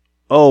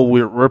 Oh,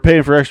 we're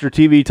paying for extra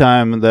TV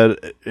time.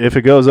 That if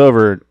it goes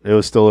over, it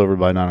was still over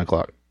by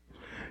 9:00.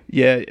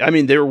 Yeah, I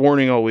mean they were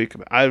warning all week.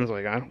 I was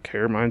like, I don't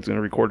care. Mine's going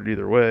to record it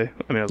either way.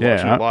 I mean, I was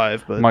watching it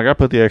live, but I'm like, I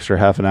put the extra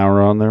half an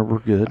hour on there. We're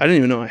good. I didn't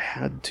even know I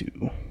had to.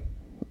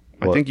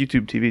 I What? think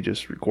YouTube TV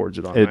just records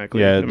it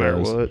automatically, it no matter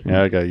does. what.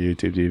 Yeah, I got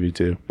YouTube TV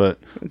too. But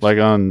like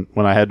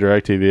when I had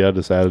DirecTV, I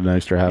just added an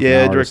extra half an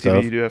Yeah, hour. of stuff.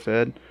 DirecTV you do have to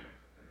add.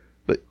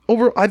 But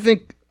overall,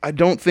 I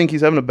don't think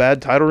he's having a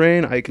bad title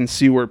reign. I can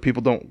see where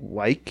people don't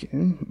like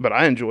him, but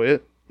I enjoy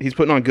it. He's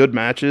putting on good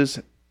matches.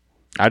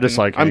 I just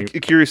like. I'm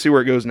curious to see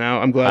where it goes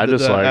now. I'm glad. I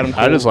just like. Adam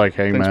I just Cole like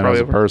thing's Hangman probably as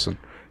a over. person.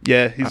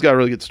 Yeah, he's got a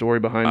really good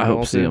story behind I it. hope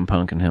also. CM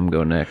Punk and him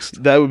go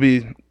next.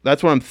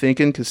 That's what I'm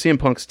thinking because CM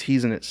Punk's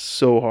teasing it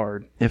so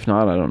hard. If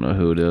not, I don't know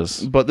who it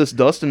is. But this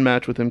Dustin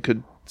match with him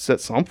could set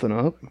something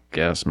up.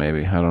 Guess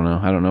maybe. I don't know.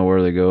 I don't know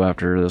where they go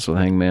after this with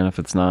Hangman if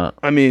it's not.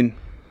 I mean,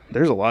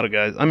 there's a lot of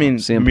guys. I mean,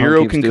 CM Punk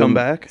Miro keeps can doing- come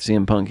back.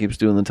 CM Punk keeps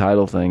doing the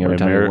title thing every Wait,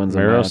 time Miro- he wins a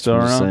Miro's match. still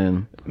I'm just around?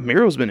 saying.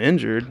 Miro's been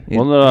injured.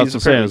 Well, no, that's He's what I'm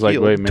saying. It's like,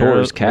 apparently wait, Tore Miro,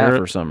 his calf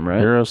Miro- or something, right?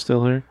 Miro's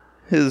still here?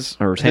 His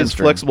Or his his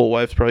hamstring. flexible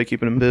wife's probably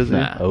keeping him busy.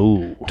 Nah.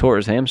 Oh, Tore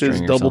his hamstring.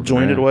 His or double something,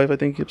 jointed right? wife, I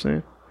think he kept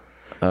saying.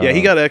 Yeah,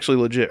 he got actually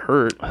legit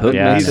hurt. Hook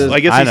Yeah, makes I his, know. I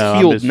guess I he's know, I'm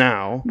healed just-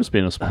 now. I'm just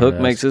being a smart Hook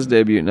ass. makes his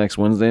debut next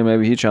Wednesday.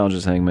 Maybe he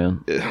challenges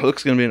Hangman.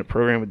 Hook's going to be in a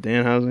program with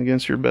Danhausen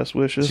against your best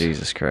wishes.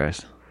 Jesus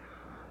Christ.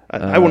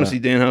 I want to see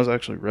Danhausen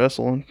actually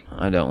wrestling.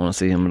 I don't want to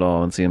see him at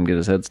all and see him get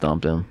his head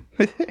stomped in.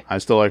 I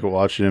still like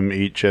watching him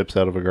eat chips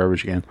out of a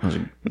garbage can.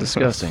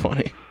 Disgusting. That's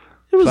funny.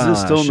 It was Foul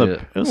just still in the.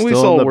 shit. It was We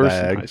still saw in the worse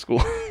in high bag. school.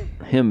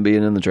 Him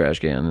being in the trash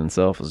can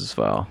himself was just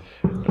foul.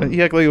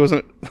 He acted like it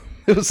wasn't.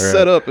 It was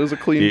set up. It was a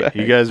clean You, bag.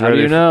 you guys How ready?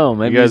 do you know?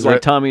 Maybe you guys he's like re-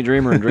 Tommy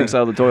Dreamer and drinks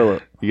out of the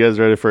toilet. You guys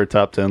ready for a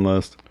top 10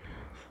 list?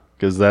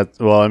 Because that.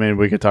 Well, I mean,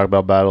 we could talk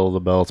about Battle of the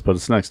Belts, but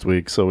it's next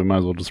week, so we might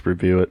as well just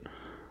review it.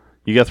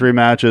 You got 3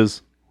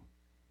 matches.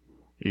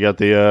 You got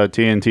the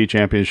TNT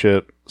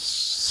Championship,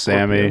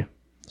 Sammy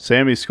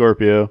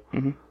Scorpio.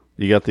 Mm-hmm.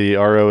 You got the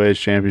ROH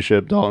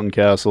Championship, Dalton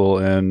Castle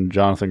and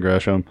Jonathan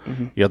Gresham.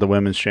 Mm-hmm. You got the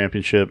Women's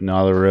Championship,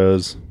 Nyla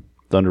Rose,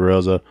 Thunder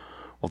Rosa.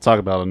 We'll talk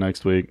about it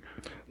next week.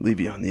 Leave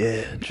you on the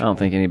edge. I don't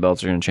think any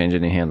belts are going to change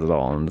any hands at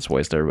all and just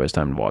waste everybody's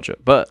time to watch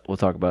it. But we'll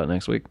talk about it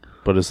next week.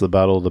 But it's the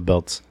Battle of the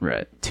Belts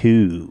Right.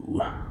 2.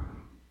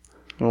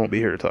 I won't be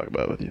here to talk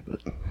about it with you,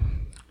 but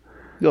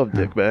you'll have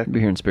Dick back. Be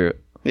here in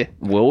spirit. Yeah.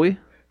 Will we?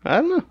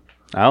 I don't know.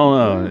 I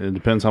don't know. It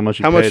depends how much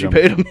you How paid much you him.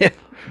 paid him? Yeah.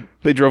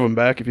 They drove him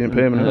back if you didn't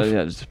pay him enough.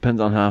 Yeah, it just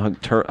depends on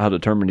how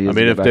determined he is I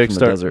mean, to if get back from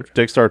the desert.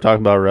 Dick started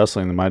talking about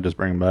wrestling, they might just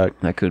bring him back.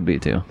 That could be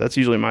too. That's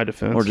usually my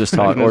defense. Or just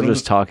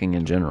talking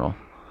in general.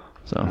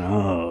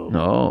 So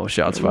no,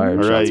 shots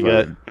fired. All right, Shots you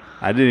got. fired.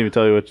 I didn't even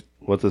tell you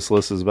what this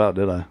list is about,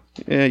 did I?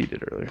 Yeah, you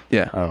did earlier.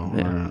 Yeah. Oh,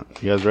 yeah. all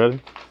right. You guys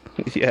ready?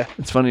 Yeah.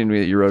 It's funny to me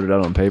that you wrote it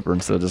out on paper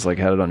instead of just like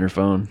had it on your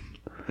phone.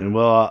 And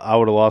well, I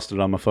would have lost it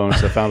on my phone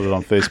because I found it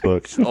on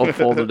Facebook. All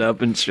folded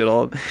up and shit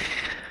all.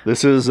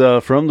 This is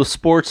from the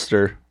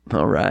Sportster.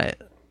 All right.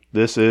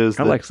 This is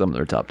I like some of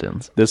their top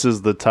tens. This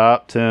is the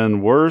top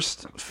 10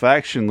 worst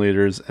faction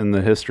leaders in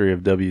the history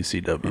of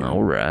WCW.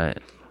 All right.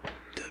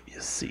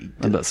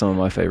 I bet some of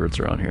my favorites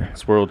are on here.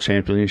 It's World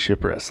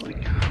Championship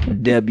Wrestling.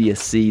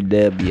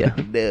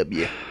 WCW.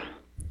 W.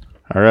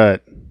 All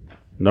right.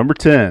 Number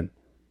 10.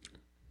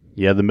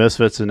 You had the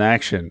Misfits in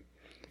action.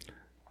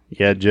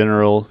 Yeah,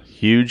 General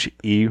Huge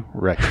E.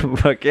 Record.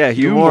 Fuck yeah,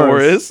 Hugh Hugh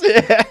Morris.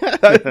 Morris.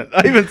 Yeah.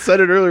 I even said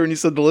it earlier when you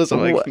said the list. I'm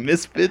like,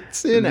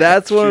 Misfits in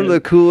That's one of action.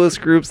 the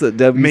coolest groups that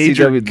WCW.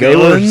 Major They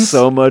were Guns.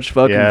 so much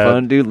fucking Yeah.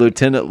 fun, dude.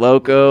 Lieutenant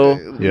Loco.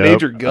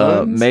 Major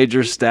Guns.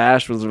 Major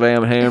Stash was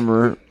Van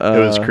Hammer. It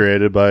was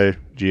created by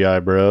G.I.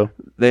 Bro.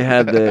 They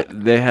had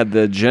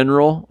the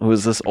general, who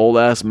was this old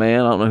ass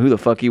man. I don't know who the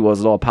fuck he was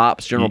at all.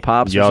 Pops, General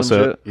Pops, You or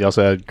some shit. you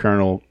also had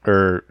Colonel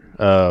or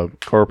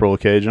Corporal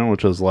Cajun,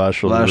 which was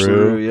Lash Lash LaRue.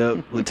 LaRue,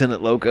 yep.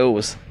 Lieutenant Loco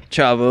was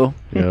Chavo.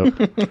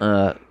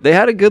 Yep. They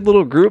had a good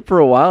little group for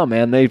a while,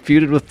 man. They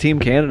feuded with Team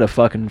Canada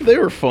fucking They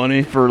were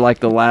funny. for like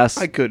the last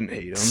I couldn't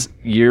hate them.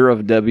 year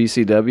of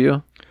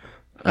WCW.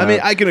 I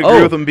mean, I can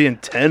agree with them being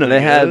 10. They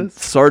had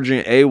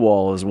Sergeant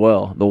AWOL as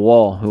well, the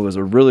Wall, who was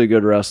a really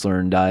good wrestler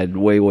and died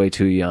way, way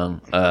too young.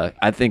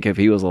 I think if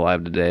he was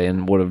alive today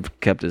and would have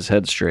kept his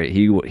head straight,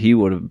 he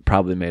would have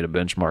probably made a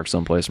benchmark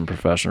someplace in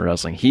professional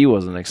wrestling. He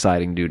was an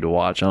exciting dude to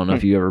watch. I don't know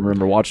if you ever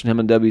remember watching him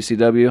in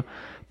WCW,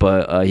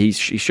 but he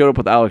showed up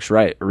with Alex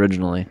Wright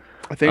originally.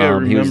 I think I He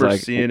was remember like,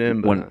 seeing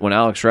him. when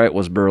Alex Wright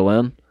was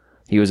Berlin,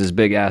 he was his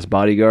big ass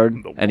bodyguard,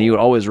 and he would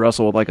always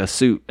wrestle with like a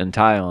suit and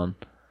tie on.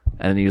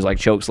 And he was like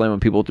choke slamming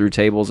people through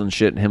tables and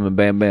shit. And him and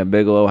Bam Bam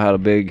Bigelow had a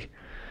big,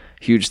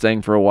 huge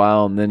thing for a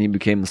while. And then he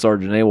became the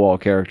Sergeant AWOL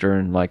character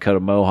and like cut a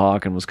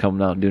mohawk and was coming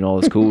out and doing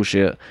all this cool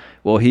shit.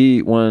 Well,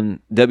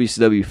 when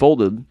WCW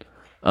folded,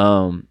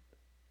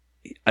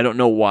 I don't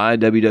know why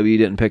WWE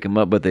didn't pick him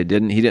up, but they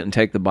didn't. He didn't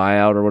take the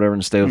buyout or whatever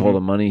and stay with all the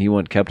money.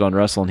 He kept on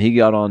wrestling. He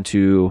got on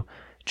to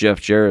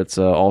Jeff Jarrett's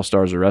All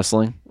Stars of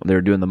Wrestling. They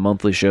were doing the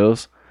monthly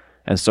shows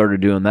and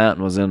started doing that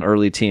and was in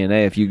early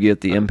TNA. If you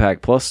get the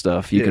Impact Plus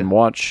stuff, you can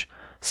watch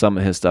some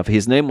of his stuff.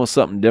 His name was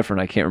something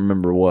different. I can't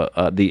remember what.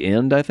 The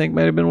End, I think,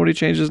 might have been what he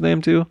changed his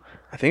name to.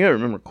 I think I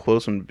remember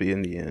Close One to be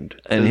in the end.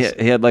 And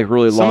he had like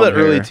really long some of that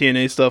early hair.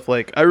 TNA stuff.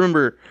 Like I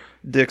remember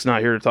Dick's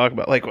not here to talk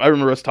about. Like I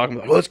remember us talking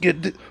about, let's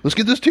get this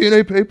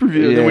TNA pay per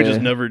view. And then we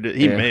just never did.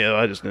 He may have.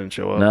 I just didn't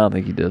show up. No, I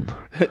think he did.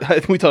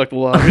 We talked a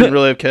lot. We didn't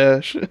really have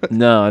cash.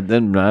 No,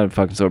 then I was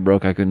fucking so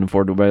broke I couldn't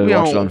afford to barely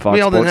watch it on Fox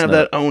we all didn't Sports have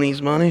Net. that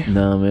Oni's money.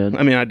 No, man.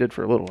 I mean, I did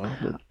for a little while.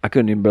 But. I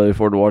couldn't even barely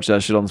afford to watch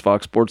that shit on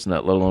Fox Sports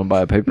Net, let alone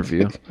buy a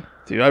pay-per-view.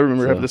 Dude, I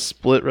remember having to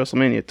split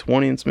WrestleMania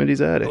 20 in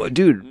Smitty's attic.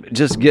 Dude,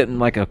 just getting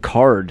like a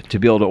card to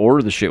be able to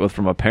order the shit with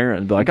from a parent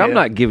and be like, I'm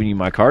not giving you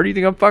my card. You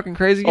think I'm fucking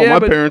crazy? Oh, yeah, my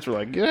but parents were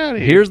like, get out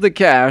of here. here's the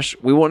cash.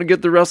 We want to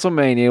get the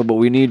WrestleMania, but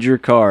we need your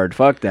card.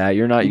 Fuck that.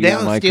 You're not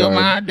using my steal card.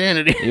 my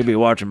identity. You'll be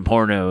watching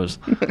pornos.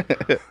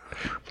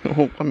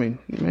 Oh, I mean,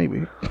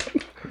 maybe.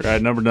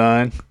 Right, number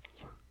 9.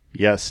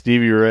 Yeah,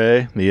 Stevie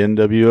Ray, the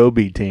NWO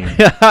B team.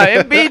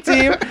 MB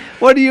team?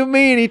 What do you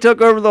mean? He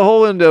took over the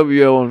whole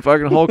NWO and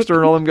fucking Hulkster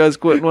and all them guys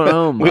quit and went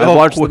home. I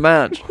watched the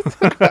match.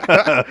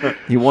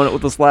 He won it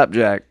with a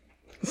slapjack.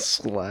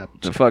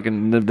 Slapped.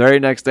 The very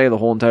next day, the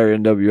whole entire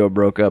NWO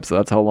broke up. So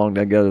that's how long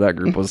together that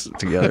group was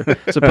together.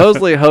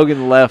 Supposedly,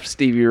 Hogan left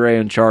Stevie Ray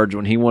in charge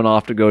when he went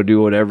off to go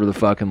do whatever the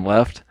fucking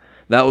left.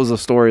 That was a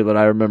story that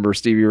I remember.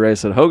 Stevie Ray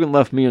said Hogan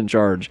left me in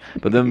charge,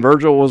 but then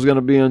Virgil was going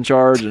to be in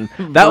charge, and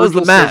that was the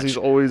Virgil says match. he's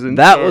always in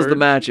That was the charge.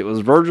 match. It was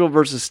Virgil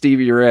versus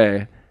Stevie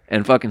Ray,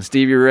 and fucking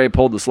Stevie Ray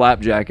pulled the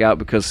slapjack out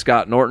because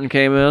Scott Norton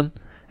came in,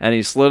 and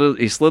he slid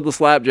the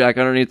slapjack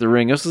underneath the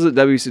ring. This was at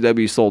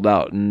WCW sold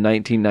out in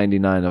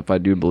 1999, if I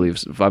do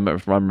believe, if I'm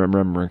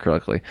remembering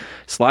correctly.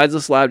 Slides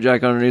the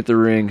slapjack underneath the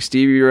ring.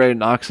 Stevie Ray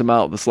knocks him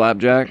out with the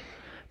slapjack,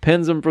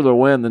 pins him for the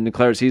win, then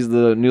declares he's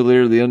the new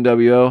leader of the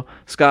NWO.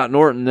 Scott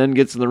Norton then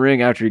gets in the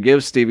ring after he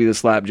gives Stevie the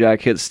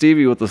slapjack, hits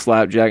Stevie with the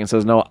slapjack and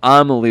says, no,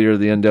 I'm the leader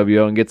of the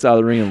NWO, and gets out of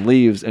the ring and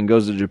leaves and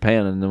goes to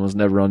Japan and then was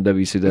never on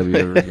WCW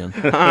ever again.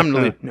 I'm the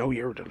lead. No,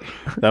 you're the lead.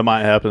 That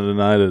might happen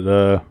tonight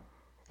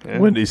at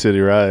Windy City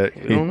Riot.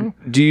 I don't know.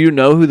 Do you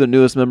know who the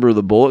newest member of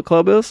the Bullet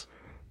Club is?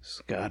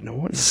 God, no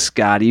one.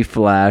 Scotty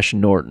Flash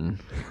Norton.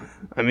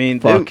 I mean,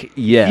 Fuck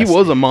yes. He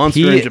was a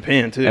monster in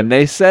Japan, too. And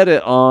they said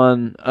it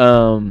on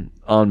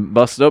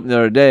Busted Open the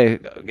other day.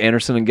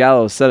 Anderson and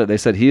Gallows said it. They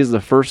said he is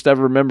the first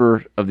ever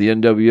member of the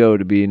NWO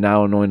to be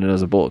now anointed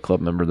as a Bullet Club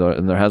member, though,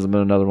 and there hasn't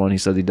been another one. He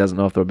said he doesn't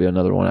know if there'll be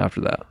another one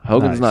after that.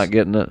 Hogan's not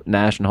getting it.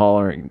 Nash and Hall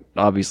aren't,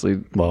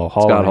 obviously. Well,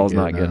 Scott Hall's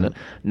not getting it.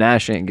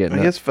 Nash ain't getting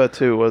I it. guess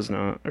Fatu was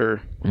not.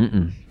 Or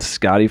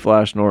Scotty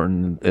Flash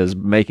Norton is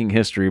making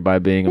history by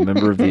being a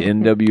member of the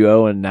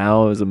NWO and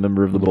now is a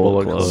member of the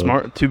Bullet Club.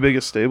 smart. Two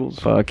biggest stables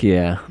Fuck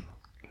yeah.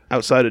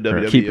 outside of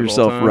WWE. Keep of all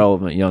yourself time.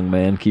 relevant, young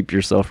man. Keep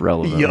yourself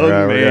relevant. Young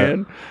Right,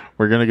 man.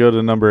 We're going to go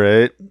to number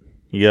 8.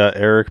 You got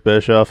Eric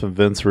Bischoff and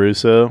Vince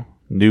Russo,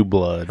 New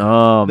Blood.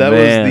 Oh, That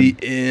man. was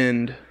the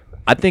end.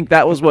 I think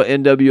that was what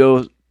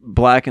NWO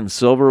Black and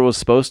Silver was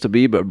supposed to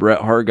be, but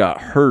Bret Hart got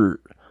hurt.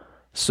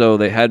 So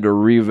they had to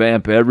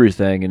revamp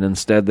everything, and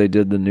instead they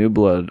did the New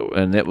Blood,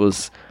 and it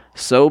was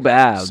so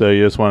bad. So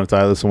you just want to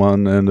tie this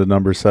one into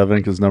number 7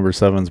 because number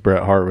 7's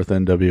Bret Hart with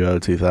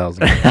NWO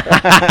 2000.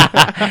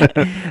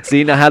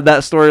 See, now had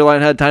that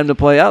storyline had time to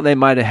play out, they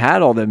might have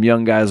had all them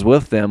young guys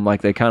with them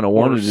like they kind of Or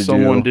wanted to do.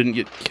 someone didn't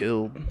get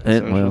killed.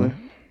 And, essentially. well,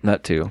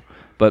 that too.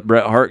 But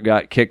Bret Hart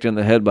got kicked in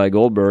the head by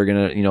Goldberg, and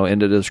it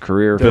ended his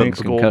career from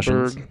Thanks,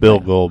 concussions. Goldberg. Bill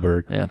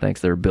Goldberg. Yeah, thanks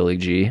there, Billy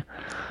G.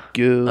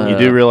 Good. You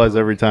do realize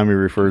every time he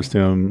refers to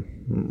him,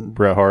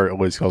 Bret Hart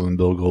always calls him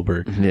Bill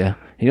Goldberg. Yeah,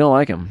 he don't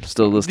like him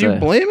still to this do you day.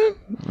 blame him?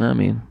 I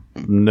mean,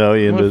 No,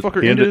 he ended,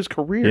 Motherfucker he ended ended his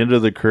career. He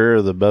ended the career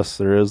of the best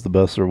there is, the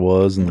best there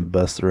was, and the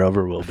best there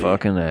ever will be.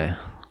 fucking A.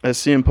 As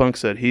CM Punk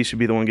said, he should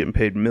be the one getting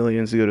paid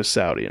millions to go to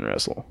Saudi and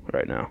wrestle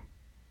right now.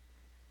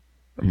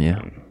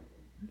 Yeah.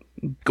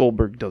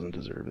 Goldberg doesn't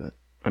deserve it.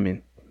 I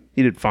mean,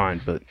 he did fine,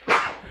 but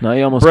No,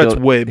 he almost Bret's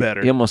killed, way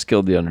better. He almost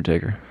killed the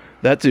Undertaker.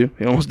 That too.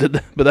 He almost did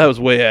that, but that was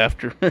way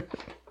after.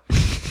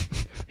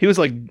 He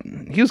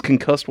was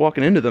concussed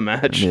walking into the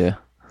match. Yeah.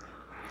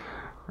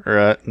 All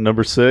right,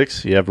 number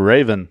 6, you have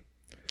Raven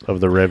of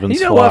the Ravens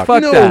You know what?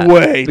 flock. Fuck No that.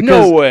 way. Because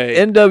No way.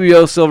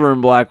 NWO Silver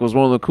and Black was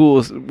one of the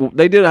coolest.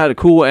 They had a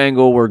cool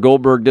angle where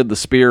Goldberg did the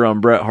spear on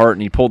Bret Hart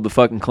and he pulled the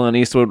fucking Clint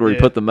Eastwood where he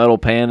Yeah. put the metal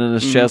pan in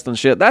his chest and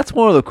shit. That's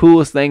one of the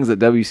coolest things that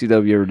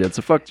WCW ever did.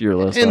 So fuck your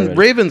list. And already.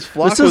 Raven's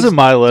flock This was isn't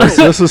my list.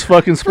 This is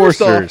fucking First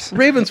Sportsters. off,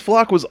 Raven's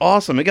flock was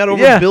awesome. It got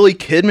over Yeah. Billy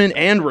Kidman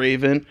and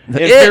Raven and The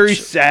Perry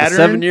Itch, Saturn.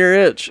 the 7-year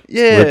itch.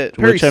 Yeah,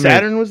 Perry which, I mean,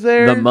 Saturn was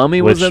there. The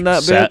Mummy was in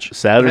that bitch.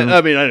 Saturn,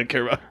 I mean, I didn't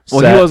care about. Well,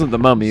 Sat- he wasn't the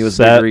Mummy. He was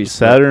Big Reese.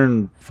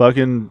 Saturn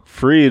fucking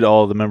freed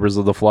all the members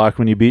of the flock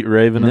when you beat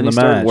Raven And then in he the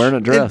started match. wearing a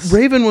And dress.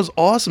 Raven was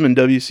awesome in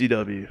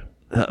WCW.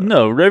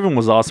 No, Raven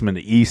was awesome in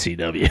the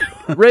ECW.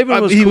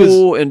 Raven was he was-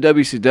 cool in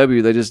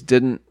WCW. They just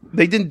didn't.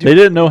 They didn't do. They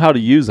didn't know how to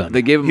use him.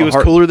 They gave him he a was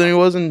hard. cooler than he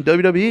was in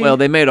WWE. Well,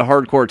 they made a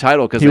hardcore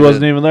title because He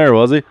wasn't even there,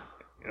 was he?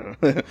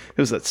 it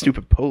was that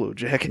stupid polo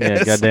jackass.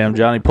 Yeah, goddamn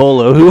Johnny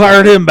Polo. Who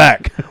hired him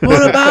back?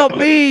 What about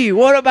me?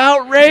 What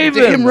about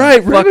Raven? Damn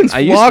right. Fuck, Raven's I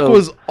used flock to-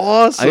 was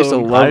awesome. I used to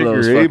love I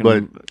those agree,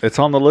 fucking. but it's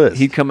on the list.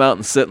 He'd come out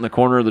and sit in the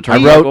corner of the I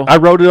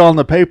turnbuckle. wrote it on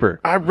the paper.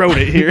 I wrote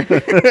it here.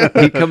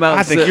 He'd come out. I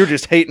And think sit, you're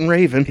just hating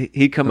Raven.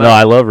 He'd come No, out.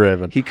 I love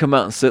Raven. He'd come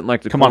out and sit in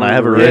like the Come on, corner I of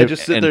have the a ring Raven.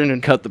 Just sit there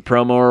and- cut the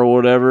promo or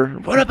whatever.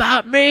 What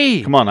about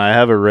me? Come on, I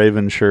have a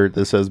Raven shirt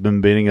that says "Been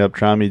beating up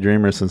Tommy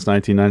Dreamer since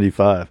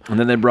 1995." And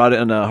then they brought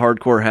in a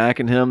hardcore hack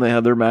and him. They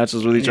had their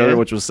matches with each Yeah. other,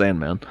 which was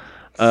Sandman.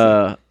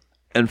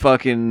 And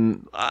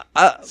fucking,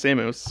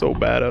 Sandman was so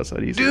bad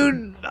outside easy.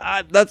 dude,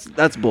 that's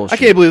bullshit. I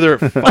can't believe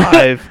they're at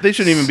 5. They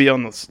shouldn't even be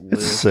on this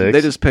It's list. 6.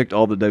 They just picked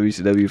all the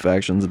WCW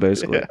factions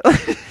basically.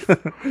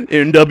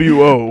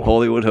 NWO.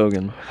 Hollywood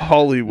Hogan,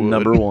 Hollywood.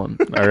 number 1.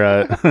 All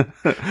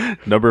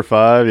right. Number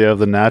 5, you have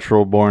the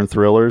Natural Born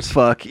Thrillers.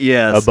 Fuck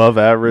yes. Above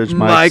average,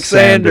 Mike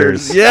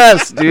Sanders.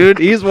 Yes, dude.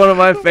 He's one of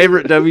my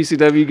favorite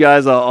WCW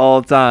guys of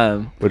all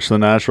time. Which the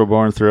Natural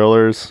Born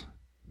Thrillers,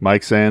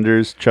 Mike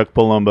Sanders, Chuck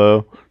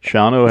Palumbo,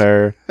 Sean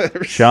O'Hare,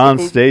 Sean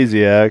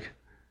Stasiak,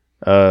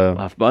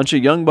 A bunch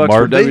of young bucks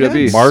Mark- for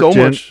WWE. Mark- so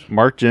much-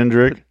 Mark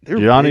Gendrick, They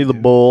were Johnny big, the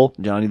dude. Bull,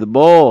 Johnny the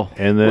Bull.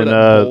 and Or then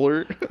that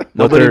bowler.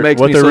 Nobody they're-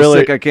 makes what me they're so really-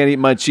 sick I can't eat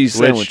my cheese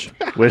sandwich.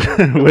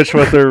 which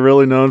what they're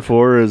really known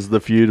for is the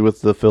feud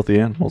with the Filthy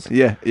Animals.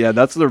 Yeah,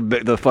 that's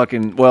the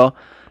fucking. Well,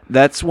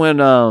 that's when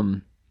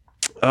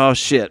oh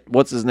shit,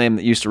 what's his name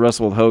that used to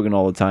wrestle with Hogan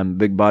all the time? The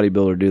big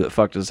bodybuilder dude that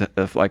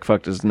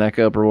fucked his neck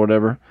up or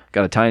whatever.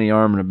 Got a tiny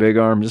arm and a big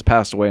arm. Just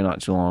passed away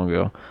not too long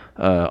ago.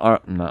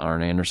 Not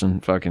Arn Anderson.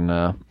 Fucking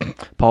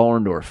Paul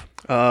Orndorff.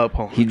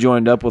 Paul. He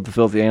joined up with the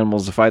Filthy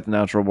Animals to fight the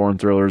Natural Born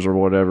Thrillers or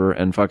whatever,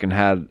 and fucking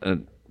had a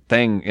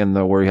thing in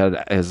the where he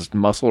had his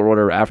muscle or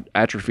whatever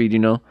atrophied, you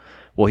know.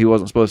 Well, he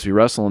wasn't supposed to be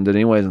wrestling, did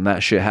anyways, and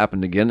that shit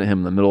happened again to him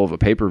in the middle of a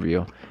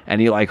pay-per-view.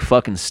 And he, like,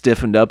 fucking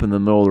stiffened up in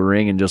the middle of the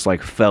ring and just,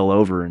 like, fell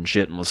over and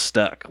shit and was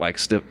stuck, like,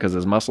 stiff because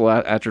his muscle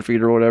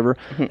atrophied or whatever.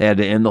 They had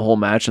to end the whole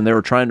match, and they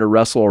were trying to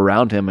wrestle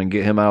around him and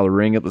get him out of the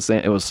ring at the same...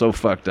 It was so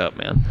fucked up,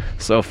 man.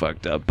 So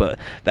fucked up. But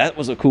that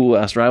was a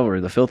cool-ass rivalry.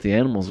 The Filthy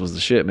Animals was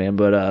the shit, man.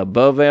 But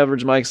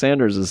above-average Mike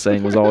Sanders'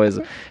 saying was always,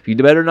 if you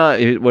better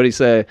not... What'd he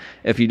say?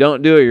 If you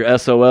don't do it, you're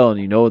SOL,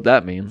 and you know what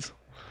that means.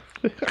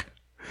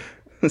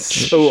 It's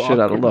so Shit out of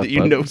awkward luck, that you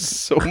bud. know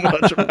so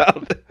much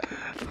about it.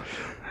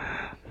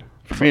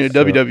 For being a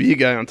WWE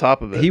guy on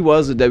top of it. He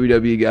was a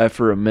WWE guy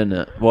for a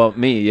minute. Well,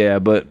 me, yeah,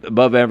 but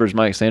above average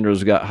Mike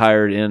Sanders got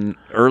hired in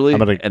early,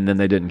 and then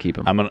they didn't keep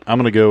him. I'm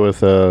gonna go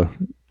with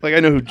like I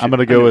know who. I'm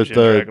gonna go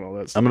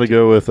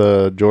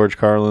with George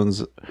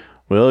Carlin's.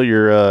 Well,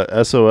 you're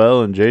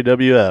SOL and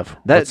JWF.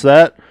 What's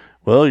that?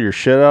 Well, you're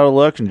shit out of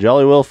luck and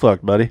jolly well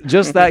fucked, buddy.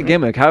 Just that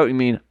gimmick. How you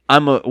mean?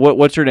 I'm a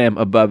what's your name?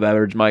 Above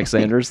average Mike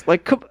Sanders.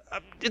 Like, come,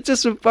 it's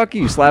just a fuck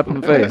you, slap in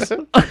the face.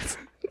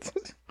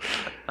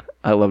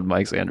 I loved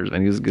Mike Sanders,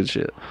 man. He was good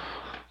shit.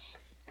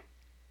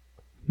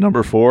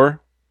 Number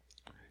 4,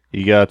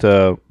 you got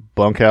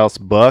Bunkhouse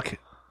Buck,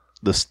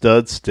 the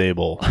Stud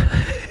Stable.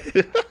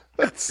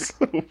 That's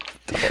so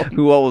dumb.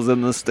 Who all was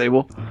in this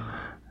stable?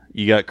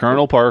 You got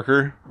Colonel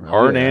Parker,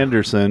 Arn yeah.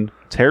 Anderson,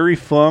 Terry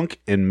Funk,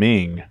 and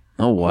Ming.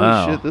 Oh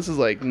wow, Holy shit, this is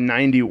like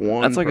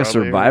 91. that's like a probably.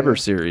 Survivor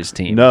Series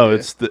team. No,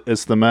 it's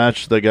the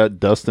match that got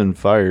Dustin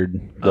fired.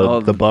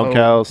 The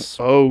bunkhouse.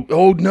 Oh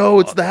no,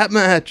 it's that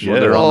match. Yeah. Where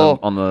they're Oh,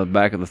 on the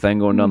back of the thing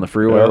going down the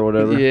freeway or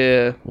whatever.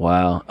 yeah.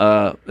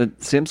 Wow.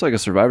 It seems like a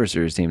Survivor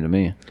Series team to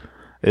me.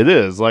 It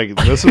is like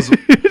this is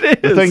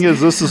the thing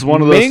is this is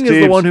one of those Ming teams.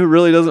 is the one who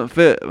really doesn't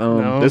fit.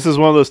 No. This is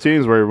one of those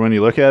teams where when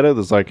you look at it,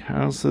 it's like,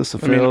 how's this a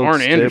I mean, field Arn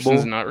stable?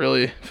 Anderson's not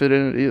really fit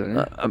in it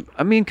either.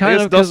 I mean, I kind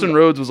guess of. 'cause Dustin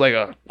Rhodes was like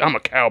I'm a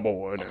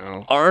cowboy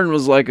now. Arn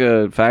was like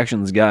a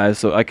factions guy,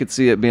 so I could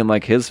see it being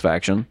like his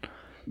faction. Yeah,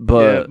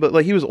 But but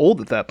like he was old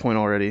at that point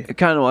already.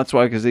 kind of that's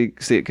why, because he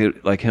see it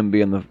could like him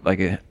being the like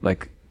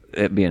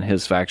it being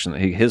his faction,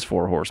 his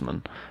four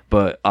horsemen.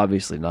 But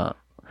obviously not.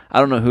 I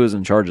don't know who is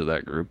in charge of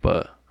that group,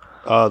 but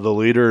The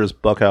leader is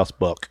Buckhouse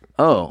Buck.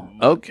 oh,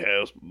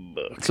 okay.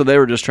 So they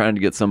were just trying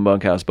to get some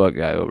bunkhouse buck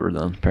guy over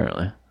then,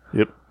 apparently,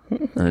 Yep.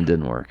 and it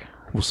didn't work.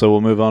 So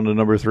we'll move on to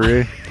number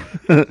 3.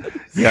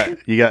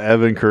 you got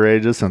Evan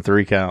Courageous and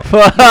 3 Count.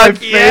 Fuck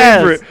yes!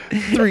 Favorite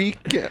 3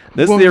 count.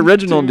 This is the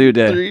original New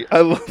Day. 3. I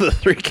love the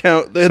 3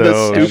 count. They had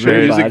So, that stupid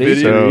music Everybody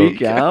video.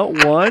 freak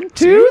out. 1,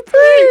 2,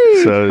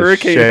 3. So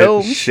Hurricane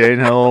Helms. Shane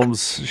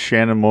Helms,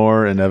 Shannon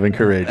Moore, and Evan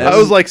Courageous. I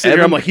was like sitting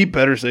here, I'm Evan- like, he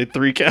better say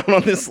 3 count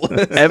on this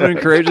list. Evan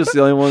Courageous,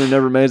 the only one who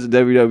never made it to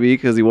WWE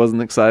because he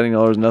wasn't exciting.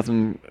 There was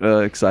nothing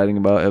exciting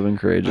about Evan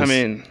Courageous. I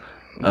mean,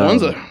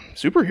 one's a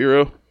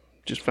superhero.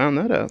 Just found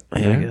that out.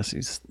 yeah, I guess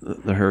he's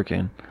the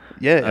Hurricane.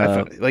 Yeah, I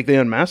found, like they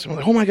unmasked him. I'm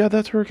like, oh my god,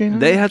 that's Hurricane.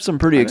 They had some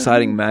pretty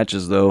exciting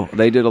matches, though.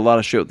 They did a lot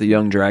of shit with the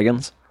Young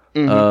Dragons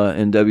in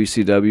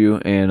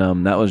WCW,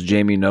 and that was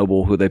Jamie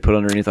Noble, who they put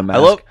underneath a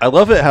mask. I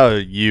love it how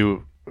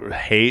you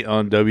hate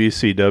on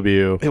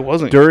WCW. It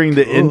wasn't during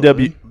the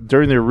good.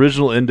 during the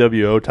original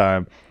NWO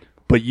time,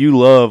 but you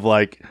love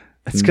like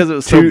It's because it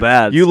was so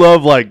bad. You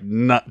love like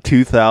not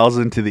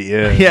 2000 to the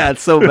end. Yeah,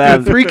 it's so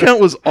bad. 3 count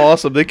was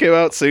awesome. They came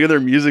out singing their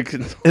music.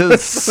 It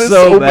was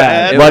so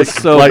bad. It Like- was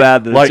so like-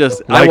 bad that like- it's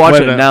just like I watch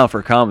when, it now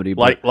for comedy.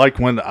 But like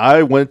when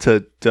I went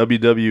to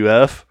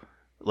WWF,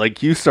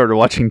 like you started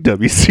watching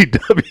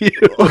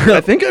WCW.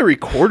 I think I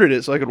recorded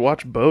it so I could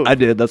watch both. I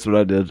did. That's what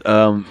I did. But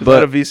I had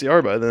But a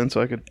VCR by then, so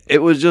I could. it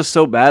was just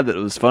so bad that it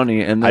was funny.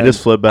 And I then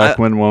just flipped back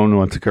when one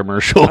went to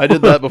commercial. I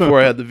did that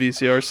before I had the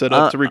VCR set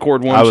up to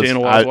record one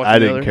channel while I was watching I the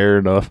didn't other. care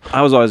enough.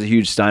 I was always a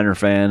huge Steiner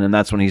fan, and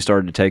that's when he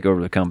started to take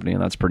over the company,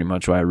 and that's pretty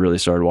much why I really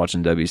started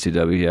watching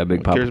WCW. Yeah,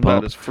 Big Papa Cares about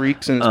Pump. his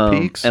freaks and his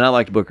peaks. And I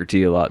liked Booker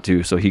T a lot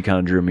too, so he kind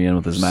of drew me in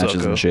with his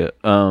matches Sucko. and shit.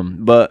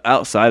 But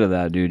outside of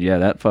that, dude, yeah,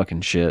 that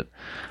fucking shit.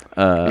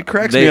 It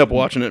cracks me up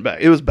watching it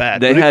back. It was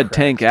bad. They but it had cracks.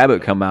 Tank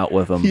Abbott come out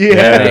with them.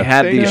 Yeah. They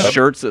had Tank these Abbott.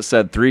 shirts that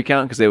said 3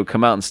 count because they would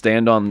come out and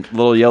stand on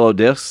little yellow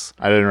discs.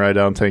 I didn't write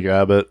down Tank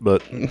Abbott,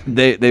 but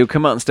They would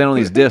come out and stand on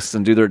these discs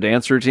and do their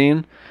dance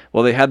routine.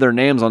 Well, they had their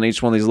names on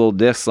each one of these little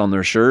discs on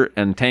their shirt,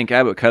 and Tank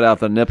Abbott cut out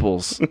the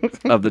nipples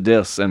of the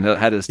discs and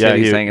had his Yeah,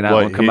 titties he- hanging out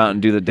what, and would come he- out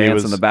and do the he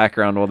dance in was- the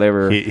background while they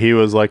were. he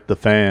was like the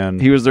fan.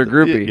 He was their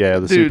groupie. Yeah,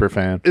 the Dude, super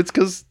fan. It's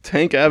because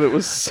Tank Abbott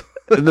was.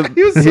 The-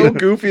 he was so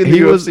goofy in the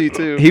UFC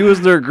too. He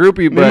was their groupie,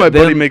 Me and but my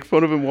buddy then- make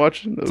fun of him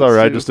watching. Those It's all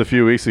right. too. Just a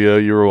few weeks ago,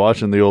 you were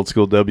watching the old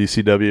school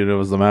WCW, and it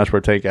was the match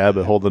where Tank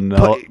Abbott holding the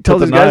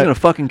tells the this guy's knife- gonna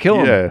fucking kill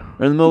him. Yeah.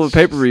 In the middle of a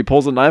paper, he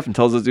pulls a knife and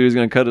tells this dude he's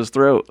gonna cut his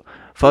throat.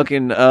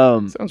 Fucking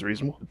Sounds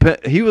reasonable.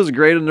 he was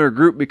great in their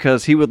group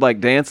because he would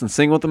like dance and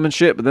sing with them and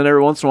shit. But then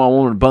every once in a while,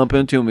 one would bump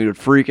into him, he would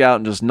freak out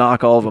and just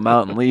knock all of them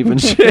out and leave and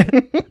shit.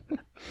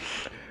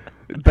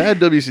 Bad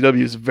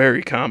WCW is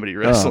very comedy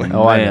wrestling.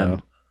 Oh, I man. know.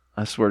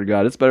 I swear to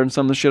God, it's better than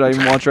some of the shit I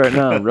even watch right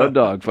now. Road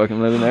Dogg,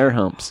 fucking living air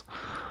humps.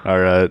 All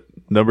right.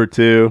 Number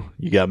 2,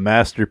 you got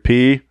Master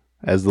P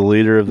as the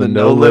leader of the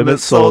No Limit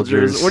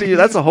Soldiers. What do you?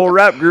 That's a whole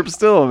rap group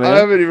still, man. I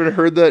haven't even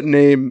heard that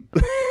name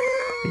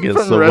Against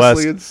from the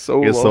wrestling in West.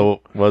 so Against long.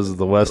 was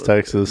the West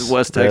Texas.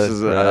 West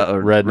Texas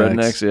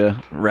rednecks.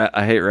 yeah.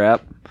 I hate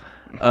rap.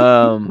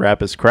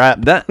 Rap is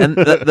crap. That and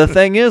the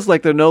thing is,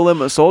 like the No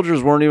Limit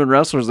Soldiers weren't even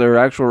wrestlers; they were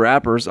actual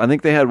rappers. I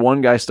think they had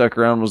one guy stuck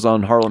around was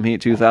on Harlem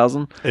Heat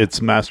 2000.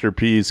 It's Master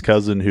P's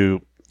cousin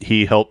who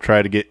he helped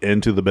try to get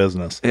into the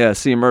business. Yeah,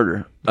 C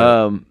Murder.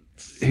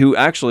 Who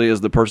actually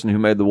is the person who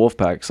made the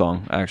Wolfpack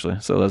song. Actually,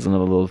 so that's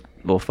another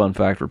little fun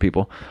fact for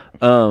people.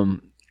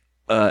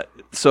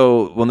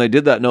 So when they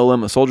did that No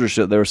Limit Soldier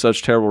shit, they were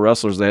such terrible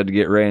wrestlers they had to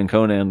get Ray and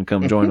Conan to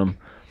come join them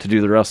to do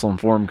the wrestling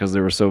for them because they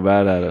were so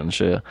bad at it and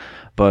shit.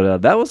 But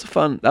that was a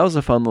fun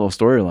little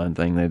storyline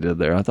thing they did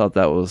there. I thought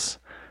that was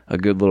a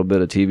good little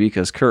bit of TV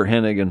because Kurt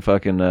Hennig and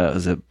fucking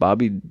is it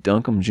Bobby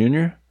Duncombe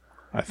Jr.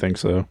 I think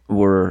so.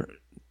 were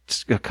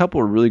a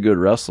couple of really good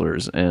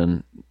wrestlers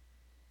and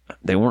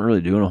they weren't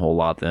really doing a whole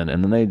lot then.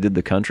 And then they did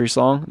the country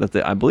song that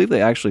I believe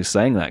they actually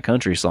sang that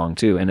country song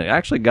too. And it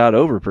actually got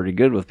over pretty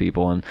good with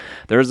people. And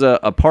there's a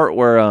part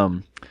where,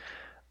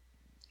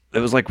 it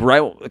was like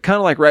right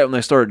when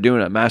they started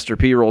doing it, Master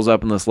P rolls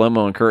up in this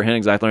limo and Kurt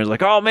Hennig's acting. He's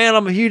like, "Oh man,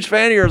 I'm a huge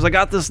fan of yours. I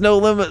got this No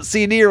Limit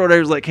CD or whatever."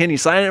 He's like, "Can you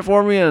sign it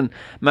for me?" And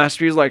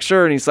Master P's like,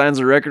 "Sure." And he signs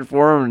the record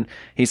for him and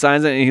he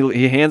signs it and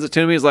he hands it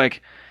to me. He's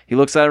like, he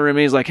looks at him and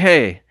he's like,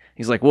 "Hey,"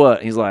 he's like,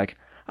 "What?" He's like,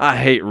 "I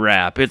hate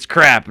rap. It's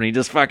crap." And he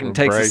just fucking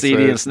takes the Breaks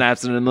CD it. and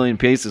snaps it in a million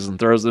pieces and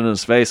throws it in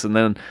his face. And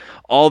then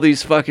all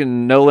these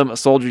fucking No Limit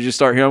Soldiers just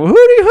start hearing hooty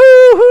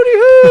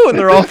hoo, and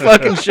they're all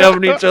fucking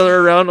shoving each other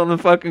around on the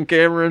fucking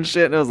camera and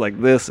shit. And I was like,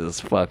 this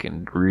is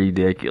fucking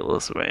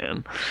ridiculous,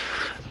 man.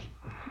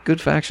 Good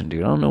faction,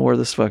 dude. I don't know where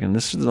this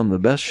is on the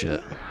best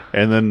shit.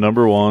 And then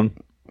number 1,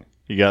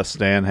 you got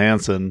Stan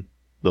Hansen,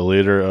 the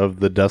leader of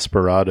the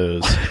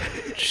Desperados,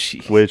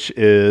 which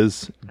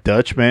is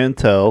Dutch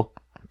Mantel,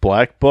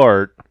 Black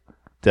Bart,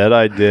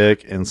 Deadeye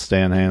Dick, and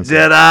Stan Hansen.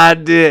 Deadeye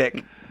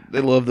Dick. They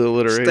love the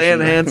alliteration. Stan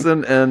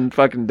Hansen and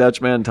fucking Dutch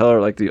Mantel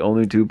are like the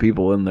only 2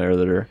 people in there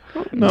that are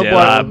No,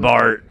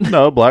 Bart.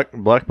 No, Black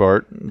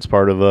Bart. It's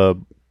part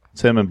of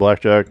it's him and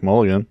Blackjack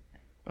Mulligan.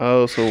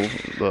 Oh, so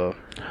the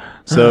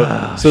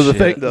the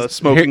thing, the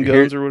smoking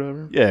guns or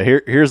whatever. Yeah,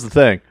 here's the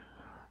thing.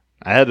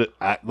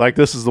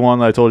 This is the one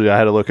that I told you I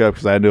had to look up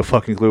because I had no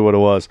fucking clue what it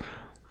was.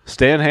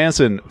 Stan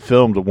Hansen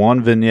filmed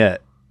one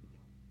vignette.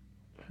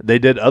 They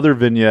did other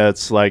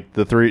vignettes like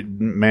the 3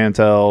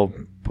 Mantel,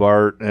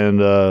 Bart, and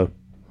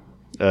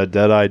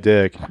Deadeye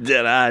Dick.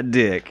 Deadeye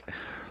Dick.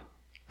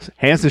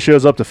 Hansen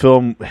shows up to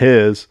film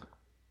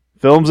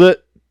films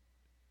it,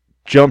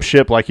 jump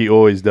ship like he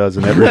always does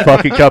in every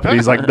fucking company.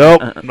 He's like,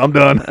 nope, I'm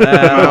done.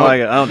 I don't like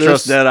it. I don't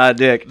trust Deadeye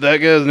Dick. That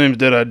guy's name's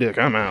Deadeye Dick.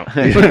 I'm out.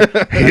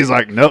 He's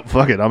like, nope,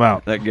 fuck it, I'm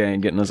out. That guy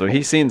ain't getting us. So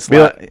he's seen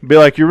Be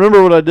like, you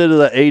remember what I did to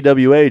the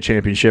AWA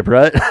championship,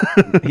 right?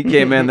 He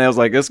came in, they was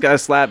like, this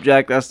guy's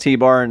Slapjack, that's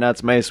T-Bar, and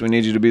that's Mace. We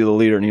need you to be the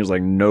leader. And he was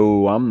like,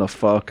 no, I'm the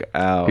fuck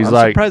out. I'm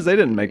surprised they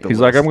didn't make the list. He's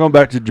list. like, I'm going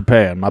back to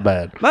Japan. My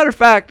bad. Matter of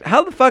fact,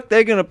 how the fuck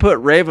they gonna put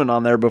Raven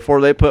on there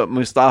before they put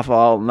Mustafa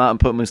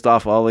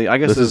Ali? I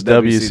guess This is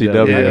WCW.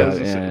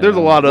 WCW. There's a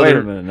lot of Wait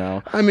other. a minute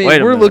now. I mean,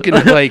 Wait a we're minute. looking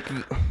at like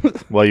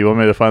Well, you want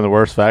me to find the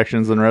worst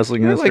factions in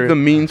wrestling we're history? like the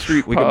Mean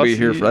Street. We could be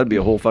here Posse. for that'd be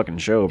a whole fucking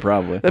show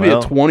probably. That'd be a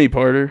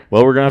 20-parter.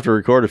 Well, we're gonna have to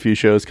record a few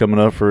shows coming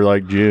up for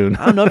like June.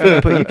 I don't know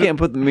if you can't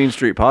put the Mean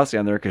Street Posse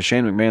on there because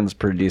Shane McMahon's a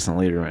pretty decent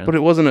leader, man. But it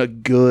wasn't a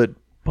good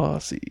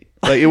posse.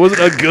 Like, it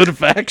wasn't a good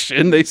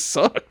faction. They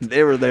sucked.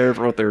 They were there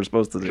for what they were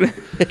supposed to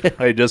do.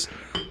 Hey, just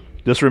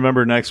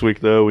remember next week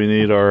though, we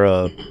need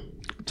our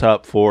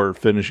top 4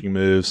 finishing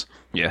moves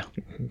Yeah.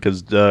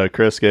 because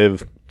Chris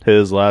gave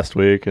his last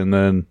week, and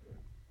then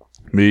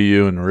me,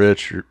 you, and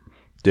Rich, or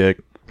Dick,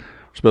 we're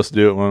supposed to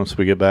do it once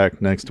we get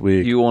back next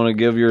week. You want to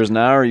give yours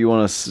now, or you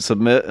want to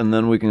submit, and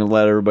then we can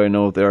let everybody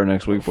know what they are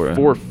next week for you?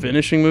 4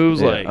 finishing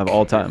moves, Yeah, like of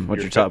all time.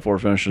 What's your top 4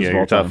 finishes yeah, of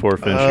your all top time? 4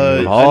 finishing Uh,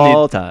 moves.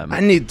 All time.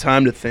 I need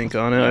time to think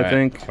on it. I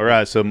think All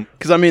right, so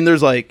because I mean,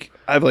 there's like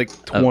I have like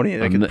 20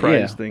 that I could probably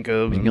yeah. just think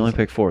of. You can only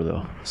pick 4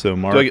 though.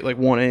 Mark, Do I get like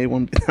 1A,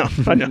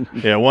 1B? No, I know.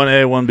 yeah,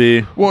 1A,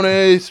 1B.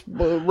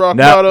 1A, rock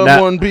Now- bottom,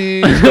 now-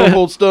 1B, Stone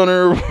Cold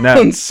Stunner, Now-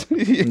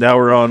 1C. Now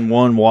we're on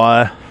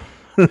 1Y.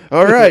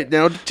 All right,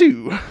 now to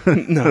 2.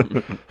 No,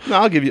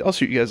 I'll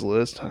shoot you guys a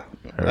list.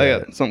 I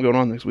got something going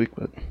on next week,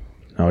 but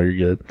Oh, you're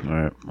good. All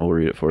right, I'll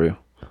read it for you.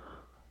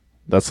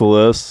 That's the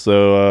list.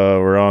 So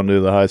we're on to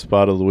the high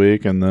spot of the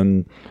week, and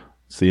then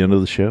it's the end of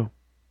the show.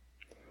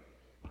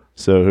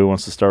 So who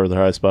wants to start with the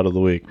high spot of the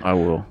week? I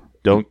will.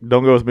 Don't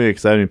go with me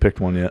because I haven't even picked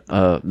one yet.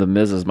 The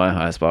Miz is my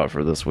high spot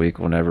for this week.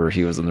 Whenever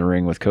he was in the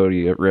ring with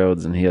Cody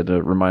Rhodes, and he had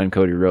to remind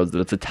Cody Rhodes that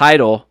it's a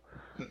title,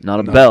 not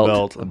a belt.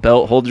 belt. A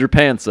belt holds your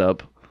pants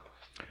up.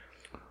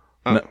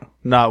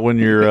 Not when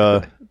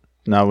you're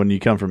not when you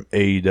come from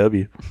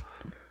AEW.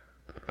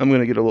 I'm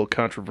gonna get a little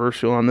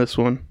controversial on this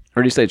one.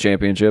 Or did he say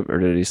championship, or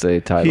did he say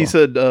title? He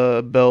said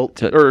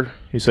belt, or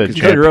He said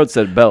Cody Rhodes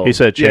said belt. He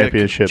said Yeah,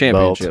 championship,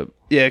 championship.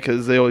 yeah,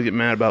 because they always get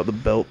mad about the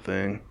belt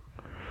thing.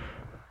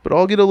 But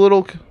I'll get a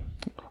little.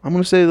 I'm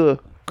gonna say the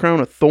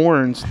crown of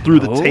thorns through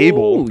the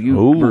table You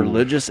Ooh.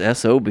 religious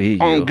SOB. You.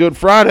 on Good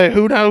Friday.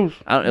 Who knows?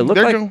 It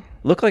They're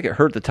looked like it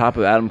hurt the top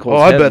of Adam Cole's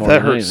Oh, I head bet more that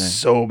than hurt anything.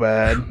 so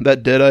bad.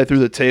 That Deadeye through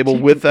the table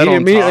with that He on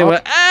immediately top.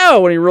 went, ow!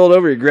 When he rolled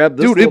over, he grabbed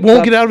this. Dude, it little won't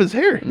top. get out of his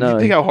hair. No, You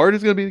think how hard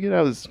it's gonna be to get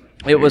out of his?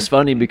 It was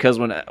funny because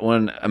when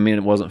I mean,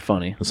 it wasn't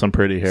funny. Some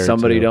pretty hair.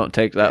 Somebody too. don't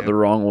take that the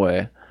wrong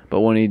way.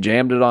 But when he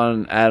jammed it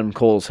on Adam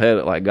Cole's head,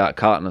 it like got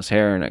caught in his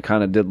hair, and it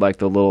kind of did like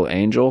the little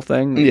angel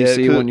thing that you Yeah,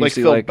 see 'cause when it, you like,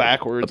 see fell like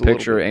backwards a a little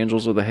picture of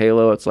angels with a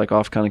halo. It's like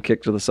off, kind of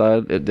kicked to the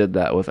side. It did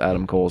that with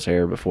Adam Cole's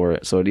hair before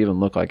it, so it even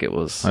looked like it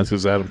was. That's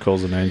because Adam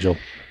Cole's an angel.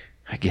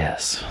 I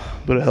guess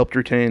But it helped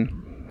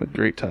retain a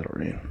great title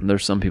reign.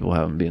 there's some people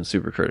haven't been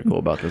super critical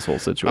about this whole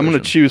situation. I'm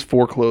gonna choose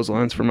 4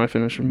 clotheslines for my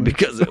finisher move.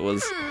 because it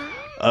was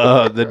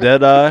The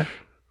Deadeye.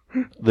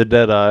 The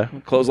Deadeye.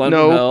 clothesline from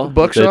No, hell.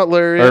 buckshot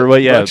lariat. Or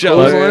wait, yeah. Buckshot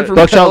Clothesline from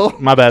Buckshot. hell.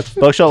 My bad.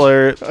 Buckshot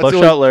lariat.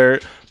 Buckshot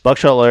lariat.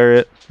 Buckshot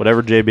lariat.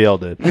 Whatever JBL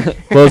did.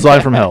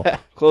 Clothesline from hell.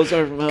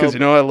 Clothesline from hell. Because you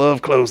know I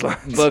love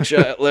clotheslines.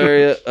 Buckshot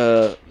lariat,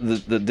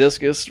 the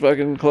discus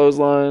fucking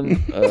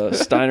clothesline,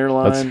 Steiner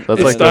line. That's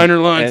It's like Steiner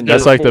lines. and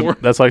That's Good like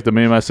for. that's like the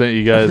meme I sent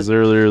you guys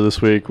earlier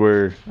this week,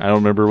 where I don't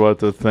remember what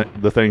the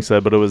thing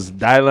said, but it was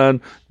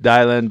Dylan,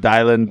 and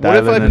Dylan.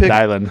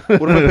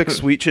 What if I pick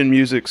Sweet Chin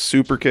Music,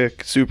 super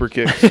kick, super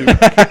kick, super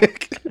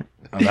kick?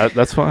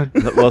 That's fine.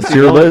 Well, see,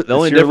 your the list-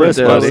 only it's your difference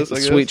list, buddy.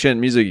 is Sweet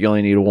Chin Music, you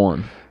only need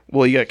 1.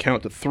 Well, you got to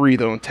count to 3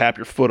 though, and tap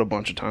your foot a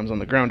bunch of times on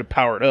the ground to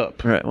power it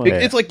up. Right, well,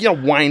 It's like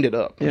wind it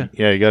up. Yeah.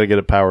 Yeah, you got to get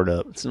it powered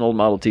up. It's an old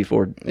Model T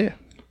Ford. Yeah.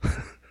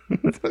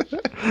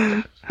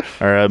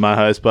 All right, my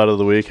high spot of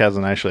the week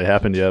hasn't actually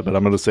happened yet, but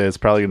I'm going to say it's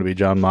probably going to be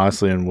John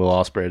Moxley and Will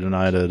Ospreay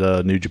tonight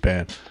at New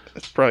Japan.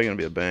 It's probably gonna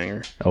be a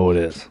banger. Oh, it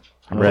is.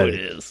 I'm ready. It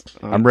is.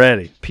 I'm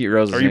ready. Pete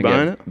Rose is Are you gonna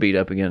buying get beat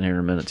up again here in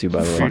a minute too.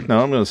 By the way, Fuck no,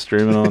 I'm going to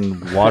stream it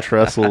on Watch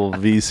Wrestle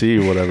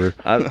VC, whatever.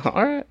 All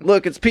right.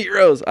 look, it's Pete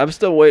Rose. I'm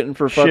still waiting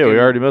for fucking. Shit, we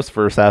already missed the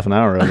first half an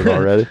hour of it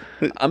already.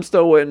 I'm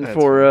still waiting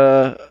for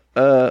oh shit,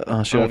 I I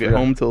won't get forgot.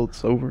 home till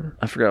it's over.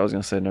 I forgot what I was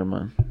gonna say. Never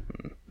mind.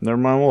 Never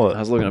mind I what.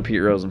 was looking at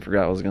Pete Rose and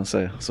forgot what I was gonna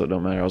say, so it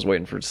don't matter. I was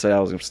waiting for it to say I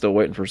was still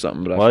waiting for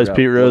something, but Why I is forgot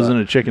Pete Rose what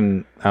in a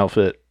chicken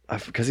outfit?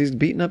 because he's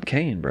beating up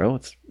Kane, bro.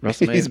 It's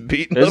WrestleMania. He's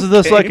beating. Isn't up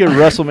this like a Kane.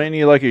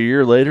 WrestleMania like a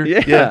year later?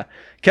 yeah.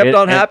 Kept And-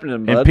 on and-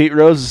 happening, bud. And Pete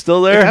Rose is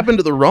still It there? happened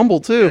to the Rumble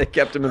They too.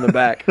 kept him in the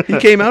back. He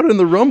came out in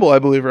the Rumble, I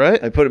believe,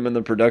 right? They put him in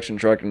the production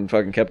truck and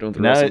fucking kept him with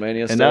the Now, WrestleMania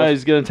and stuff. now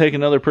he's going to take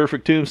another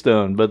perfect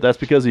tombstone, but that's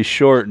because he's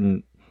short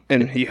And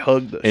he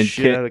hugged the and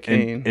shit out of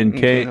Kane. And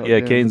Kane, hugged yeah,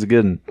 him. Kane's a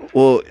good one.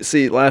 Well,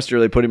 see, last year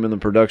they put him in the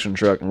production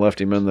truck and left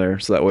him in there,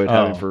 so that way it'd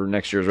have Oh. him for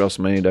next year's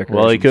WrestleMania decorations.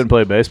 Well, he couldn't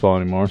play baseball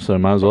anymore, so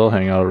might as well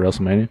hang out at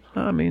WrestleMania.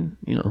 I mean,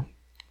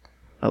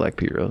 I like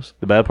Pete Rose.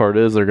 The bad part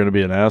is they're going to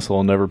be an asshole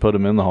and never put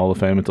him in the Hall of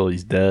Fame until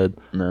he's dead.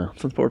 No,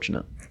 it's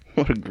unfortunate.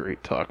 What a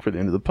great talk for the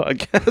end of the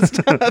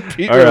podcast.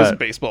 Pete All Rose right.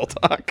 baseball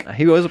talk.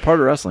 He was a part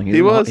of wrestling. He's He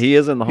in the- was. He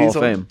is in the Hall He's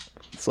of on- Fame.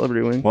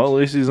 Celebrity wing. Well, at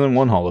least he's in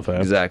one Hall of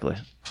Fame. Exactly.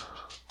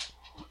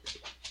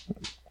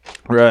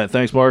 All right.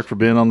 Thanks, Mark, for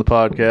being on the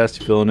podcast.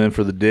 You filling in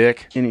for the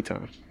dick.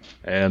 Anytime.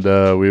 And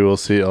we will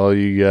see all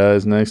you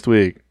guys next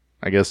week.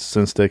 I guess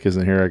since Dick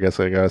isn't here, I guess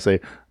I got to say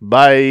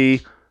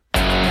bye.